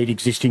barricade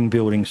existing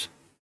buildings.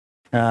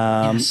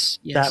 Yes.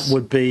 That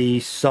would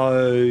be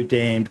so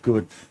damned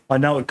good. I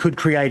know it could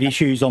create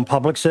issues on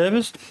public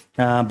service,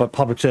 but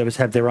public service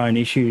have their own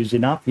issues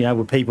enough, you know,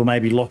 with people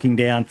maybe locking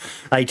down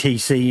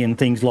ATC and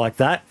things like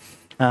that.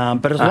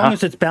 But as long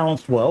as it's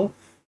balanced well,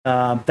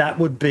 that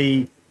would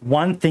be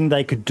one thing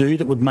they could do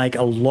that would make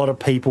a lot of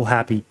people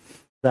happy.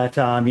 That,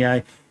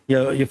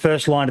 your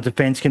first line of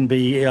defense can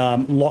be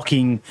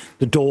locking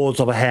the doors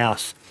of a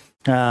house.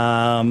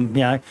 And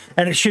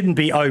it shouldn't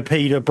be OP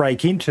to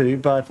break into,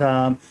 but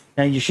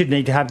you should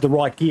need to have the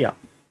right gear.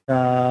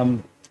 The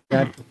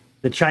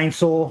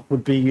chainsaw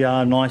would be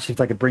nice if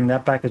they could bring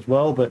that back as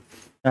well. But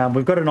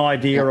we've got an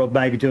idea of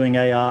maybe doing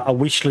a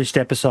wish list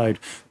episode,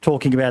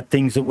 talking about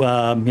things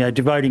that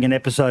devoting an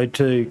episode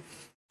to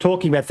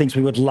talking about things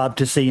we would love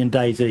to see in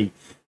DayZ.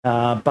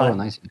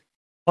 Nice.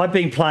 I've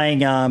been playing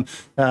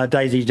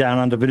DayZ Down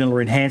Under Vanilla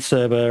Enhanced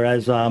server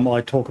as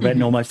I talk about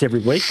in almost every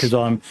week because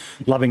I'm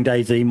loving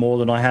DayZ more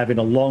than I have in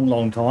a long,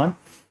 long time.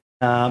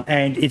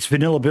 And it's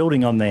vanilla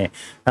building on there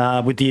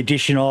with the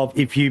addition of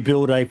if you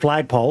build a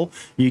flagpole,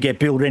 you get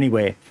build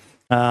anywhere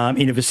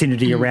in a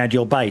vicinity around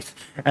your base.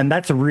 And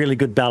that's a really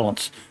good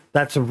balance.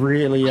 That's a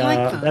really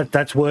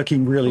that's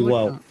working really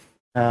well.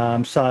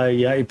 So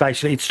yeah,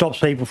 it stops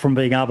people from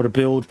being able to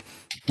build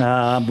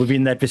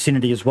within that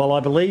vicinity as well, I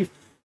believe,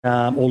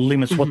 or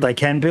limits what they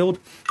can build.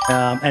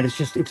 And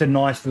it's a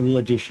nice little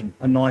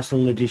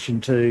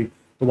addition to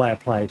the way it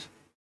plays.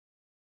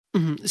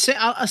 Mm-hmm. See,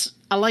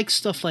 I like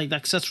stuff like that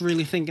because that's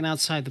really thinking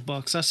outside the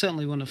box. I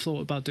certainly wouldn't have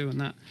thought about doing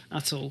that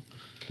at all.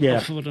 Yeah,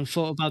 I wouldn't have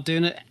thought about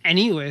doing it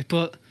anyway.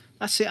 But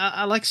that's it.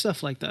 I like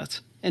stuff like that,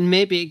 and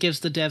maybe it gives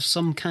the devs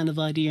some kind of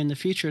idea in the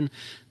future, and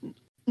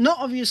not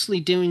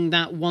obviously doing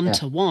that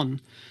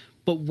one-to-one,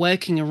 but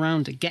working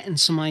around it, getting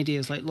some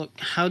ideas. Like, look,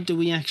 how do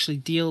we actually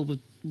deal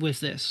with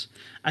this?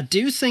 I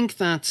do think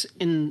that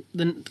in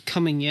the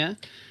coming year,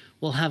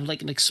 we'll have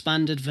like an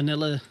expanded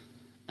vanilla.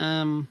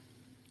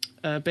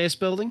 Base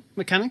building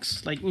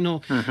mechanics, like,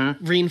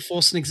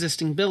 reinforcing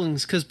existing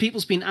buildings, because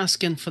people's been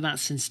asking for that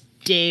since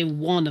day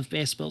one of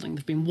base building.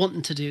 They've been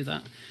wanting to do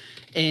that,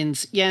 and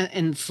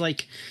it's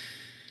like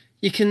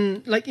you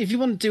can, like, if you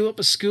want to do up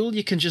a school,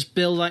 you can just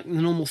build like the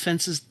normal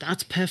fences.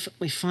 That's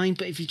perfectly fine.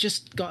 But if you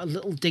just got a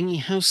little dingy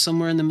house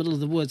somewhere in the middle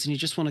of the woods and you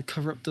just want to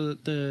cover up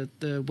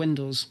the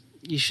windows,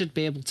 you should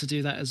be able to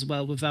do that as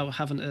well without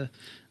having to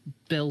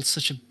build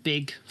such a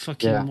big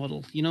fucking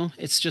model.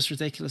 It's just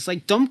ridiculous.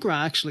 Like Dumpgra,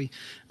 actually,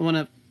 I want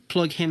to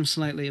plug him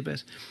slightly a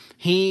bit.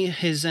 He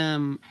has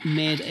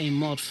made a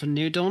mod for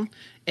New Dawn,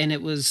 and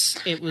it was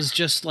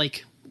just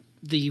like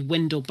the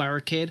window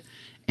barricade.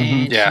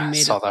 And I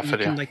saw that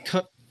video.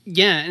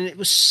 And it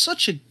was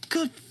such a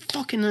good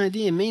fucking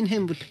idea. Me and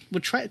him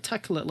would try to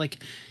tackle it like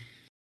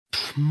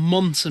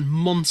months and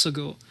months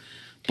ago,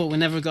 but we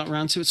never got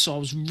around to it. So I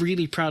was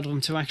really proud of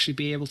him to actually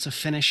be able to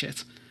finish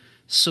it.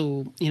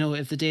 So,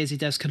 if the DayZ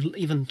devs could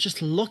even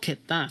just look at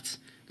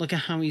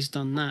how he's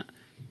done that,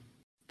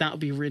 that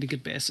would be a really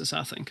good basis,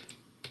 I think.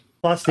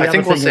 Plus, the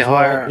other thing as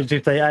well is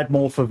if they add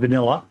more for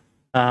vanilla,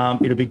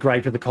 it'll be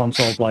great for the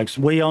console blokes.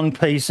 We on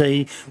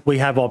PC, we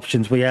have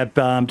options. We have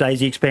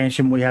DayZ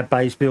expansion, we have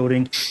base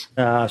building,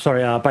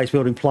 base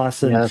building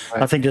plus, and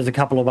I think there's a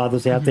couple of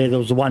others out there. There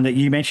was the one that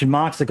you mentioned,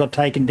 Marks, that got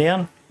taken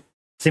down.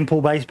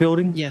 Simple base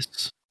building.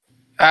 Yes.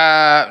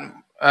 No,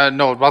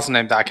 it wasn't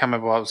named that. I can't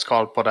remember what it was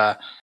called, but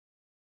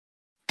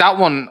that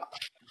one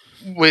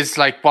was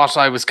like what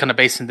I was kind of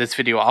basing this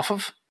video off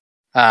of.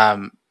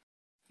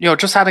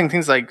 Just adding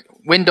things like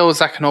windows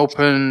that can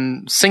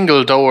open,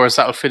 single doors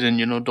that'll fit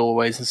in,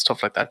 doorways and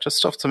stuff like that. Just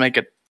stuff to make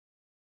it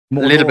a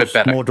little bit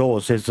better. More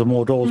doors. There's the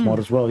more doors mod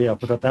as well. Yeah, I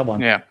forgot that one.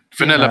 Yeah,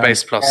 vanilla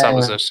base plus, that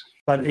was it.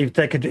 But if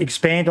they could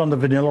expand on the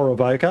vanilla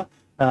Evoker,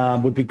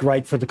 would be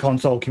great for the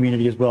console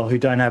community as well, who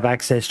don't have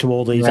access to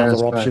all these other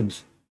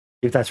options,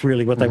 if that's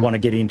really what they want to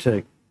get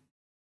into.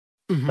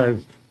 So,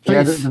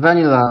 the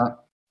vanilla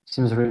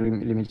seems really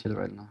limited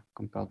right now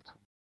compared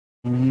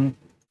to.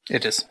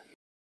 It is.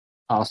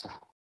 Awesome.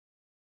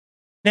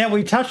 Now,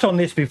 we touched on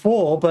this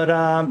before, but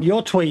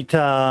your tweet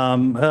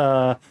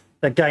that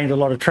gained a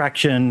lot of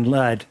traction,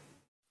 lad.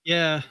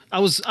 Yeah, I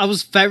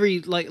was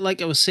very,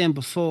 like I was saying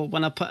before,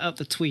 when I put out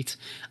the tweet,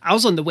 I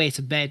was on the way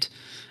to bed.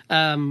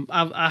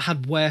 I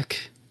had work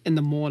in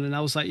the morning.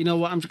 I was like, you know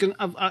what,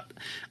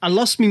 I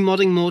lost me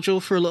modding mojo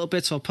for a little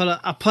bit, so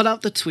I put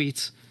out the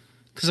tweet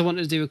because I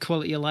wanted to do a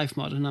quality of life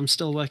mod, and I'm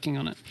still working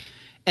on it.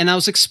 And I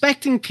was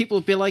expecting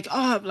people to be like,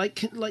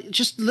 like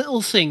just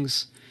little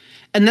things.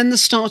 And then they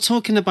start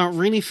talking about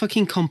really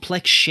fucking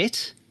complex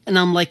shit. And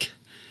I'm like,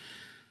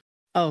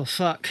 oh,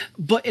 fuck.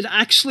 But it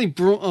actually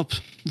brought up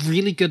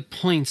really good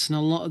points. And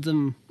a lot of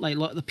them, like a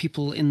lot of the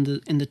people in the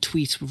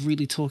tweets were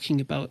really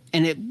talking about.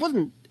 And it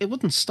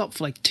wouldn't stop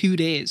for like 2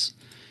 days.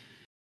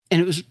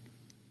 And it was...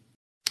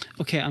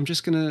 Okay, I'm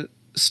just going to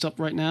stop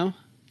right now.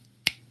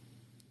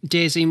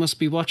 DayZ must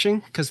be watching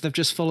because they've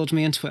just followed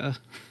me on Twitter.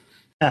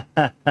 There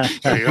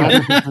you go.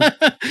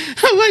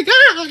 Oh my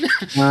god!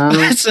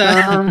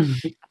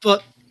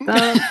 But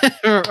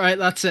right,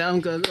 that's it. I'm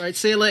good. Right,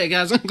 see you later,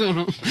 guys. I'm going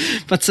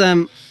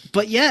home.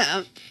 But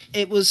yeah,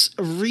 it was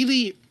a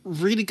really,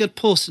 really good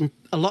post, and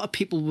a lot of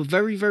people were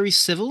very, very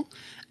civil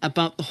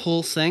about the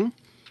whole thing,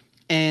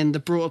 and they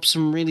brought up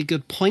some really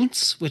good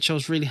points, which I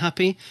was really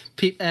happy.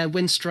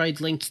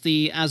 Winstride linked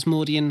the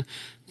Asmodean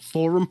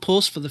forum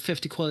post for the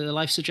 50 quality of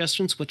life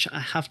suggestions, which I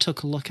have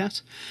took a look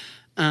at.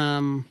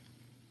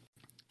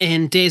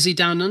 And DayZ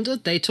Down Under,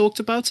 they talked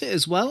about it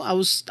as well. I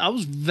was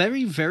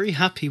very, very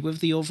happy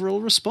with the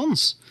overall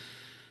response.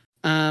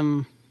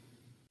 I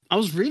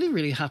was really,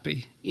 really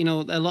happy. A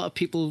lot of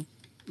people,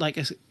 like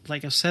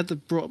I said, they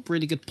brought up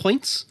really good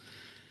points.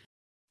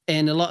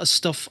 And a lot of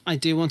stuff I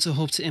do want to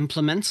hope to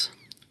implement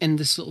in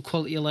this little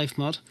quality of life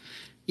mod.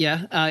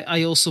 Yeah,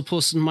 I also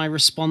posted my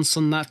response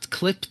on that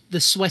clip,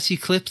 the sweaty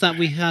clip that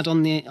we had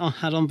on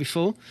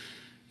before,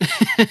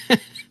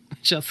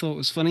 which I thought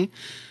was funny.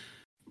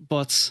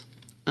 But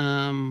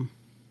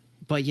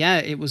yeah,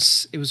 it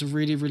was a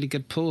really, really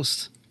good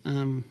post.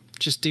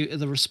 Just due to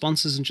the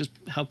responses and just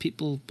how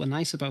people were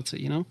nice about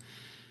it, You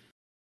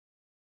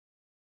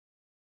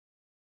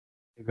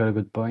got a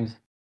good point.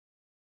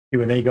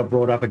 Q&A got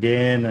brought up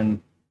again,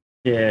 and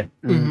yeah.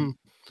 Mm-hmm.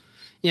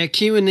 Yeah,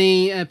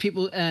 Q&A,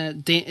 people,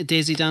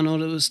 Daisy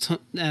Downloader was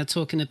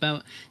talking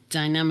about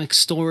dynamic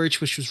storage,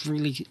 which was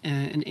really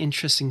an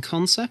interesting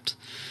concept.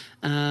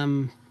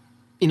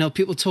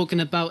 People talking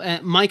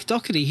about Mike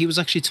Doherty. He was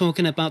actually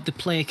talking about the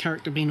player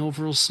character being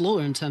overall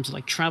slower in terms of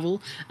like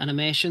travel,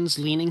 animations,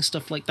 leaning,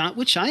 stuff like that,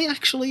 which I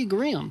actually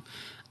agree on.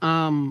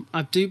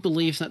 I do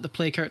believe that the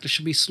player character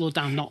should be slowed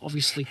down, not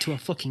obviously to a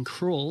fucking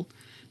crawl,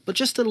 but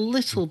just a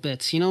little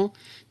bit, to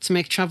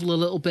make travel a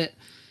little bit.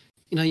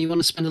 You want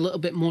to spend a little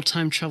bit more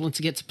time traveling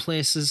to get to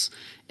places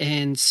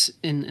and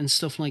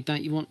stuff like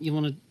that. You want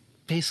to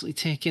basically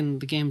take in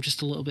the game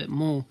just a little bit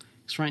more,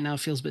 because right now it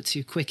feels a bit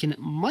too quick, and it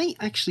might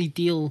actually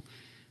deal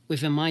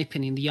with, in my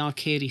opinion, the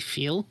arcadey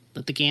feel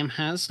that the game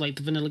has, like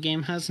the vanilla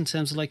game has, in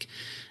terms of like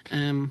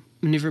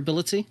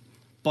maneuverability.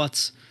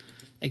 But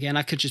again,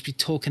 I could just be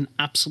talking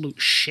absolute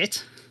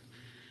shit.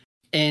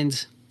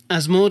 And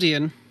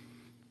Asmodean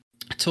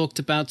talked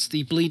about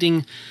the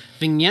bleeding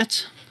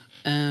vignette.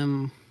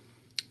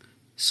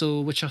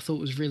 Which I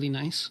thought was really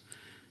nice.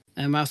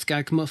 Mouth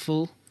gag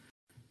muffle,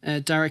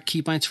 direct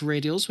keybind to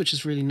radials, which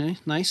is really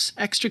nice.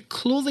 Extra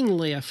clothing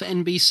layer for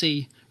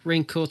NBC,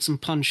 raincoats and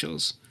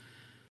ponchos.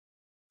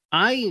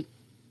 I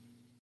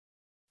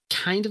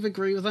kind of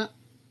agree with that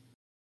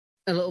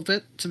a little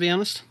bit, to be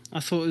honest. I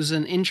thought it was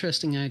an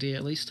interesting idea,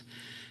 at least.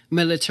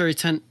 Military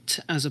tent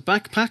as a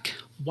backpack.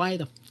 Why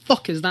the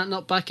fuck is that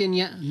not back in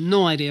yet?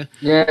 No idea.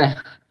 Yeah.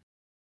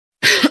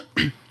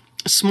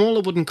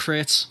 Smaller wooden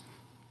crates.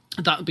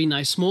 That would be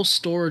nice. More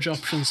storage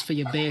options for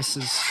your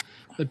bases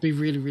would be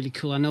really, really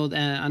cool. I know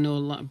a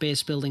lot of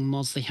base building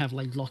mods, they have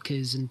like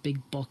lockers and big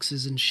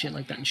boxes and shit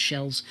like that and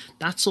shelves.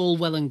 That's all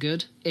well and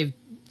good. If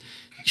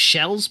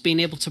shelves, being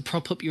able to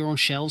prop up your own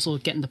shelves or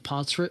getting the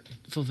parts for it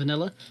for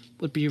vanilla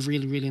would be a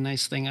really, really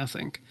nice thing, I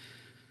think.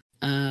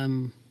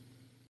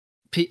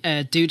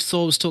 Dude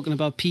Thor was talking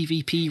about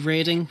PvP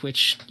raiding,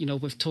 which,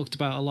 we've talked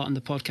about a lot in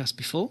the podcast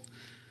before.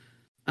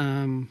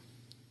 And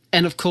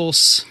of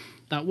course,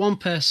 that one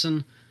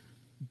person...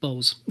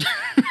 bows.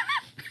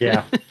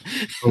 Yeah.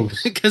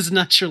 Because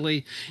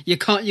naturally you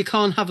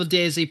can't have a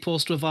Daisy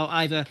post without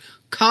either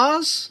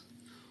cars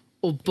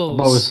or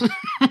bows.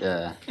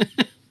 Yeah.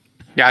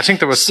 Yeah, I think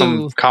there was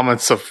some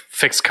comments of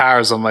fixed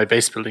cars on my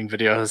base building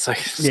video. It's like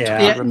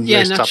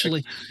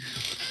naturally.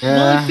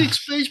 Yeah. My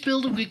fixed base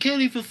building, we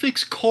can't even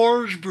fix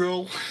cars,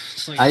 bro.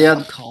 It's like,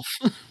 fuck off.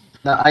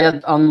 I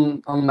had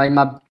on my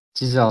map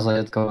teasers, I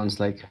had comments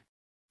like,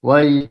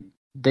 why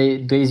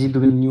Daisy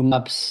doing new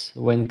maps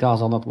when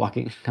cars are not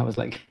working? I was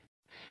like,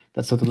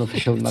 that's not an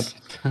official map.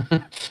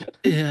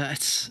 Yeah,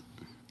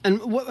 and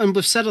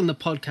we've said on the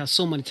podcast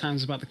so many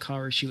times about the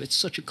car issue. It's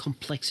such a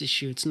complex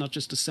issue. It's not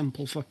just a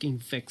simple fucking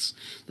fix.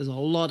 There's a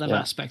lot of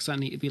aspects that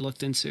need to be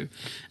looked into,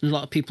 and a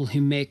lot of people who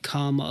make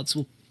car mods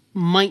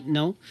might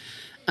know.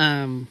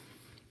 From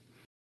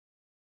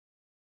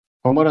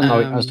what I know,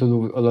 it has to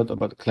do a lot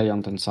about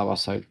client and server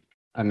side.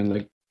 I mean,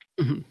 like,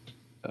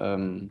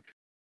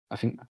 I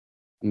think.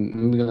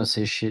 I'm gonna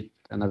say shit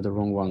and have the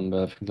wrong one,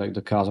 but I think like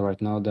the cars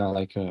right now, they're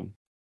like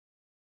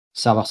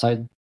server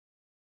side.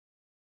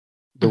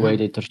 The way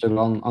they touch the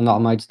ground. On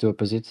Arma, it's the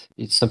opposite.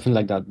 It's something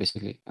like that,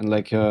 basically. And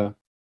like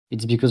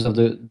it's because of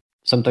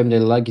sometimes they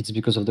lag, it's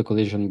because of the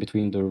collision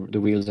between the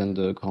wheels and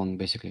the ground,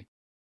 basically.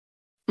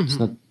 It's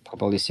not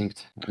properly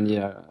synced. And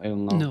yeah, I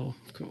don't know. No,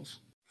 of course.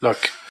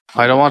 Look,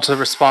 I don't want a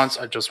response.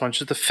 I just want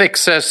you to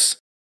fix it.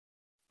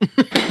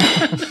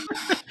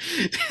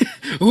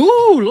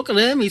 Ooh, look at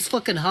him. He's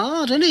fucking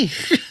hard, isn't he?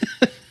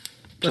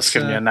 Just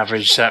give me an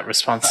average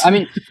response. I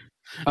mean,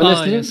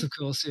 honestly, yes, of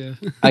course, yeah.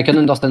 I can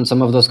understand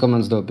some of those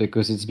comments, though,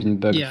 because it's been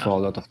bugged for a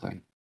lot of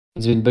time.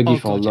 It's been buggy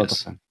for a lot of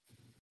time.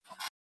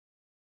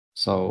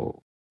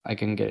 So, I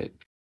can get it.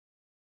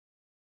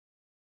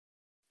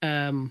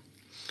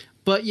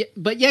 But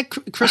yeah,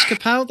 Chris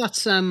Kapow,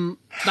 that's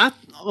that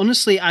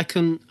honestly,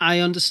 I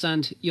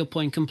understand your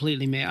point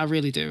completely, mate. I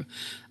really do.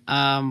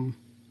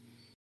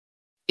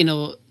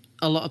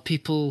 A lot of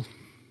people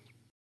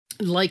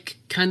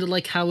kind of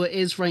like how it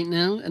is right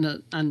now,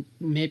 and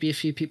maybe a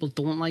few people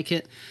don't like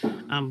it.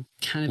 I'm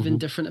kind of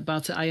indifferent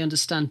about it. I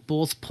understand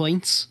both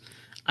points.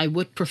 I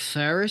would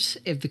prefer it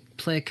if the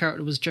player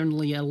character was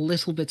generally a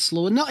little bit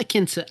slower, not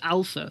akin to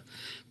Alpha,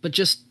 but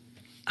just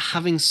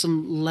having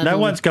some level. No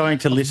one's going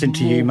to listen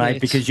to you,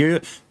 mate, because you're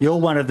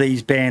one of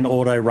these banned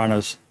auto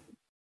runners,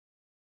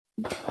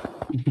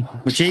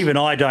 which even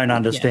I don't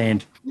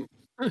understand. Yeah.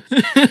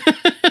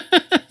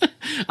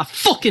 I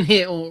fucking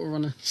hate auto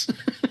runners.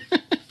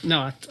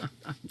 No,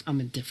 I'm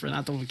indifferent.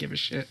 I don't give a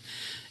shit.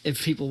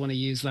 If people want to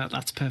use that,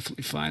 that's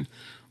perfectly fine.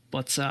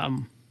 But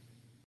no,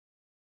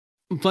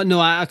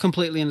 I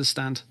completely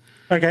understand.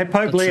 Okay,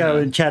 Pope Leo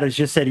in chat has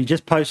just said he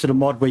just posted a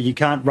mod where you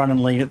can't run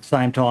and lean at the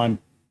same time.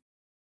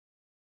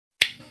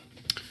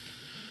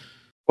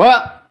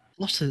 What?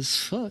 What as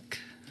fuck?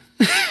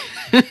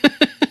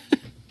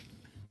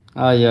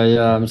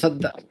 Yeah.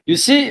 You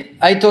see,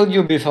 I told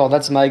you before,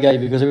 that's my guy,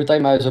 because every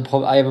time I have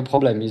a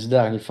problem, he's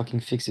there and he fucking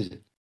fixes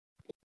it.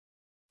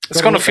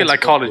 It's going to feel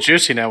like Call of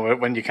Duty now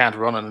when you can't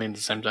run and lean at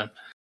the same time.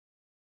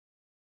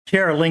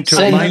 share a link to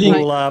it, mate.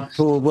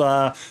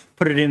 We'll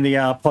put it in the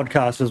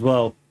podcast as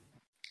well.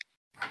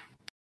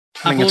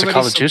 I think it's a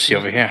Call of Duty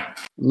over here.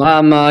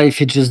 Mama, if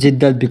he just did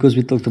that because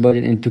we talked about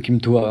it and it took him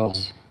 2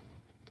 hours.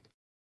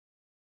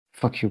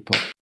 Fuck you,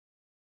 Pop.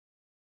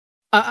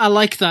 I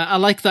like that. I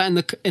like that in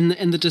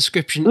the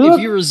description. If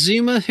you're a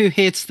Zoomer who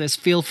hates this,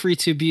 feel free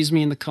to abuse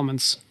me in the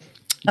comments.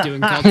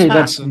 Doing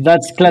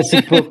that's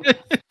classic Pop.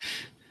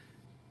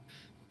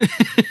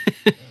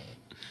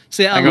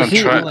 See,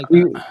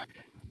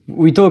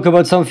 we talk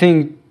about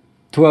something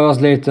 2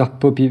 hours later.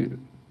 Pop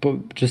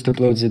just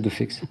uploads it to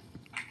fix.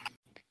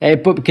 Hey,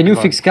 Pop, can you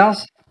fix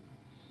cars?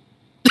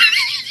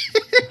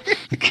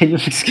 Can you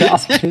fix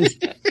cars, please?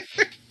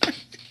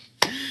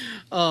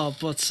 Oh,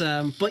 but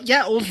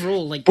yeah,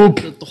 overall, like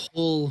the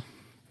whole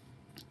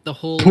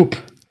Poop.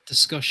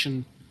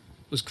 discussion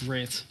was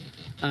great.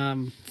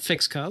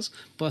 Fix cars,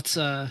 but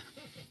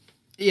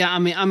yeah, I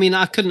mean,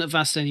 I couldn't have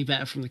asked any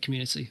better from the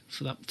community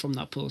from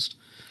that post.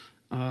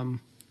 It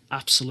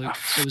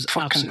was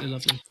absolutely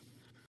lovely.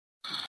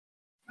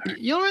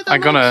 You all right?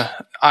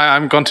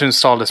 I'm going to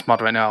install this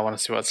mod right now. I want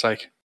to see what it's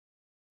like.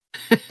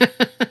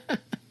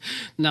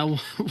 No,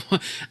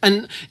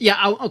 and yeah,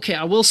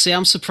 I will say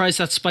I'm surprised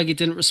that Spaggy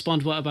didn't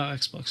respond. What about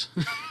Xbox?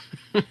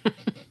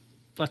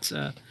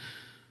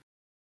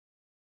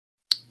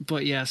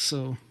 but yeah,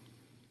 so.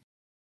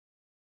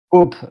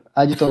 Poop,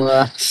 add it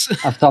on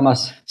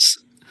Thomas.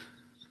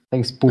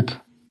 Thanks, Poop.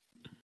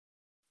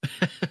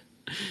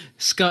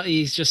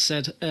 Scotty's just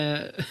said,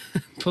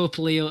 Pope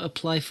Leo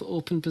apply for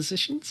open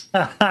positions.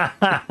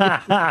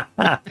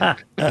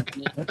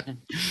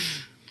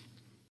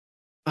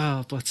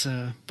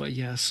 But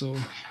yeah, so.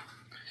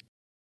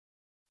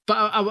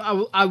 But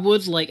I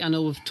would like. I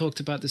know we've talked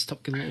about this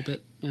topic a little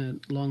bit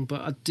long,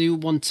 but I do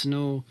want to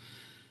know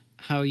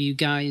how you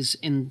guys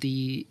in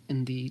the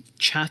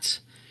chat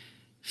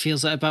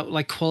feels about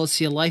like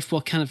quality of life.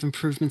 What kind of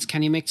improvements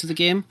can you make to the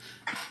game?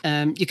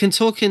 You can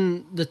talk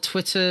in the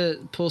Twitter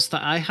post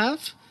that I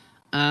have,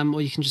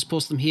 or you can just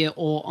post them here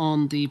or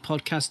on the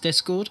podcast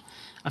Discord.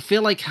 I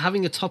feel like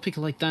having a topic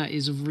like that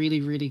is really,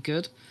 really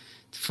good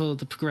for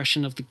the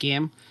progression of the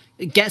game.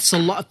 It gets a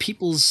lot of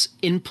people's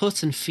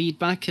input and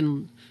feedback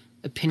and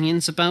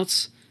opinions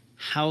about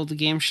how the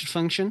game should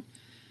function,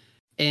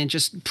 and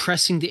just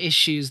pressing the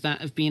issues that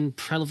have been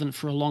prevalent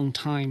for a long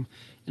time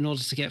in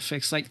order to get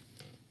fixed. Like,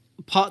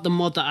 part of the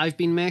mod that I've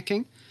been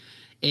making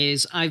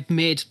is I've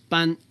made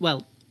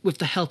with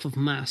the help of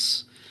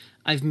Mass,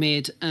 I've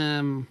made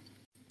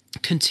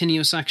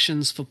continuous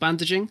actions for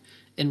bandaging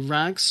in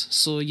rags,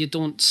 so you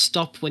don't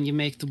stop when you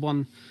make the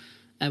one.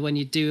 When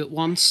you do it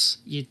once,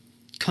 you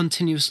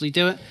continuously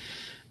do it.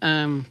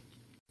 I'm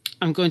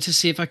going to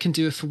see if I can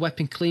do it for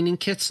weapon cleaning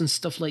kits and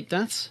stuff like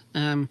that.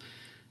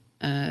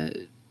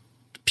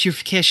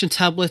 Purification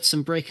tablets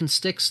and breaking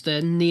sticks,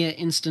 they're near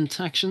instant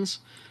actions.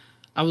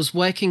 I was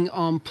working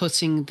on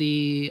putting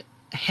the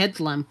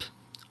headlamp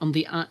on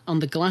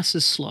the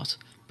glasses slot,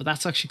 but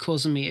that's actually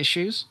causing me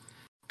issues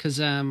because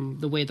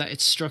the way that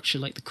it's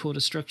structured, like the code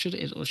is structured,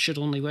 it should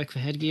only work for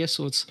headgear,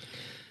 so it's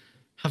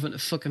having to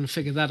fucking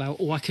figure that out.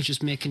 Or I could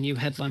just make a new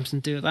headlamp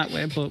and do it that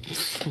way, but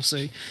we'll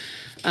see.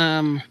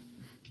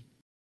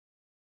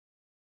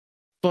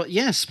 But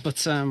yes,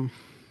 Quentin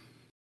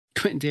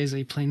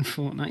Daisy playing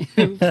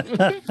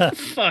Fortnite.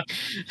 Fuck.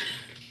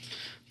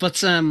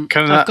 But I've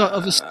got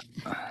other.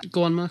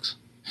 Go on, Max.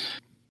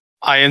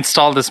 I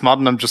installed this mod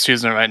and I'm just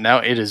using it right now.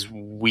 It is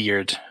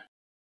weird.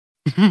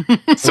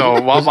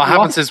 So what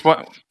happens is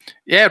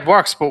it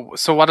works. But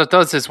so what it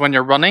does is when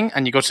you're running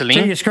and you go to lean,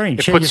 share your screen.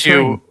 It puts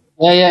you.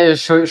 Yeah.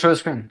 Show your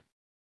screen.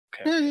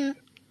 Okay. Yeah.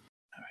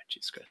 All right.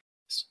 Jeez, good.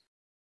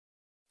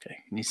 Okay.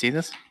 Can you see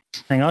this?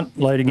 Hang on.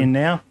 Loading in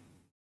now.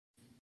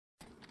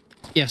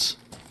 Yes.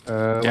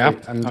 Yeah.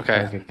 Wait,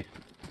 okay.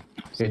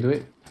 Do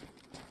it.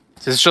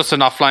 This is just an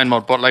offline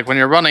mode, but like when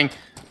you're running,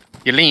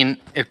 you lean,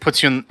 it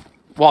puts you in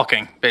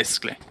walking,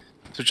 basically.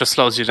 So it just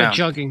slows you down. Or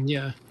jogging,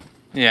 yeah.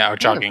 Yeah, or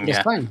jogging, that's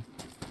fine.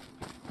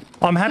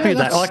 I'm happy with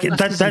that. Like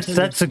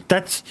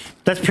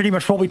that's pretty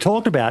much what we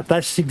talked about.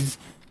 That's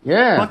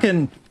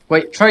fucking.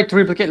 Wait, try to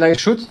replicate like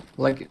shoot,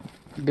 like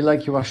be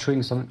like you are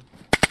shooting something.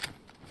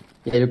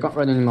 Yeah, you can't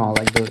run anymore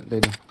like they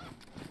do.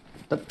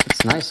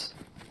 That's nice.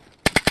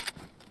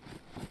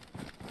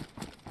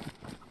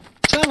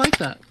 So I like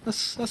that.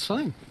 That's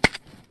fine.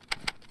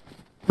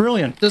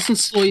 Brilliant. Doesn't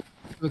slow you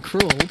to a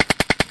crawl.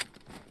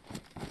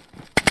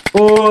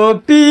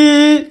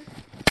 Poppy!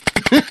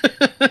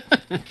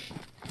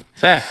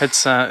 Yeah,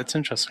 it's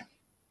interesting.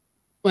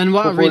 And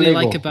what I really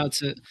like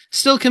about it,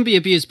 still can be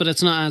abused, but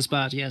it's not as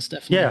bad. Yes,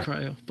 definitely. Yeah.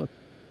 Cryo, but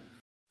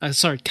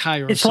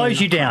Cairo. It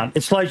slows you down.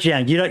 It slows you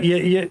down.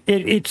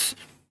 It's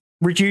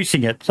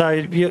reducing it. So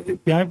you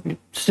know,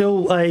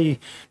 still a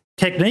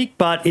technique,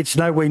 but it's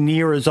nowhere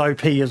near as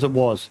OP as it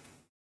was.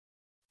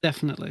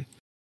 Definitely.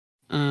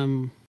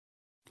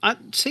 I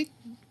see.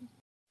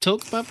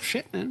 Talk about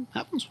shit, man.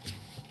 Happens.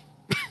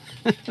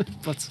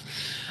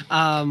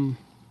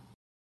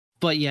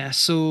 But yeah.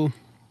 So,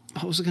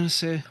 what was I gonna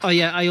say? Oh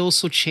yeah, I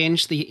also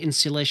changed the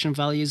insulation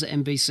values at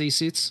NBC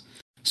suits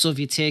So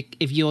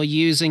if you're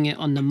using it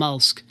on the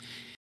Malsk,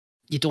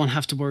 you don't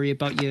have to worry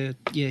about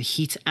your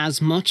heat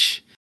as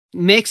much.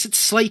 Makes it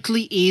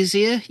slightly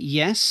easier,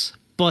 yes,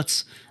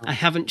 but I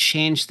haven't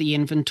changed the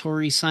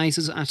inventory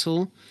sizes at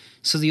all.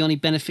 So the only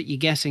benefit you're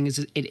getting is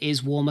it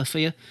is warmer for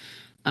you.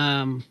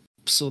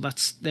 So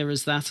there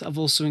is that. I've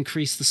also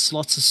increased the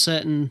slots of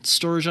certain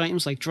storage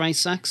items like dry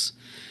sacks,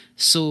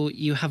 so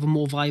you have a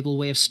more viable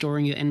way of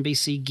storing your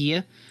NBC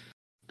gear,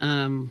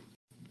 and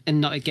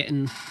not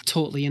getting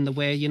totally in the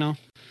way, you know.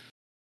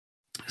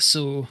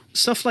 So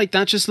stuff like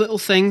that, just little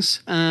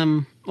things.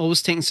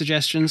 Always taking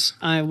suggestions.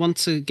 I want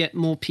to get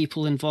more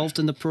people involved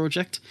in the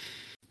project,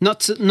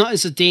 not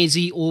as a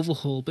DayZ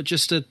overhaul, but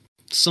just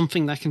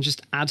something that can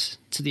just add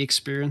to the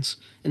experience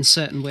in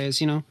certain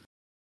ways, you know.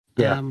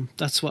 Yeah,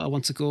 that's what I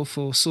want to go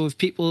for. So if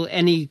people,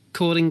 any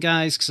coding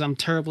guys, because I'm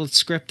terrible at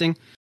scripting,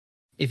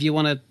 if you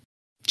want to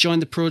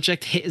join the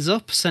project, hit us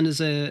up. Send us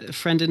a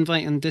friend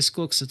invite on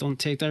Discord, because I don't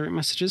take direct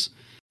messages.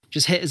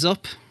 Just hit us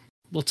up.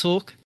 We'll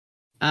talk.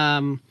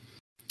 And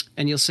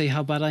you'll see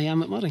how bad I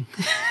am at modding.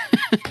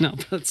 No,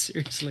 but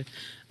seriously.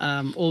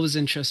 Always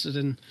interested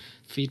in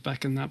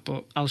feedback and that,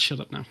 but I'll shut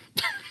up now.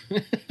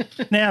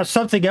 Now,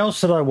 something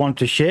else that I want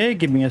to share.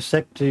 Give me a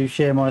sec to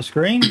share my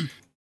screen.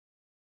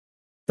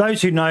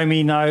 Those who know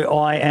me know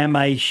I am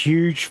a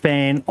huge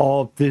fan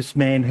of this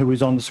man who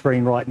is on the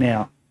screen right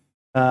now,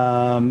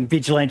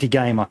 Vigilante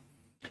Gamer.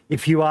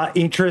 If you are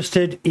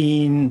interested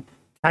in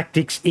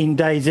tactics in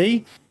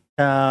DayZ,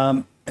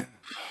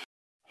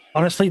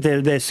 honestly,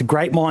 there's some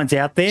great minds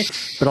out there,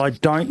 but I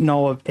don't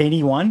know of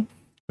anyone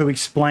who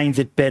explains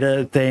it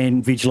better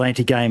than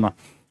Vigilante Gamer.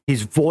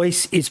 His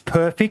voice is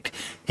perfect.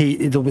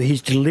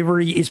 His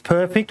delivery is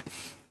perfect.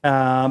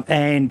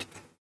 And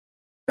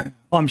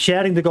I'm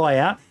shouting the guy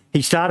out.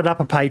 He started up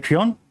a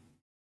Patreon.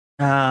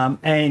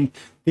 And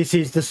this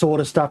is the sort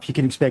of stuff you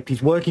can expect.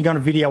 He's working on a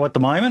video at the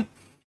moment.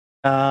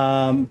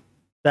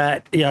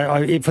 That, you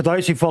know, for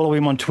those who follow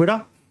him on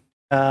Twitter,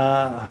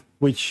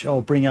 which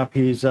I'll bring up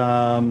his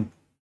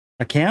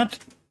account,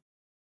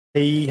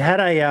 he had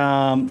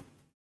a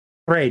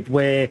thread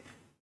where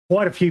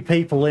quite a few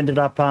people ended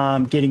up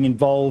getting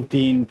involved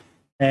in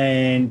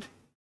and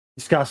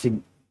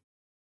discussing.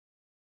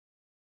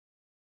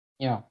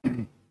 Yeah.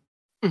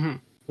 Mm-hmm.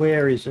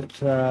 Where is it?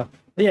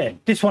 Yeah,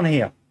 this one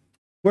here.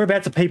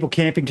 Whereabouts are people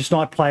camping to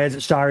snipe players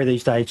at Starry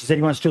these days? Does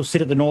anyone still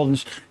sit at the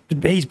Northerns?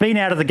 He's been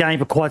out of the game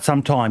for quite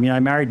some time. You know,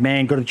 married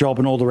man, got a job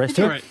and all the rest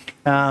of it.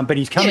 But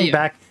he's coming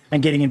back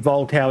and getting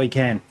involved how he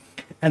can.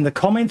 And the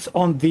comments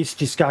on this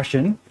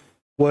discussion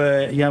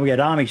were, you know, we had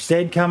Amish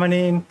Zed coming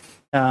in,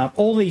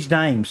 all these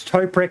names,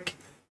 Toprek,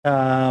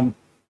 you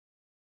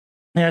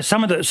know,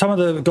 some of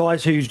the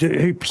guys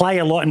who play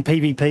a lot in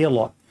PvP a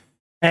lot.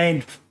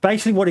 And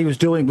basically what he was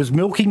doing was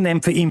milking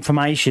them for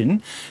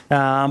information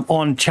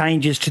on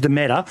changes to the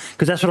meta,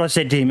 because that's what I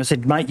said to him. I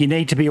said, mate, you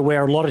need to be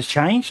aware a lot has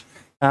changed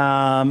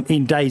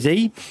in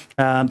DayZ.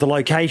 The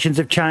locations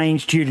have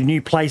changed due to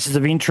new places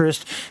of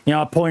interest. You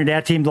know, I pointed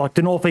out to him, like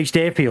the Northeast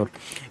Airfield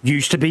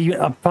used to be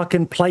a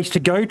fucking place to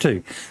go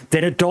to.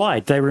 Then it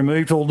died. They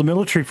removed all the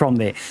military from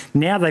there.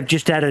 Now they've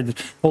just added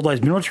all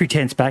those military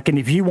tents back, and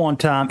if you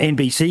want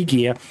NBC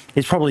gear,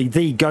 it's probably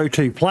the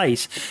go-to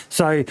place.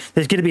 So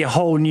there's going to be a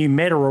whole new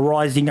meta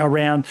arising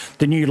around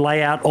the new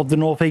layout of the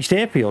Northeast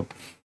Airfield.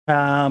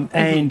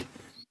 And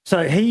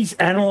so he's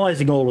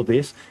analysing all of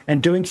this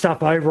and doing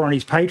stuff over on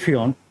his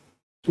Patreon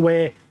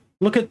where,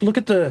 look at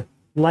the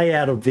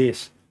layout of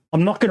this.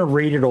 I'm not going to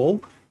read it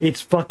all.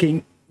 It's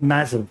fucking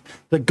massive.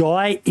 The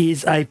guy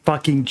is a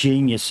fucking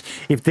genius.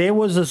 If there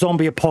was a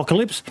zombie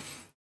apocalypse,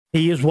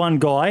 he is one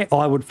guy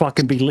I would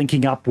fucking be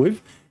linking up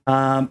with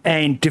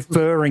and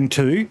deferring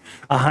to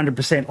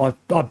 100%.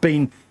 I've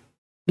been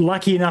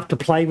lucky enough to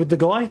play with the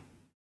guy.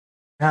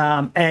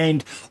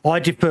 And I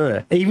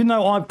defer. Even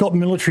though I've got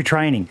military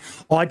training,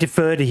 I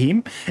defer to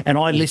him and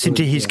I listen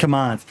to his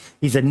commands.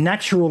 He's a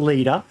natural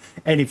leader,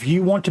 and if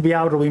you want to be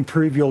able to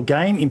improve your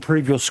game,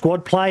 improve your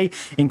squad play,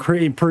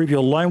 improve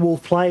your lone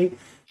wolf play,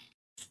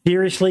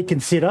 seriously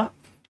consider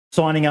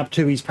signing up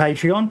to his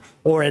Patreon,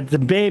 or at the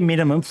bare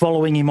minimum,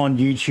 following him on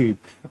YouTube.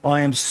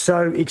 I am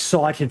so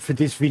excited for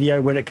this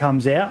video when it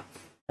comes out.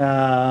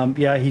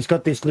 Yeah, he's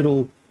got this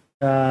little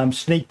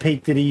sneak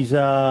peek that he's...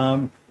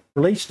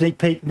 release, sneak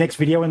peek, next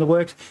video in the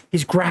works.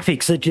 His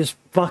graphics are just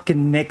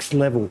fucking next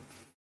level.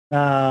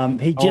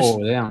 He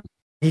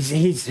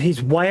just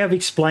his way of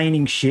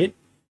explaining shit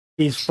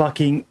is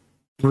fucking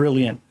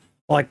brilliant.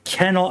 I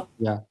cannot.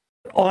 Yeah.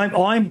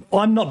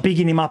 I'm not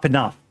bigging him up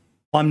enough.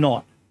 I'm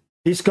not.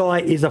 This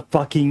guy is a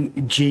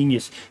fucking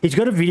genius. He's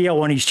got a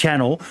video on his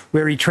channel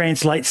where he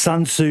translates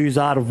Sun Tzu's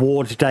Art of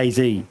War to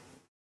DayZ.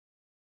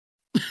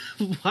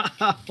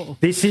 Wow.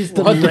 This is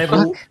the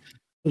level.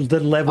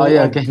 The level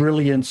of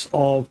brilliance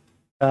of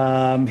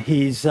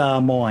his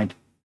mind.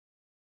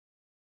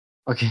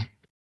 Okay.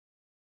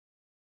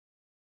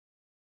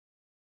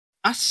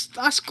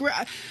 That's great.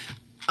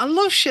 I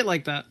love shit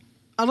like that.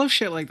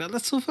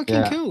 That's so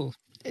fucking cool.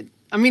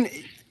 I mean,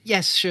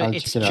 yes, sure,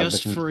 it's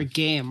just for a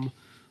game,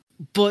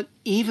 but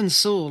even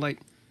so, like,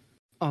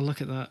 oh,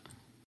 look at that.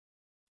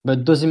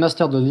 But does he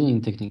master the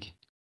leaning technique?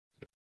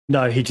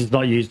 No, he does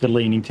not use the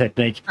leaning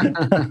technique.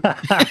 That's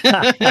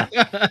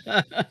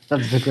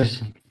the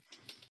question.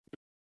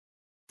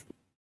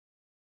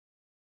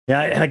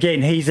 Yeah,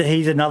 again, he's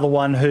another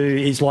one who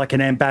is like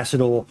an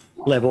ambassador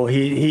level.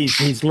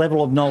 His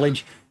level of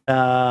knowledge.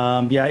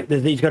 Yeah,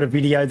 he's got a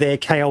video there.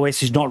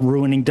 KOS is not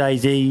ruining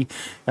DayZ.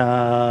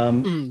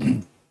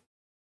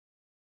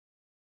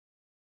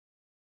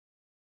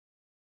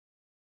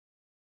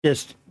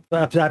 Just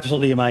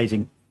absolutely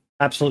amazing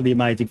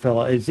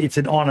fella. It's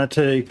an honour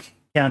to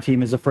count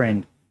him as a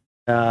friend.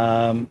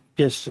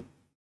 Just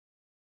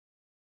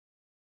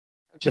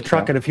the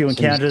truck had a few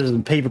encounters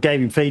and people gave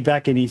him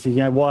feedback, and he said, you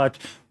know, why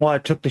I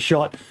took the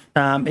shot.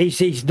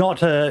 He's not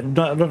he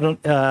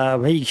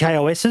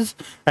KOSs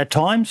at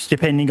times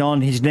depending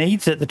on his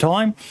needs at the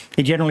time.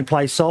 He generally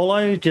plays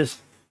solo.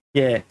 Just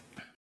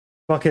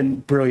fucking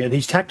brilliant.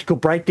 His tactical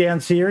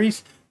breakdown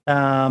series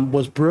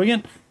was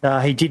brilliant.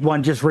 He did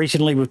one just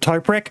recently with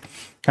Toprek,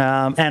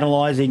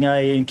 analysing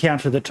an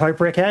encounter that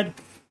Toprek had,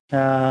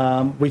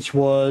 which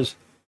was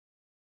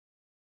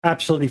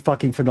absolutely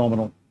fucking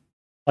phenomenal.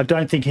 I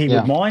don't think he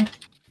would mind.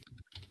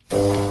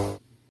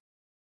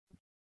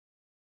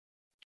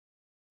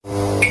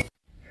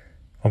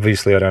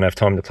 Obviously, I don't have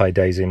time to play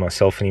DayZ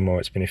myself anymore.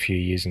 It's been a few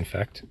years, in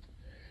fact.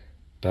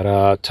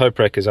 But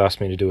Toprek has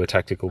asked me to do a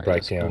tactical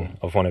breakdown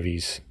of one of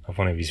his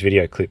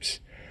video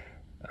clips.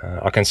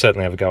 I can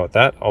certainly have a go at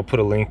that. I'll put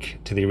a link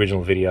to the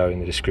original video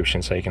in the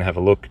description so you can have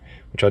a look,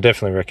 which I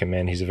definitely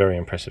recommend. He's a very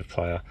impressive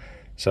player.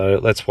 So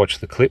let's watch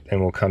the clip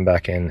and we'll come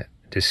back and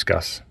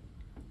discuss.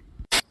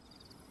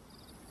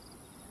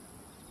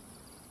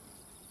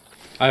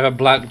 I have a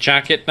black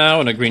jacket now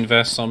and a green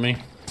vest on me.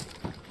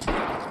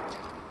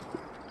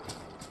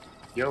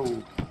 Yo,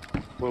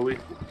 where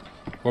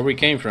we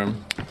came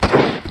from?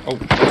 Oh,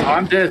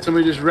 I'm dead.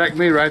 Somebody just wrecked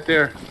me right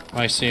there.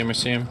 I see him.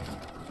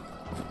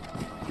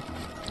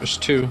 There's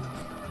two.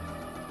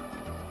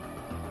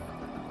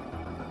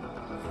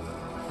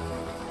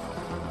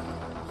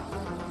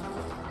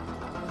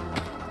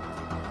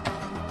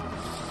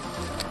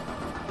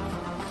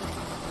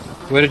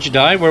 Where did you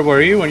die? Where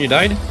were you when you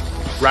died?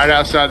 Right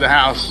outside the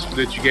house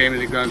that you gave me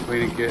the gun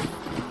cleaning kit.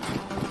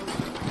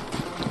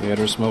 Yeah,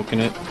 they're smoking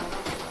it.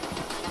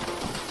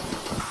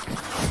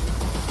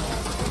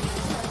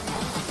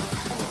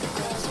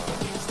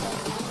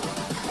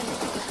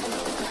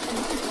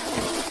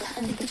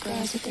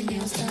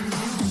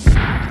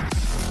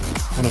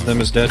 One of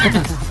them is dead.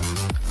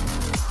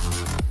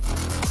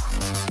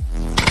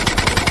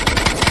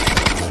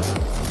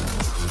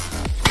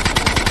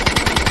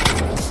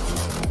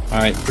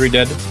 Alright, 3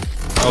 dead.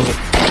 That was it.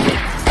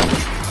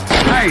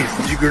 Nice!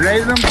 Did you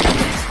grenade them?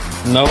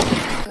 No.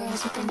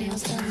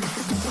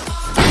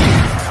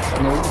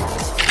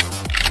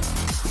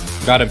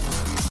 Got him.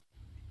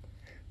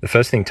 The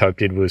first thing Tope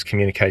did was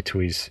communicate to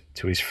his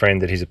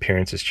friend that his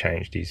appearance has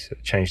changed. He's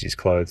changed his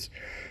clothes.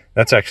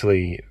 That's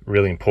actually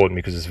really important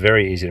because it's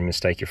very easy to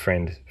mistake your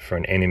friend for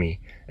an enemy,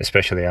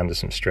 especially under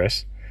some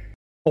stress.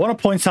 I want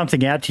to point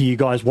something out to you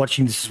guys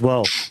watching this as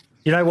well.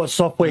 You know what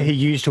software he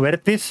used to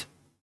edit this?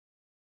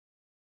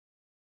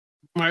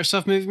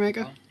 Microsoft Movie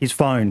Maker? His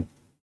phone.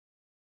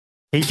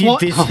 He did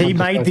this. He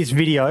made this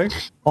video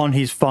on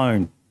his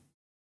phone.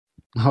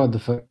 How the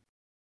fuck?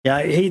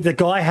 Yeah, the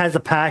guy has a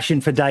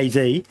passion for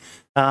DayZ.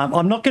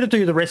 I'm not going to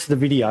do the rest of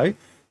the video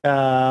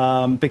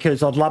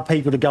because I'd love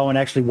people to go and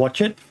actually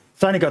watch it.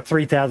 It's only got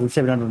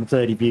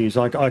 3,730 views.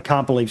 I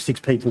can't believe 6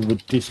 people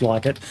would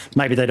dislike it.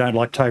 Maybe they don't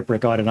like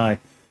Toprek. I don't know.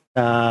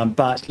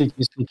 But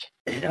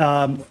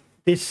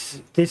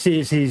this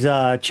is his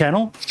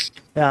channel.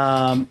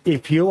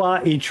 If you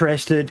are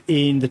interested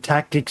in the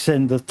tactics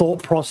and the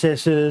thought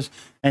processes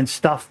and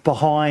stuff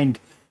behind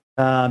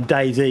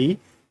DayZ,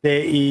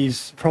 there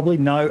is probably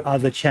no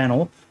other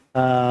channel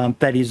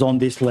that is on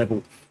this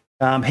level.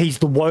 He's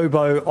the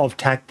Wobo of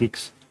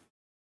tactics.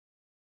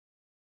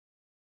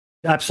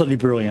 Absolutely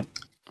brilliant.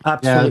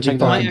 Absolutely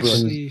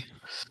brilliant.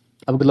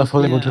 I would love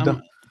Hollywood to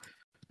do.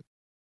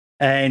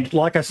 And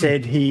like I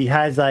said, he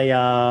has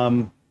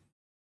a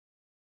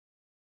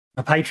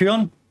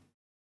Patreon.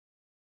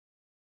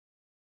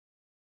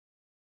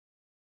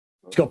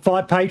 He's got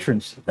 5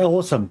 patrons.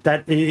 Awesome.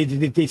 That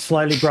it's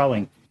slowly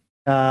growing.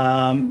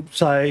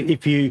 So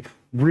if you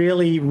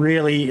really,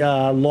 really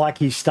like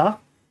his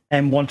stuff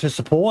and want to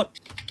support,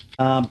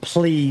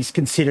 please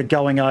consider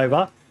going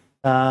over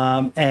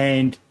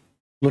and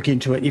look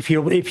into it. If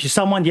you're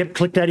someone,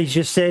 click that he's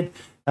just said,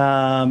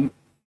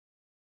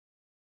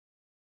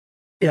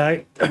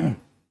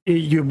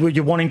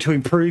 you're wanting to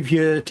improve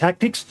your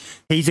tactics,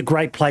 he's a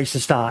great place to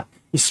start,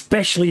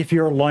 especially if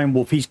you're a lone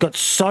wolf. He's got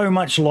so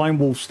much lone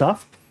wolf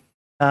stuff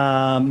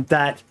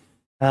that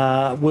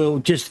will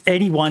just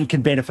anyone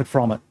can benefit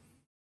from it.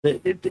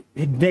 The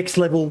next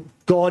level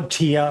god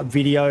tier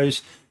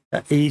videos.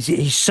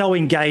 He's so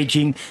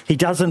engaging. He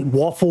doesn't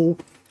waffle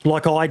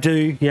like I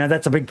do. You know,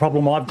 that's a big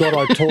problem I've got.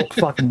 I talk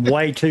fucking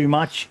way too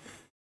much.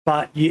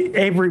 But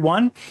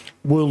everyone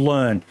will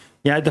learn.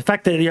 You know, the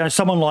fact that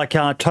someone like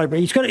Toby,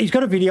 he's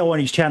got a video on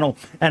his channel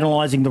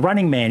analysing the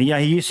Running Man.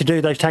 He used to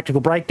do those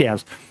tactical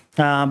breakdowns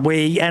where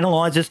he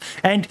analyses,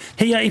 and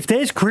if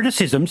there's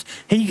criticisms,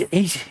 he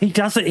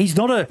does it. He's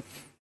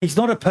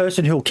not a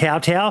person who'll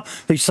kowtow,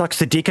 who sucks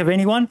the dick of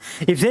anyone.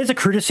 If there's a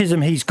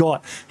criticism he's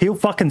got, he'll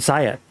fucking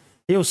say it.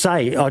 He'll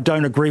say, I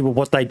don't agree with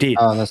what they did.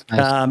 Oh, that's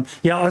nice.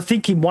 I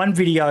think in one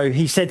video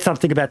he said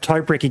something about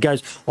Toprek. He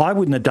goes, I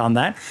wouldn't have done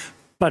that.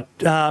 But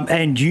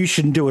and you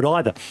shouldn't do it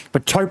either.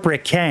 But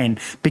Toprek can,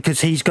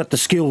 because he's got the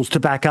skills to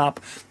back up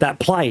that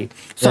play.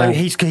 So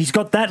he's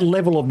got that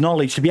level of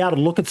knowledge to be able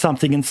to look at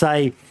something and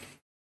say,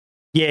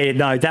 yeah,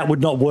 no, that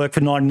would not work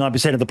for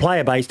 99% of the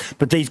player base,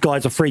 but these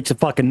guys are freaks of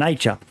fucking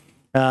nature.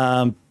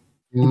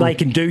 They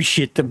can do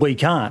shit that we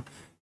can't.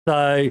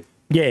 So,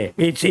 yeah,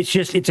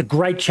 it's a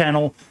great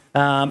channel,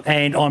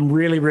 and I'm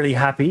really, really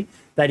happy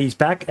that he's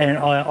back, and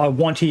I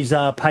want his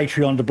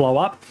Patreon to blow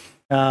up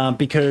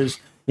because...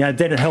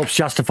 then it helps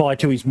justify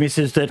to his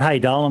missus that, hey,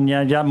 darling,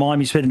 you don't mind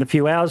me spending a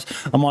few hours.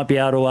 I might be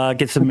able to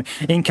get some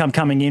income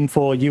coming in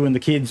for you and the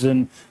kids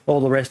and all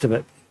the rest of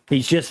it.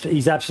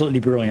 He's absolutely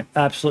brilliant.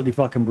 Absolutely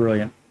fucking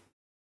brilliant.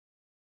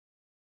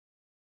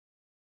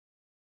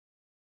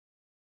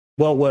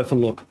 Well worth a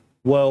look.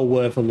 Well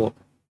worth a look.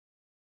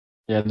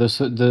 Yeah,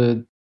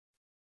 the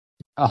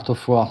Art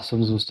of War,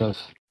 some of those stuff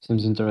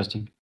seems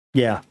interesting.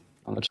 Yeah.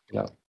 I'll check it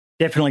out.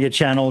 Definitely a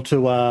channel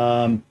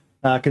to...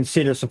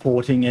 consider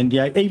supporting, and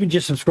even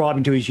just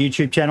subscribing to his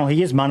YouTube channel.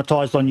 He is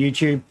monetized on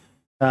YouTube,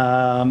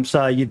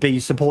 so you'd be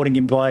supporting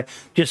him by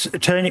just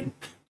turn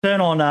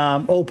on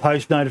all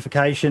post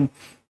notification,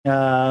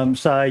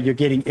 so you're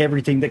getting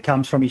everything that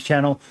comes from his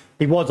channel.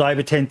 He was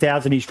over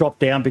 10,000. He's dropped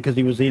down because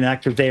he was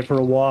inactive there for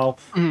a while,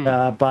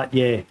 but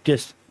yeah,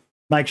 just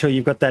make sure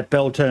you've got that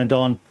bell turned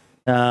on.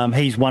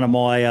 He's one of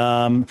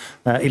my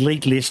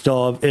elite list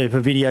of, if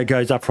a video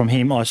goes up from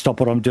him, I stop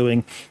what I'm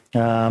doing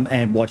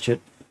and watch it,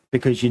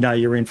 because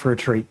you're in for a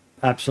treat.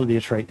 Absolutely a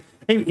treat.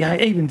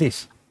 Even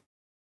this,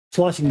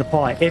 slicing the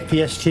pie,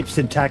 FPS tips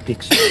and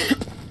tactics,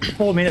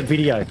 4-minute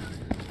video.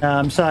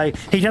 So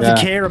he doesn't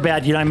care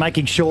about,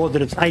 making sure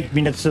that it's 8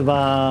 minutes of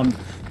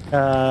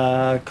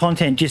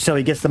content just so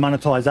he gets the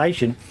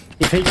monetization.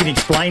 If he can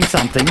explain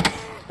something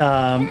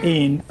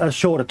in a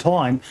shorter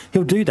time,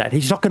 he'll do that.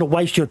 He's not going to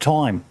waste your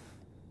time.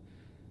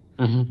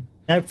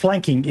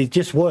 Flanking, it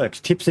just works.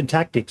 Tips and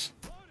tactics.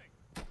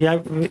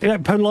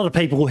 A lot of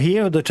people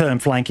hear the term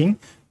flanking,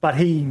 but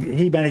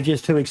he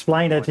manages to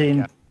explain it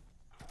in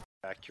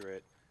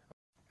accurate,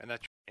 and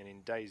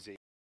in DayZ.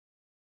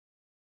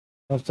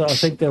 So I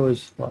think there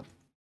was what?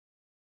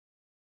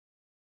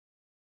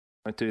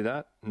 Don't do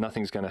that.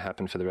 Nothing's going to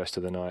happen for the rest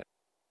of the night.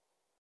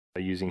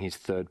 Using his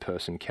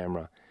third-person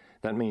camera,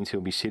 that means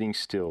he'll be sitting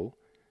still,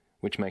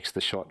 which makes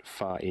the shot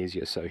far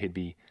easier. So he'd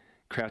be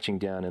crouching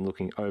down and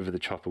looking over the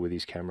chopper with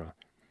his camera.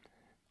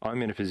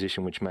 I'm in a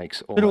position which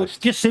makes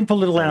almost... Just simple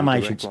little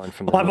animations. I've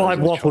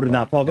waffled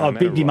enough. I've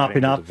bigged him up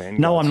enough.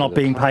 No, I'm not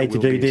being paid to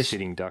do this.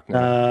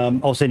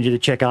 I'll send you the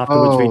check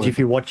afterwards, Vince, if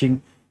you're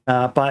watching.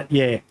 But,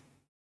 yeah.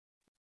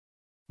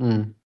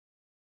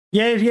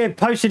 Yeah,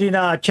 post it in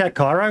chat,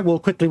 Cairo. We'll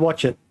quickly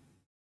watch it.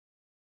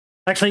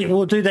 Actually,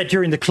 we'll do that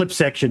during the clip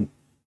section.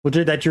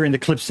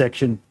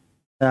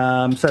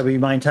 So we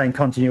maintain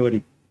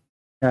continuity.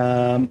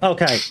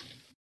 Okay.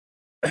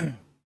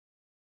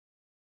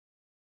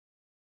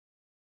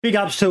 Big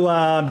ups to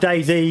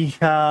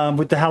DayZ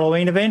with the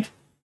Halloween event.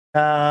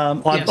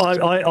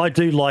 I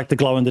do like the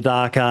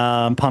glow-in-the-dark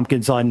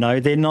pumpkins. I know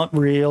they're not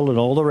real and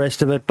all the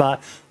rest of it,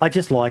 but I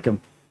just like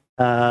them.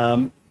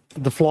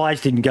 The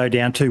flies didn't go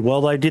down too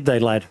well, though, did they,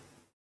 lad?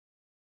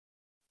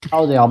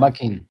 Oh, they are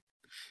back in.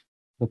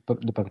 The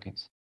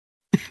pumpkins.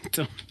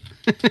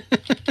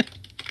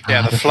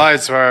 Yeah, the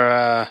flies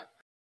were...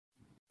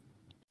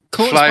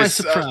 caught by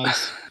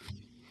surprise.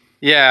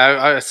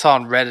 Yeah, I saw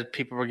on Reddit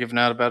people were giving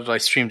out about it. I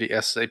streamed it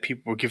yesterday.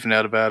 People were giving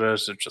out about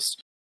it.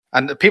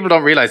 And people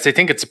don't realize, they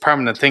think it's a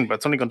permanent thing, but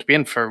it's only going to be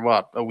in for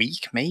a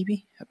week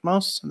maybe at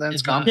most, and then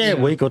it's gone. Yeah, a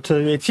week or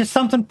two. It's just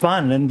something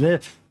fun, and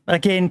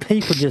again,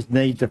 people just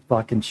need to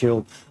fucking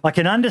chill. I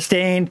can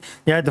understand,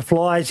 the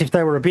flies, if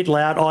they were a bit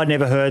loud. I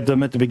never heard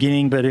them at the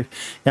beginning, but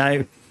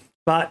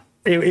but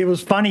it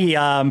was funny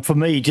for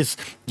me, just,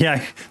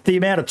 the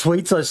amount of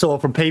tweets I saw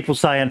from people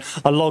saying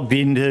I logged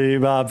into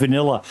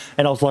vanilla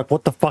and I was like,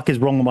 what the fuck is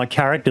wrong with my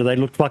character? They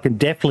looked fucking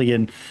deathly.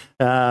 And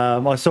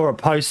I saw a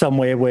post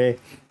somewhere where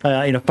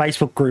in a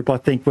Facebook group, I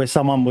think, where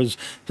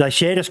they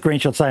shared a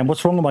screenshot saying,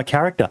 what's wrong with my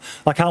character?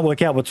 I can't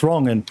work out what's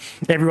wrong. And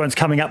everyone's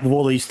coming up with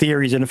all these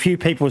theories. And a few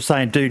people were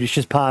saying, dude, it's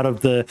just part of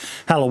the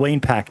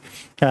Halloween pack.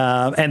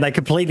 And they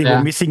completely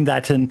were missing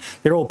that. And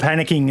they're all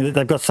panicking that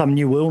they've got some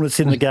new illness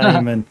in the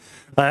game. And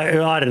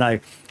I don't know.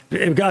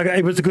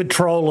 It was a good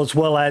troll as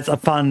well as a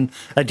fun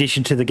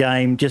addition to the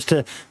game, just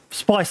to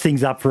spice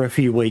things up for a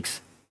few weeks.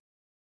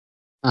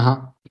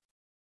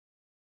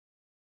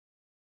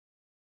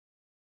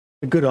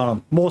 Good on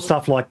them. More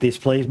stuff like this,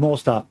 please. More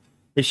stuff.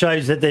 It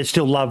shows that there's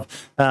still love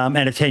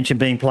and attention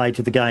being played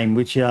to the game,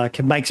 which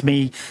makes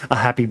me a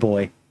happy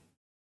boy.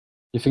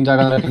 You think they're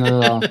gonna make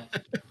another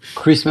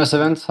Christmas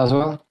event as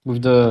well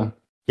with the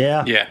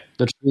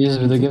the trees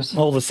with the gifts?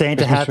 All the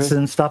Santa Christmas hats tree?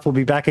 and stuff will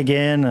be back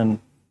again, and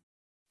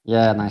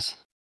Yeah, nice.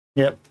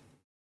 Yep.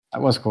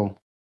 That was cool.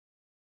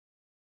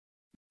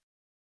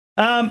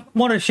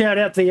 Want to shout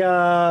out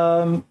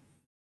the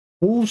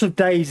Wolves of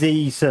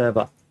DayZ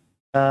server.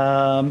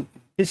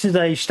 This is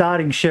a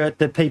starting shirt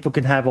that people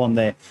can have on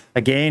there.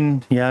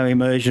 Again,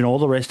 immersion, all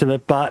the rest of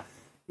it. But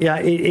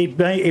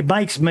it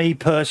makes me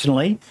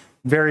personally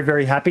very,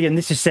 very happy. And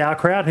this is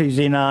Sauerkraut, who's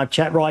in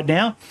chat right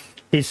now,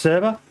 his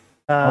server.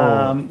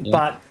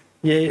 But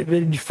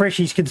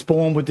freshies can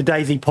spawn with the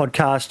DayZ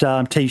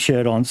podcast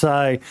T-shirt on.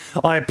 So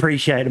I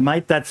appreciate it,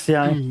 mate. That's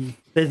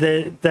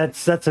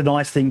that's a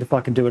nice thing to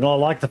fucking do. And I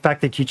like the fact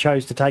that you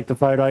chose to take the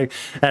photo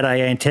at a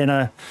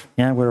antenna.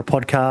 We're a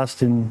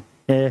podcast, and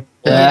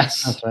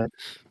that's right.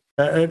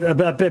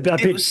 A bit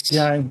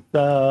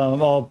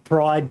of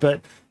pride,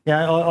 but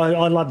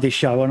I love this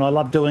show and I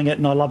love doing it,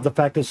 and I love the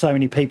fact that so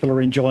many people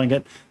are enjoying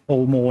it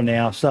all more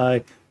now.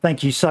 So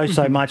thank you so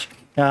much.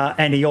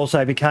 And he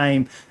also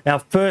became our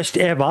first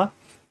ever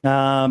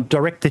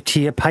director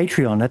tier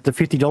Patreon at the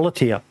 $50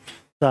 tier.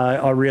 So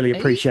I really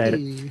appreciate it.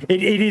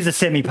 It is a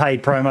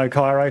semi-paid promo,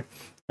 Cairo,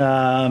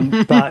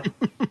 but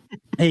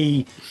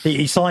he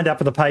signed up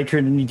for the Patreon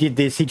and he did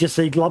this. He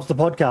loves the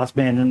podcast,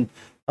 man, and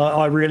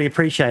I really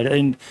appreciate it.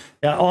 And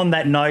on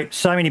that note,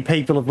 so many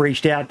people have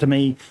reached out to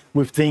me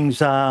with things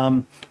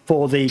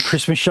for the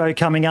Christmas show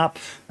coming up.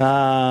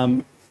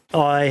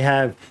 I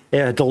have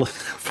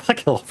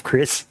fuck off,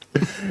 Chris.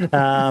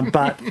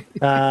 But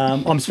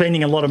I'm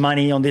spending a lot of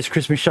money on this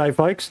Christmas show,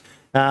 folks,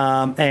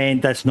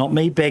 and that's not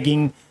me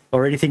begging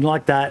or anything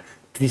like that.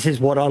 This is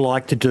what I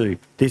like to do.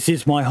 This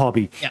is my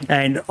hobby. Yep.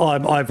 And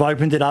I've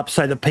opened it up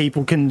so that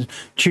people can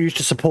choose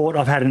to support.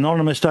 I've had an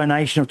anonymous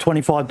donation of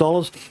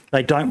 $25.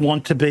 They don't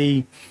want to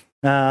be...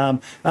 check out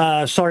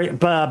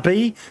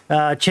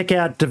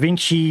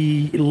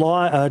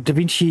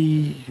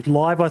DaVinci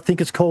Live, I think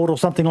it's called, or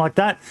something like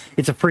that.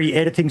 It's a free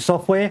editing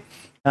software.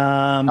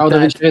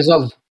 DaVinci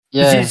Resolve.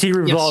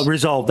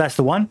 Resolve, that's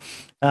the one.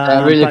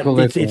 Really cool.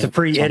 It's a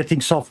free editing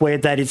software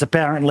that is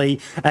apparently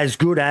as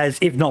good as,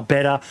 if not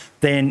better,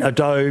 than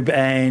Adobe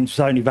and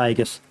Sony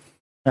Vegas.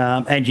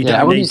 And you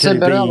don't need to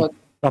be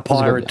a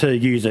pirate to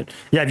use it.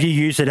 Yeah, have you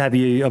used it? Have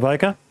you,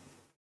 Avoca?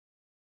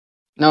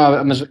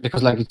 No,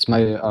 because it's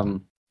my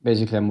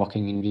basically I'm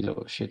working in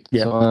video shit.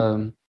 Yeah.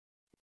 So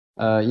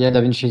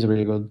DaVinci is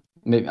really good.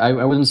 Maybe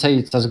I wouldn't say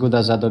it's as good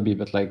as Adobe,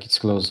 but it's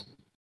close.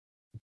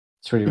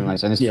 It's really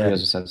nice, and it's free,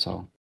 as you said.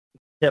 So.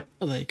 Yep.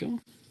 Oh, there you go.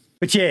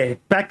 But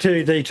back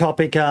to the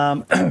topic.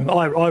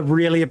 I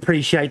really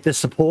appreciate the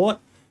support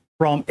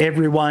from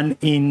everyone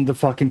in the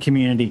fucking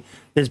community.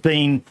 There's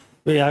been,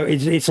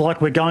 it's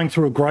like we're going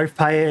through a growth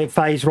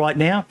phase right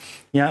now.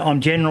 I'm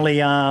generally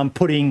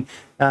putting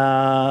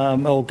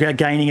or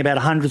gaining about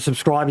 100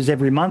 subscribers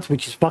every month,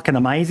 which is fucking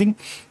amazing.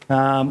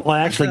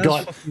 I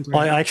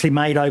actually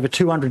made over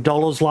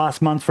 $200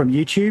 last month from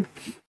YouTube,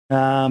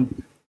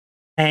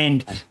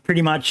 and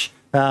pretty much.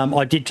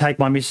 I did take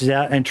my missus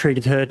out and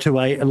treated her to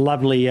a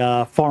lovely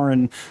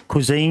foreign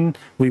cuisine.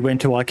 We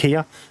went to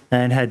IKEA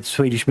and had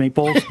Swedish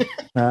meatballs.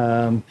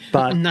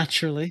 But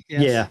naturally,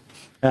 yes.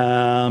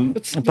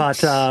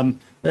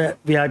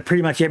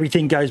 Pretty much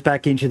everything goes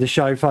back into the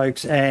show,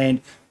 folks.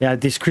 And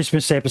this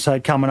Christmas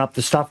episode coming up,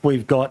 the stuff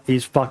we've got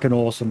is fucking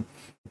awesome.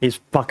 It's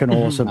fucking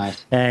awesome.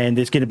 Nice. And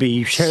there's going to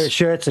be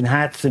shirts and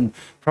hats and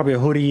probably a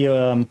hoodie.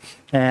 I'm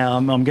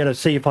going to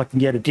see if I can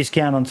get a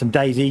discount on some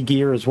DayZ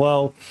gear as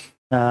well.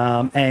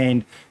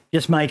 And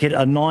just make it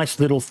a nice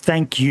little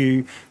thank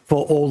you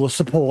for all the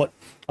support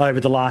over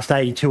the last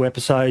 82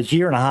 episodes,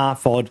 year and a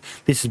half odd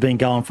this has been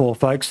going for,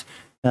 folks.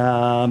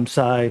 Knows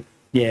how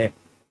to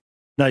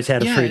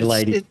treat a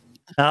lady.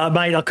 Mate,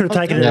 I could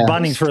have taken her to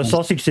Bunnings for a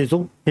sausage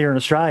sizzle here in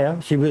Australia.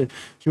 She would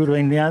have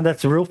been,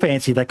 that's real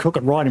fancy. They cook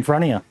it right in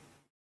front of you.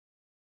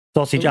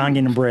 Sausage,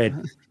 onion, and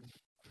bread.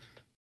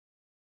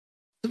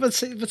 But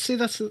see,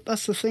 that's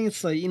the thing.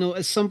 It's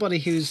as somebody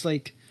who's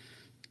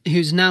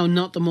now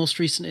not the most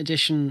recent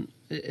addition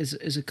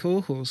as a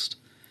co-host,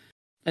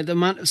 the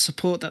amount of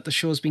support that the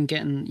show's been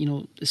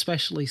getting,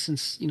 especially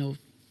since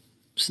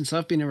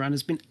I've been around,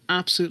 has been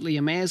absolutely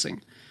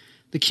amazing.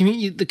 The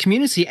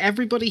community,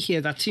 everybody here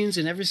that tunes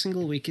in every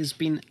single week has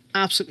been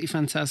absolutely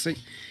fantastic.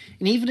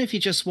 And even if you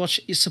just watch,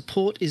 your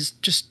support is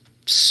just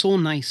so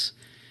nice.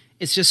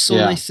 It's just so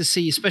nice to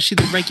see, especially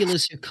the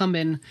regulars who come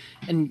in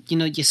and,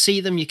 you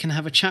see them, you can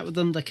have a chat with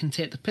them, they can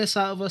take the piss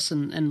out of us,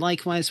 and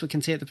likewise we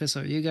can take the piss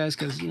out of you guys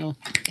because,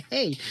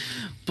 hey.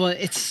 But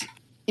it's,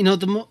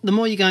 the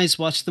more you guys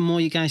watch, the more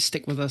you guys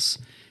stick with us,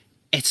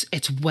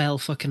 it's well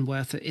fucking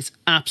worth it. It's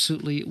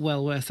absolutely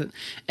well worth it.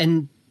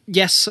 And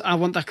yes, I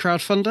want that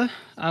crowdfunder.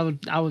 I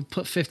would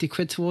put 50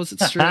 quid towards it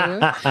straight away.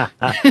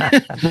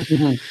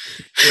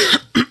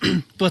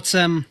 But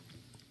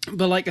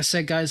like I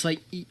said, guys,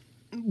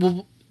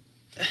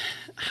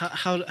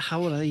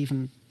 how would I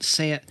even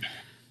say it?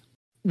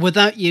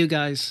 Without you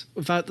guys,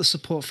 without the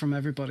support from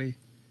everybody,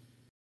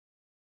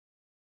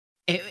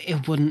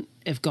 it wouldn't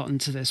have gotten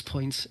to this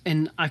point.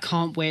 And I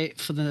can't wait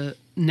for the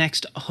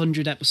next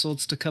 100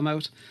 episodes to come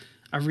out.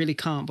 I really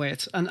can't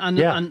wait. And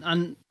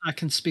I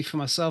can speak for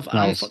myself.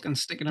 Nice. I'm fucking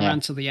sticking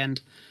around till the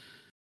end.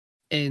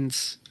 And,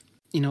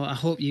 you know, I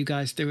hope you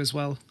guys do as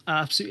well. I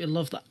absolutely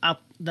love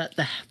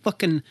the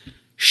fucking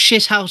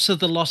shit out of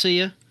the lot of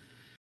you.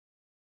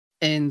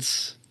 And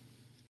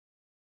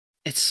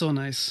it's so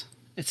nice.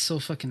 It's so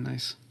fucking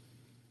nice.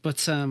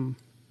 But,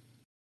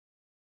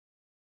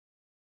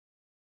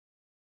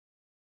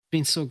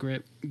 been so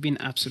great. Been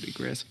absolutely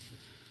great.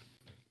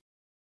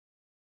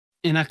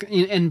 And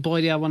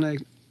Boydie, I want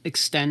to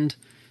extend,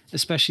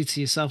 especially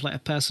to yourself, like a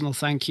personal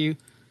thank you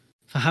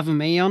for having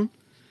me on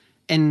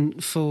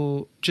and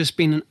for just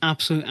being an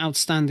absolute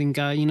outstanding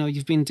guy. You know,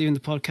 you've been doing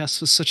the podcast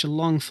for such a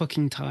long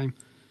fucking time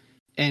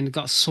and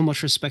got so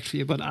much respect for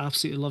you, but I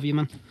absolutely love you,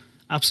 man.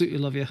 Absolutely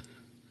love you.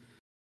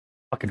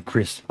 Fucking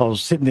Chris. I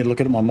was sitting there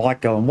looking at my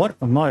mic going, what?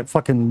 Am I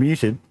fucking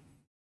muted?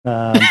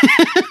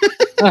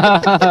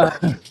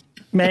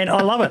 Man,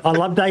 I love it. I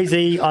love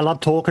DayZ. I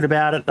love talking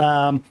about it.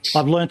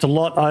 I've learnt a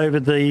lot over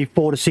the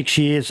 4 to 6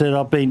 years that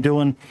I've been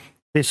doing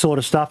this sort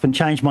of stuff and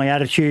changed my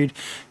attitude.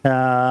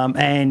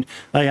 And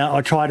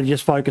I try to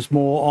just focus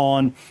more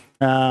on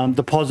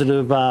the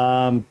positive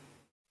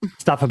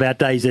stuff about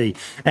DayZ.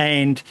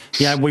 And,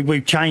 you know,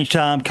 we've changed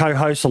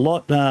co-hosts a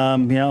lot. You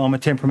know, I'm a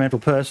temperamental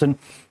person.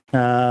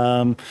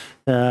 I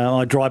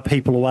drive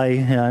people away.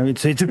 You know,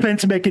 it's a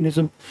defense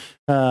mechanism.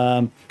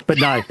 But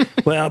no,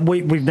 well,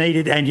 we've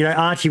needed, and you know,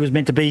 Archie was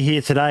meant to be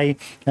here today,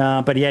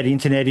 but he had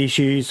internet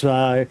issues.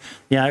 So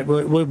you know,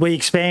 we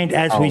expand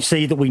as we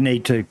see that we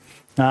need to.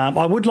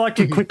 I would like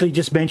to quickly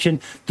just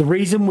mention the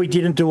reason we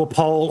didn't do a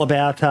poll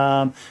about.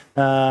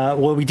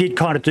 Well, we did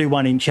kind of do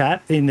one in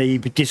chat in the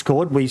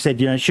Discord. We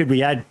said, you know, should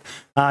we add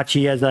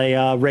Archie as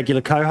a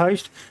regular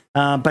co-host?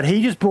 But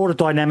he just brought a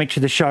dynamic to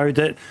the show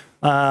that.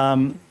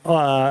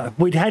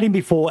 We'd had him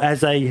before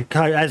as a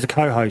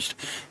co-host.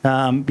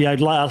 You know,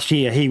 last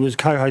year he was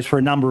co-host for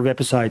a number of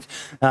episodes,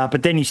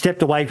 but then he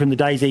stepped away from the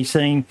DayZ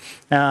scene,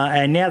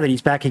 and now that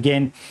he's back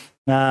again,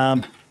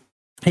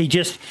 he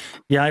just,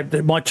 you know,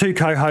 my two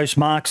co-hosts,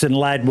 Marks and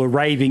Lad, were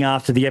raving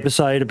after the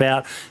episode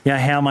about, you know,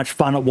 how much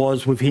fun it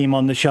was with him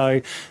on the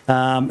show,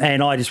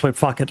 and I just went,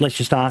 fuck it, let's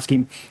just ask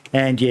him,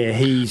 and yeah,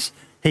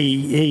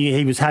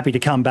 He was happy to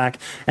come back,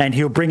 and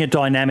he'll bring a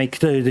dynamic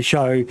to the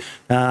show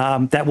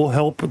that will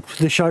help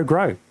the show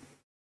grow.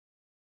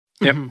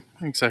 Yep,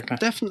 exactly.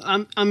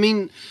 Definitely. I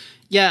mean,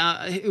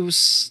 yeah, it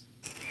was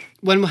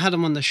when we had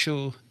him on the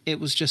show. It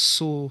was just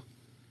so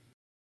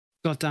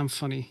goddamn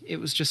funny. It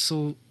was just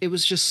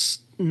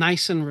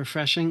nice and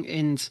refreshing,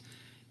 and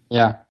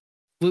yeah,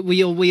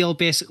 we all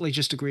basically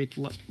just agreed.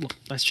 Look,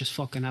 let's just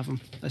fucking have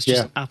him. Let's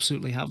just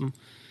absolutely have him,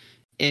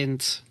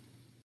 and.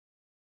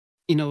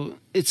 You know,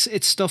 it's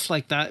stuff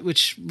like that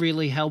which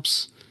really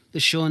helps the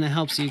show and it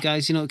helps you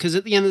guys. You know, because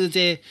at the end of the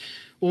day,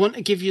 we want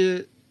to give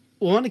you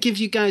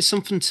guys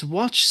something to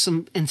watch,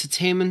 some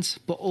entertainment,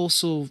 but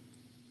also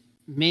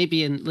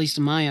maybe, at least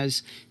in my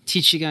eyes,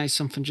 teach you guys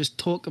something. Just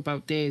talk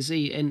about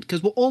DayZ, and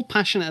because we're all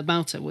passionate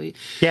about it.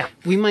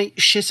 We might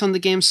shit on the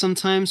game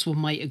sometimes. We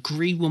might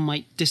agree. We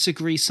might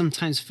disagree.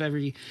 Sometimes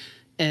very,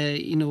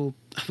 you know,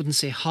 I wouldn't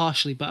say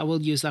harshly, but I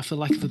will use that for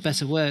lack of a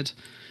better word.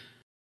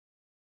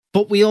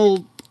 But we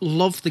all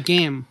love the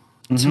game.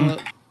 So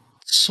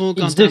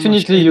it's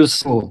definitely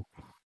useful.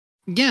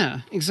 Yeah,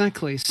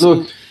 exactly. So,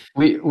 look,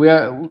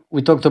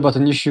 we talked about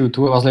an issue.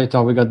 2 hours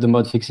later, we got the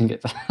mod fixing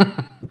it.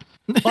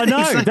 I know,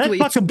 exactly.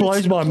 That fucking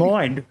blows my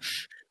mind.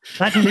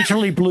 That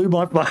literally blew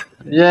my mind.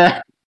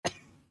 Yeah.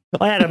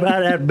 I had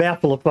a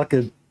mouthful of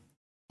fucking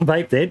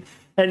vape then,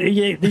 and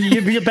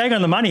you bang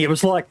on the money. It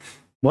was like,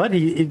 what?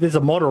 There's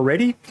a mod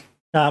already?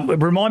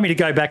 Remind me to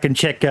go back and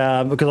check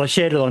because I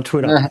shared it on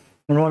Twitter. Yeah.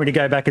 Remind me to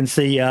go back and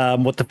see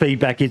what the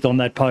feedback is on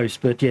that post.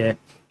 But yeah,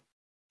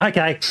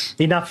 okay,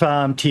 enough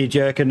tear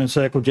jerking and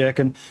circle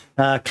jerking.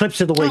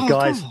 Clips of the week,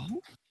 guys. God.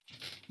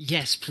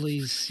 Yes,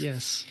 please.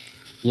 Yes.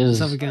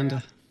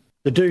 Savaganda.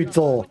 The dude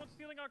Thor.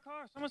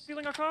 Someone's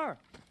stealing our car.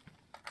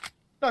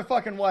 No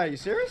fucking way. Are you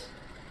serious?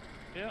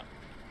 Yeah.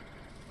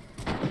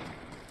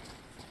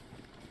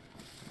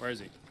 Where is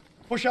he?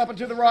 Push up and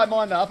to the right,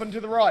 Minder. Up and to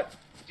the right.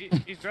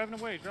 He's driving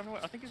away.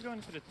 I think he's going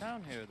into the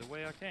town here, the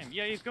way I came.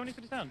 Yeah, he's going into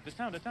the town. The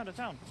town.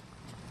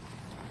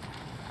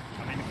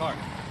 I'm in the car.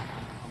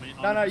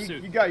 No,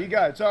 you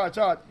go. It's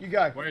alright. You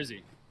go. Where is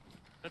he?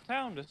 The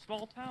town, the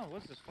small town.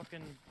 What's this,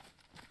 fucking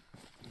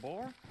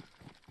boar?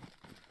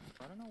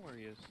 I don't know where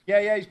he is.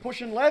 Yeah, he's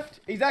pushing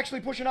left. He's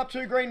actually pushing up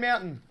to Green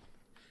Mountain.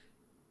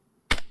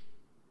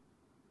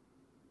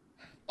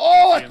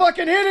 Oh, I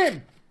fucking hit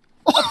him!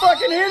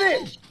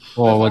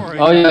 Oh, what?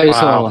 Oh yeah, you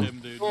saw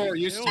one.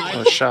 You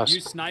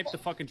sniped the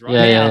fucking driver.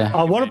 Yeah.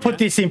 I want to put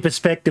this in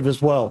perspective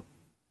as well.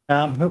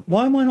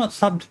 Why am I not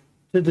subbed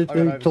to the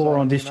dude Thor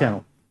on this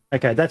channel?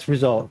 Okay, that's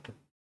resolved.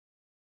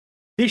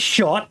 This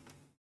shot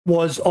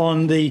was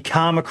on the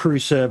Karma Crew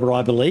server,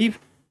 I believe.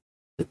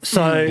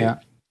 So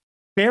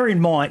bear in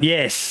mind,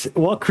 yes,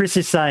 what Chris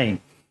is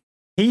saying.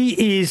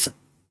 He is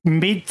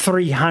mid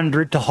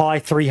 300 to high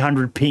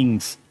 300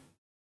 pings.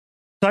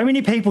 So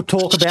many people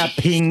talk about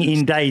ping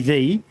in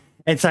DayZ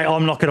and say,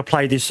 I'm not going to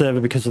play this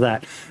server because of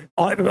that.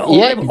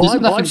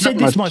 I've said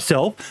this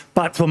myself,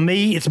 but for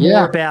me, it's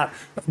more about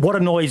what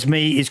annoys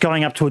me is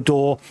going up to a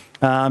door,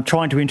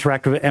 trying to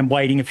interact with it and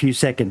waiting a few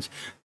seconds.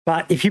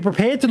 But if you're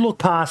prepared to look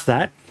past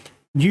that,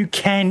 you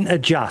can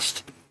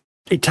adjust.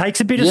 It takes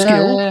a bit of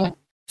skill.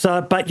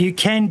 So, but you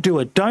can do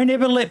it. Don't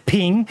ever let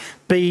ping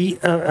be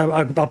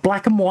a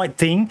black and white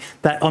thing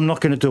that I'm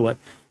not going to do it.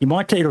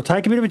 It'll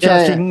take a bit of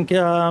adjusting,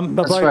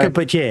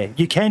 but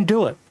you can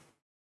do it.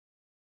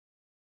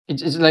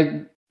 It's like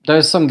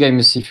there's some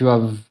games if you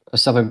have a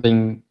server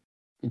ping,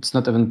 it's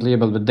not even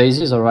playable. But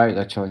DayZ is alright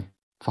actually.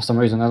 For some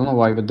reason, I don't know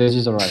why, but DayZ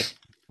is alright.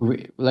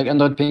 Like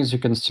Android pings, you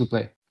can still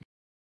play.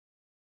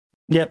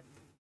 Yep,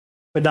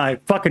 but no,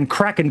 fucking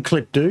Kraken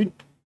clip, dude.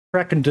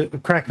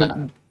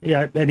 Kraken.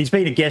 Yeah, and he's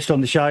been a guest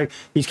on the show.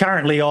 He's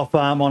currently off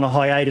on a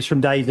hiatus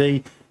from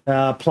DayZ,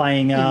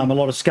 playing a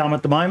lot of Scum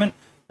at the moment.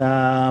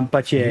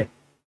 But yeah,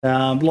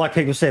 like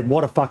people said,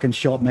 what a fucking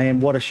shot,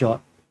 man! What a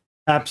shot!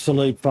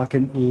 Absolute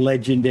fucking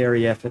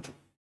legendary effort.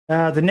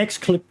 The next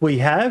clip we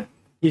have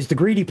is the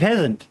Greedy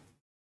Peasant.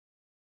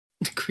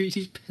 The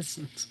Greedy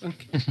Peasant.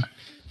 Okay.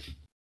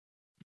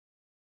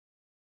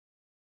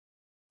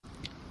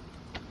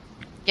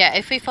 Yeah,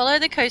 if we follow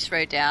the coast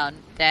road down,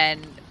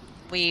 then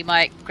we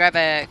might grab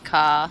a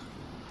car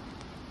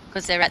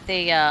because they're at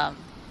the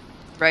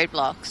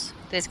roadblocks.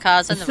 There's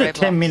cars on the roadblocks. It's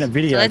a 10-minute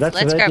video. So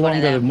that's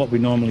longer than what we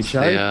normally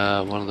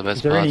show. One of the best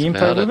Is there parts any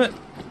info about with it?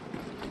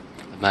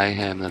 The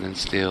mayhem that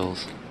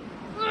instills.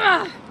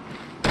 Got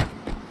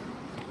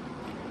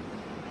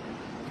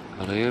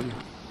him.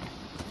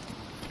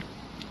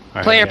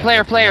 Player.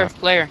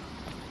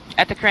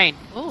 At the crane.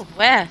 Ooh,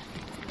 where?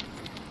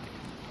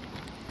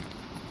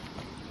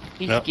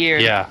 He's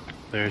geared. Yeah,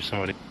 there's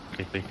somebody.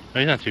 No,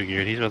 he's not too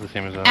geared. He's about the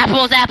same as us.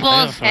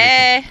 Apples!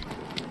 Hey!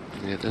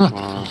 Yeah, this one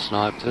on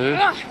snipe too.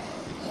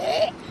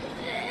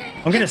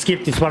 I'm going to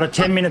skip this one. A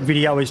 10-minute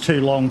video is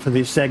too long for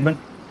this segment.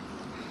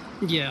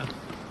 Yeah.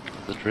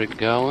 The trick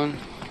going.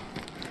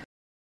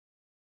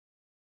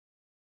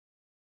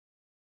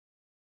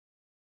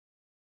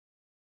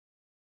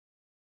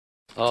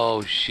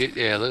 Oh shit,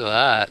 yeah, look at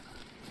that.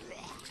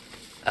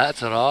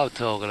 That's what I'm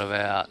talking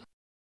about.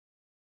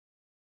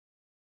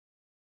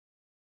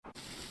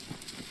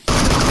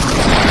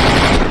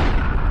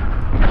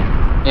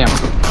 Yeah.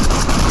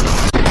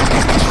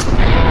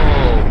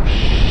 Oh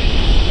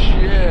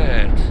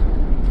shit.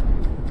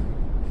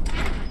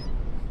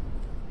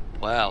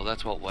 Wow,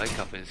 that's what wake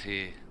up is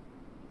here.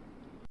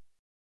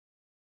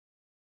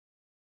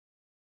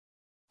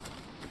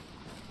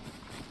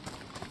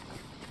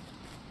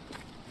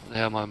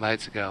 How my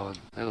mates are going.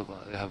 They look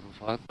like they're having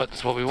fun. But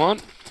that's what we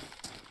want.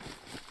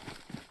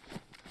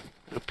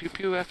 Little pew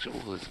pew action.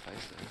 Oh, there's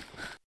space there.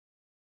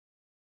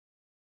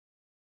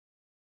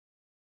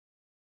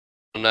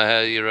 I don't know how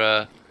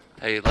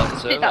you like the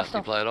server. Do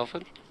you play it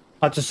often?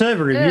 It's a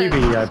server review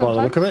video by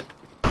the look of it.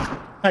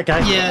 Okay.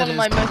 Yeah, one of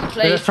my most But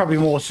played. that's probably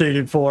more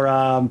suited for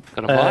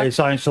its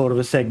own sort of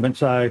a segment.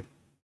 So,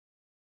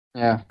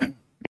 Yeah.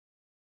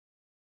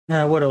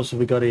 what else have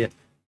we got here?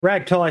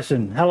 Rag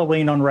Tyson,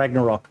 Halloween on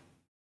Ragnarok.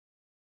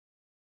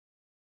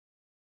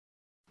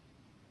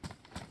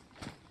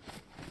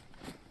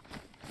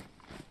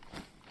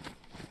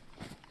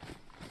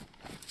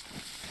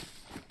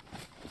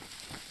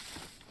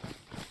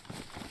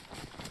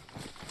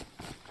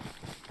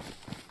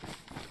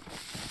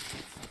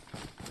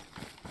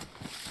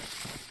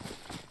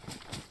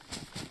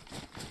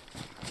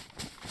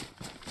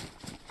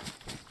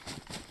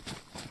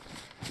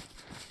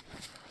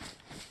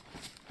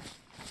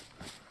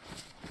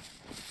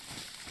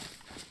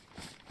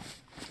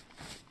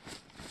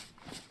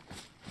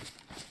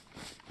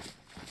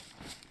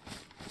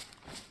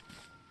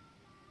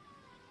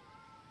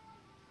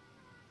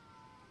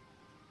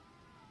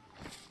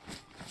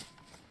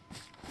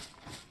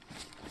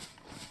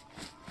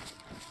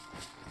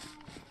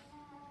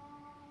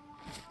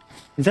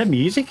 Is that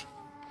music?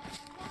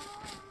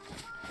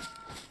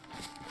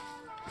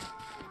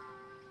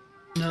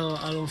 No,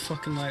 I don't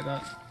fucking like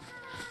that.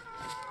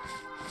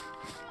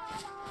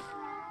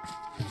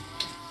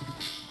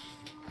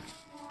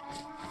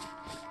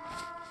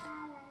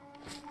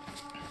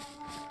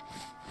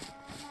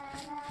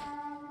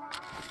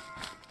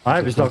 I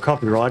hope it's not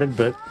copyrighted,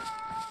 but...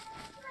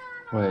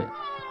 Wait.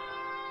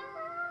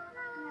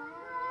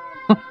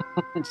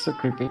 It's so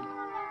creepy.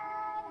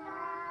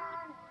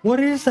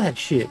 What is that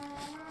shit?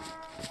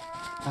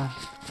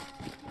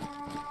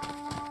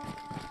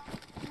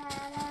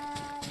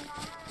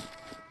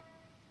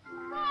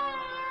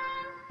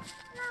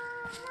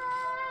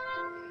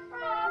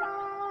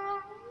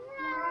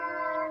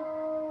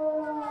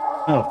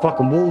 Oh,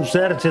 fucking wolves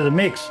added to the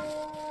mix.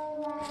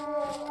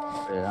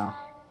 Yeah.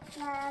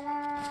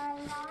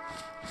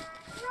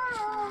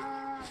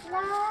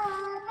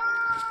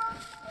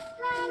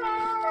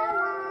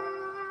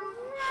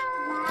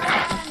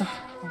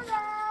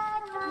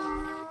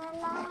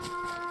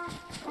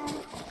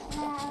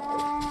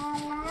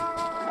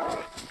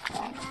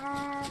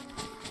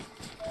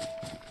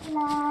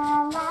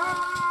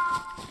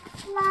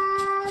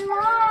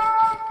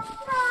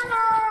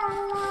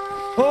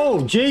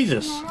 Oh,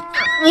 Jesus.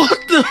 What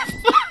the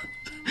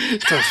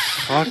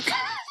fuck?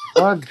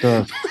 What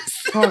the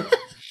fuck?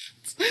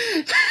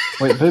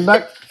 Wait, put it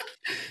back.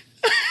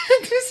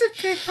 There's a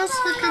big ass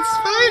fucking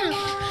spider.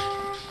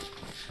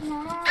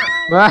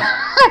 What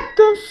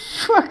the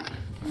fuck?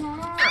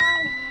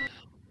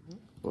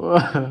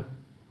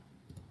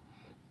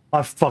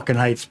 I fucking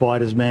hate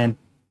spiders, man.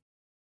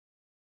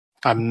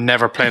 I'm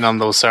never playing on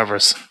those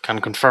servers. Can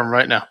confirm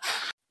right now.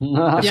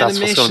 If that's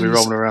what's going to be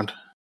roaming around.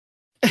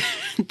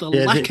 The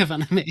lack of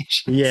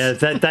animation. Yeah,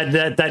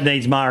 that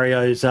needs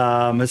Mario's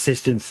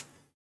assistance.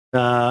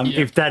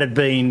 If that had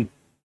been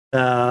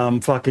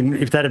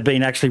if that had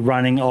been actually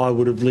running, I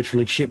would have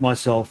literally shit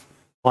myself.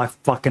 I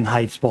fucking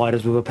hate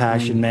spiders with a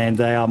passion, man.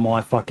 They are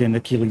my fucking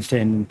Achilles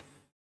tendon.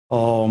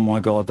 Oh my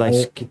god,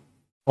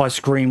 I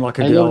scream like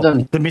a girl.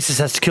 The missus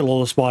has to kill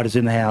all the spiders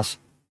in the house.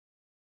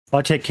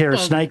 I take care of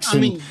snakes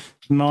and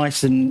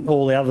mice and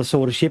all the other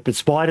sort of shit, but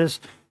spiders,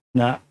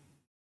 no.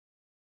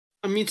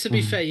 I mean, to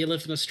be fair, you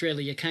live in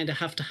Australia, you kind of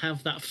have to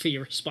have that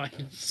fear of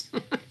spiders.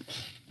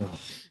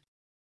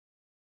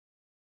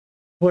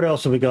 What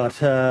else have we got?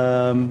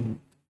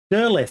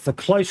 Derleth, A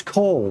Close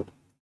Call.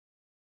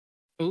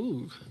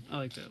 Ooh, I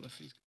like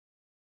Derleth.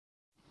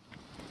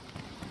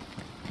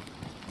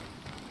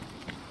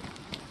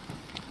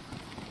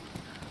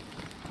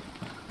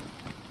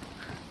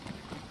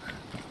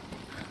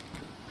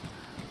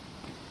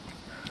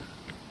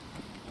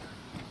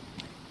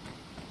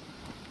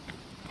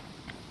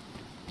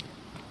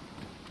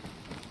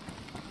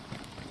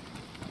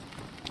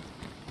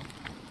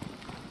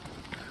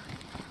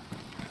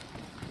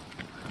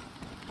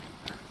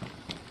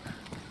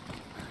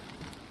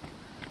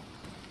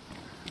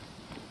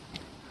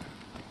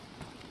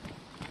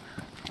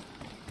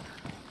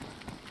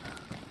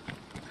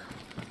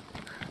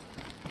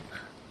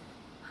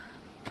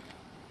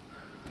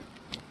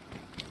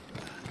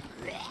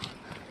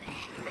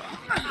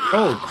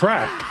 Oh,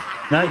 crap.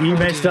 No, you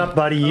messed up,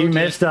 buddy. You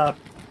messed up.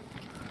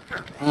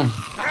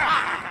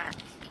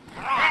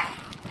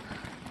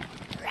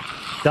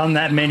 Done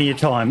that many a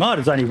time. Oh,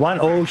 there's only one.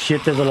 Oh,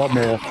 shit, there's a lot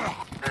more.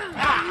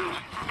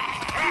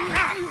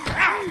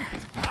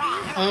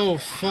 Oh,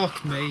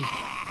 fuck me.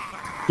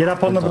 Get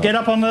up on the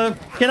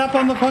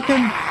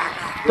fucking...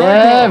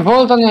 Yeah,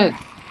 vault on it.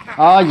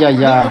 Oh,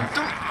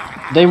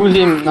 yeah. They will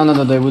him.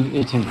 No, they will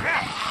eat him.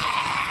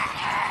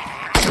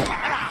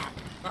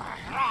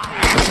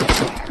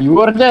 You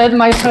are dead,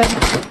 my friend.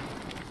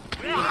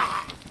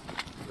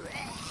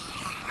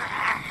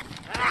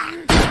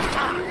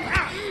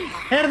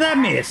 How did that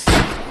miss?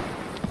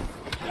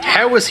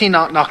 How was he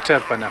not knocked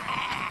out by now?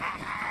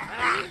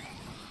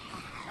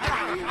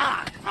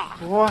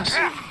 What?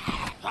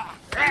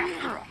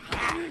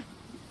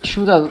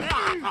 Should have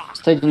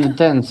stayed in the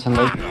tent and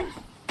like...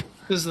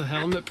 There's the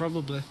helmet,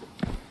 probably.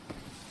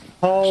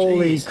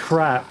 Holy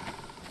crap.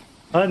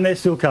 And they're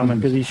still coming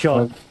because he's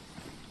shot.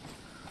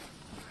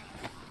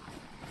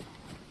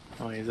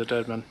 Oh, he's a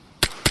dead man.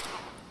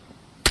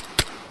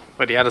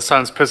 But he had a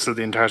silenced pistol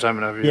the entire time.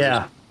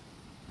 Yeah.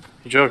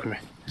 You joking me?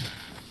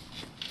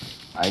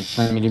 It's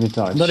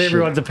 9mm. Not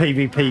everyone's a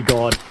PvP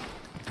god.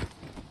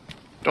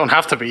 Don't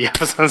have to be. You have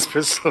a silenced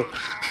pistol.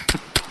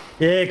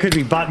 Yeah, it could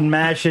be button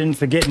mashing,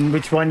 forgetting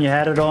which one you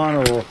had it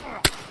on, or...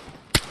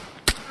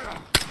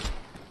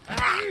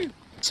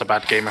 It's a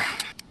bad gamer.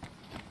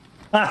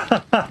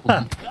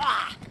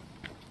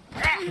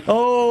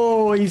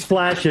 Oh, he's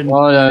flashing.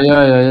 Oh,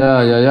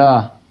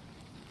 yeah.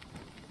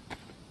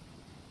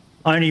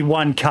 Only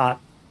one cut.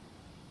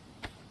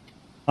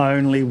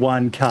 Only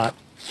one cut.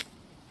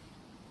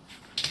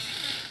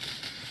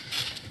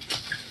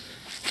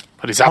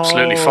 But he's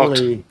absolutely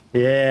fucked.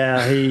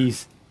 Yeah,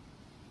 he's...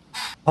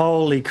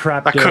 Holy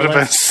crap. That could have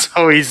been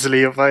so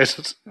easily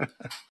avoided.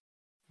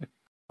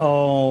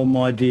 Oh,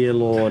 my dear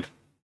Lord.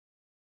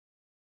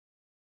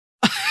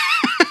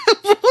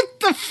 What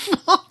the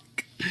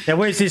fuck? Now,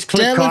 where's this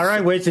clip,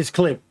 Cairo? Where's this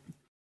clip?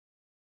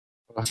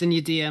 It's in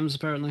your DMs,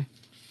 apparently.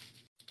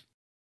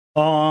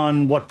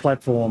 On what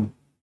platform?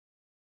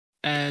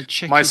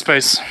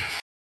 MySpace.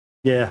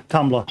 Yeah,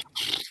 Tumblr.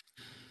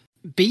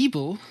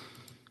 Beeble?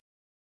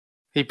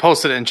 He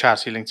posted it in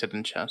chat. He linked it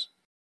in chat.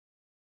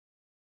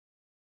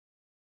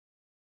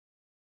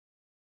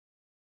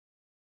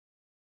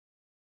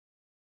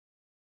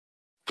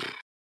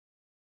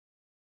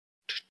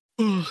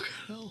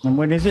 And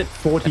when is it?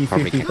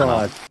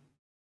 40:55.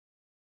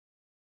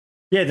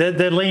 Yeah,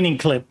 the leaning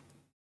clip.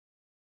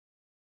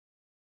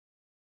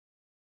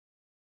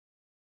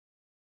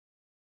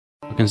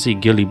 I can see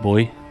Gilly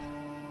Boy.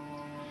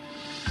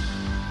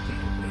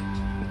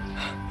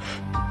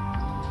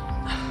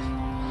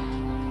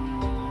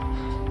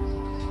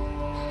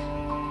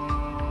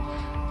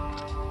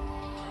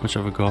 Which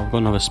have I got? I've got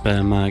another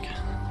spare mag.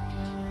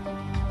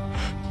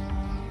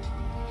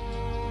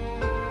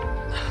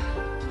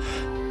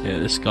 Yeah,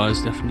 this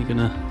guy's definitely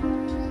gonna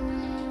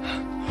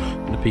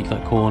peek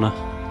that corner.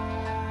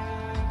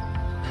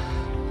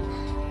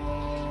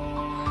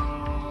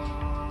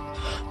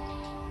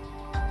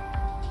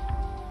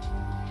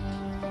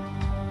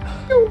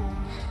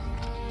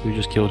 Who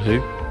just killed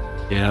who?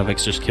 Yeah,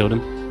 Avex just killed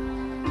him.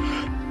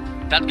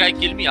 That guy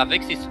killed me,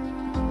 Avex is...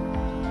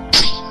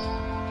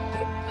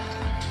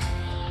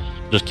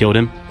 Just killed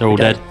him. They're all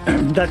dead.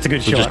 That's a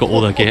good shot. We just got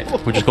all their kit.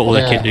 We just got all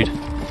their kit, dude.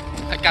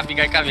 I can't be.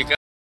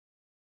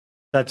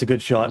 That's a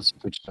good shot. That's a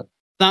good shot.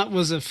 That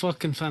was a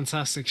fucking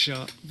fantastic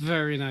shot.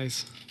 Very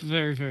nice.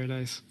 Very, very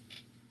nice.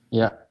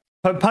 Yeah.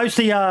 Post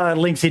the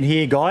links in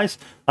here, guys.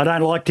 I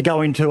don't like to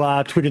go into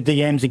Twitter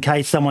DMs in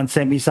case someone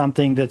sent me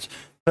something that's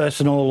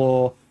personal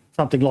or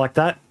something like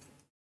that.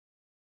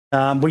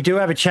 We do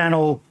have a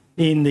channel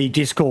in the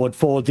Discord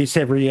for this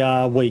every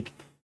week,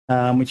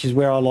 which is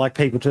where I like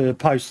people to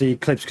post the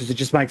clips because it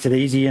just makes it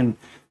easy and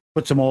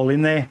puts them all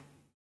in there.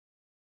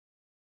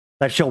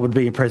 That shot would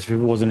be impressive if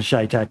it wasn't a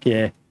Shaytak,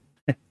 yeah.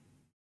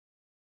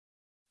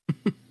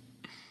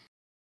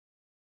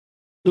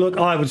 Look,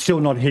 I would still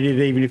not hit it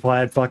even if I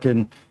had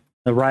fucking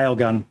a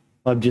railgun.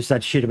 I'm just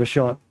that shit of a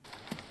shot.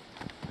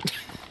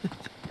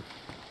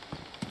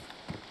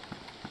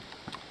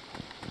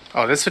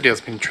 Oh, this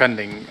video's been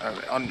trending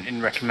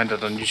in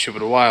recommended on YouTube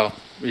for a while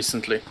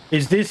recently.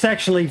 Is this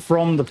actually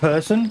from the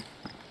person?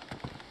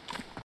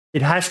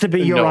 It has to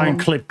be your own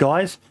clip,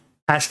 guys.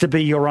 Has to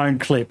be your own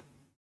clip.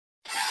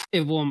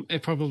 It won't.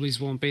 It probably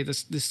won't be.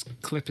 This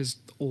clip is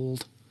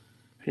old.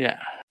 Yeah.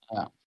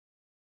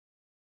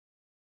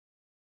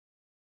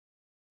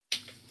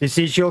 This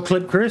is your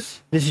clip,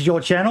 Chris? This is your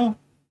channel?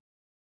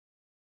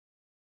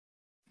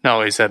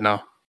 No, he said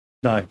no.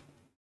 No.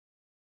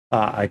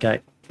 Okay.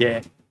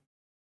 Yeah.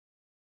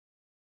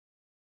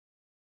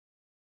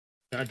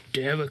 God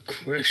damn it,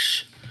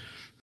 Chris.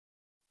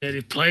 And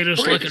he played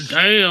us like a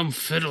damn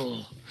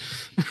fiddle.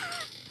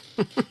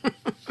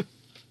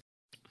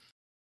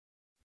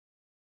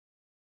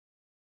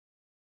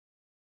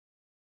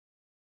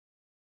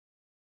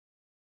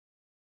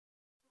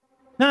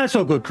 No, it's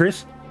all good,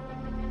 Chris.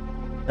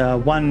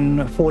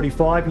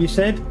 145, you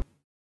said?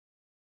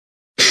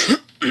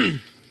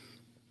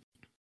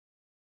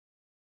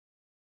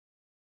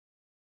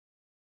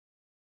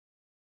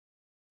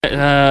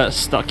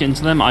 Stuck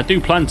into them. I do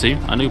plan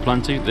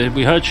to.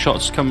 We heard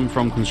shots coming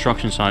from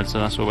construction side, so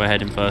that's where we're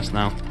heading first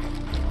now.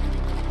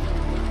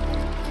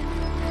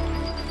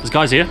 There's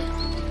guys here.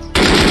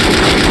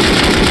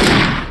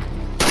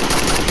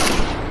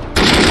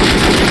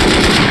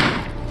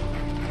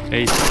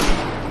 He's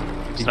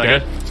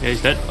dead. Yeah,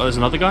 he's dead. Oh, there's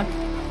another guy?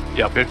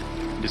 Yeah, up here.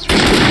 This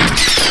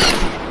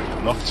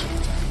knocked.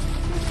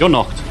 You're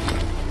knocked?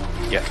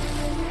 Yeah.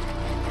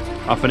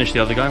 I'll finish the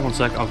other guy. 1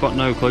 sec. I've got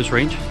no close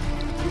range.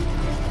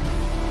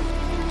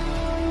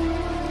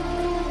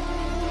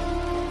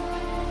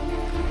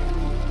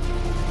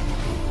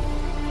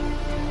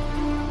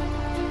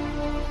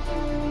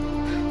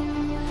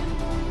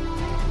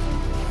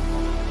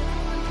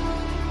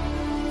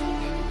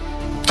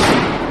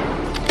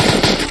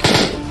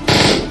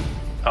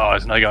 Oh,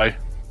 there's no guy.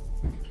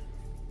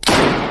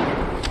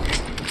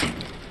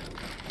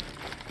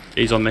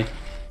 He's on me.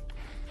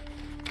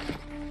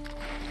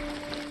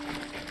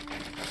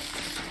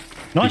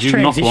 Nice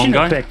transition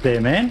effect there,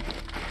 man.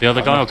 The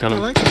other guy, I'll kill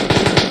him.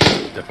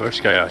 The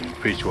first guy, I'm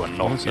pretty sure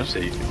knocked you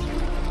saved.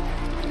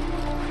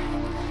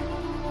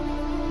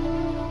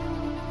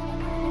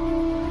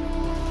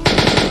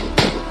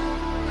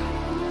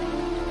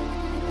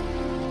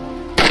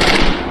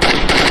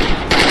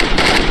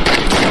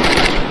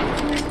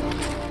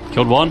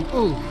 Killed one.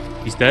 Ooh.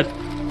 He's dead.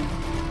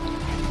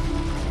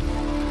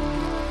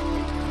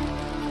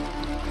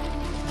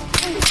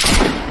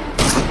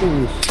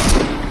 Ooh.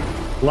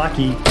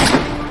 Lucky.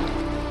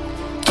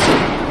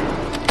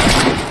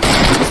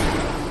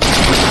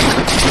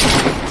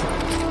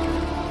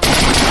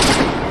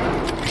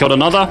 Killed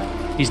another.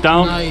 He's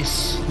down.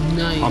 Nice.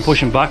 I'm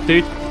pushing back,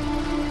 dude.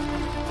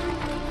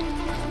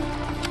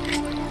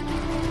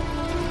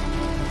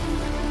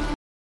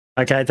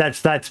 Okay,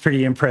 that's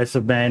pretty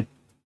impressive, man.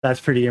 That's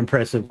pretty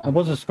impressive. I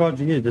was subscribed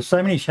to you. There's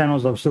so many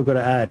channels I've still got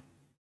to add.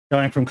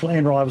 Going from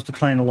Clan Rivals to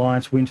Clan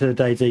Alliance, Winter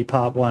DayZ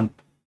Part 1.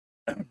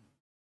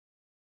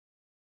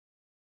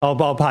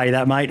 I'll pay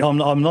that, mate. I'm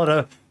not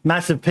a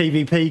massive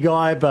PvP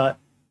guy, but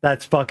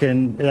that's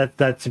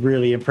that's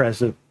really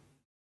impressive.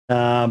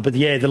 But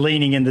yeah, the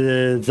leaning and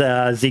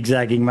the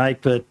zigzagging, mate.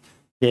 But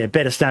yeah,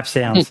 better snap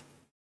sounds.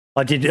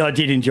 I did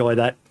enjoy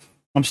that.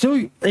 I'm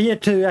still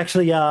yet to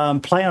actually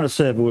play on a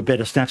server with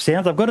better snap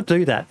sounds. I've got to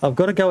do that. I've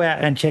got to go out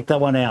and check that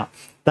one out.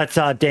 That's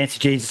Dance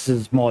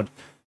Jesus' mod,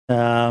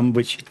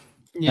 which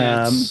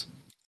I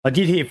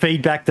did hear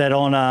feedback that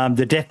on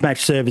the deathmatch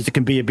servers it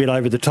can be a bit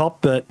over the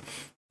top, but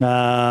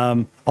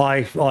I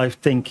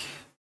think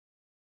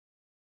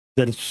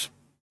that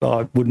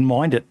I wouldn't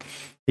mind it.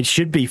 It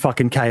should be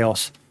fucking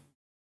chaos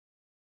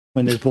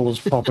when there's balls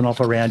popping off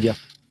around you.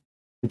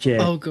 But yeah.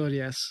 Oh god,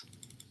 yes.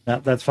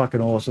 That's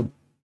fucking awesome.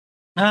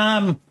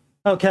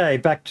 Okay,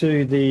 back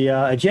to the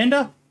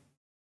agenda.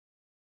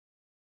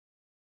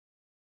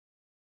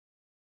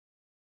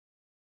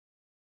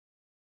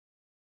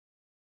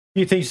 A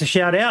few things to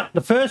shout out.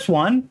 The first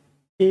one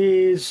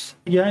is,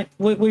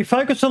 we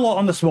focus a lot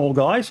on the small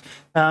guys,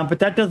 but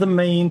that doesn't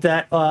mean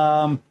that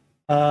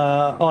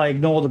I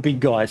ignore the big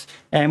guys.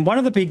 And one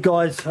of the big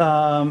guys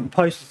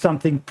posted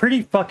something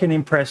pretty fucking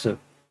impressive.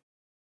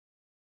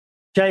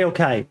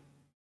 JLK.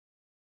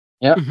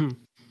 Yep.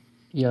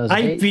 Yes,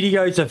 8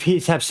 videos of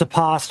his have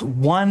surpassed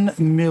 1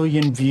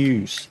 million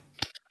views.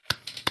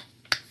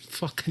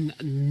 Fucking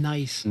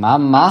nice.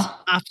 Mama.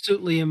 That's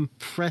absolutely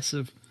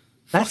impressive.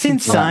 That's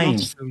insane.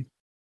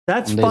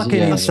 That's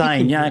fucking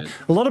insane. Yeah,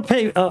 a lot of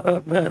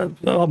people.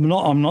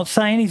 I'm not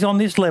saying he's on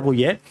this level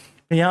yet.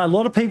 You know, a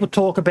lot of people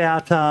talk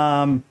about.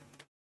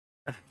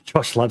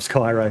 Josh loves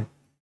Cairo.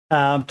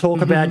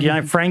 Talk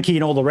about Frankie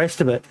and all the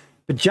rest of it.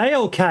 But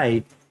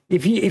JLK,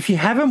 if you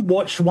haven't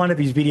watched one of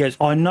his videos,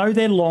 I know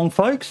they're long,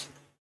 folks.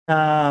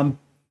 An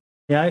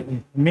hour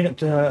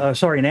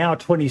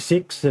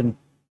 26 and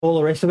all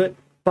the rest of it.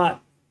 But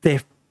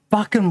they're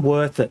fucking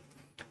worth it.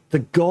 The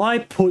guy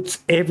puts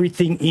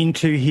everything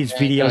into his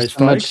videos,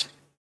 folks.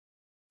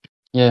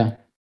 Yeah.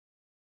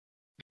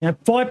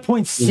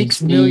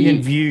 5.6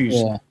 million views.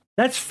 Yeah.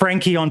 That's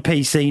Frankie on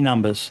PC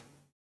numbers.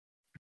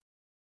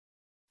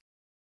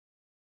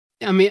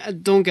 I mean,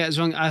 don't get us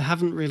wrong. I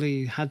haven't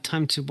really had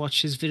time to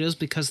watch his videos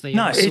because they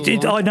are so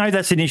long. I know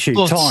that's an issue.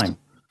 But, time.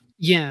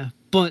 Yeah,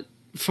 but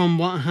from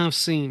what I have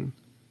seen,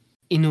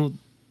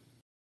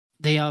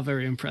 they are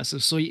very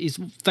impressive. So it's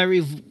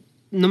very...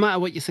 No matter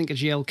what you think of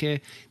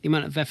GLK, the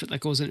amount of effort that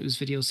goes into his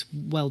videos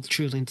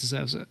truly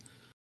deserves it.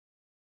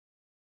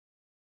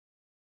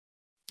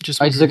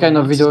 It's the kind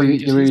of video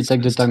you really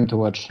take the time to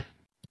watch.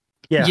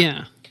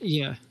 Yeah.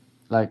 Yeah.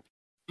 Like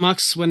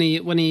Max, when he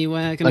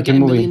gonna get a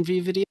million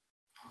view video?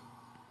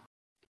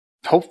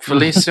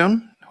 Hopefully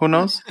soon. Who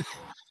knows?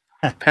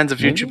 Depends if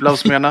YouTube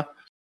loves me or not.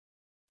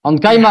 On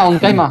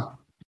Kaima.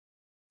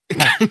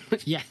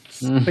 Yes.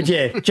 But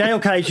yeah,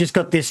 JLK's just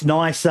got this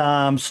nice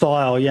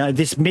style,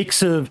 this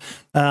mix of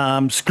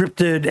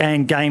scripted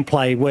and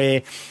gameplay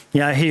where,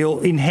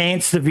 he'll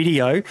enhance the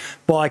video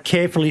by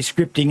carefully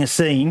scripting a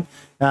scene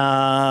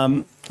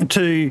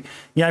to,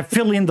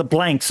 fill in the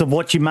blanks of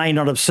what you may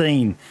not have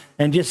seen.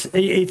 And just,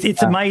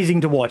 it's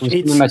amazing to watch.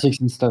 It's cinematics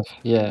and stuff,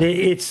 yeah.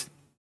 It's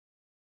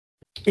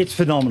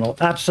phenomenal.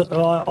 Absolutely.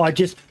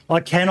 I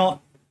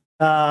cannot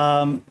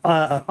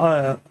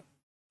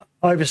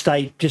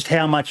overstate just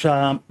how much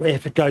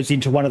effort goes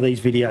into one of these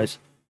videos.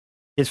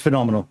 It's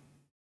phenomenal.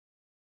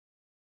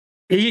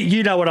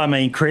 You know what I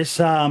mean, Chris.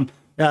 It's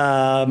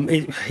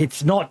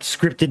not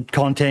scripted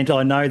content.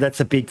 I know that's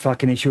a big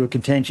fucking issue of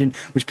contention,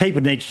 which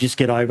people need to just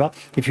get over.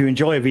 If you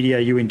enjoy a video,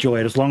 you enjoy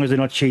it, as long as they're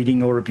not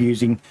cheating or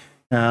abusing,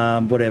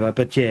 whatever.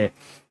 But yeah,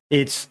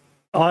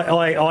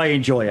 I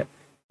enjoy it.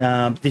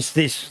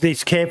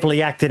 This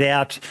carefully acted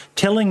out,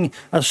 telling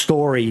a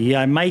story,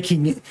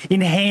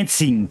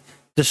 enhancing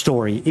the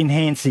story,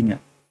 enhancing it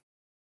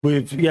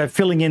with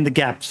filling in the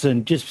gaps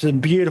and just some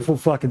beautiful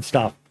fucking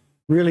stuff.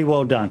 Really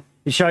well done.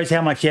 It shows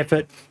how much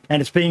effort,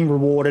 and it's being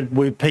rewarded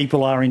with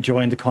people are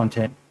enjoying the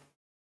content.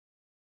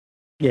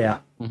 Yeah.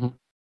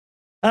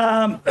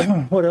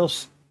 What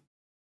else?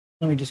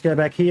 Let me just go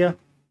back here.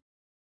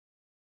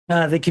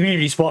 The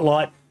community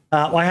spotlight.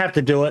 I have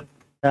to do it.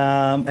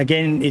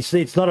 Again,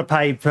 it's not a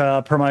paid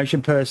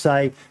promotion per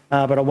se,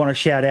 but I want to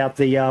shout out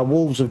the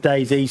Wolves of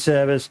DayZ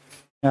service,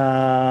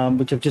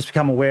 which I've just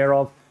become aware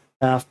of.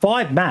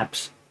 5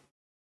 maps.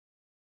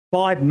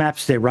 5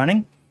 maps they're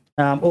running,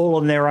 all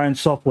on their own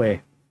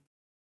software.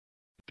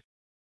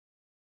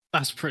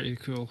 That's pretty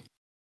cool.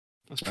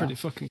 That's pretty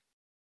fucking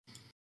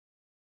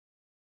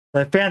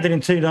They founded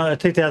in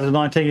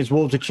 2019 as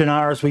Wolves of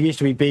Chernarus. We used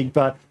to be big,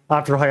 but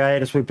after a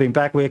hiatus, we've been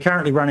back. We are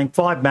currently running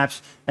 5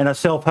 maps and are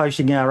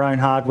self-hosting our own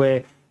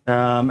hardware,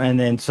 and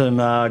then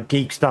some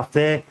geek stuff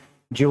there.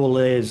 Dual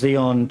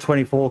Xeon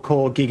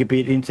 24-core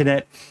gigabit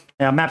internet.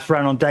 Our maps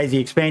run on DayZ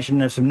expansion.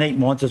 There's some neat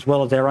mods as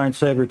well as our own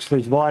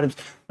server-exclusive items.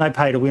 No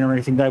pay to win or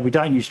anything, though. We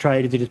don't use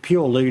traders. It is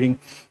pure looting,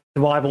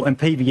 survival, and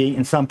PvE,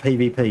 and some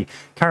PvP.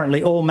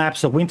 Currently, all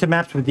maps are winter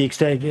maps with the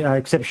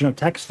exception of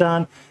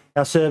Takistan.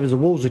 Our servers are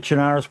Wolves of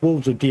Chernarus,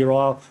 Wolves of Deer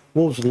Isle,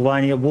 Wolves of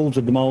Livonia, Wolves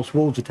of Demols,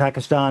 Wolves of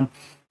Takistan.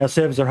 Our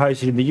servers are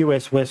hosted in the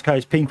US West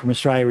Coast. Ping from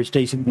Australia is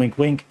decent, wink,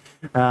 wink,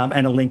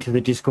 and a link to the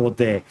Discord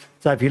there.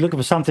 So if you're looking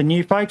for something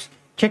new, folks,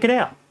 check it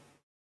out.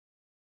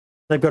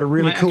 They've got a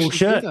really cool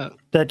shirt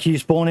that you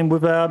spawn in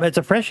with. It's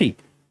a freshie.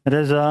 It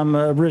has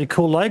a really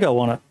cool logo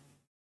on it.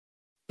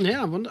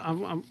 Yeah, I wonder. I'm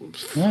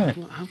gonna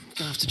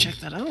have to check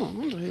that out.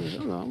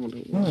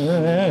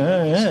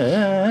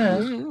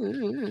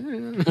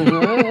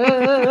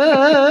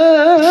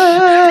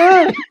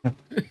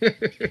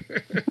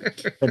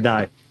 But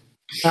no,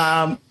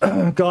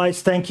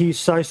 guys, thank you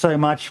so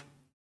much,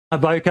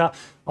 Avoca.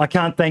 I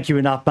can't thank you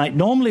enough, mate.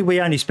 Normally,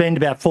 we only spend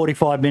about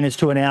 45 minutes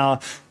to an hour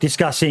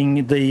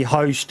discussing the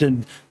host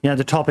and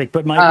the topic,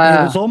 but mate,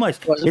 it was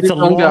almost. It's a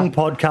long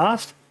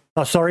podcast.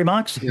 Oh, sorry,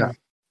 Marks. Yeah.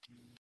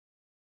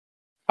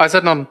 I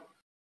said none.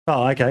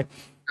 Oh, okay.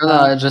 No,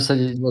 I just said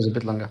it was a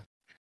bit longer.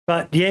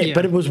 But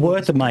but it was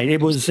worth it, mate.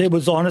 It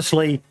was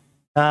honestly.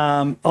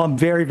 I'm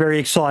very, very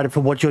excited for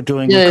what you're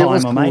doing with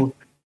Kaima, cool. Mate.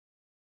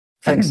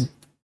 Thanks.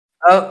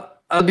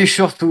 I'll be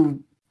sure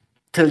to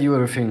tell you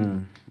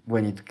everything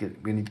when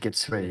it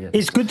gets ready.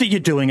 It's good that you're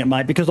doing it,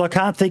 mate, because I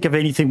can't think of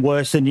anything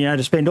worse than,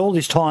 to spend all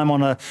this time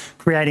on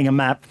creating a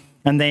map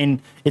and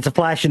then it's a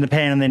flash in the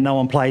pan and then no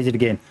one plays it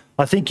again.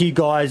 I think you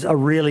guys are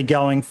really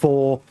going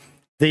for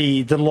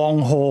the long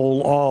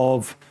haul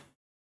of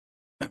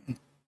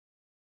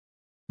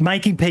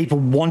making people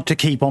want to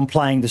keep on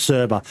playing the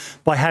server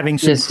by having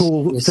some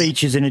cool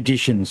features and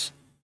additions.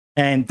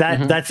 And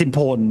that's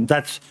important.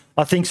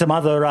 I think some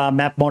other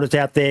map modders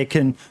out there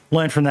can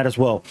learn from that as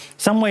well.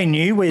 Somewhere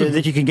new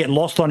that you can get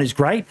lost on is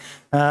great,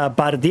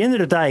 but at the end of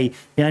the day,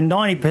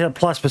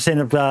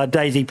 90+% of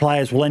DayZ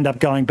players will end up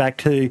going back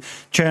to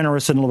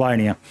Chernarus and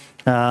Livonia.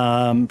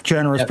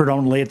 Chernarus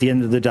predominantly at the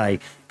end of the day,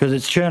 because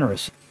it's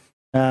Chernarus.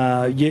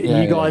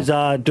 You guys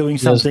are doing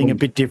something a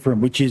bit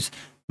different, which is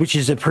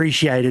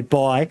appreciated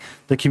by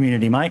the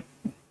community, mate.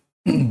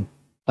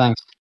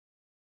 Thanks.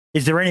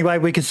 Is there any way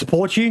we can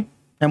support you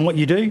and what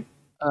you do?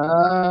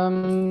 I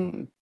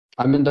mean,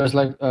 there's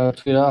like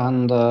Twitter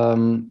and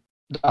the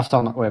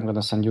Aftermath. I'm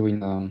gonna send you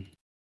in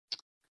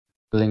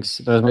links.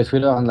 There's my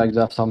Twitter and like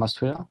the Aftermath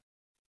Twitter.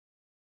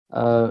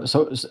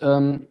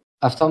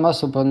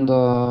 Aftermath opened.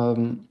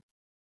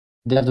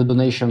 They have the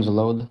donations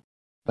allowed,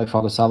 like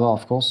for the server,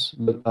 of course.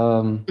 But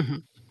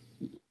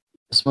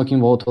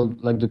Smoking Boat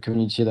told like the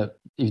community that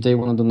if they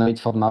want to donate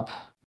for the map,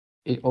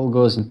 it all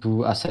goes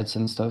into assets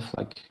and stuff,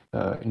 like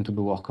into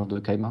the work of the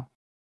Kaima.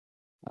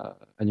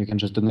 And you can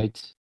just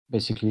donate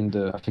basically in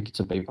I think it's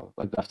a PayPal,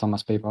 like the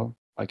Aftermath PayPal.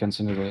 I can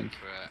send you the link.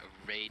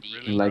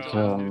 Really, like,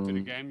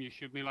 the game, you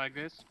shoot me like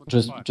this?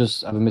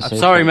 Just have a message. I'm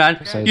sorry,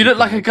 man. You look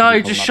like a guy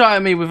who just shot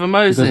at me with a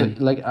Mosin.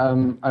 Like, I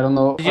don't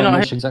know how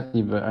much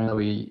exactly, but I know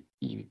he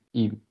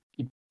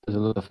put a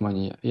lot of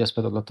money. He has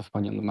spent a lot of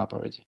money on the map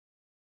already.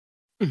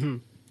 Mm-hmm.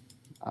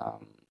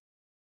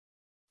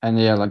 And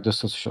yeah, like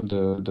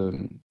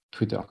the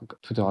Twitter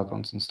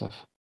accounts and stuff.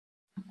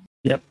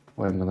 Yep.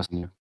 Well, I'm gonna send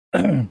you.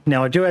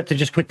 Now I do have to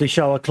just quickly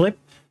show a clip.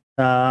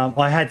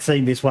 I had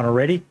seen this one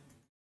already.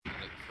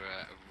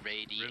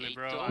 Really,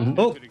 bro?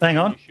 Oh, hang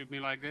on. You shoot me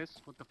like this?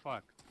 What the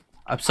fuck?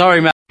 I'm sorry,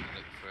 man.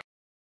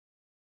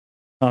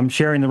 I'm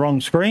sharing the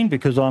wrong screen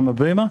because I'm a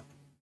boomer.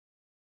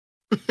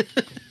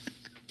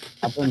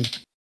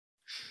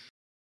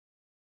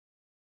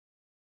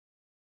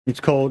 It's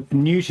called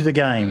New to the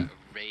Game.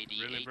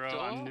 Really, bro?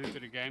 I'm new to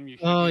the game. You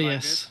shoot Oh, me like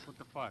yes. this? What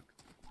the fuck?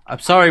 I'm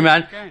sorry,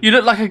 man. You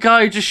look like a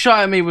guy who just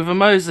shot at me with a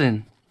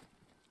Mosin.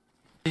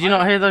 Did you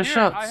not hear those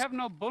shots? I have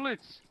no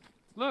bullets.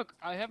 Look,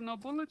 I have no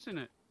bullets in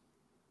it.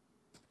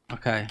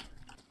 Okay.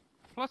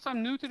 Plus,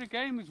 I'm new to the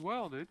game as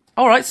well, dude.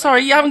 All right,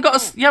 sorry. You haven't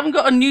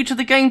got a new to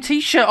the game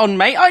T-shirt on,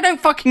 mate. I don't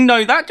fucking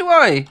know that, do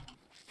I?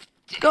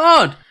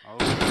 God.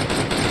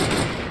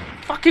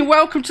 Fucking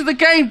welcome to the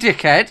game,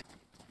 dickhead.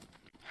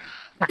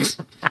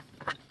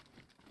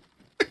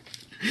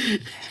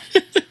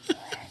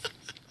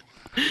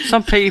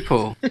 Some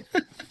people.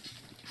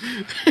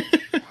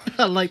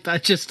 I like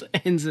that. Just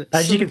ends it.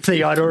 As you can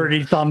see, I'd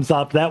already thumbs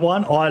up that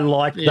one. I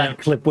liked that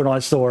clip when I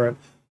saw it.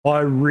 I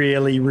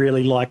really,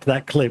 really liked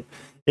that clip.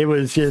 It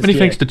was just. Many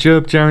thanks to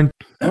Chirp, Jaron.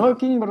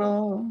 Okay,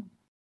 bro.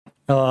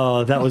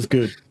 Oh, that was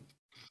good.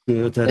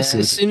 Good. That's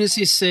As soon as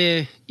you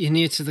say you're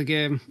new to the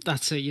game,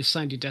 that's it. You've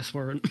signed your death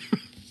warrant.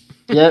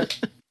 Yep.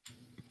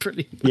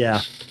 Pretty.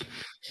 Yeah.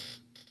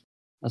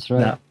 That's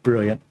right. No,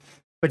 brilliant.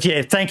 But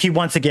yeah, thank you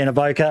once again,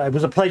 Avoca. It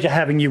was a pleasure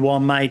having you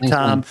on, mate.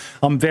 Thanks,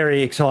 I'm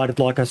very excited,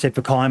 like I said,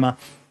 for Kaima.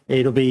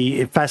 It'll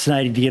be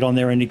fascinating to get on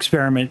there and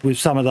experiment with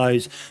some of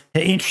those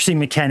interesting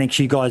mechanics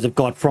you guys have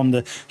got, from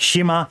the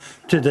shimmer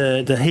to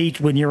the heat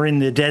when you're in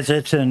the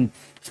desert and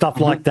stuff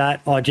like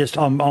that.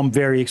 I'm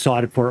very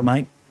excited for it,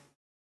 mate.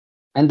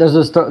 And there's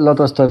a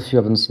lot of stuff you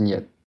haven't seen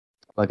yet,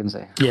 I can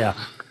say. Yeah.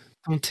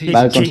 Keep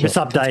us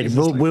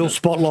updated. We'll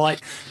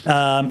spotlight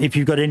if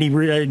you've got any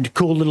really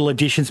cool little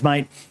additions,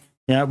 mate.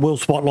 Yeah, we'll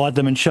spotlight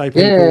them and show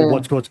people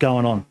what's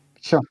going on.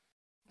 Sure.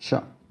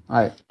 All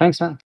right. Thanks,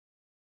 man.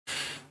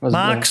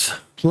 Marks,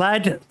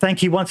 lad,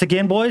 thank you once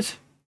again, boys.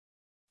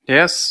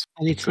 Yes.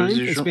 Anytime.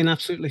 It's been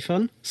absolutely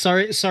fun.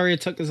 Sorry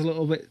it took us a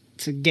little bit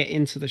to get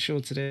into the show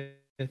today,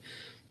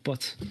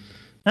 but...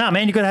 No,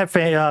 man, you've got to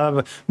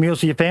have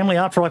meals for your family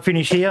after I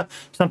finish here.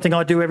 Something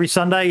I do every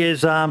Sunday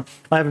is I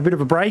have a bit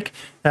of a break.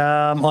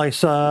 I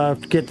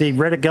get the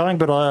Reddit going,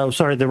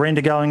 the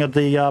render going of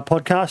the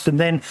podcast, and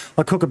then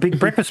I cook a big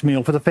breakfast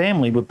meal for the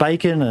family with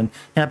bacon and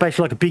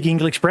basically like a big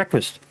English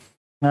breakfast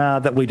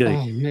that we do.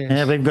 Oh,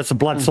 yeah, we've even got some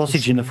blood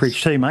sausage in the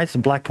fridge too, mate.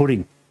 Some black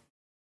pudding.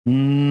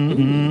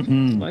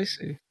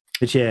 Spicy.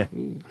 But yeah,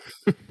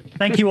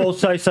 thank you all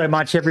so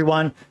much,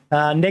 everyone.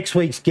 Next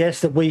week's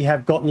guest that we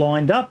have got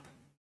lined up,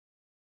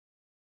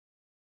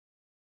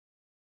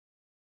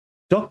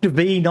 Dr.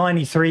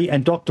 V93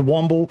 and Dr.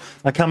 Womble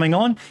are coming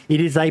on. It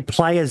is a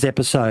players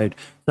episode.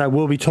 So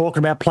we'll be talking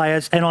about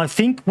players, and I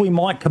think we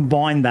might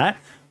combine that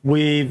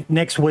with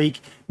next week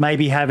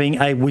maybe having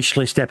a wish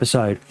list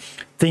episode,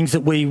 things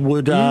that we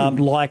would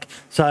like.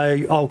 So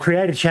I'll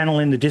create a channel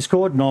in the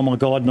Discord. And oh my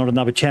God, not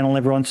another channel,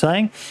 everyone's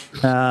saying.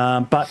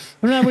 But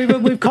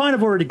we've kind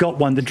of already got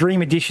one, the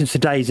Dream Editions to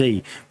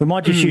DayZ. We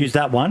might just use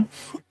that one.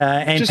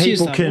 And just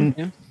people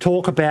can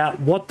talk about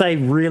what they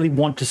really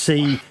want to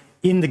see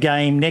in the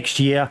game next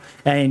year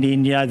and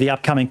in the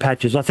upcoming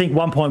patches. I think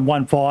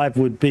 1.15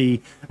 would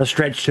be a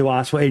stretch to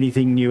ask for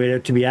anything new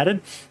to be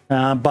added.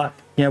 But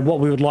what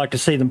we would like to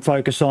see them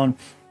focus on,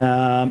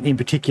 in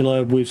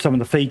particular with some of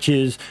the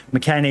features,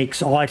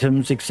 mechanics,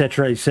 items,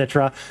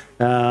 etc.,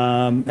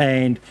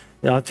 and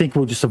I think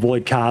we'll just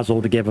avoid cars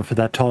altogether for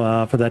that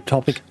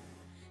topic.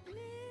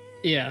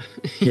 Yeah.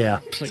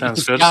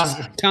 Sounds good.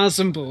 Cars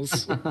and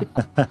balls.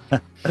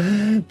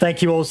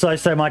 Thank you all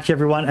so much,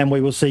 everyone, and we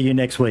will see you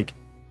next week.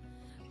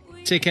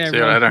 Take care,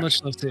 everyone.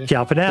 Much love to you.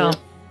 Ciao for now.